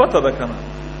الله ته پته ده کنه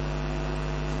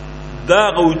دا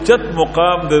اوچت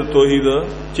مقام د توحید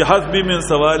چې حسبی من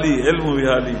سوالی علم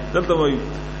وحالی دلته وایي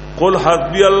قل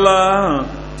حسبی الله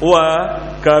هو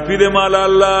کافی دې مال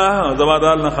الله زما د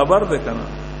الله خبر ده کنه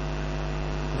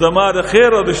زما د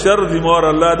خیر او د شر ذمہ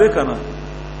الله ده کنه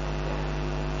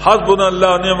حسبنا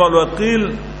الله نعم الوکیل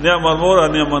نعم المولى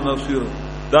نعم النصير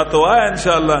دا تو آیا ان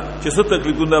شاء الله چې څه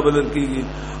تکلیفونه بدل کیږي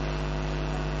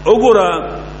وګوره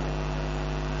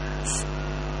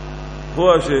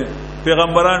واشه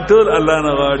پیغمبران ټول الله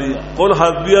نه غاړي قل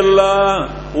حسبي الله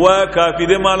وا کافی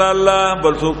دې مال الله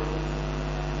بل څوک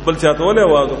بل چاته ولې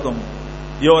आवाज وکم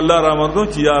یو الله را مردو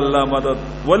چې یا الله مدد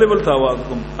ولې بل ته आवाज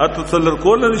وکم اتصلر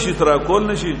کول نشي ترا کول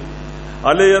نشي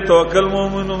علی توکل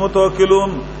مومن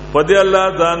متوکلون پدې الله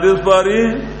ځان دې سپاري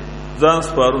ځان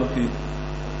سپارون کی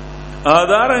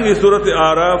ادارنګي سورته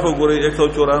اعراف وګورئ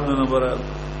 194 نمبر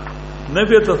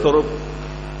نبی تصرف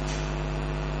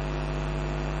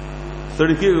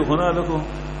سړی کې غنا لکو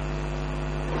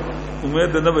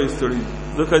امید نه به استړي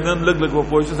ځکه نن لګ لګ په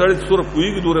پوښتنه سړی سور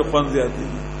کویږي دوره خوان زیاتې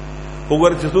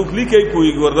وګور چې څوک لیکي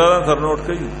کویږي ورداران سر نوٹ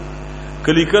کوي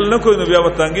کلیکل نه کوي نو بیا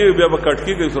وتانګي بیا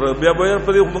کټکی کوي سره بیا به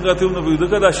په دې موږ ته نو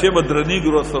بده دا شی بدرنی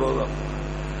ګرو سره دا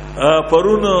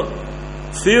پرون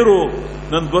سیرو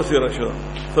نن دو سیر شو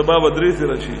سبا بدري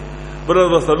سیر شي بل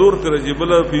وسلور تر شي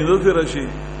بل پینځه سیر شي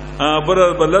بل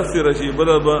بل سیر شي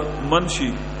بل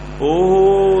منشي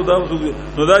او دا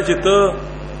نو دا چې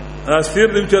ته سیر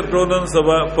دې چرته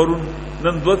سبا پرون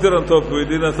نن دو سیر ته په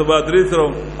دې نه سبا درې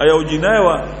سره ایو جنای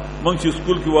وا مونږ چې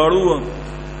سکول کې واړو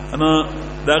انا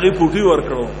داغي پوټي ور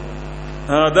کړو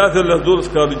دا څه له دول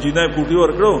سکالو جنای پوټي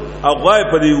ور کړو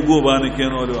هغه په دې وګو باندې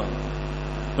کېنول و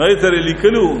نو یې سره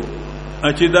لیکلو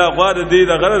چې دا غوا د دې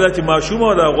دغه د چې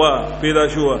ماشومه دا غوا پیدا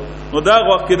شو نو دا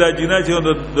وخت کې دا جنای چې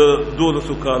د دول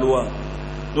سکالو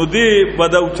نو دې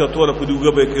بداو چتول په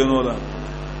دیوګه به کېنول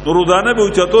نو روزانه به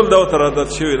چتول دا تر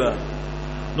عادت شوی دا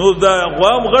نو دا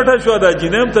غوام غټه شو دا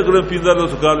جنیم تقریبا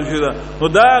 15 کال شو دا نو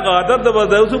دا عادت د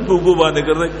بداو سم په وګو باندې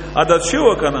کړی عادت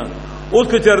شو کنه اوس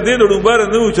که چر دې لړوبار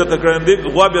نه و چته کړم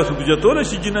دې غوا بیا سو چتول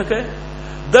شي جنہ کوي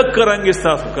د کرانګ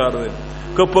تاسو کار دی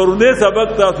که پرونه سبق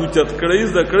تاسو چت کړی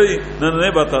زکړی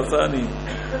نه به تاسو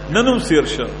ننم سیر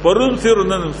شه پرون سیر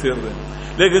ننم سیر دی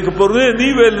لیکن که پرونه نی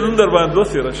ویل نن در باندې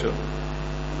سیر شه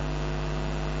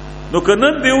نو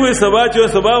کنن دی وې سبا چې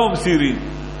سبا هم سیری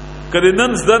کله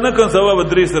نن زده نه کن سبا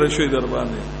بدري سره شوي در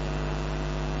باندې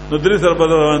نو درې سره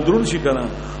بدر باندې درون شي کنه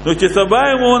نو چې سبا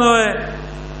مونږ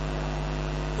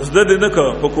زده دې نه کا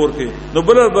پکور کې نو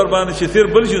بل بر باندې چې سیر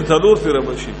بل شي څلور سره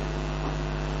بشي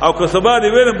او که سبا دی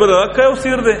ویلم بل راکاو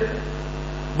سیر دی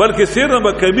بلکې سیر نه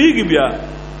به کمیږي بیا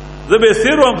زبې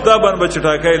سیر هم کتابن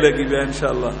بچټاکای لګي بیا ان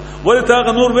شاء الله ولې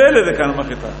تا نور ویلې ده کنه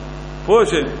مخه تا پوه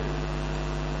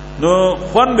نو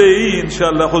خوان به ای ان شاء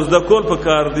الله خو د کول په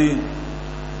کار دی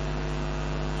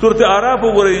سورته اعراف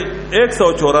وګورئ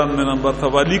 194 نمبر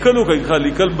ته لیکلو کوي خالی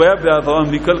لیکل بیا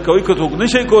تمام لیکل کوي که څوک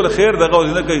نشي کول خیر دغه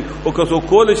نه کوي او که څوک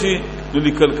کول شي نو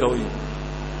لیکل کوي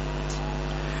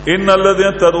ان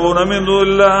الذين تدعون من دون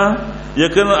الله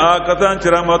یقین آکتان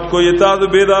چرامت کو یتاد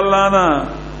بيد الله نا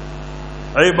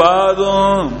عباد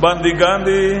بندگان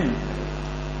دي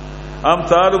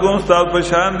امثالکم استاد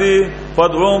پشان دي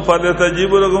فدعون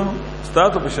فلتجيب لكم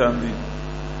استاد پشان دي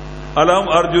الم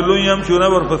ارجلون يمشون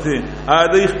ورفسه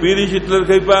اده خپيري شتل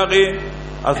کوي باقي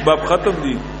اسباب ختم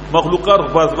دي مخلوقات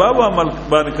په اسباب عمل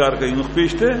باندې کار کوي نو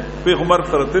پېشته پیغمبر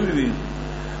سره تل دي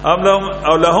ام لهم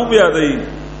او لهم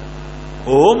یادای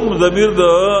هم ضمیر د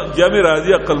جمع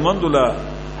راضی عقل مند لا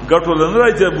غټول نه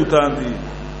راځي بوتان دي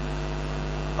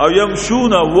او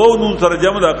يمشون و نون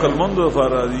ترجمه د عقل مند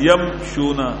فراض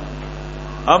يمشون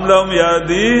ام لهم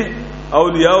یادی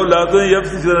اولیاء اولاد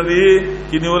یفسرون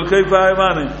کینی ول کیف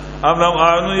ایمان ام لهم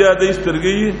اعین یادی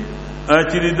استرګي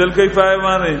چې دل کیف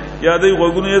ایمان یادی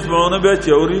غوګونه اسمعونه بیا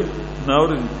چوري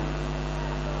ناوري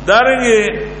دارنګه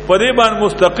پدې باندې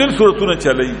مستقل صورتونه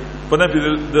چلای په نه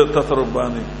د تصرف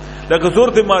باندې لکه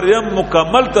سورته مریم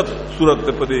مکمل صورت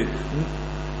ته پدې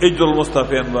اجل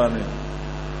المستفین باندې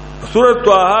سورته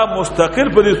طه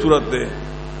مستقل پدې صورت ده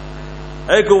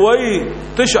ایک وای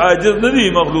تش عاجز نه دي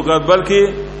مخلوقات بلکې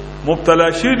مبتلا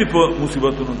شي دي په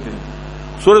مصیبتونو کې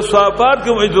سورته صافات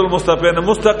کې اجل المستفین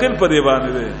مستقل پدې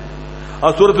باندې ده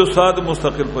او سورته صاد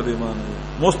مستقل پدې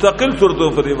باندې مستقل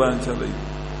سورته پدې باندې چلای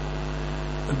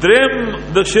دریم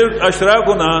د شرک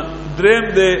اشراکونه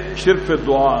دریم د شرک په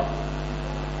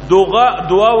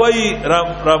دعا وای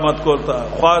رحمت کولتا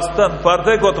خواستن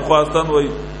پرده کو تو خواستن وای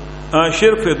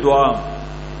شرک دعا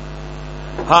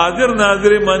حاضر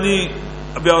ناظر منی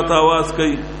بیا آواز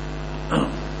کوي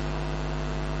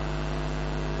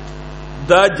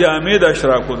دا جامد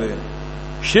اشراکو ده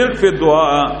شرک فی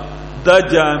دعا دا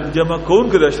جمع کون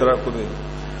کې د اشراکو دی.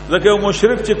 ځکه یو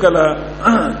مشرک چې کله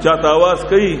چاته आवाज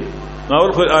کوي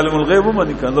نو خو عالم الغیب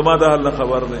باندې کنه زما د حال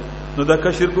خبر دی نو دا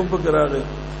کا شرک په راغی.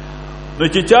 نو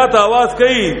چې چاته आवाज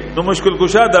کوي نو مشکل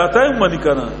کشا داتا هم باندې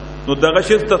کنه نو دغه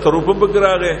شرک تصرف په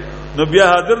راغی. نو بیا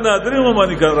حاضر ناظر هم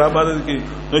باندې کنه را باندې کی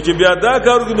نو چې بیا دا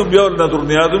کار کوي نو بیا نظر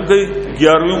نیازم کوي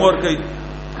 11 ور کوي.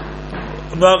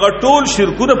 نو هغه ټول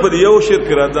شرکونه په یو شرک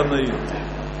راځي نه دي.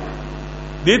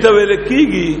 دې ته ویل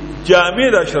کېږي جامع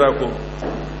د اشراکو.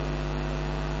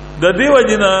 د دې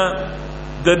وجنه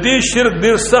د دې شرک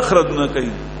ډیر سخت نه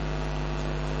کوي.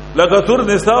 لکه تور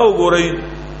نساء وګورئ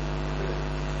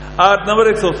آیت نمبر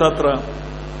 117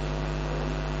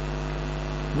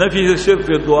 نفی الشرک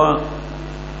فی الدعاء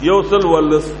یوصل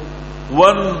واللس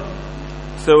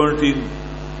 117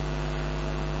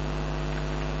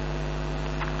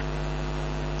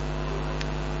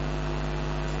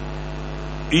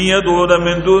 این یدعون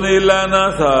من دون الا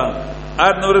ناسا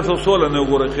آیت نمبر 116 نے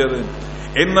وګورئ خیر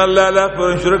ان الله لا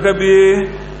يشرك به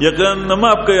یقینا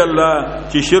ما کوي الله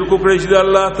چې شرک وکړي چې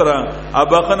الله تعالی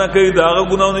اباخنه کوي داغه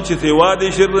ګناونه چې سیوا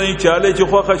دي شرک نه چاله چې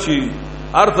خوخه شي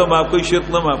ارته ما کوي شرک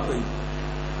نه ما کوي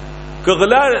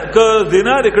کغلا ک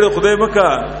زنا دکړه خدای مکا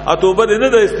اتوبه نه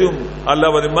د استوم الله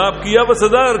باندې معاف کیا به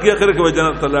صدا ور کې اخر کې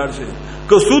جنت تلار شي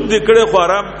ک سود دکړه خو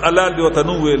حرام حلال دی وته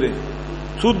نو ویلې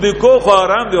سود دکو خو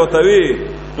حرام دی وته وی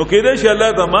نو کېدې شي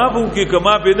الله ته معاف کی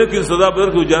کما به نه کې صدا بدر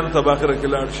کو جنت باخره کې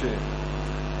لاړ شي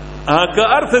هغه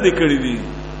ارث دې کړی دي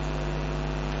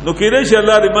نو کېدې شي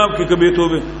الله دې معاف کړي کبه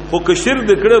توبه خو که شرک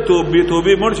دې کړه ته به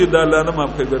توبه مرشد الله نه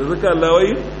معاف کوي ځکه الله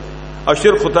وایي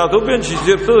اشر خطا ته به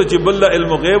شرک ته چې بل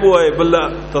علم غیب وای بل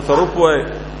تصرف وای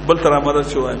بل تر امر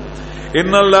شوای.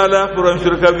 ان الله لا يغفر ان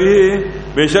يشرك به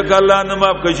بشک الله نه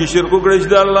معاف کوي شرک کړي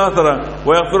چې الله سره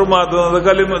ويغفر ما دون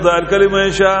کلمه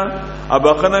شاء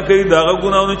ابخنه کوي داغه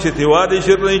ګناونه چې تیوا دي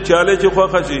شرک نه چاله چې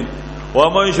خوخه شي و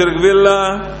ما شرک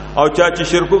بالله او چا چې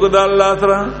شرک وکړ الله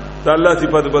سره ته الله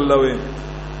صفات بلوي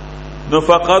نو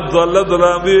فقط ضل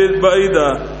ضلالا بعیدا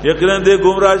یقینا دې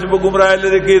گمراه به گمراه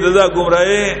لري کې دا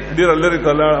گمراهي ډیر لري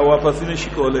کله واپس نشي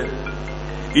کوله.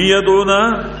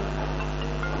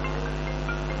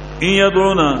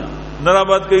 یدعونا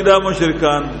نرابط کوي دا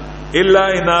مشرکان الا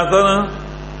اناثنا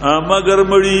مگر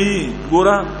مړي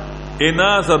ګورا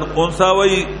اناثن انثى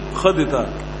وای خدتا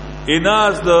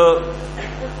اناث د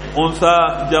انثى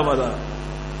جمع ده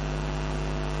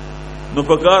نو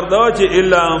پکار دا چې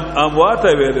الا اموات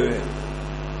ویلوي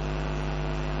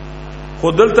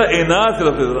خودلته اناث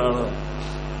لفظ راړو.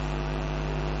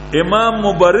 امام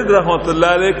مبرد رحمت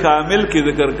الله علیه کامل کی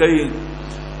ذکر کړي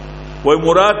وای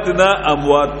مراد نه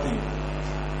اموات دي.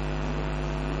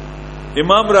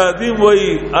 امام رازی وای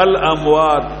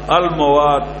الاموات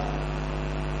الموات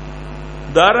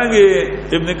دارنګ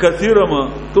ابن کثیر ما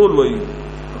ټول وای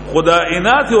خدا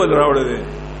اناث ول راوړل دي.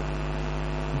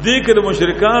 دې کله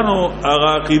مشرکانو هغه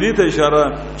عقیده ته اشاره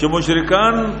چې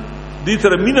مشرکان دې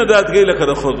تر مینه داتګي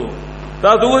لکه خودو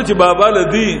تاسو وګورئ چې بابا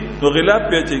لدی نو غلاب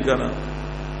پیچي کنه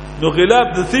نو غلاب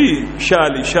دسی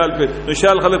شال په نو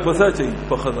شال خلک پسا چي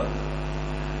په خدا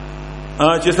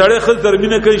چې سړی خل تر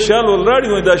مینه کوي شال ولراړي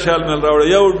وای دا شال مل راوړ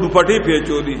یو دوپټي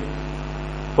پیچولي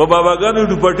په باباګانو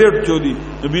دوپټي چولي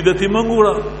نو بدعتي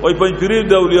منګوړه وای پنځپيري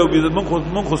داولي او بدعت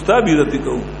من خو ستا بدعتي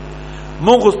کوو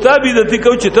مون غستا بیدتی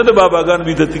کو چې ته د باباګان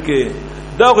بیدتی کې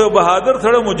دا خو بهادر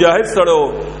سره مجاهد سره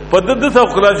په دد څو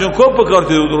خلاص کو په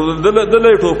کارته دل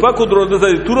ټوپا کو درول د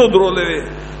سې تور درولې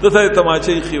د سې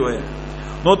تماچې خي وای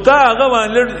نو تا هغه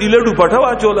باندې الډو پټه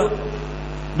واچولا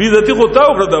بیدتی کو تا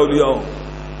وکړه داولیاو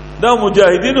دا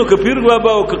مجاهدینو کفیر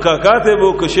بابا او کاکاته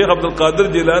وو ک شیخ عبد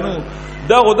القادر جیلانی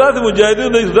دا خدا د مجاهدینو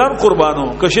د ځان قربانو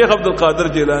ک شیخ عبد القادر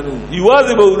جیلانی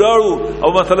یوازې به ولاړو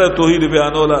او مسله توحید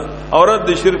بیانولا اورد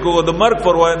د شرک او د مرګ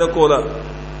پروا نه کولا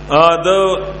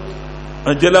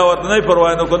دا جلاوت نه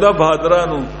پروا نه کودا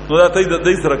بهادرانو نو دا ته د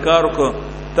دې سرکار کو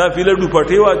تا فیله ډو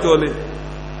پټي واچولې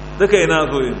دکې نه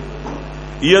کوي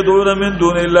یدعون من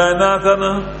دون الله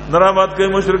ناسنا نرامت کوي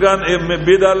مشرکان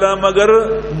بيد الله مگر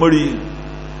مړی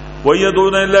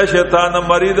ويدعون الا شیطان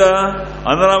مریدا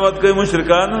انرامت کوي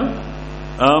مشرکان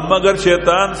مگر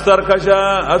شیطان سرکشا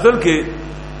اصل کې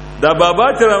دا بابا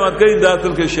چرامت کوي دا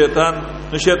اصل کې شیطان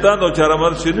نو شیطان او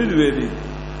چرامت شنو دی ویلي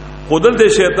خودل ته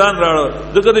شیطان راړو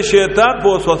دغه شیطان په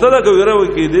وسوسه دا کوي راوي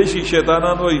کې دې شي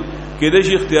شیطانان وای کې دې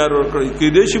شي اختیار ورکړي کې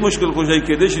دې شي مشکل کوشای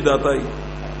کې دې شي داتای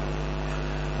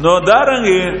نو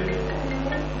دارنګي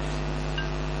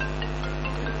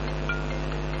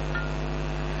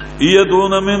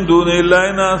یدعون من دون الله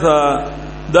ناسا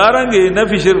دارنګي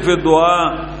نفي شرف الدعاء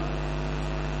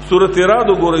سورۃ رعد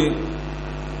وګورئ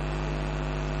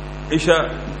ایشا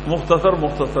مختصر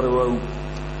وایو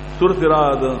سورۃ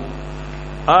رعد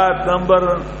آیت نمبر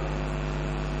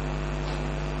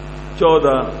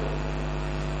 14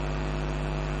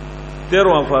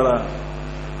 13واں پارہ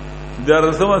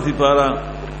 11واں سپارہ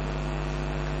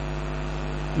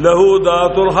لہو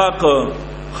دعوت الحق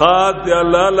خاص دی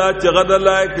اللہ لا چغد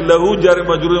لائک لہو جر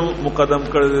مجرور مقدم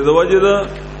کر دے وجد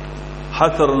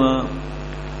حسرنا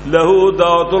لہو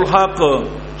دعوت الحق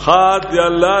خاص دی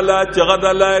اللہ لا چغد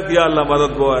لائک یا اللہ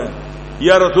مدد بوائے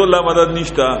یا رسول اللہ مدد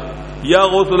نشتا یا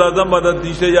غوث العظم مدد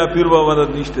نشتے یا پیر با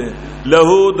مدد نشتے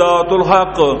لہو دعوت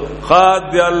الحق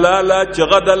خاص دی اللہ لا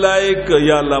چغد لائک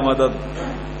یا اللہ مدد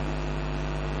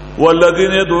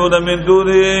والذین يدعون من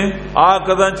دونه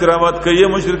آقدان چرامت کئی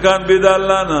مشرکان بید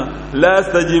اللہ نا لا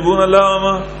استجیبون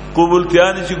لهم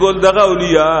قبولتیانی چی گول دغا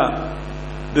اولیاء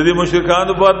دی مشرکان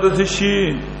دو بارد سشی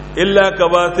اللہ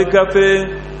کباتی کفے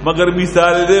مگر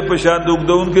مثال دے پشان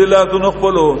دکدون کے لاتو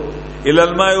نخپلو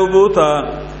الالماء عبوتا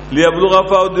لیبلغ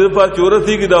فاو دی پا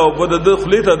چورسی کی داو پا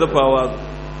دخلیتا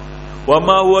دفاوات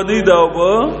وما هو دی داو پا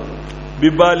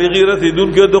ببالغی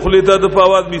رسیدون کے دخلیتا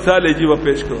دفاوات مثال جیوہ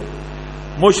پیش کرو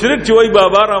مشرک چې وای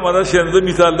بابا را مده شنده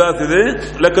مثال داسې دی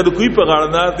لکه د کوی په غاړه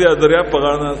نه یا دریاب په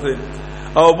غاړه نه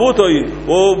او بوت وي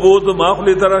او بوت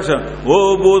ماخلی تراشه او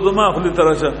بوت ماخلی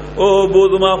تراشه او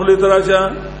بوت ماخلی تراشه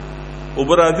او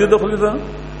برازي دخل ده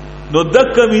نو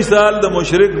دک مثال د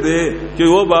مشرک دی چې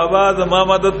او بابا زما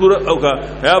مدد پورا او کا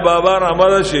یا بابا را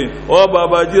مده شي او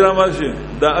بابا جی را مده شي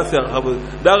دا اسه خبر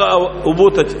دا او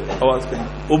بوت आवाज کوي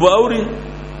او باوري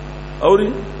اوري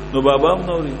نو بابا هم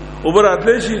نوري او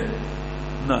براتلی شي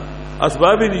نه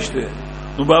اسباب نشته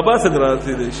نو بابا څنګه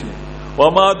راځي دي شي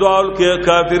وما دعاء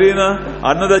الكافرين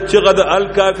ان د چغد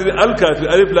الکافر الکافر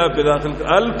الف لام په داخل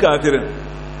الکافر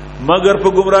مگر په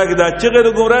گمراه کې دا چغد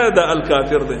گمراه دا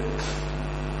الکافر دی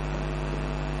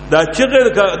دا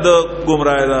چغد د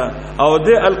گمراه دا او د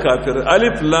الکافر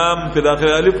الف لام په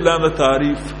داخل الف لام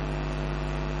تعریف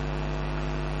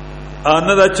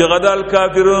ان د چغد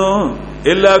الکافر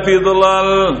الا فی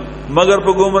ضلال مگر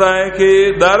په گمراه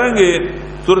کې دارنګي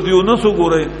سورۃ یونس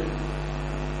وګورئ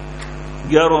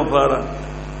 11واں پارہ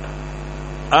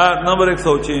آیت نمبر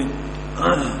 106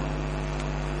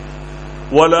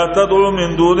 ولا تدعوا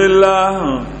من دون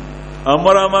الله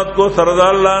امر امت کو سرد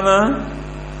اللہ نا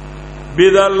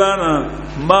بید اللہ نا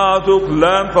ما اتوک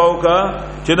لان فوقا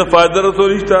چن فائدہ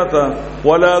رسول اشتا تھا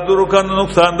ولا درکن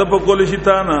نقصان دا پکول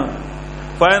اشتا نا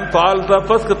فین فعالتا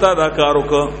پس کتا دا کارو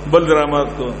کا بل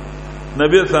درامات کو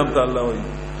نبی اسلام تعالی وی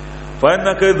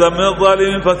فإنك إذا من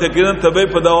الظالمين فسكنا تبي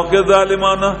فداوك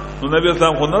ظالمانا النبي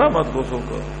اسلام خو نرامت کو سو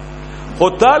کو خو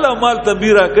تعالی مال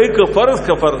تبیرا کوي ک فرض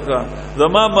کا فرض کا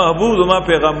زما محبوب زما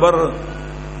پیغمبر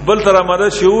بل تر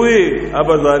مدد شوی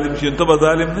ابا ظالم شي ته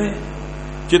ظالم نه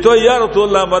چې تو یا رسول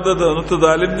الله مدد نو ته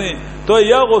ظالم نه تو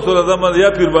یا غسل اعظم یا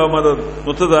پیر با مدد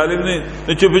نو ته ظالم نه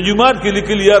چې په جمعات کې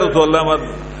لیکل یا رسول الله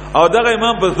مدد او دغه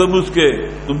امام په سموس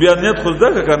کې نو بیا نیت خو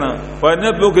ځکه کنه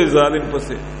فائنت لو کې ظالم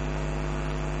پسه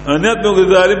انیت نو کې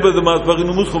ظالم په زماس په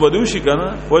نماز خو بده وشي کنه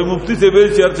وای مفتی سے به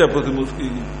چرچا په نماز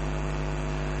کېږي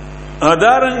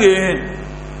ادارنګه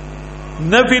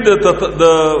نفی د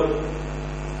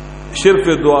شرک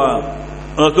دعا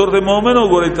سورۃ مومن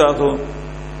وګورئ تاسو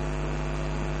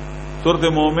سورۃ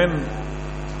مومن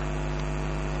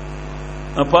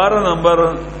پارہ نمبر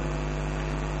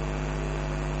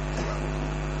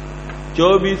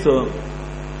 24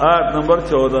 آیت نمبر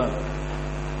 14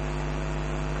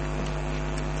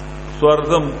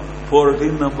 سورتم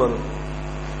 14 نمبر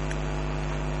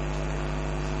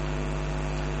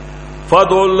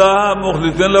فادعوا الله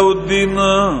مخلصا له الدين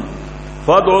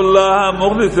فادعوا الله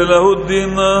مخلصا له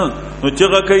الدين نو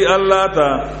چغه کوي الله تا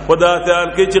خدا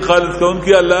تعالی کې چې خالص کون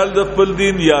کې الله د خپل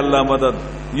دین یا الله مدد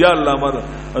یا الله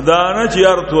مدد دا نه چې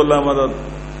یا رسول الله مدد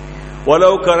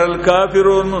ولو کرل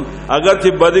کافرون اگر چې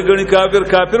بدی غني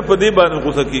کافر په دې باندې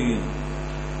غوسه کیږي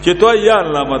چې تو یا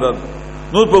الله مدد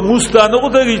نو په مستانه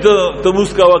غوږی ته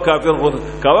مسکا وا کافر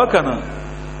کاوا کنه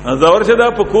زور شه دا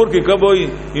په کور کې کبوي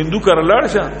هندو کر لاړ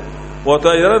شه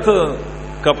وته یره ته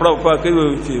کپڑا پاکي وي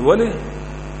چې ولی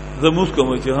زموس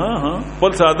کوم چې ها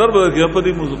خپل صادر به کې په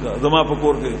دې موزه زما په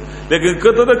کور کې لیکن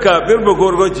کته د کافر په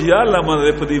کور کو چې یا الله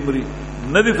مدد په دې مری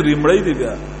نه دې فری مړی دی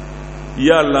بیا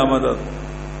یا الله مدد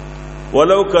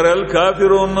ولو کرل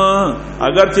کافرون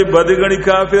اگر چې بدګنی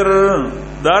کافر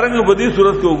دارنګ بدی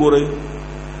صورت کې وګورئ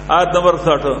آیت نمبر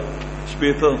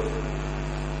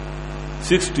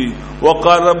 60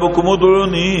 وقال ربكم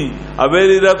ادعوني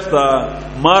اویلی ربستا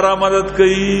مارا مدد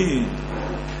کئی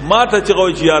ما تا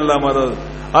چگوی چی اللہ مدد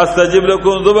استجب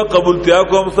لکم زبا قبولتیا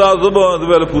کوم سا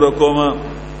زبا پورا کوما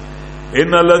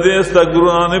ان الذين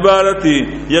استكبرون عن عبادتي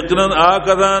یقینا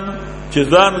آکدان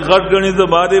چیزان غټ غنی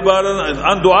زباد عبادت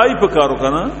ان دعای پکارو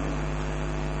کنا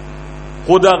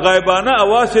خدا غایبانه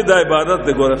اواز د عبادت د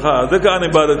ګوره ښه ځکه ان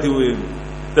عبادت وي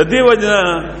د دې وجنه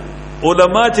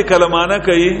علما چې کلمانه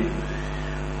کوي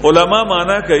علما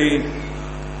معنا کوي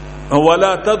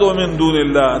ولا تدعو من دون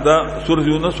الله دا سورۃ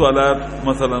یونس ولات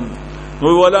مثلا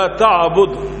ولا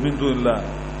تعبد من دون الله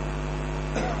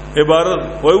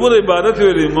عبادت وایو عبادت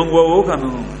ویلي مونږ وو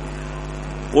کنه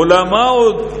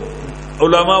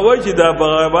علما وایي چې دا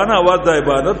غایبانه اواز د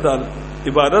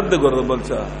عبادت د ګوره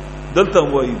بلچا دلته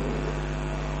وایي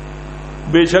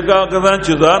بشکا کسان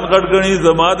چې ځان غټ غني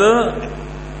زما د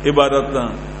عبادت نه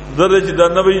زره چې د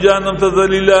نبی جانم ته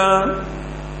ذلیلا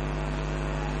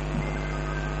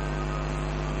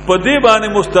په دې باندې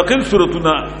مستقل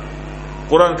سورتونه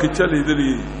قران کې چلی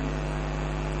دي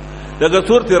لکه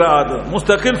سورۃ رعد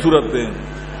مستقل سورت ده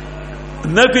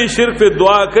نفي شرک په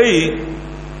دعا کوي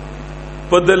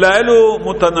په دلایل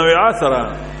متنوعه سره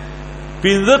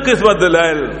 15 قسمه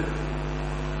دلایل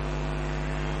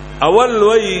اول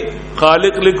وی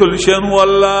خالق لكل شيء هو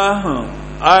الله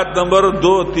آیت نمبر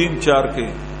 2 3 4 کې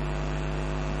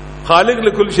خالق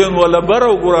لكل شيء هو الله بر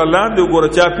وګړه لاندې وګړه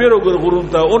چاپیر وګړه غرون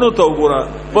ته اونو ته وګړه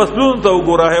فصلون ته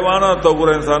وګړه حیوانات ته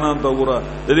وګړه انسانان ته وګړه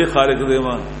دې خالق دی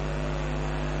ما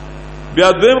بیا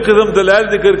دویم قسم دلایل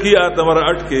ذکر کی آیت نمبر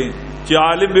 8 کې چې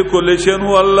عالم بكل شيء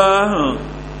هو الله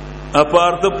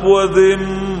اپارت پوزم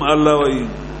الله وی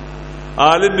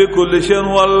عالم بكل شيء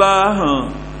هو الله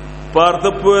پارت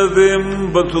پوزم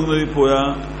بڅنګ دی پویا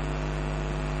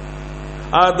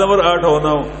آیت نمبر 8 او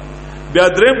 9 بیا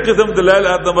دریم قسم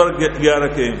دلائل آیت نمبر 11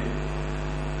 کې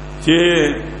چې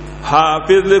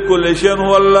حافظ لكل شيء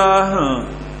هو الله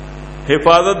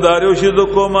حفاظت داریو شی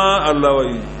د کوما الله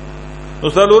وی نو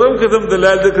څلورم قسم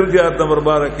دلائل ذکر کې آیت نمبر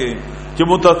 12 کې چې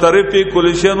متصرف فی کل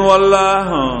شیء هو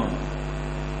الله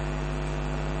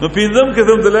نو پنځم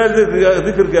قسم دلائل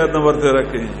ذکر کې آیت نمبر 13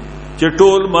 کې چې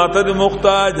ټول ماته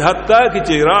محتاج حتی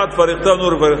چې رات فرښتہ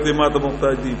نور فرښتې ماته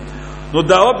محتاج دي نو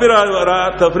داوا پر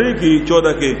تفریقی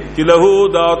 14 کې چې له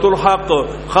دعوت الحق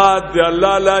خاط بی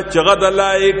الله لا چغد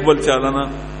الله ایک بل چالنا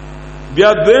بیا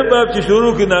دویم باب چې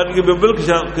شروع کې ناګه به بل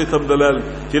قسم دلال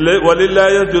چې ولله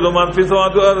یسجد من فی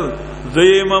السماوات والارض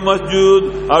زیم مسجود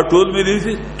او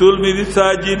ټول می دي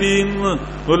ساجدین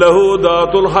له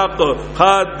دعوت الحق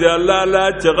خاط بی الله لا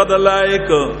چغد الله ایک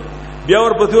بیا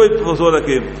ورپسې وي فسوره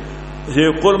کې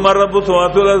چې قل مرب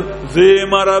سماوات والارض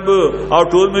زیم رب او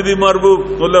ټول می دي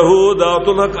مربوب له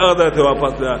دعوت الحق ادا ته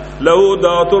واپس له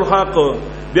دعوت الحق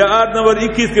بیا آیت نمبر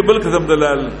 21 کې بل قسم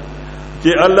دلال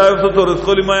چې الله یبسط رزق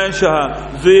لمن یشاء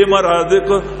زیم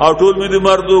رزق او ټول می دي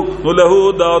مرزوق له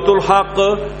دعوت الحق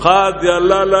خاص دی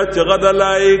الله لا چغد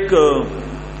لایک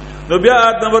نو بیا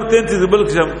آیت نمبر 33 بل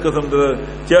قسم دلال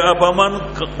چې اپمن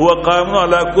هو قائم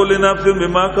علی کل نفس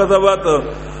بما کسبت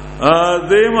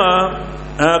زیم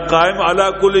قائم علی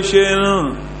کل شیء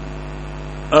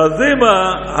عظیم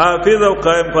حافظ او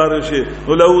قائم پارشی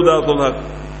له دعوت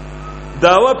الحق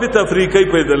داوا په تفریقی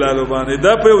په دلالو باندې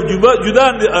دا په جدا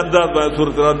انداز باندې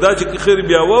صورت را دا چې خیر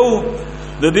بیا وو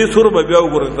د دې سور به بیا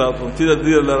وګورئ تاسو چې د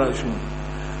دې الله راشو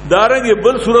دارنګ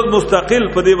بل صورت مستقل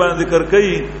په دې باندې ذکر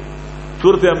کړي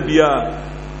سورۃ انبیاء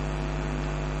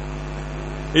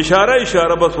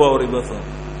اشاره بس واوري بس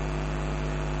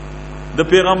د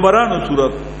پیغمبرانو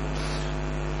صورت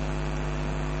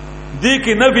دې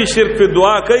کې نبی شرک په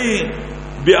دعا کوي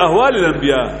بی احوال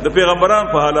الانبیاء د پیغمبران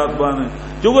په حالات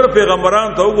باندې جوړ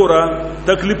پیغمبران ته وګوره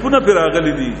تکلیفونه پر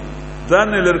راغلي دي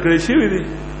ځان نه لړکړی شي دي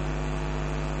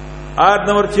آیت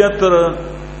نمبر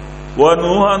 76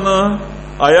 ونوحن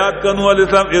آیات کنو علیہ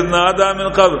السلام اذ نادى من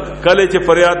قبل کله چې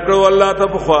فریاد کړو الله ته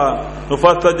بخوا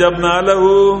فاستجبنا له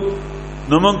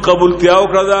نو من قبول تیاو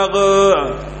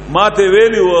کړه ما ته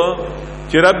ویلی و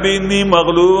چې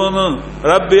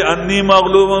ربي انی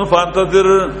مغلوب فانتظر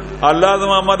الله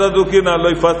زما مدد وکړي نه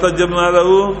الله فاستجبنا له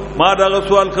ما دا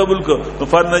سوال قبول کړ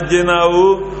فنجيناه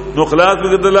نو خلاص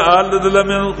بغدل آل دل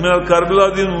من الكرب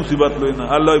العظیم مصیبت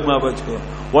لوینا الله ما بچ کړ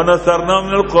ونصرنا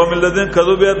من القوم الذين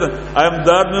كذبوا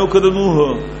امداد مې وکړ نوح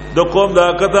د قوم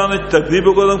دا کتان تکذیب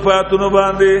وکړ فاتونو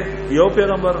باندې یو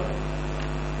پیغمبر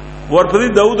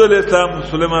ورپسې داوود علیہ السلام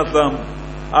سليمان السلام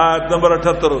آیت نمبر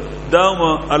 78 داوم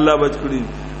الله بچ کړی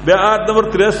بیا آیت نمبر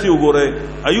 83 وګورئ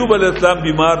ایوب علیہ السلام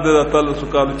بیمار دی الله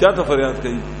سبحانه چاته فریاد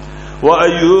کوي و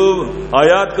ایوب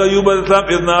آیات کا ایوب علیہ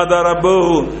السلام اذ نادى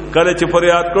ربه کله چې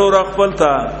فریاد کړو را خپل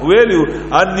تا ویلو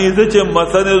انی ذچ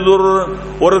مسن ذر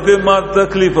ورته ما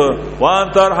تکلیف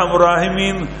وان ترحم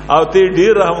الراحمین او تی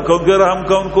ډیر رحم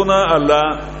کوونکو نه الله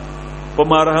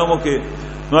په ما رحم وکي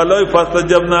نو الله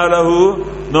فاستجبنا له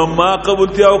نو ما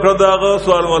قبولتیا او کړه دا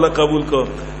سوال ولا قبول کو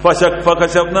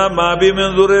فکشفنا ما بی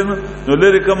من ذرن نو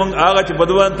لری کوم هغه چې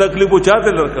بدوان تکلیف او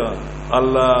چاته لرکا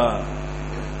الله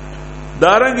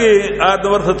دارنګي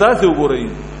ادم ورته تاسو وګورئ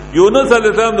یونس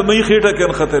علیہ السلام د مې خېټه کې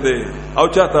انخته دی او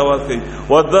چاته आवाज کوي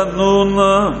وذنون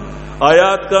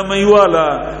آیات کا مې والا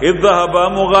اذهب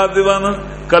مغاضبا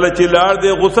کله چې لاړ دی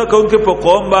غصه کوونکې په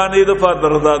قوم باندې د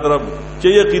فادرزاد رب چې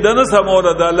یقینا نه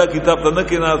سموله د الله کتاب ته نه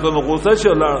کې نازل غصه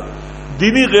شو لاړ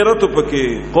دینی غیرت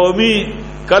پکې قومي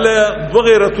کله دو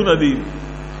غیرتونه دي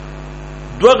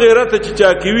دو غیرت چې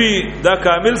چا کیوي دا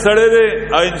کامل سړی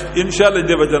دی ان شاء الله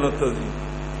دې جنت ته ځي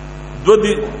دو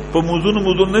دي په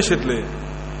موزون نشتله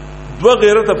دو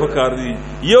غیرت پکار دي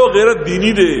یو غیرت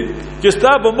دینی دی چې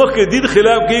ستا په مخ کې دین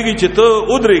خلاف کیږي چې ته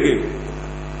ودرېږي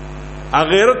ا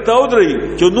غیرت ته ودرې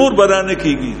چې نور بدانه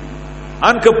کیږي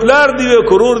ان کپلار دی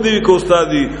کرور دی کو استاد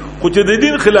دی خو چې د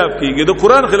دین خلاف کیږي د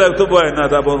قران خلاف ته وای نه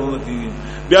دا بونه کیږي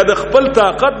بیا د خپل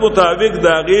طاقت مطابق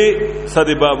داغه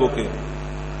صد بابو کې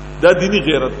دا دینی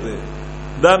غیرت دی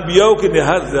دا انبیاء کې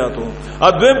نهایت ذاتو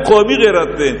ادم قومي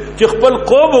غیرت دی چې خپل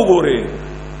قوم وګوري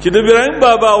چې د ابراهيم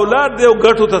بابا اولاد دی او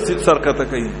ګټو ته سرکته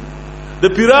کوي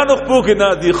د پیرانو خپل کې نه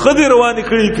دي خدي رواني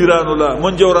کړی پیرانو لا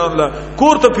منجوران لا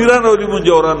کور ته پیرانو دي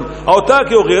منجوران او تا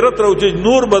کې غیرت راوځي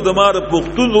نور بدمار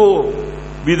پختونو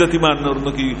بدعت ایمان نور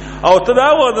نکی او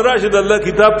تداو راشد الله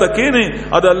کتاب ته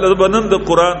کینه اد الله بنند د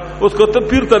قران اوس کو ته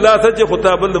پیر ته لا سچ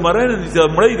خطاب ال مرانه دي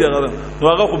مړی دی نو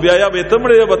هغه خو بیا یا به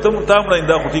تمړی یا به تم تامړی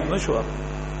دا خو ټیک نشو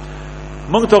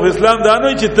موږ ته اسلام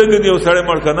دانوي چې څنګه یو سړی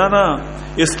مړ کنه نه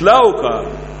اصلاح کا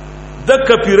د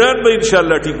کپیران به ان شاء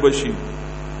الله ټیک بشي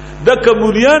د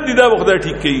کمولیان دي دا وخت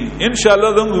ټیک کی ان شاء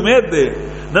الله زموږ امید ده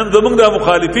نن زموږ د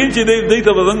مخالفین چې دی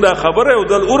ته زموږ د خبره او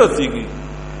د اورسیږي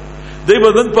دی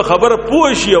بدن په خبره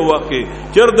پوه شي او واقع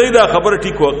چر دی دا خبره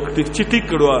ټیک وخت ټیک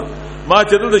کړو ما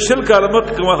چې د شل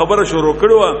کارمت کوم خبره شروع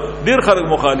کړو ډیر خلک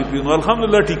مخالفین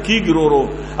الحمدلله ټیک کیږي ورو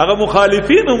هغه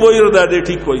مخالفین هم وایي دا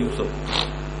ټیک وایي وسو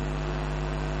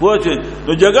وځي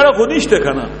نو جګړه خو نشته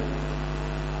کنه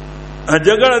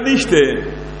جګړه نشته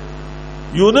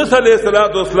یونس علیہ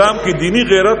السلام کی دینی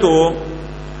غیرت ہو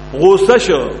غصہ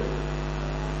شو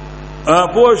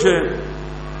پوشه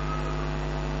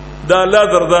دا الله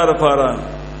دردار فارا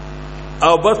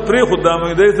او بس پری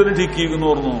خدامه دې سره ټیکی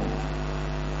نور نو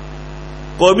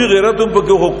قومي غیرت هم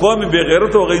پکې خو قومي بے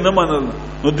غیرت او غینه منل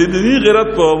نو دینی غیرت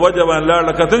په وجه باندې لاړ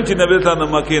لکه چې نبی ته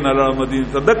مکه نه لاړ مدینه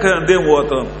ته دغه اندې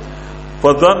وته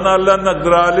فظن الله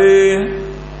نقدر علی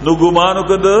نو ګمانو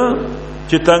کده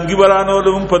چې تنګي برانو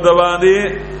لوم په دوانه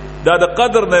دا د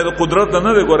قدر نه د قدرت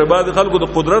نه دی ګوره بعض خلکو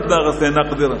د قدرت نه غسه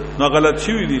نقدر نو غلط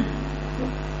شوی دي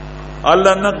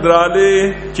الله نقدر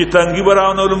علی چې تنګي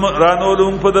برانو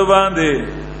لوم په دوانه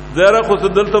زهره خو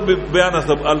دلته بیان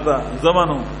سب التا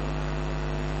زمانو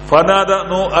فنادا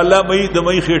نو الله مې د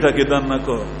مې خېټه کې دن نه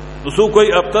کو نو سو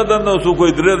کوئی ابتدا نو سو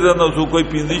کوئی درې نو سو کوئی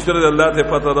پینځه تر الله ته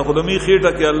پتا ده خو د مې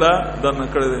خېټه کې الله دن نه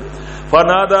کړی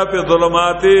فنادا په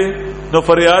ظلمات نو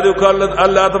فریاد وکړل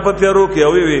الله ته پتیارو کې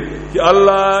او وی چې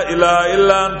الله الا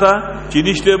الا انت چې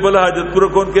نشته بل حاجت پر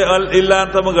کون کې الا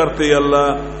انت مگر ته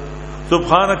الله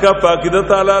سبحانك پاکیده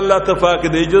تعالی الله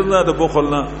تفاقد اجزنا د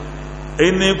بخلنا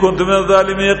انی کنت من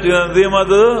الظالمین یقینا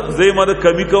زیمه د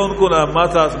کمی کون کو ما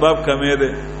څه اسباب کمی ده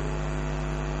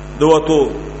دوتو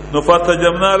نو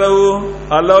فتجمنا له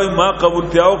الله ما قبول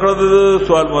تیاو کړ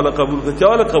سوال مولا قبول کړ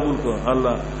چاله قبول کړ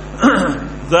الله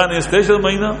ځان استشهاد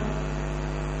مینه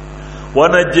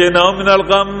ونجینا من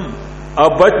الغم او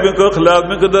بچ میں کو خلاف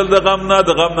میں کدل د غم نه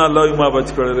الله ما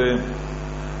بچ کړل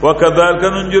وکذالک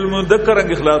ننجل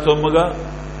مذکرن اخلاصو مگا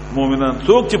مؤمنان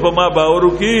څوک چې په ما باور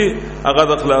وکي هغه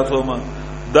د اخلاصو ما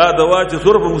دا دوا چې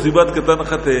سور په مصیبت کې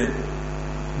تنخته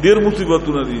ډیر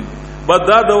مصیبتونه دي بعد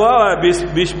دا دوا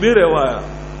بشمیره وایا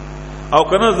او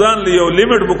کنه ځان لیو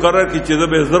لیمټ مقرر کی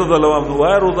چې به زرد لوام نو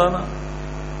وای روزانه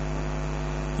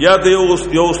یا ته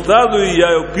یو استاد یا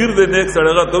یو پیر دې نیک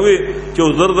سړی ته وي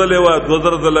چې زرد لوا دو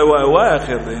زرد لوا وای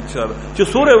اخر دې ان شاء الله چې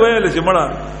سوره ویل چې مړه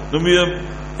نو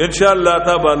ان شاء الله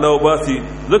تعالی الله باسی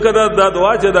ذکر دا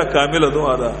دعا چې دا کامل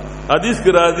دعا ده حدیث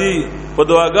کې راځي په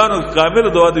دعاګانو کامل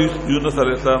دعا د یونس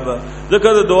علیه السلام ده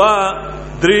ذکر دعا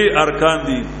درې ارکان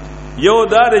دي یو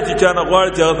دار چې چانه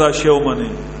غواړي چې هغه شی ومني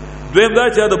دویم دا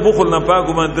چې د بخل نه پاک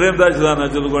ومن دریم دا چې ځان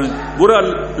اجل غواړي ګور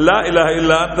لا اله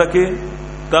الا انت کې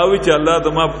تاوی چې الله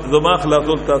زما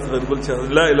خلاصول تاسو بل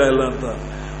چې لا اله الا انت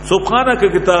سبحانك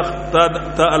کې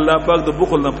تا الله پاک د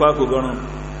بخل نه پاک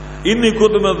وګڼو انی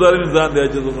کنت من الظالمین ځان دی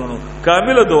اجل غواړو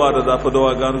کامل دعا ده په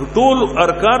دعاګانو ټول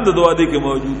ارکان د دعا دي کې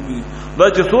موجود دي دا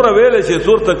چې سوره ویل چې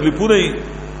سور تکلیفونه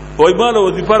وای مال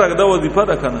وظیفه راغدا وظیفه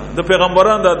ده کنه د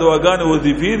پیغمبران د دعاګانې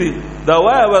وظیفې دي دا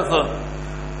وای بس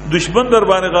دشمن در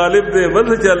باندې غالب دی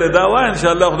بل چاله دا وای ان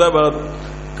شاء الله خدای به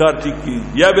کار ٹھیک کی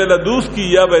یا به دوست کی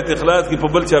یا به اخلاص کی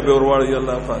په بل چا به ورواړي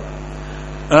الله پاک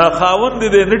خاوند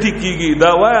دې نه ټیک کیږي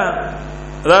دا وای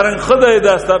دارن خدای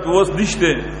دا ستا په وس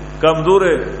نشته کمزور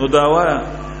نو داوا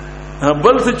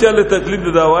بل څه چاله تکلیف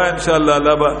د داوا ان شاء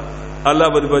الله الله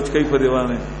به بچ کی په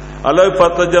دیوانه الله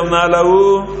فتجمنا له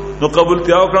نو قبول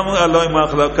تیاو کړم الله ما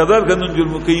اخلاق قدر کنن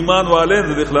جرم کې ایمان والے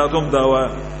د اخلاصوم داوا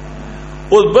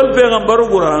اوس بل پیغمبر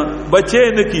وګړه بچي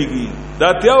نه کیږي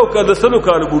دا تیاو کله سلو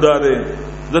کال بوډا دی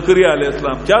زکریا علیہ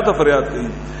السلام چاته فریاد کړي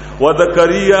و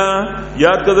زکریا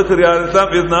یاد کړه زکریا علیہ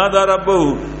السلام اذنا دا ربو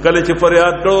کله چې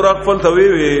فریاد کړو رغفل ثوی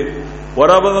وی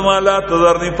ورب ما لا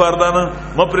تذرنی فردانا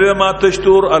مپر ما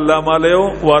تشتور الله مالیو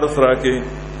وارث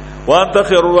راکې وانت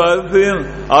خیر الوارثین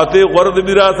آتے غرض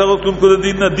میراث تم کو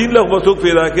دین لغ وسوک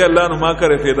پیدا کې الله نو ما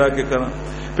کرے پیدا کې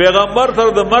کړه پیغمبر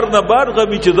سره د مرګ نه بعد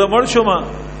غمی چې زمړ شوم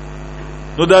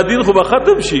نو دا دین خو به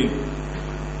ختم شي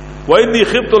و انی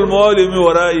خفت الموالي من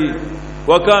ورای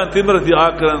وکانت امرتی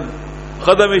عاقرا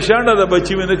خدمه شانه د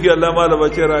بچی مینه کې الله مال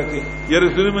بچی راکې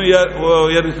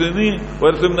یرثنی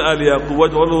ورث من آل یعقوب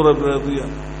وجعلوا رب رضیا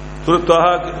سورۃ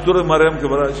طه سورۃ مریم کې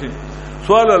براشي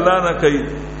سوال الله نه کوي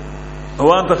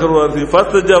وان تخر ورثی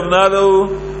فاستجبنا له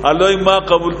الله ما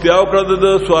قبول تیاو کړه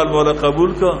د سوال مولا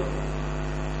قبول کا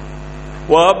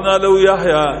وابنا له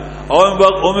یحیی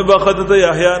او می بخدته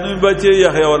یحیی نو بچی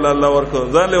یحیی ول الله ورکو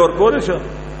ځان له ورکول شو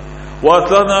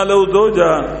واصلنا له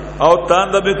زوجا او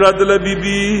تاند بکرادل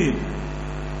بیبی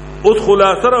اوس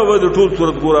خلاصه راو د ټول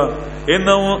صورت ګورا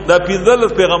انه دا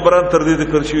پینځل پیغمبران تر دې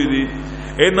ذکر شوی دي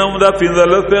انه دا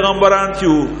پینځل پیغمبران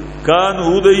چې کان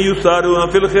هو د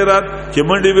یسارون فی الخيرات چې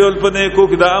منډي ویل پنه کو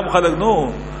دا عام خلک نو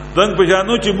څنګه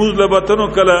پېژانو چې موږ لباتنو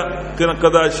کله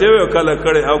قضا شوی کله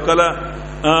کړي او کله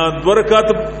دو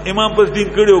رکعات امام پس دین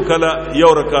کړي او کله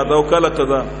یو رکعات او کله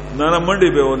قضا نه منډي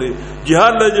به ولي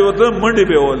جهاد لږه وته منډي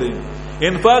به ولي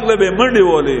انفاق لبه منډي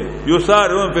والے یو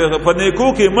سارو په نیکو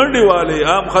کې منډي والے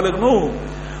عام خلک نو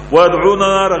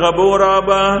ودعونا رغبا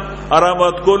ورهبا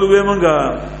ارامت کول وې منګه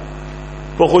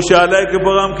په خوشاله کې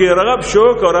پیغام کې رغب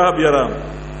شوق او رهب یرا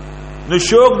نو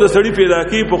شوق د سړی پیدا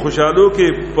کی په خوشالو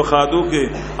کې په خادو کې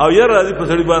او یې راځي په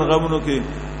سړی باندې غمونو کې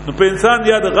نو په انسان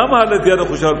یا د غم حالت یا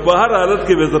د خوشحال په هر حالت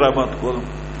کې به زرامت کول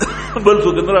بل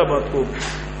څه نه رامات کو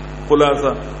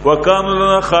خلاصہ وکانو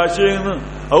لنا خاشعين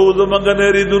او زمنګ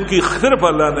نه ریدون کی صرف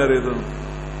الله نه ریدون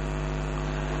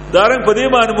دارنګ په دې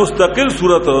باندې مستقل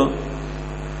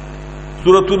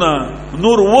سورتونه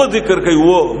نور و ذکر کوي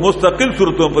و مستقل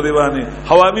سورتونه په دې باندې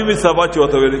حوامی می سبا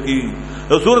چوته ویل کی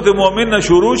سورۃ مومن نه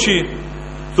شروع شي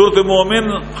سورۃ مومن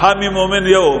حامیم مومن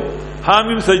یو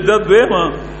حامیم سجده دویم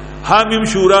حامیم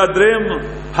شورا دریم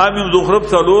حامیم زخرف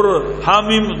څلور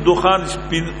حامیم دخان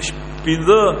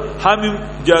پینځه حامیم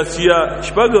جاسیه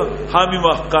شپږ حامیم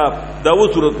احقاف دا و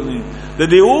سورتونه د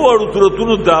دې وړو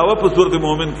سورتونو داوا په سورۃ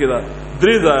مومن کې را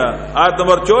درې ځای آیت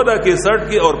نمبر 14 کې 60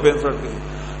 کې اور 65 کې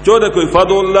 14 کوئی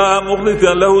فضل الله مخلص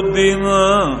له الدين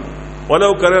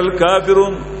ولو كره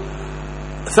الكافرون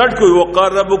 60 کوئی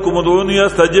وقال ربكم ادعوني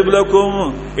استجب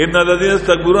لكم ان الذين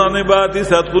استكبرون عن عبادتي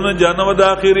سيدخلون جهنم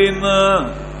داخرين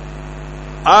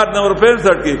آیت نمبر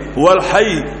 65 کی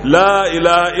والحی لا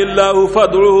الہ الا هو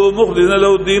فادعوه مخلصا له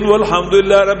الدين والحمد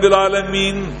لله رب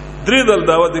العالمین درې دل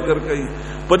دعوه ذکر کړي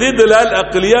په دې دلال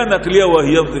عقلیه نقلیه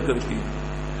وحیه ذکر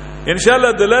کړي ان شاء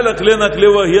الله دلال عقلیه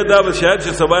نقلیه وحیه دا به شاید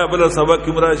چې سبا بل سبا کې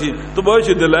مراشي ته به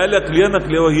چې دلال عقلیه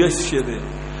نقلیه وحیه څه دي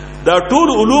دا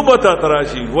ټول علوم ته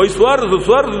تراشي وای سوار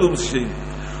علوم شي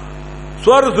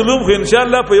سوار علوم خو ان شاء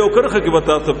الله په یو کرخه کې به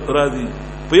تاسو راځي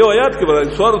په یو آیات کې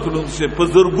برابر سوارت علوم شه په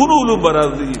زرګونو علوم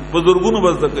برابر په زرګونو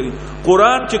بس کوي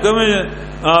قران چې کومه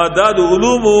د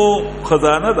علوم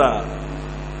خزانه ده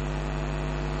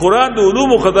قران د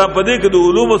علوم خزانه په دې کې د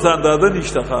علوم ساندازه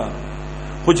نشته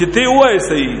خو چې ته وای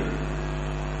صحیح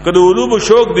کله علوم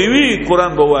شوق دی وی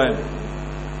قران به وای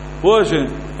پوه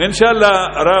ان شاء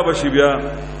الله را بشي بیا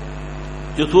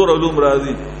چې څور علوم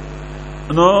راځي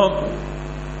نو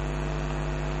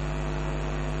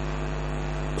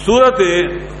سورت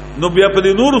نو بیا په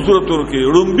دې نور سورتونو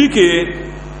کې رومبي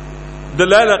کې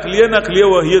دلائل عقلیه نقلیه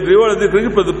وحیه دریوړه ذکر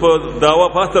کې په داوا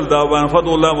فاصل داوا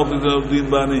فضل الله مخلص الدين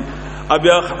باندې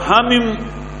بیا حامیم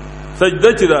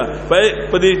سجده چې دا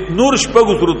په دې نور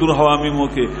شپږو سورتونو حوامیمو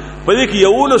کې په دې کې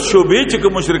یو لس شوبې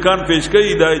چې مشرکان پیش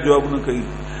کوي دا جوابونه کوي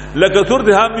لکه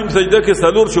سورت حامیم سجده کې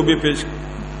سلور شوبې پیش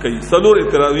کوي سلور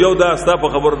اعتراض یو دا استا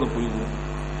په خبر نه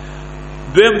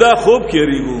پويږي دویم دا خوب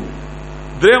کېریږي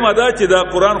دریم ادا چې دا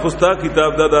قران خوستا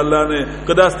کتاب دا د الله نه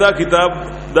کدا استا کتاب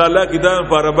دا الله کتاب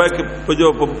په عربی کې په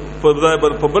جو په ځای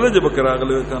په بل جبه کې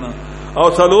راغلی کنه او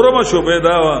څلورمه شوبه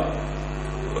دا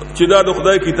چې دا د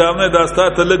خدای کتاب نه دا استا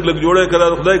تلګ لګ جوړه کړه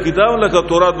د خدای کتاب لکه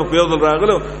تورات په پیاز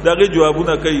راغلو داغه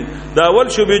جوابونه کوي دا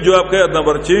اول شوبه جواب کوي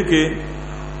نمبر 6 کې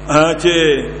چې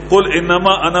قل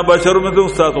انما انا بشر مثلكم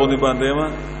استاذونه باندې ما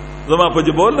زما په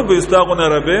جبول نه په استاغونه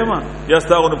عربی ما یا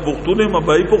استاغونه پښتون ما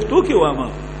بای پښتو کې وامه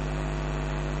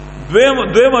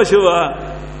دویمه شوا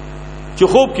چې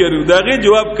خوب کړو داغه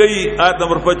جواب کوي آیت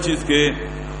نمبر 25 کې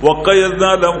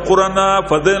وقیدنا لهم قرانا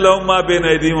فضل لهم ما بین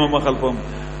ایدیهم وما خلفهم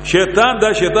شیطان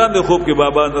دا شیطان د خوب کې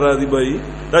بابا ناراضي بای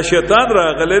دا شیطان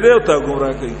راغله دی او تا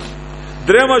گمراه کوي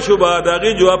درېما شوبه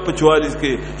داغه جواب په 44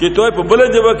 کې چې توي په بل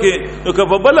جواب کې نو که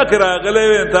په بل کې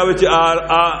راغله تا چې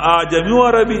اجمی او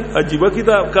عربي عجيبه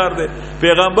کتاب کار دی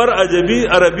پیغمبر عجمی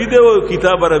عربي دی او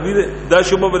کتاب عربي دی دا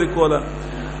شوبه بر کوله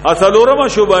اصلورما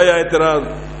شوبه یا اعتراض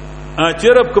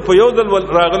چیرې په یو دل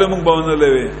راغله مونږ باندې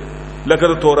لوي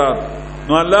لکه تورات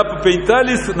نو الله په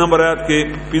 45 نمبر آیات کې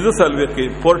 45 کې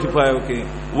 45 کې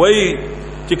وای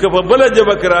چې په بل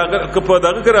جواب کې راغله په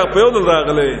دغه کې په یو دل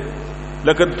راغله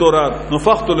لکه تورات نو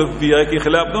فختل فیها کې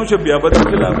خلاف نو چې بیا به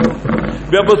خلاف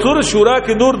بیا په سورۃ شورا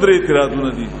کې نور درې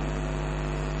اعتراضونه دي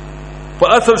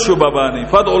په اصل شوبه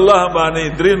باندې فضل الله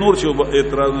باندې درې نور شوبه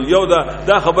اعتراضونه یو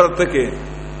دا خبره ته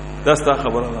کې داستا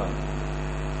خبره ده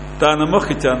تا نه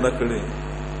مخ چاندا کړي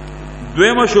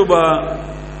دویمه شوبه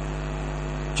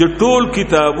چې ټول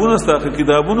کتابونه ستاسو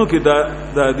کتابونو کې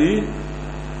دادي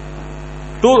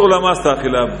ټول علما ستاسو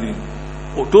خلاف دي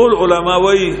او ټول علما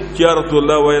وای چې رسول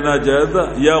الله وینا جائز ده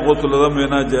یا غسل الله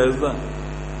وینا جائز ده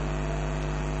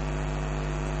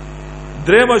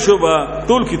درېما شوبه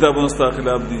ټول کتابونو ستاسو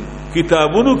خلاف دي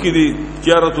کتابونو کې دي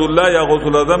چې رسول الله یا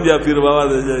غسل الله یا پیر بابا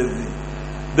ده جائز دي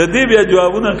د دې بیا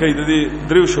جوابونه کوي د دې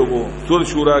درو شوبو سورۃ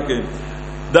شورا کې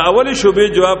د اولی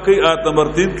شوبې جواب کوي آیت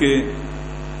نمبر 3 کې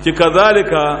چې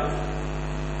کذالک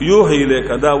یوحی الیک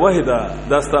دا وحدا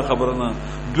داستا خبرنا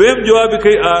دویم جواب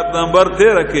کوي آیت نمبر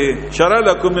 13 کې شرع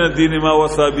لكم من الدين ما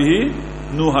وصى به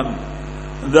نوح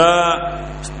دا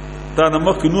تا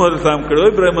نمخ نوح علیہ السلام کړو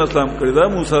ابراهیم علیہ السلام کړو دا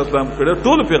موسی علیہ السلام کړو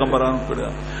ټول پیغمبرانو کړو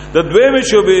د دویم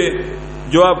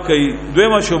شوبې جواب کوي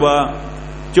دویمه شوبه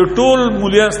چې ټول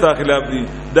مولیان ستا خلاف دي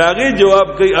داغه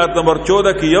جواب کوي آیت نمبر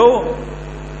 14 کې یو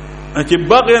چې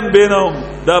باغیان بینهم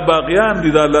دا باغیان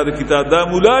دي د الله د کتاب دا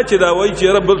مولا چې دا وایي چې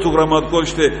رب بل څوک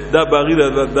کوشته دا باغی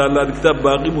د الله د کتاب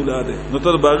باغی مولا دی نو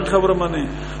ته باغی خبره مانی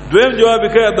دویم جواب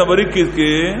کوي آیت نمبر 21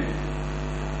 کې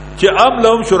چې ام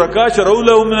لهم شرکا شرعوا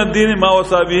لهم من الدين ما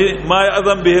وصى به ما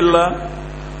اذن به الله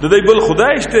د دې بل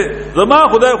خدای شته زما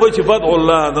خدای خو چې فضل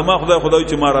الله زما خدای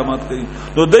چې ما رحمت کوي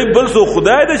نو دې بل سو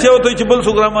خدای دې چې بل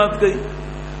سو رحمت کوي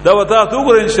دا وتا ته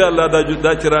وګور ان شاء الله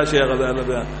دا چې راشه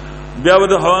غزاله بیا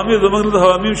د حوامیم زمونږ د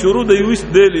حوامیم شروع د یوش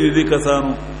دی دي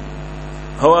کسانو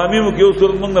حوامیم کې یو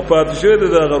صورت موږ نه پاتې شوی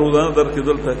د غروزانه درکې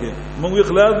دلته کې موږ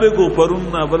اخلاص به کو پرون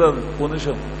نه بل ونه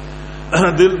شم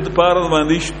دل پار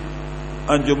باندې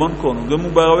انجمن کو نو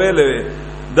موږ باغویلې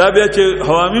دا بیا چې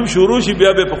حوامیم شروع شي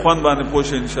بیا به په خوان باندې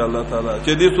پوښ ان شاء الله تعالی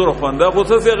چې دې سور خواندا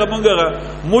خصوصي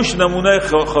غمنګه مش نمونه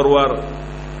خروار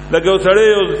لکه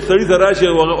سړی زراشه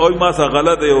او ما سره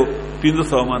غلط یو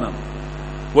 500 مانه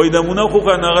وای نمونه خو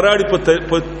کا نغراړي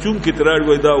په چون کې تراړي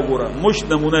وای دا وګوره مش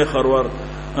نمونه خروار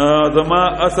زما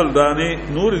اصل دانه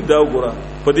نور دا وګوره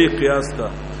په دې قیاس تا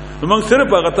موږ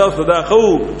صرف هغه تاسو دا خو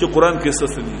چې قران کې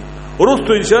سسني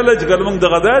ورستو ان شاء الله چې کله موږ د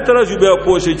غدای تر شو بیا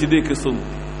پوښي چې دې کې سو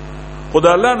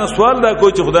خدای الله نه سوال دا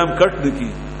کوي چې خدای هم کټ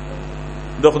دکی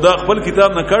د خدای خپل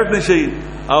کتاب نه کټ نشي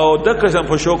او د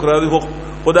قسم په شوق راځي خو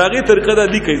خدایي طریقه دا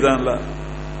لیکي ځان لا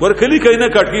ورکلی کینه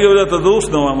کټکی یو ته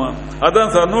دوست نو ما اذان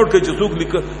سره نوٹ کې چې څوک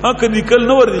لیک ها ک لیکل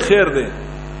نو ور دي خیر دی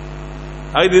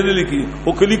اې دې نه لیکي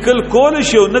او ک لیکل کول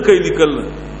شي او نه کوي لیکل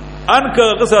ان کا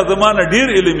غصه زمانه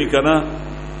ډیر علمي کنا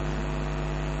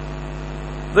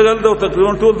دغه د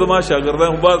تقریبا ټول د ما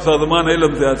شاګردان په زمانه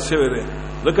علم زیات شوی دی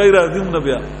ځکه راځم نه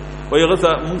بیا وای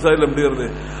غصه مونږ علم ډیر دی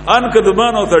ان کا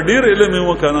زمانه او ډیر علم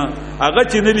مو کنا هغه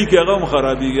چې نه لیکي هغه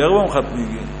خرابيږي هغه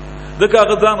ختميږي دغه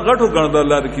غزان غټو ګڼل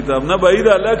الله د کتاب نه باید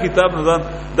الله کتاب نه ځان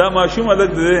دا ماشوم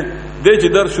الګ دې چې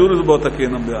در شروع به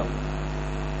تکینم بیا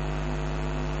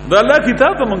دا الله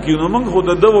کتاب ته مونږ کینو مونږ خود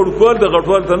د وړ کول د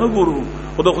غټوال ته نه ګورو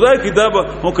خو د خدای کتاب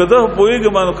مو کده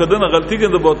پوېږم نو کده نه غلطي کې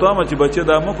د بوتامه چې بچي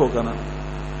دا مو کو کنه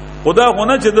خدا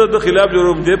غونه چې د خلاف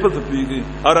جوړوم دې په تپیږي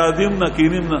ارادیم نه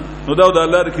کینیم نه نو دا د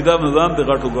الله کتاب نه ځان د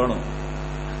غټو غاڼو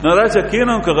نه راشه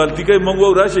کینم که غلطی کوي موږ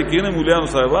و راشه کینم مولانو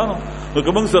صاحبانو نو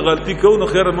که موږ څه غلطی کوو نو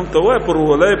خیر موږ ته وای پر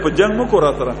ولای په جنگ مو کو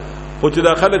را سره خو چې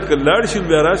داخله کلاړ شي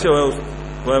بیا راشه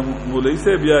وای مولای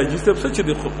سه بیا جسب څه چې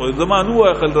د زمانو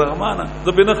وای خل رحمانه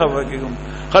زه به نه خفه کېږم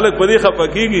خلک په دې خفه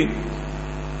کېږي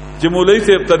چې مولای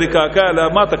سه ابتدی کاکا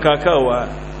علامات کاکا وای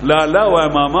لا لا وای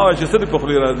ماما وای چې څه په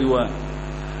خلی راضي وای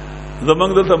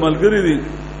زمنګ دلته ملګری دي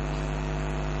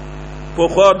په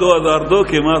خوا 2002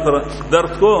 کې ما سره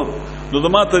درس کو نو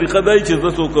زما طریقه دای چې زه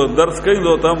څوک درس کوي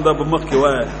نو تام د مخ کې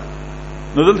وای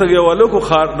نو دلته یو والو کو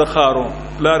خار د خارو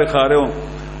لار خارو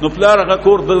نو پلار هغه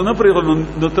کور د نه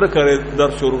پرې نو تر کړي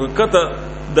درس شروع کته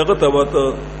دغه ته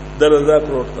وته درزا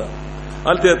پروت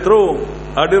الته ترو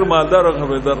اډیر مالدار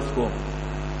هغه درس کو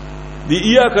دی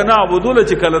ایا کنا عبدول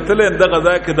چې کله تل دغه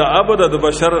ځای کې د ابد د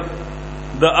بشر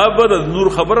د ابد نور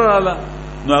خبر رااله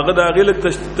نو هغه د غیل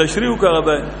تشریح کړه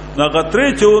ده نو هغه ترې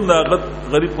چې نو هغه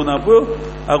غریب کو نه پو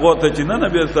هغه ته چې نه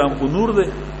نبی اسلام کو نور ده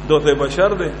دوته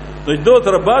بشر ده نو دوه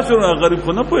تر باسو غریب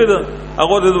کو نه پوي ده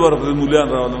هغه د ورته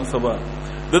مولیان راولم سبا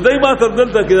د دای ما تر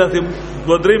دلته کې داسې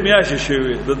دوه درې میاشتې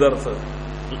شوی د درس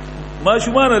ما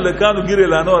شومان لکانو ګیره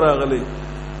لانو راغلی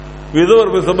ویدور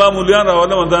په سبا مولیان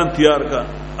راولم ځان تیار کا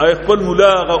ای خپل مولا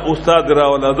هغه استاد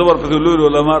راولا زبر په لوی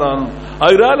علماء رانو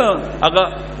ایراله هغه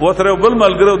وتر بل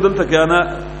ملګرو دلته کې انا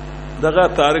دغه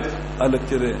تاریخ الګ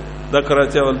چره د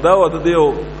کراچي ول دا و د دیو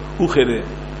خو خره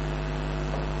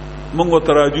مونږ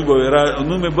تراجو به را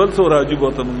نو مې بل څو راجو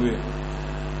به ته مونږ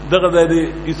دغه د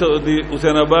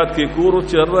حسین آباد کې کورو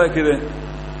چرته کې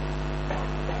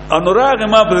انوراغ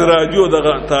ما پر راجو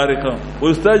دغه تاریخ او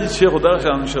استاد شیخ خدا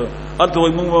شان شو الته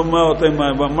وای مونږ ما وته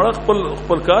ما مړ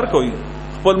خپل کار کوي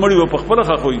خپل مړی په خپل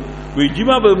خاخوي وی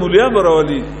جما به مولیان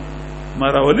براولي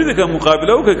ما راولي دغه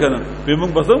مقابله وکړه کنه به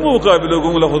موږ بس مقابله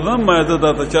کوم له خدام ما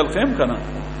ته ته چل خیم کنه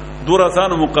دور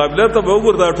آسان مقابله ته به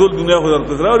وګور دا ټول دنیا خو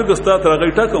درته راوړي که ستا تر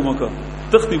غیټه کوم کا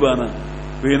تختی بانه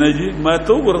وینه جی ما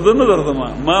ته ورته نه درته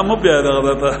ما م بیا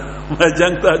دغه ته ما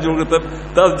جنگ ته جوړه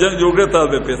تاسو جنگ جوړه تاسو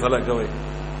به فیصله کوي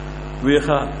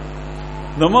ویخه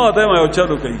نو ما ته ما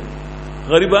چلو کوي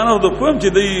غریبانو د کوم چې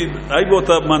دی ایبو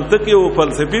ته منطقي او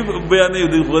فلسفي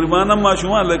بیانې دي غریبانو ما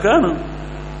شومان لکانه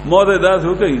مو ده داس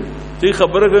هو کوي چې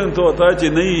خبره کوي ته وتا چې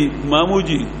نه مامو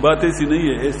جی باتیں سی نہیں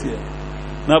ہے ایسی ہے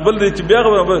نہ بل دې چې بیا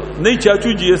خبره نہیں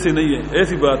چاچو جی ایسے نہیں ہے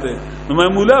ایسی بات ہے نو ما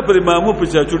مولا پر مامو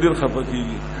په چاچو ډیر خفه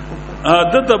کیږي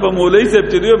عادت به مولوی صاحب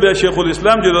چې بیا شیخ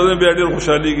الاسلام چې بیا ډیر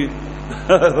خوشحاليږي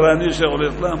رانی شیخ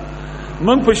الاسلام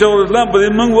من په شیخ الاسلام په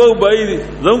من وو بای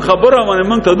زم خبره باندې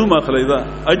من ته نو مخلی دا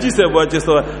اجي صاحب واچې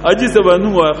سوا اجي صاحب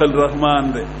نو اخل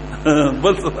رحمان دې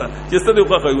بل چې ستې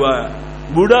خو خوا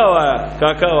بوډا وا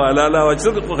کاکا وا لالا وا چې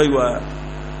خو خوا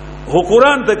هو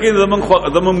قران ته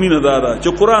کې زمون مين دارا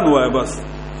چې قران وای بس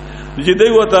چې دی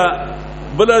وته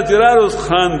بل جراروس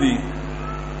خان دی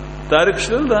تاریخ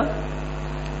شل دا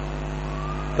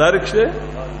تاریخ شه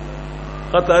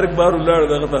تاریخ بار ولړ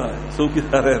دغه ته سوکی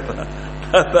سره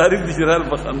تا تاریخ دي شرال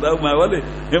په خندا ما والے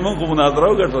همون کو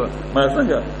مناظره وکړه ما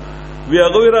څنګه وی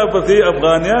هغه را پسې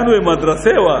افغانانو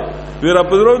مدرسې وا وی را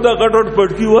پدرو دا غټ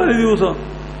پټکی واره دی اوسه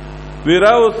وی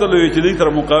را وصلوي چې دې تر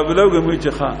مقابله وګمې چې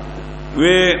ښا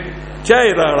وی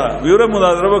چای راړه وی را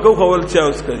مناظره وکاو خول چا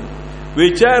اوس کوي وی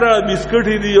چای را بسکټ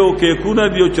دی او کیکونه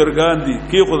دی او چرګان دی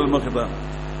کی خود مخدا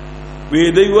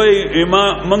وی دی وای ما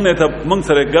منګ ته منګ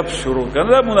سره غپ شروع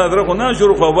کړه مناظره خو نه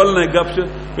شروع اول نه غپ شو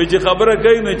وی چې خبره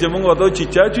کوي نه چې موږ وته چې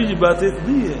چاچو جی باتې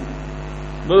دی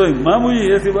نو مامو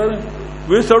یې ایسی بات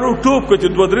وی سړو ټوپ کو چې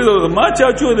دوه درې ما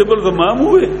چاچو دی بل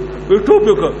مامو وی ټوپ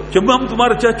کو چې مام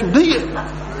تمہارا چاچو نہیں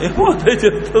ہے وہ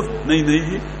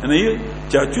نہیں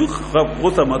چاچو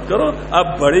غصہ مت کرو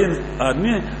آپ بڑے آدمی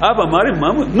ہیں آپ ہمارے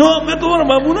مامو نو میں تمہارا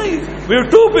مامو نہیں وہ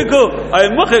ٹوپ کو آئے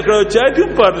مخ کرو چائے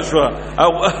تم پارشوا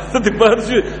اب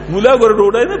پارش ملا گر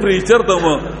ڈوڑا نا پریچر تم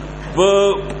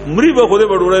مری با خود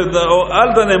بڑوڑا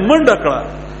آلتا نے من ڈکڑا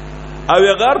اب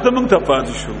اگر ته منگ تا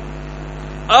پادشو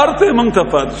ارته منگ تا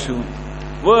پادشو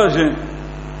واجه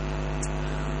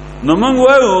نو منگ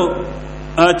وایو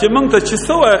چې موږ ته چې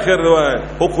څه وای خیر وای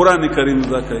او قران کریم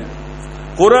زکای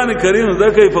قران کریم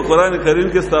زکای په قران کریم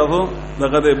کې ستاسو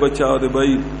دغه د بچاو دی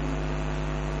بای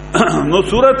نو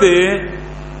سورته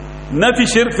نفی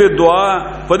شرک فی دعا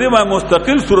په دې ما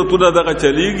مستقل سورته دغه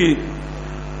چلیږي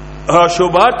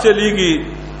شوبات چلیږي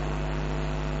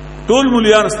ټول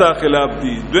مولیان ستا خلاف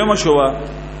دي دویمه شوبه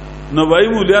نو وای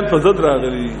مولیان په ضد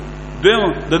راغلي دویم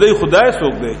د دې خدای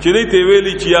څوک دی چې دې ته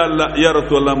ویلي چې یا الله یا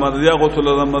رسول الله مدد یا رسول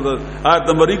الله مدد آیت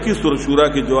نمبر 21 سورہ شورا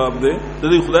کې جواب دی د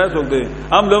دې خدای څوک دی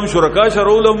هم لهم شرکا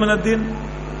شرعوا لهم من الدين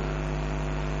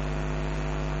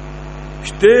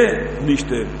شته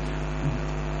نشته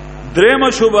درېمه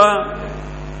شوبه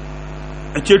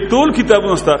چې ټول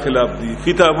کتابونو ستا خلاف دي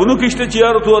کتابونو کې شته چې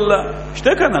یا رسول الله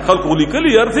شته کنه خلق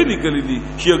لیکلي ارته لیکلي دي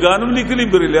شیعاګانو لیکلي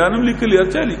بریلیانو لیکلي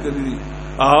ارچا لیکلي دي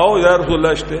او یا رسول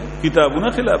الله شته کتابونه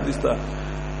خلاف دستا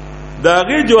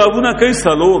داغه جوابونه کوي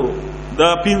سلور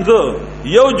دا پینځه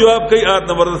یو جواب کوي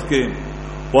آیت نمبر 10 کې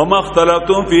وما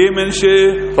اختلفتم فيه من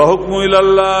شيء فحكم الى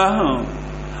الله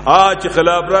اج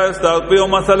خلاف را است په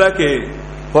مسله کې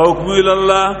فحكم الى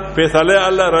الله فیصله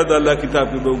الله رد الله کتاب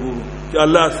کې وګورو چې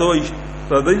الله سوې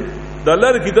ردی د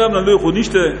الله کتاب نه خو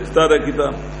نشته ستاره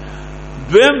کتاب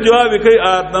دویم جواب کوي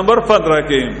آیت نمبر 15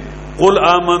 کې قل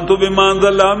آمنت بما انزل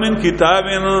الله من کتاب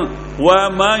و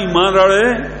ما ایمان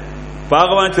راړې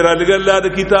پاغوان چر لګل الله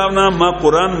د کتاب نه ما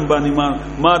قران باندې ایمان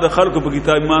ما د خلق په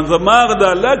کتاب ایمان زما د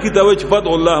الله کتاب چې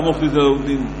فضل الله مخلص له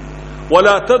الدين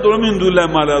ولا تدعو من دون الله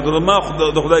ما لا يضر ما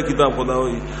خدای کتاب خدا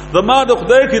وي زما د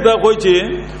خدای کتاب وای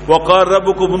چې وقال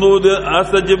ربكم ادعوني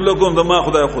استجب لكم زما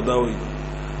خدا وي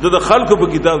د خلق په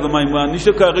کتاب زما ایمان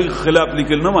نشه کاغي خلاف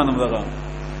لیکل نه مانم دغه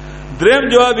دریم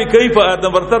جواب کیف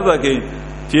ادم ورتر دا کې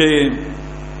چې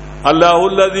الله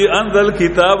الذي انزل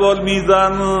الكتاب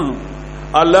والميزان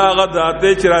الله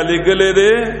غذاته چر لګلې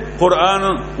ده قران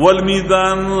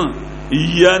والميزان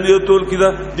یعنی ټول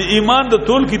کتاب د ایمان د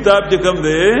ټول کتاب چې کوم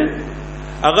ده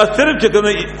هغه صرف چې کوم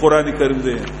قران کریم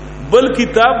ده بل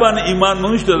کتاب باندې ایمان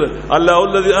نشته الله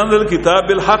الذي انزل الكتاب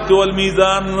بالحق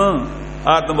والميزان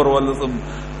آدم ورولسم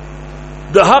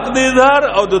د حق د اظهار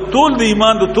او د ټول د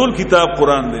ایمان د ټول کتاب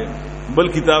قران ده بل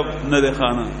کتاب نه ده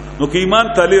خانه نو کې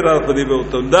ایمان تعالی را پدې به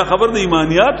وته دا خبر د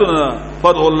ایمانیات نه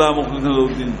فضل الله مخلص له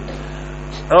الدين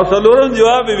او څلورم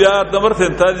جواب بیا نمبر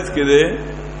 47 کې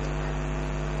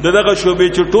ده دغه شوبې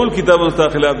چې ټول کتابونو سره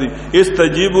خلاف دي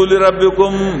استجیبوا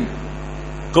لربکم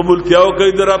قبول کیاو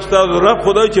کوي در رب تاسو رب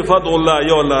خدای چې فضل الله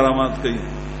یو الله رحمت کوي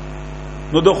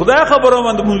نو د خدای خبرو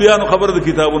باندې مولیانو خبر د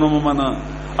کتابونو ممنه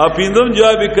او پینځم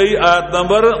جواب کوي آیت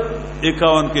نمبر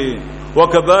 51 کې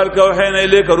وکذالک وحینا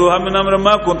الیک روحا من امر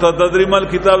ما كنت تدری ما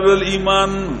الكتاب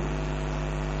والایمان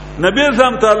نبی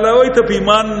زم تعالی وای ته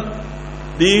ایمان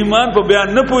دی ایمان په بیان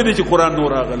نه پوی دی چې قران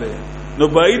نور راغله نو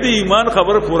بای دی ایمان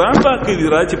خبر قران باقی دی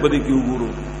را چې پدې کې وګورو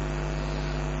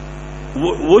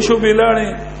و شو بلاړې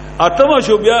اتمه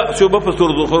شو بیا شوبه په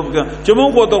سورۃ الزخرف کې چې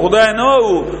مونږ کو ته خدای نه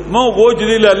وو مونږ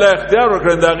غوجلی الله اختیار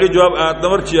ورکړ داغه جواب آیت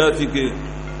نمبر 86 کې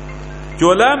چې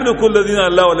ولام لكل الذين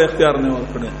الله ولا اختیار نه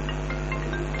ورکړي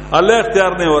الله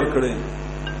اختیار نه ورکړي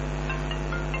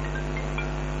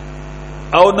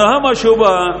او نه هم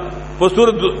شوبه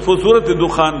په سورۃ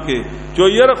دخان کې چې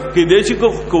ير کې دیشي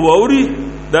کو ووري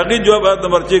دغه جواب آیت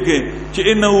نمبر 6 کې چې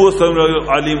انه هو سميع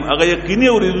عليم هغه یقیني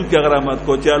اوریدو کې غرامت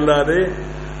کو چې الله دې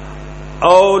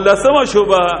او لسمه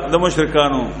شوبه د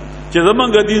مشرکانو چې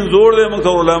زمونږ دین زوړ دی موږ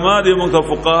علماء دي موږ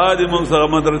فقها دي موږ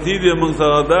مدرسې دي موږ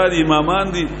دار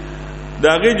امامان دي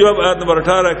دغه جواب آیت نمبر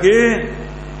 18 کې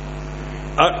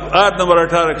آیت نمبر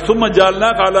 18 ثم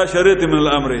جعلناك على شريعه من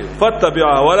الامر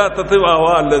فتبعها ولا تتبع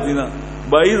اهواء الذين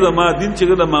بای زما دین چې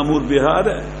د مامور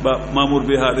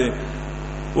بهار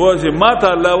وځي ما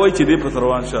ته الله وای چې دې په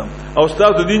روان شه او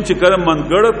استاد دین چې کړم من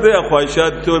ګړت ته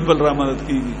خواهشات ته بل رحمت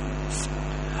کیږي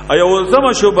ایا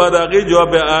ولزم شو بعد هغه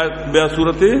جواب بیا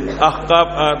سورته احقاف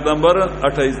آیت نمبر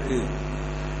 28 کې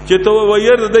چې تو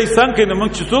وير د دې څنګه نه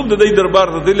موږ چې څوک د دې دربار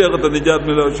ته دلې غته نجات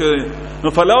ملو شي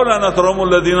نو فلولا نصرهم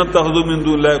الذين اتخذوا من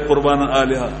دون الله قربانا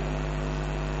الها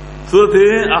سورۃ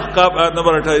احقاف آیت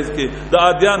نمبر 28 کې د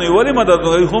ادیان ولی مدد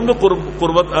کوي هم د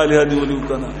قربت الها دی ولی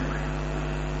کنه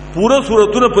پورا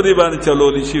سورتونه په دې باندې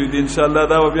چلولې شي دي ان شاء الله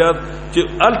دا بیا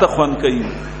چې ال تخوان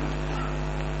کوي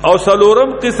او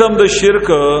سلورم قسم د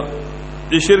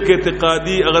شرک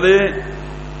اعتقادي اغره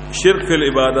شرک فی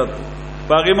العبادت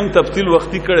باقي موږ تفصیل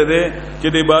وختي کړی دی چې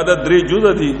د عبادت درې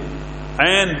جزء دي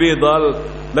عین بی دال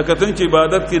لکه څنګه چې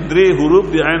عبادت کې درې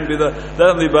حروف دي عین بی دال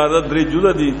د عبادت درې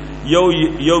جزء دي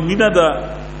یو مینا ده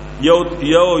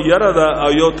یو یره ده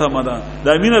او یو تمه ده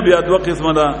د مینا بیا دوه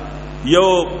قسمه ده یو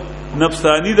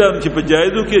نفسانی ده چې په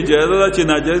جایزو کې جایز ده چې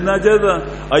ناجایز ده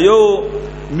ایو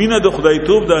مینه د خدای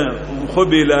توب ده خو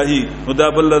به الهی نو دا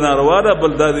بل ناروا ده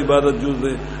بل د عبادت جز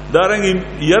ده دارنګ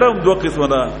یرم دوه قسمه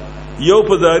ده یو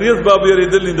په ذریعہ اسباب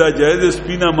یریدل دا جایز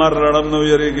سپینا مار رړم نو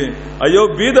یریږي ایو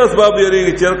بيد اسباب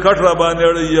یریږي چر کټ را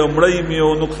باندې یو مړی می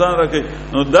او نقصان راکې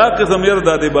نو دا قسم ير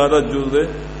د عبادت جز ده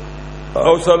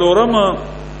او سلورم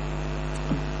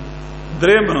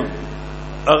دریم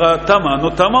اغه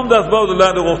تمام د اسباب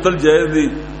الله د غفتل جایز دي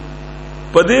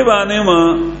په دې باندې ما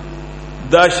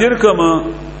دا شرک ما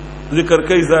ذکر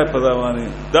کوي ځای په ځوانه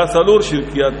دا سلور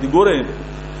شرکیات دي ګوره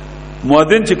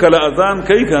مؤذن چې کله اذان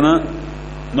کوي کنه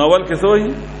نوول کې سوې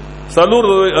سلور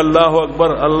الله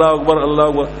اکبر الله اکبر الله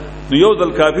اکبر نو یو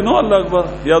ځل کافی نو الله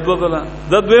اکبر یا دو ځل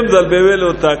د دویم ځل به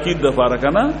ویلو تاکید د فارق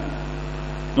کنه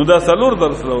نو دا سلور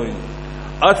درس لوي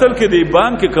اصل کې دی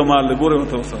بان کې کمال ګوره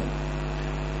متوسه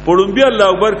پړومبي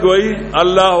الله اکبر کوي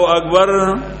الله اکبر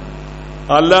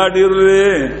الله ډیر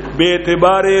به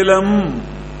اعتبار علم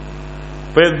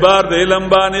په اعتبار د علم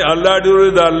باندې الله ډیر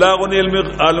د الله غو علم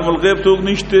عالم الغیب توګ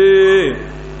نشته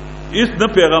اس نه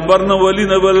پیغمبر نه ولی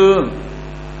نه بل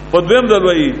پدویم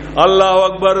دلوي الله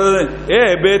اکبر اے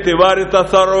به اعتبار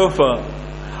تصرف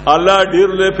الله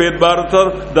ډیر له په اعتبار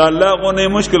تر د الله غو نه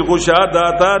مشکل کو شاده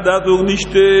تا د توګ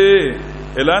نشته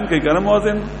اعلان کوي کنه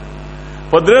مؤذن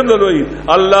پدریم دلوئی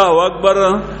الله اکبر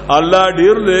الله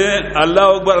ډیر دی الله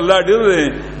اکبر الله ډیر دی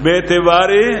به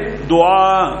اعتبار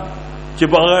دعا چې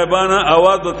په غیبانه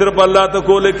आवाज د تر په الله ته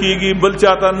کول کیږي بل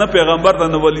چاته نه پیغمبر ته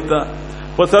نه ولی تا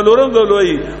پسلورم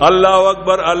دلوئی الله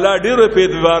اکبر الله ډیر په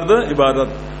اعتبار د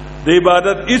عبادت د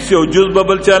عبادت اس یو جز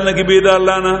بل چالنه کې بيد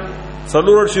الله نه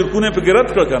سلور شرکونه په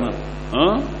ګرت کړ کنه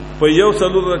په یو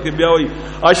سلور کې بیا وای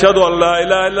اشهد ان لا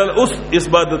اله الا الله اس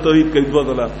اثبات د توحید کوي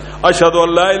دوه اشهد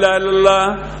ان لا اله الا الله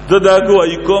ددا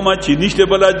کوي کومه چې نشته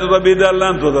بل رب د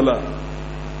الله دوه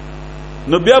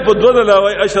نو بیا په دوه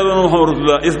وای اشهد ان محمد رسول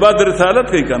الله اثبات د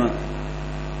رسالت کوي کنه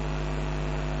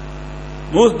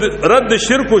موږ رد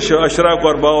شرک شو اشراک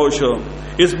اربعه شو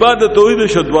اثبات د توحید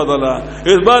شو دوه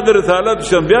اثبات د رسالت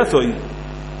شو بیا سوئی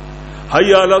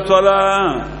حي علی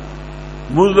الصلاه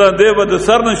موزه دیو د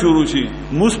سر نه شروع شي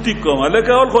مستی کوم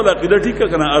الکه اول خو عقیده ټیک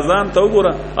کنه اذان ته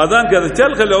وګوره اذان کې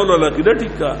چل خل اول عقیده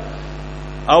ټیک کا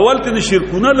اول ته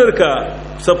شرکونه لرکا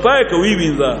صفای کوي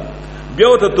وینځه بیا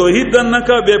ته توحید دن نه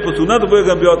کا بیا په سنت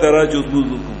به بیا ته راځي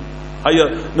وضو کوم حیا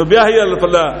نو بیا حیا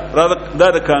الله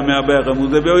را د کامیابی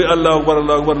غموزه بیا الله اکبر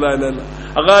الله اکبر لا اله الا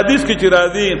الله حدیث کې چې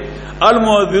راځي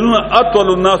المؤذنون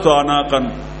اطول الناس عناقا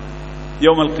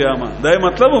یوم القیامه دا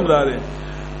مطلب هم لري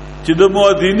چې د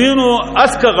مؤذنینو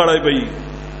اسکه غړای وي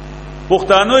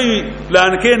پښتانوي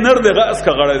پلان کې نر دغه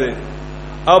اسکه غړای دي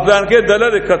او پلان کې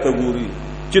دله کټګوري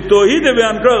چې توحید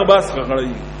بیان کړه باس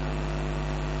غړای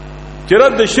چې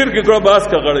رد شرک کړه باس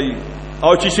غړای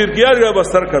او چې شرکیار غا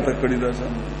بسر کټه کړی دا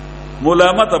سم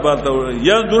ملامت ابالته وي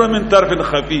ينظر من طرف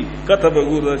خفي كتب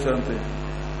غور دا شانته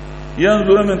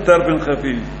ينظر من طرف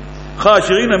خفي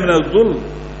خاشعين من الذل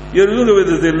يرجون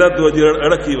بذلت وجر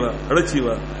اڑکی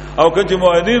وا او کچ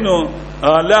موعدینو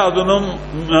لا اذنم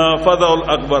فضع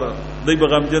الاكبر دای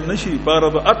بغم جن نشي بار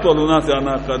اطول الناس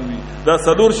انا قلبي دا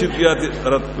صدور شرکیات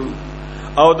رد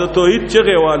او د توحید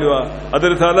چغه والوا د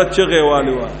رسالت چغه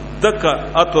والوا دکا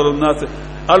اطول الناس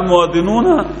المؤذنون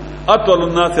اطول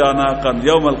الناس عناقا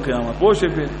يوم القيامه پوښې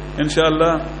به ان شاء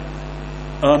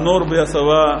الله نور بیا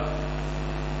سوا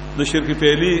د شرک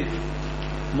پهلی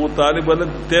مطالب ول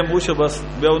ته موشه بس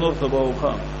بیا نور تباو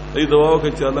خام ای دعا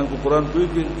کوي چې الله کو قران کوي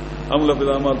کې عمل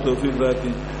په اعمال توفیق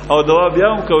راکړي او دعا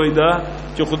بیا هم کوي دا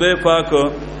چې خدای پاک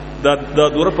دا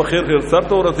دوره په خیر سر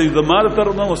ته ورته زمال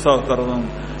تر نو وسار تر نو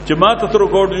چې ما ته تر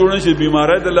کوټ جوړ نشي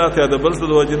بیماری د لاته د بل څه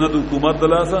د وجنه د حکومت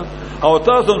د لاسه او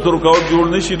تاسو تر کوټ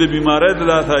جوړ نشي د بیماری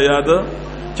د لاته یاد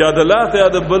چا د لاته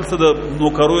یاد بل څه د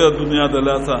نوکرو یا دنیا د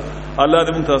لاسه الله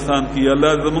دې موږ ته آسان کړي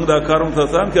الله دې موږ دا کار موږ ته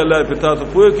آسان کړي الله دې تاسو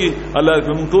پوهه کړي الله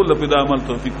دې موږ ټول په عمل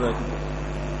توفیق راکړي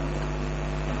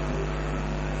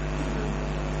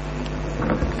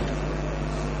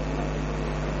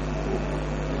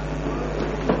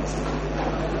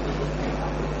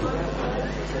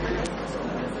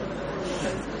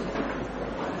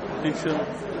Picture.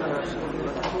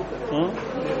 Huh?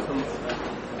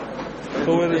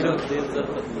 Over there.